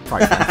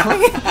 quite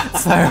frankly.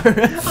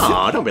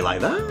 Oh, don't be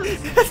like that.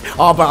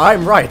 Oh, but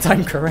I'm right.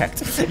 I'm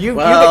correct. You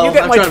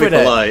get my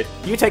Twitter.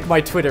 You take my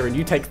Twitter and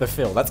you take the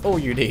fill. That's all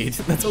you need.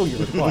 That's all you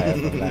require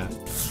from that.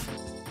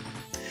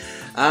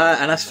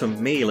 And as for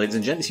me, ladies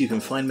and gents, you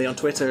can find me on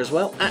Twitter as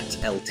well, at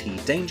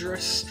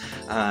LTDangerous.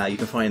 You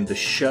can find the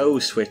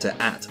show's Twitter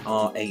at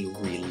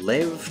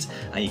RARelived.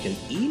 And you can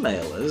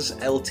email us,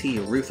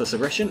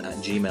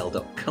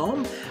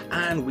 ltruthlessaggression@gmail.com.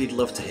 And we'd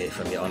love to hear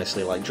from you,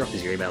 honestly. Like, drop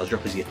us your emails,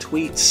 drop us your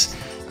tweets.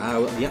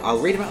 I'll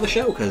read them out of the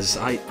show, because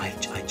I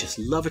just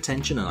love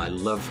attention, and I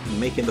love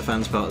making the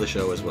fans part of the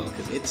show as well,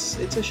 because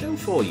it's a show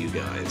for you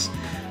guys.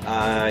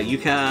 You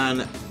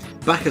can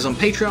back us on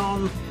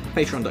Patreon.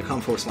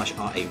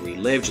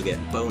 Patreon.com/RARelived. You'll get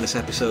bonus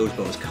episodes,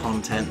 bonus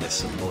content. There's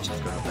some more stuff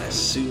going out there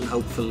soon,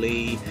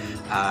 hopefully.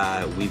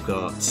 We've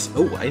got...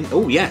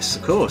 Oh, yes,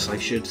 of course, I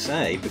should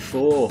say,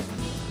 before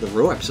the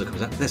Raw episode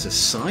comes out, there's a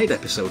side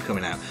episode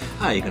coming out.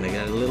 You're going to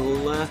get a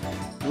little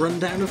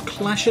rundown of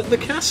Clash at the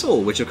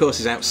Castle, which, of course,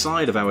 is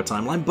outside of our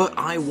timeline, but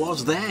I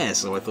was there,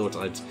 so I thought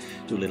I'd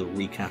do a little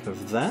recap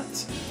of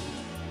that.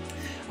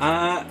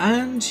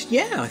 And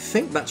yeah, I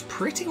think that's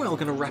pretty well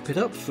going to wrap it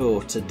up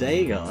for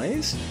today,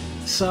 guys.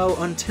 So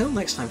until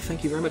next time,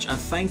 thank you very much, and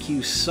thank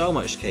you so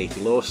much,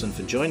 Katy Lawson,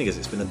 for joining us.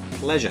 It's been a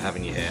pleasure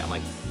having you here.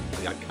 I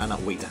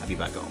cannot wait to have you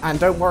back on. And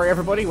don't worry,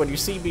 everybody, when you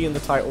see me in the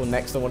title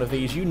next on one of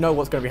these, you know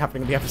what's going to be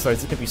happening in the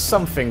episodes. It's going to be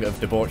something of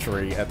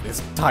debauchery at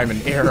this time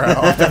and era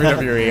of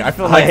WWE. I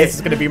feel like this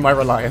is going to be my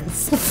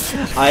reliance.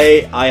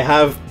 I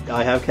have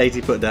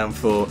Katy put down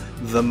for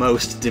the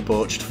most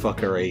debauched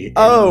fuckery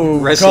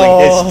in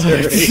wrestling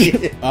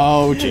history.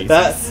 Oh,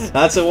 Jesus.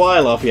 That's a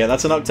while off, yeah.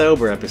 That's an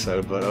October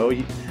episode, but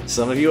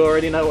some of you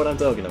already know what I'm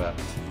talking about.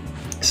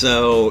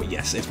 So,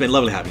 yes, it's been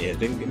lovely having you. It's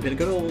been a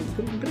good old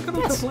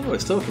couple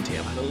hours talking to you.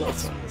 I've had a lot of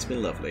fun. It's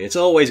been lovely. It's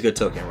always good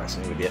talking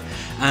wrestling with you.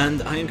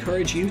 And I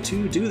encourage you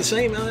to do the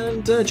same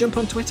and jump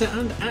on Twitter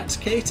and at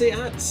Katy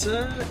at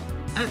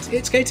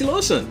It's Katy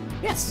Lawson.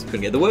 Yes.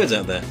 Couldn't get the words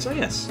out there. So,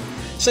 yes.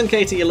 Send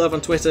Katy your love on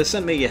Twitter.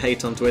 Send me your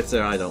hate on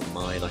Twitter. I don't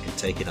mind. I can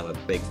take it. I'm a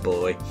big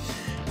boy.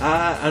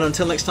 And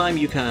until next time,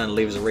 you can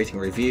leave us a rating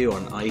and review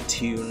on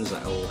iTunes.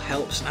 That all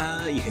helps.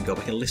 You can go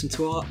back and listen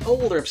to our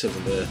older episodes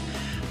of the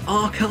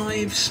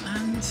archives.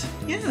 And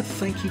yeah,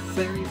 thank you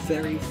very,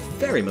 very,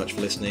 very much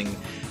for listening.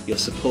 Your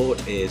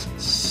support is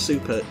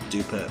super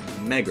duper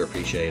mega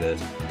appreciated.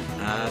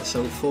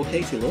 So for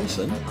Katy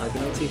Lawson, I've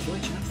been LT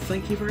Fletcher.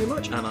 Thank you very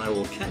much, and I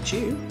will catch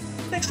you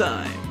next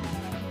time.